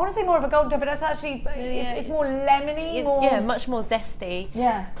 I want to say more of a gold tone, but it's actually, it's more lemony. Yeah, much more zesty.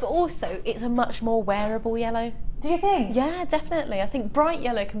 Yeah. But also, it's a much more wearable yellow. Do you think? Yeah, definitely. I think bright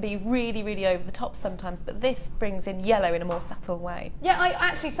yellow can be really, really over the top sometimes, but this brings in yellow in a more subtle way. Yeah,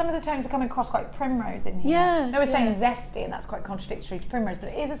 actually, some of the tones are coming across quite primrose in here. Yeah. I was saying zesty, and that's quite contradictory to primrose, but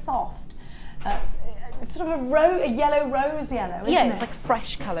it is a soft, it's sort of a yellow rose yellow, isn't it? Yeah, it's like a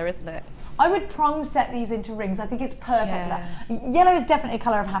fresh colour, isn't it? I would prong set these into rings. I think it's perfect for that. Yellow is definitely a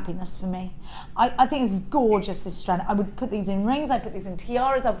colour of happiness for me. I think it's gorgeous, this strand. I would put these in rings, I'd put these in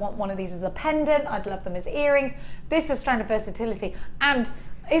tiaras, I'd want one of these as a pendant, I'd love them as earrings. This is a strand of versatility. And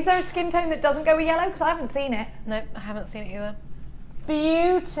is there a skin tone that doesn't go with yellow? Because I haven't seen it. Nope, I haven't seen it either.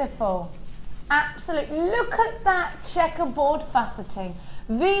 Beautiful. Absolutely. Look at that checkerboard faceting.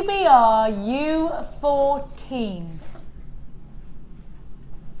 VBR U14.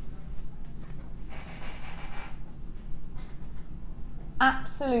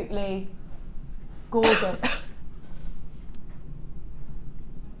 Absolutely gorgeous.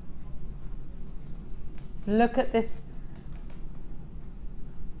 Look at this.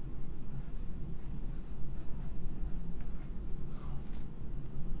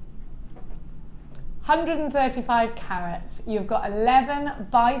 $135 carats. You've got 11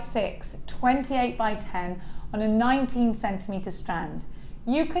 by 6, 28 by 10 on a 19 centimetre strand.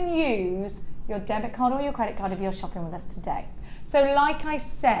 You can use your debit card or your credit card if you're shopping with us today. So like I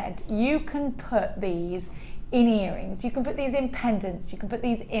said, you can put these in earrings, you can put these in pendants, you can put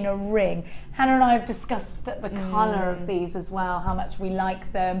these in a ring. Hannah and I have discussed the colour of these as well, how much we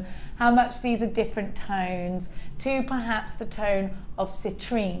like them, how much these are different tones to perhaps the tone of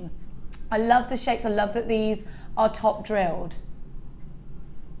citrine. I love the shapes, I love that these are top drilled.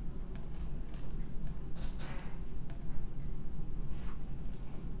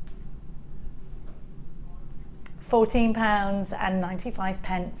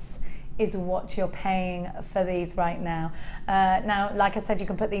 £14.95 is what you're paying for these right now. Now, like I said, you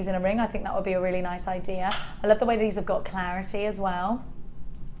can put these in a ring. I think that would be a really nice idea. I love the way these have got clarity as well.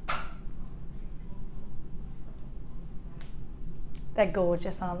 They're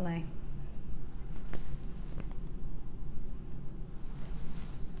gorgeous, aren't they?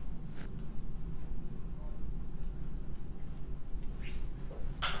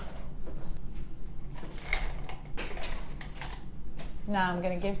 Now I'm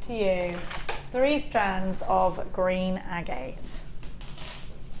going to give to you 3 strands of green agate.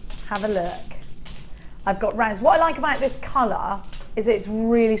 Have a look. I've got rounds. What I like about this colour is it's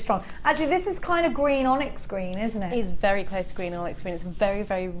really strong. Actually, this is kind of green onyx green, isn't it? It is very close to green onyx green. It's very,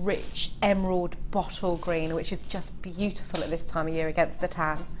 very rich emerald bottle green, which is just beautiful at this time of year against the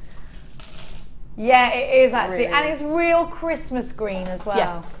tan. Yeah, it is actually. Really. And it's real Christmas green as well.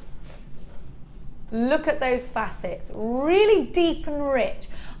 Yeah. Look at those facets, really deep and rich.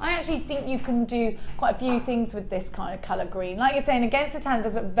 I actually think you can do quite a few things with this kind of colour green. Like you're saying, against the tan it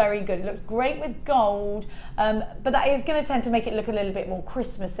does look very good. It looks great with gold, but that is going to tend to make it look a little bit more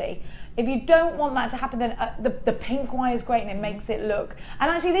Christmassy. If you don't want that to happen, then the pink wire is great and it makes it look. And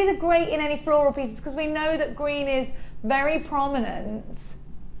actually these are great in any floral pieces because we know that green is very prominent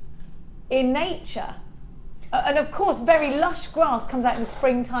in nature. And of course, very lush grass comes out in the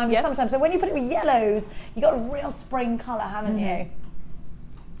springtime and sometimes. So when you put it with yellows, you've got a real spring colour, haven't you?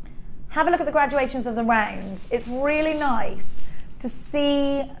 Have a look at the graduations of the rounds. It's really nice to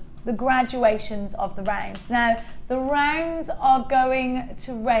see the graduations of the rounds. Now, the rounds are going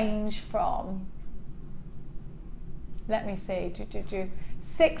to range from, let me see,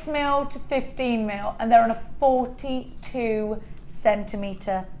 6 mil to 15 mil, and they're on a 42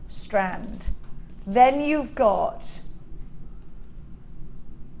 centimetre strand. Then you've got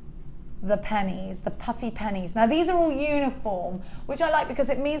the pennies, the puffy pennies. Now these are all uniform, which I like because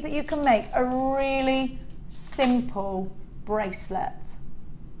it means that you can make a really simple bracelet.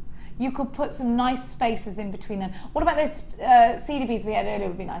 You could put some nice spaces in between them. What about those cedar beads we had earlier?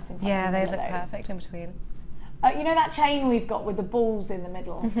 Would be nice in front. Yeah, of they those. look perfect in between. You know that chain we've got with the balls in the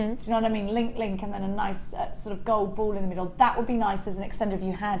middle? Mm-hmm. Do you know what I mean? Link, link, and then a nice sort of gold ball in the middle. That would be nice as an extender if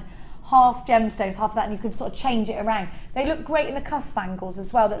you had half gemstones, half of that, and you could sort of change it around. They look great in the cuff bangles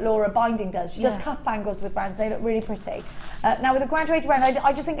as well that Laura Binding does. She does cuff bangles with brands. They look really pretty. Now with a graduated round,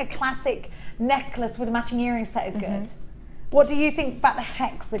 I just think a classic necklace with a matching earring set is good. What do you think about the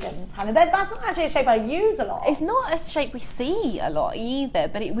hexagons, Hannah? That's not actually a shape I use a lot. It's not a shape we see a lot either,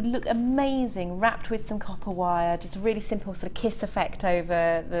 but it would look amazing wrapped with some copper wire, just a really simple sort of kiss effect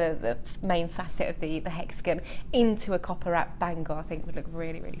over the main facet of the hexagon into a copper wrap bangle. I think would look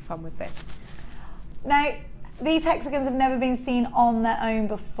really, really fun with this. Now, these hexagons have never been seen on their own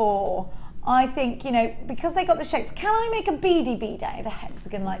before. I think, you know, because they got the shapes, can I make a beady bead out of a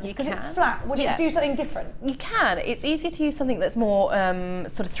hexagon like this? Because it's flat. Would it do something different? You can. It's easier to use something that's more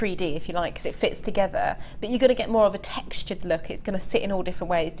sort of 3D, if you like, because it fits together. But you're going to get more of a textured look. It's going to sit in all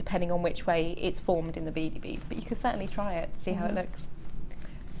different ways depending on which way it's formed in the beady bead. But you can certainly try it, see how it looks.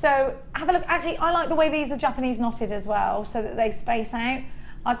 So have a look. Actually, I like the way these are Japanese knotted as well, so that they space out.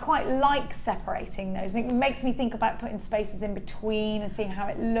 I quite like separating those. It makes me think about putting spaces in between and seeing how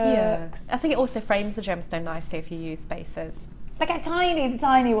it looks. Yeah. I think it also frames the gemstone nicely if you use spacers. Look how tiny the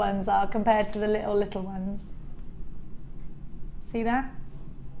tiny ones are compared to the little ones. See that?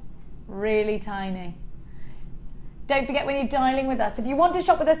 Really tiny. Don't forget when you're dialing with us, if you want to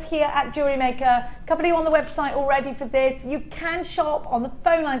shop with us here at Jewellery Maker, a couple of you on the website already for this, you can shop on the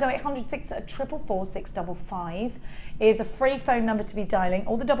phone lines 0800 644 655 is a free phone number to be dialing.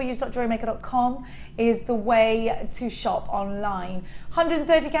 All the w's.jewellerymaker.com is the way to shop online.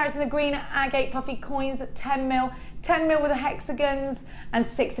 130 carats in the green agate puffy coins at 10 mil, 10 mil with the hexagons, and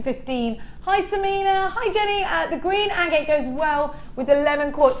 6 to 15. Hi Samina, hi Jenny. The green agate goes well with the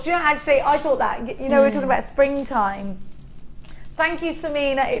lemon quartz. Do you know, actually, I thought that, you know, we were talking about springtime. Thank you,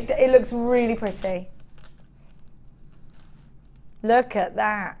 Samina. It looks really pretty. Look at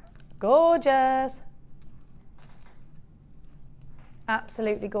that. Gorgeous.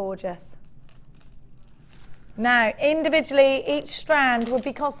 Absolutely gorgeous. Now, individually, each strand would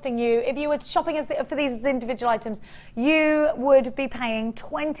be costing you, if you were shopping for these as individual items, you would be paying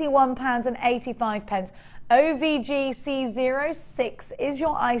 £21.85. OVGC06 is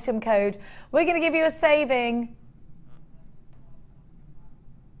your item code. We're going to give you a saving.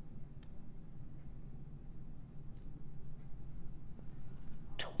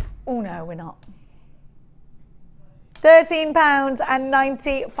 Oh no, we're not.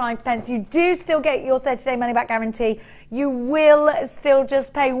 £13.95. You do still get your 30-day money-back guarantee. You will still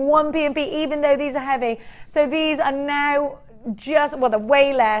just pay 1p&p, even though these are heavy. So these are now just, well, they're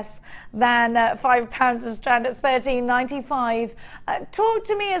way less than £5 a strand at £13.95. Talk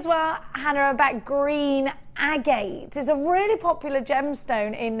to me as well, Hannah, about green agate. It's a really popular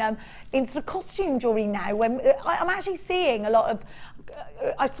gemstone in sort of costume jewellery now. When I'm actually seeing a lot of,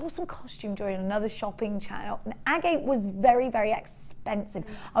 I saw some costume jewellery on another shopping channel, and agate was very, very expensive.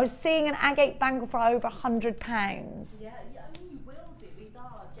 I was seeing an agate bangle for over £100. Yeah, I mean, you will do. These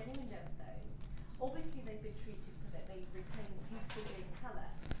are genuine gemstones. Obviously, they've been treated so that they retain this beautiful green colour.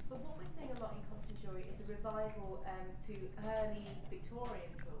 But what we're seeing a lot in costume jewellery is a revival to early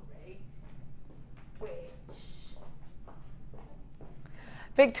Victorian jewellery, which...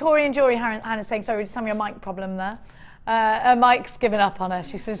 Victorian jewellery, Hannah's saying, sorry, just having a mic problem there. Mike's given up on her,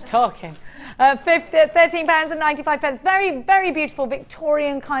 she's just talking. £13.95. Very, very beautiful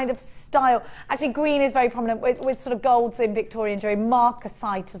Victorian kind of style. Actually, green is very prominent with sort of golds in Victorian jewellery,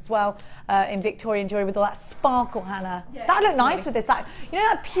 marcasite as well in Victorian jewellery with all that sparkle, Hannah. Yeah, that would look nice with this. You know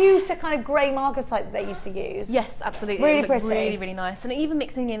that pewter kind of grey marcasite that they used to use? Yes, absolutely. Really it would pretty. Look really, really nice. And even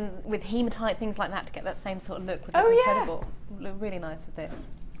mixing in with hematite, things like that to get that same sort of look would look incredible. Would look really nice with this.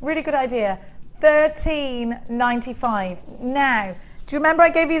 Really good idea. £13.95. Now, do you remember I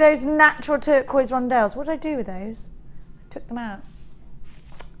gave you those natural turquoise rondelles? What did I do with those? I took them out.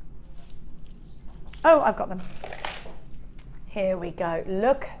 Oh, I've got them. Here we go.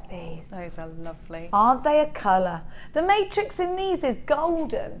 Look at these. Those are lovely. Aren't they a colour? The matrix in these is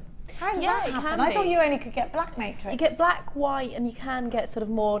golden. How does Yeah, that it happen? can I be. thought you only could get black matrix. You get black, white, and you can get sort of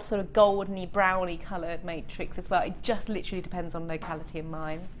more sort of goldeny, browny coloured matrix as well. It just literally depends on locality and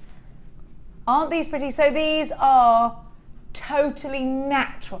mine. Aren't these pretty? So these are totally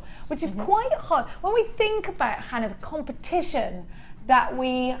natural, which is quite hard. When we think about, Hannah, the competition that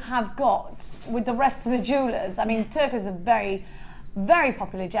we have got with the rest of the jewellers, I mean, turquoise is a very, very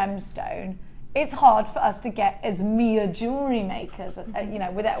popular gemstone. It's hard for us to get as mere jewellery makers, you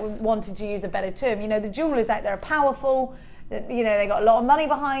know, without wanting to use a better term. You know, the jewellers out there are powerful, you know, they got a lot of money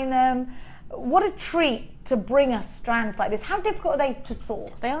behind them. What a treat to bring us strands like this. How difficult are they to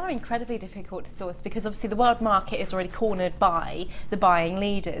source? They are incredibly difficult to source because obviously the world market is already cornered by the buying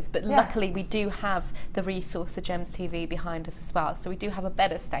leaders, but luckily we do have the resource of Gems TV behind us as well, so we do have a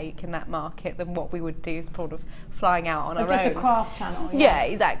better stake in that market than what we would do sort of flying out on our own. Just a craft channel. Yeah,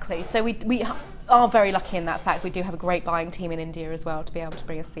 exactly. So we are very lucky in that fact. We do have a great buying team in India as well to be able to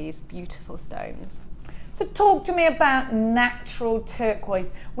bring us these beautiful stones. So talk to me about natural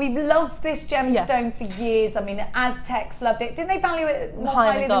turquoise. We've loved this gemstone for years. I mean, the Aztecs loved it. Didn't they value it more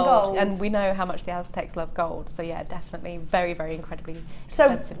highly than gold? And we know how much the Aztecs love gold. So yeah, definitely very, very incredibly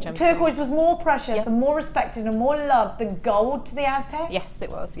expensive gemstone. So turquoise was more precious and more respected and more loved than gold to the Aztecs? Yes, it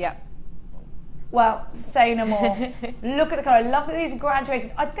was, yeah. Well, say no more. Look at the colour. I love that these are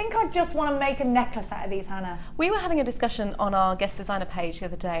graduated. I think I just want to make a necklace out of these, Hannah. We were having a discussion on our guest designer page the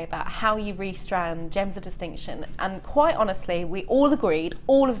other day about how you restrand gems of distinction, and quite honestly, we all agreed,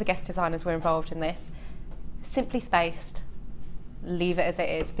 all of the guest designers were involved in this, simply spaced, leave it as it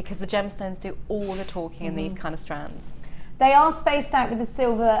is, because the gemstones do all the talking in these kind of strands. They are spaced out with the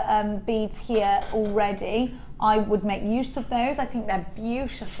silver beads here already. I would make use of those. I think they're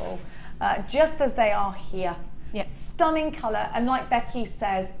beautiful. Just as they are here. Yep. Stunning colour, and like Becky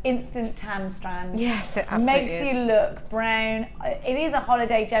says, instant tan strand. Yes, it absolutely makes is. you look brown. It is a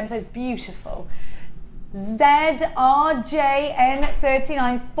holiday gem, so it's beautiful.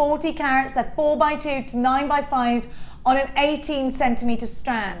 ZRJN39, 40 carats, they're 4x2 to 9x5 on an 18 centimetre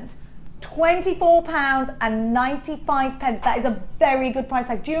strand. £24.95. That is a very good price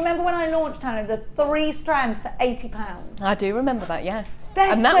tag. Do you remember when I launched, Hannah, the 3 strands for £80? I do remember that, yeah.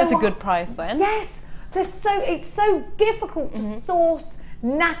 They're and that so was a good price then. Yes, it's so difficult to source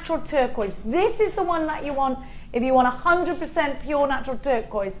natural turquoise. This is the one that you want if you want 100% pure natural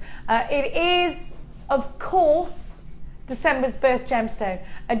turquoise. It is, of course, December's birth gemstone.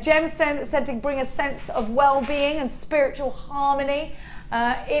 A gemstone that's said to bring a sense of well-being and spiritual harmony.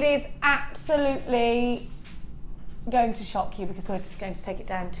 It is absolutely going to shock you because we're just going to take it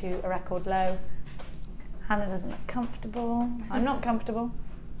down to a record low. Hannah doesn't look comfortable. I'm not comfortable.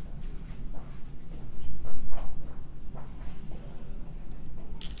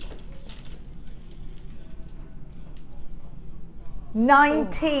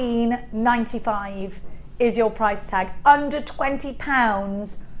 £19.95 is your price tag. Under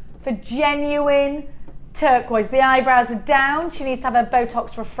 £20 for genuine turquoise. The eyebrows are down. She needs to have her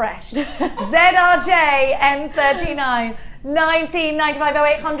Botox refreshed. ZRJ N39. 1995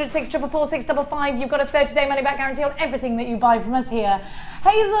 0800 644 655. You've got a 30-day money-back guarantee on everything that you buy from us here.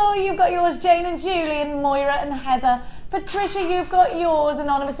 Hazel, you've got yours. Jane and Julian, Moira and Heather. Patricia, you've got yours.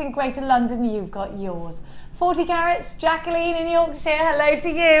 Anonymous in Greater London, you've got yours. 40 carats, Jacqueline in Yorkshire, hello to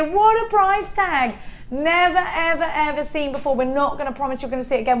you. What a price tag. Never, ever, ever seen before. We're not going to promise you're going to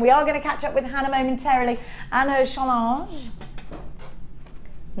see it again. We are going to catch up with Hannah momentarily and her challenge.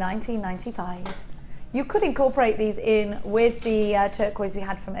 1995. You could incorporate these in with the turquoise we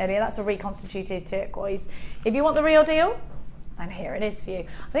had from earlier. That's a reconstituted turquoise. If you want the real deal, and here it is for you.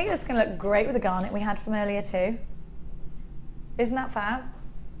 I think it's going to look great with the garnet we had from earlier too. Isn't that fab?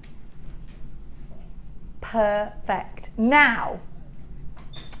 Perfect. Now,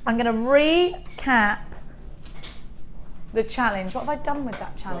 I'm going to recap the challenge. What have I done with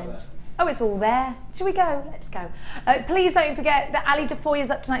that challenge? Oh, it's all there. Should we go? Let's go. Please don't forget that Ali Defoy is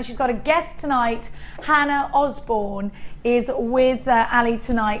up tonight. She's got a guest tonight. Hannah Osborne is with Ali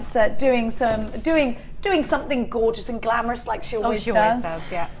tonight, doing something gorgeous and glamorous, like she always does.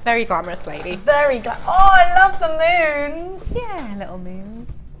 Yeah, very glamorous lady. Very Oh, I love the moons. Yeah, little moons.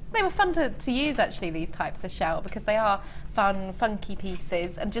 They were fun to use actually, these types of shell, because they are fun, funky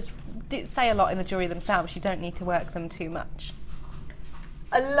pieces and just say a lot in the jewellery themselves. You don't need to work them too much.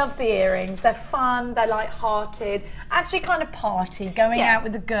 I love the earrings. They're fun, they're light-hearted, actually kind of party, going out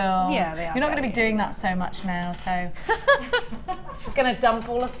with the girls. Yeah, they are. You're not going to be doing that so much now, so she's going to dump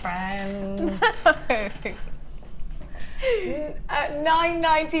all her friends.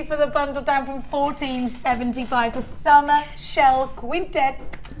 $9.90 for the bundle, down from $14.75. The Summer Shell Quintet.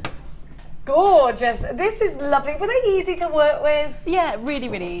 gorgeous. This is lovely. Were they easy to work with? Yeah, really,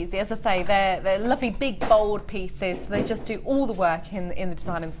 really easy. As I say, they're lovely, big, bold pieces. They just do all the work in the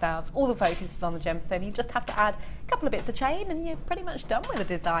design themselves. All the focus is on the gemstone. You just have to add a couple of bits of chain and you're pretty much done with the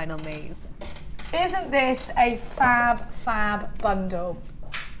design on these. Isn't this a fab bundle?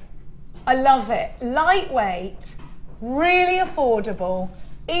 I love it. Lightweight, really affordable,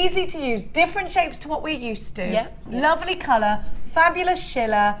 easy to use, different shapes to what we're used to. Yeah. Lovely colour, fabulous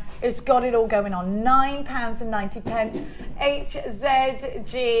shiller. It's got it all going on. £9.90.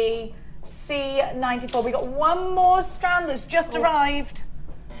 HZG C94. We got one more strand that's just arrived.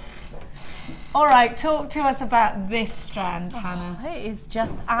 All right, talk to us about this strand, Hannah. It is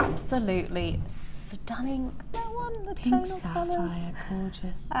just absolutely stunning. That one, the Pink tonal sapphire, colours.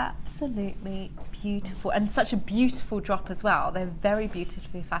 gorgeous. Absolutely beautiful, and such a beautiful drop as well. They're very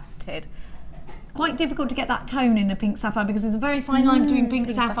beautifully faceted. Quite difficult to get that tone in a pink sapphire because there's a very fine line between pink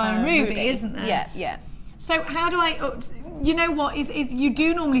sapphire and ruby, isn't there? Yeah, yeah. So how do I, you know what, is you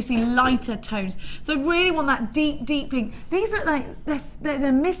do normally see lighter tones. So I really want that deep pink. These look like,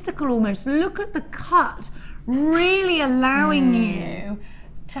 they're mystical almost. Look at the cut, really allowing you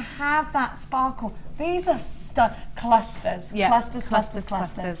to have that sparkle. These are clusters, Yeah,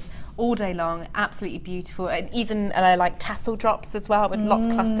 clusters. All day long, absolutely beautiful. And even like tassel drops as well, with lots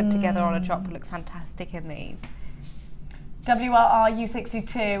clustered together on a drop, would look fantastic in these. WRR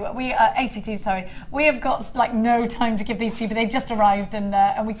U62, 82, sorry. We have got like no time to give these to you, but they've just arrived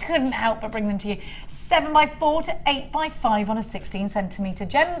and we couldn't help but bring them to you. 7x4 to 8x5 on a 16cm.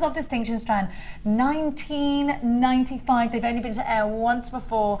 Gems of Distinction strand, £19.95. They've only been to air once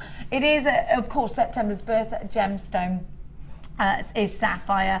before. It is, of course, September's birth gemstone. Is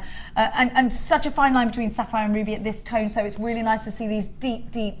sapphire and such a fine line between sapphire and ruby at this tone, so it's really nice to see these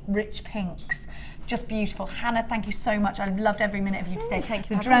deep rich pinks. Just beautiful. Hannah, thank you so much. I've loved every minute of you today. Thank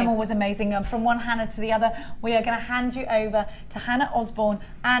you. The Dremel was amazing. From one Hannah to the other, we are going to hand you over to Hannah Osborne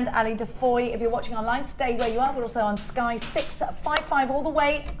and Ali Defoy. If you're watching online, stay where you are. We're also on Sky 655 all the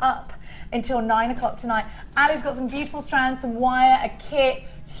way up until 9 o'clock tonight. Ali's got some beautiful strands, some wire, a kit,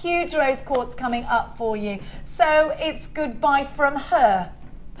 huge rose quartz coming up for you. So it's goodbye from her.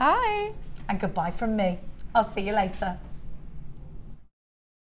 Bye. And goodbye from me. I'll see you later.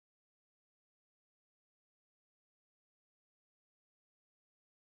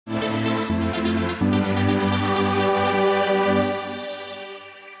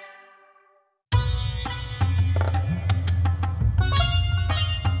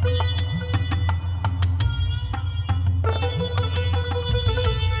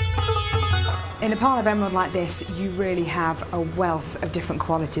 In a pile of emerald like this, you really have a wealth of different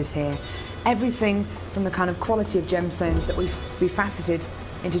qualities here. Everything from the kind of quality of gemstones that we've faceted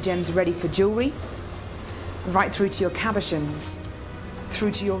into gems ready for jewellery, right through to your cabochons,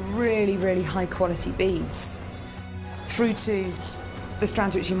 through to your really high quality beads, through to the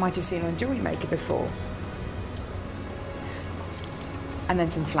strands which you might have seen on Jewellery Maker before, and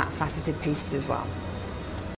then some flat faceted pieces as well.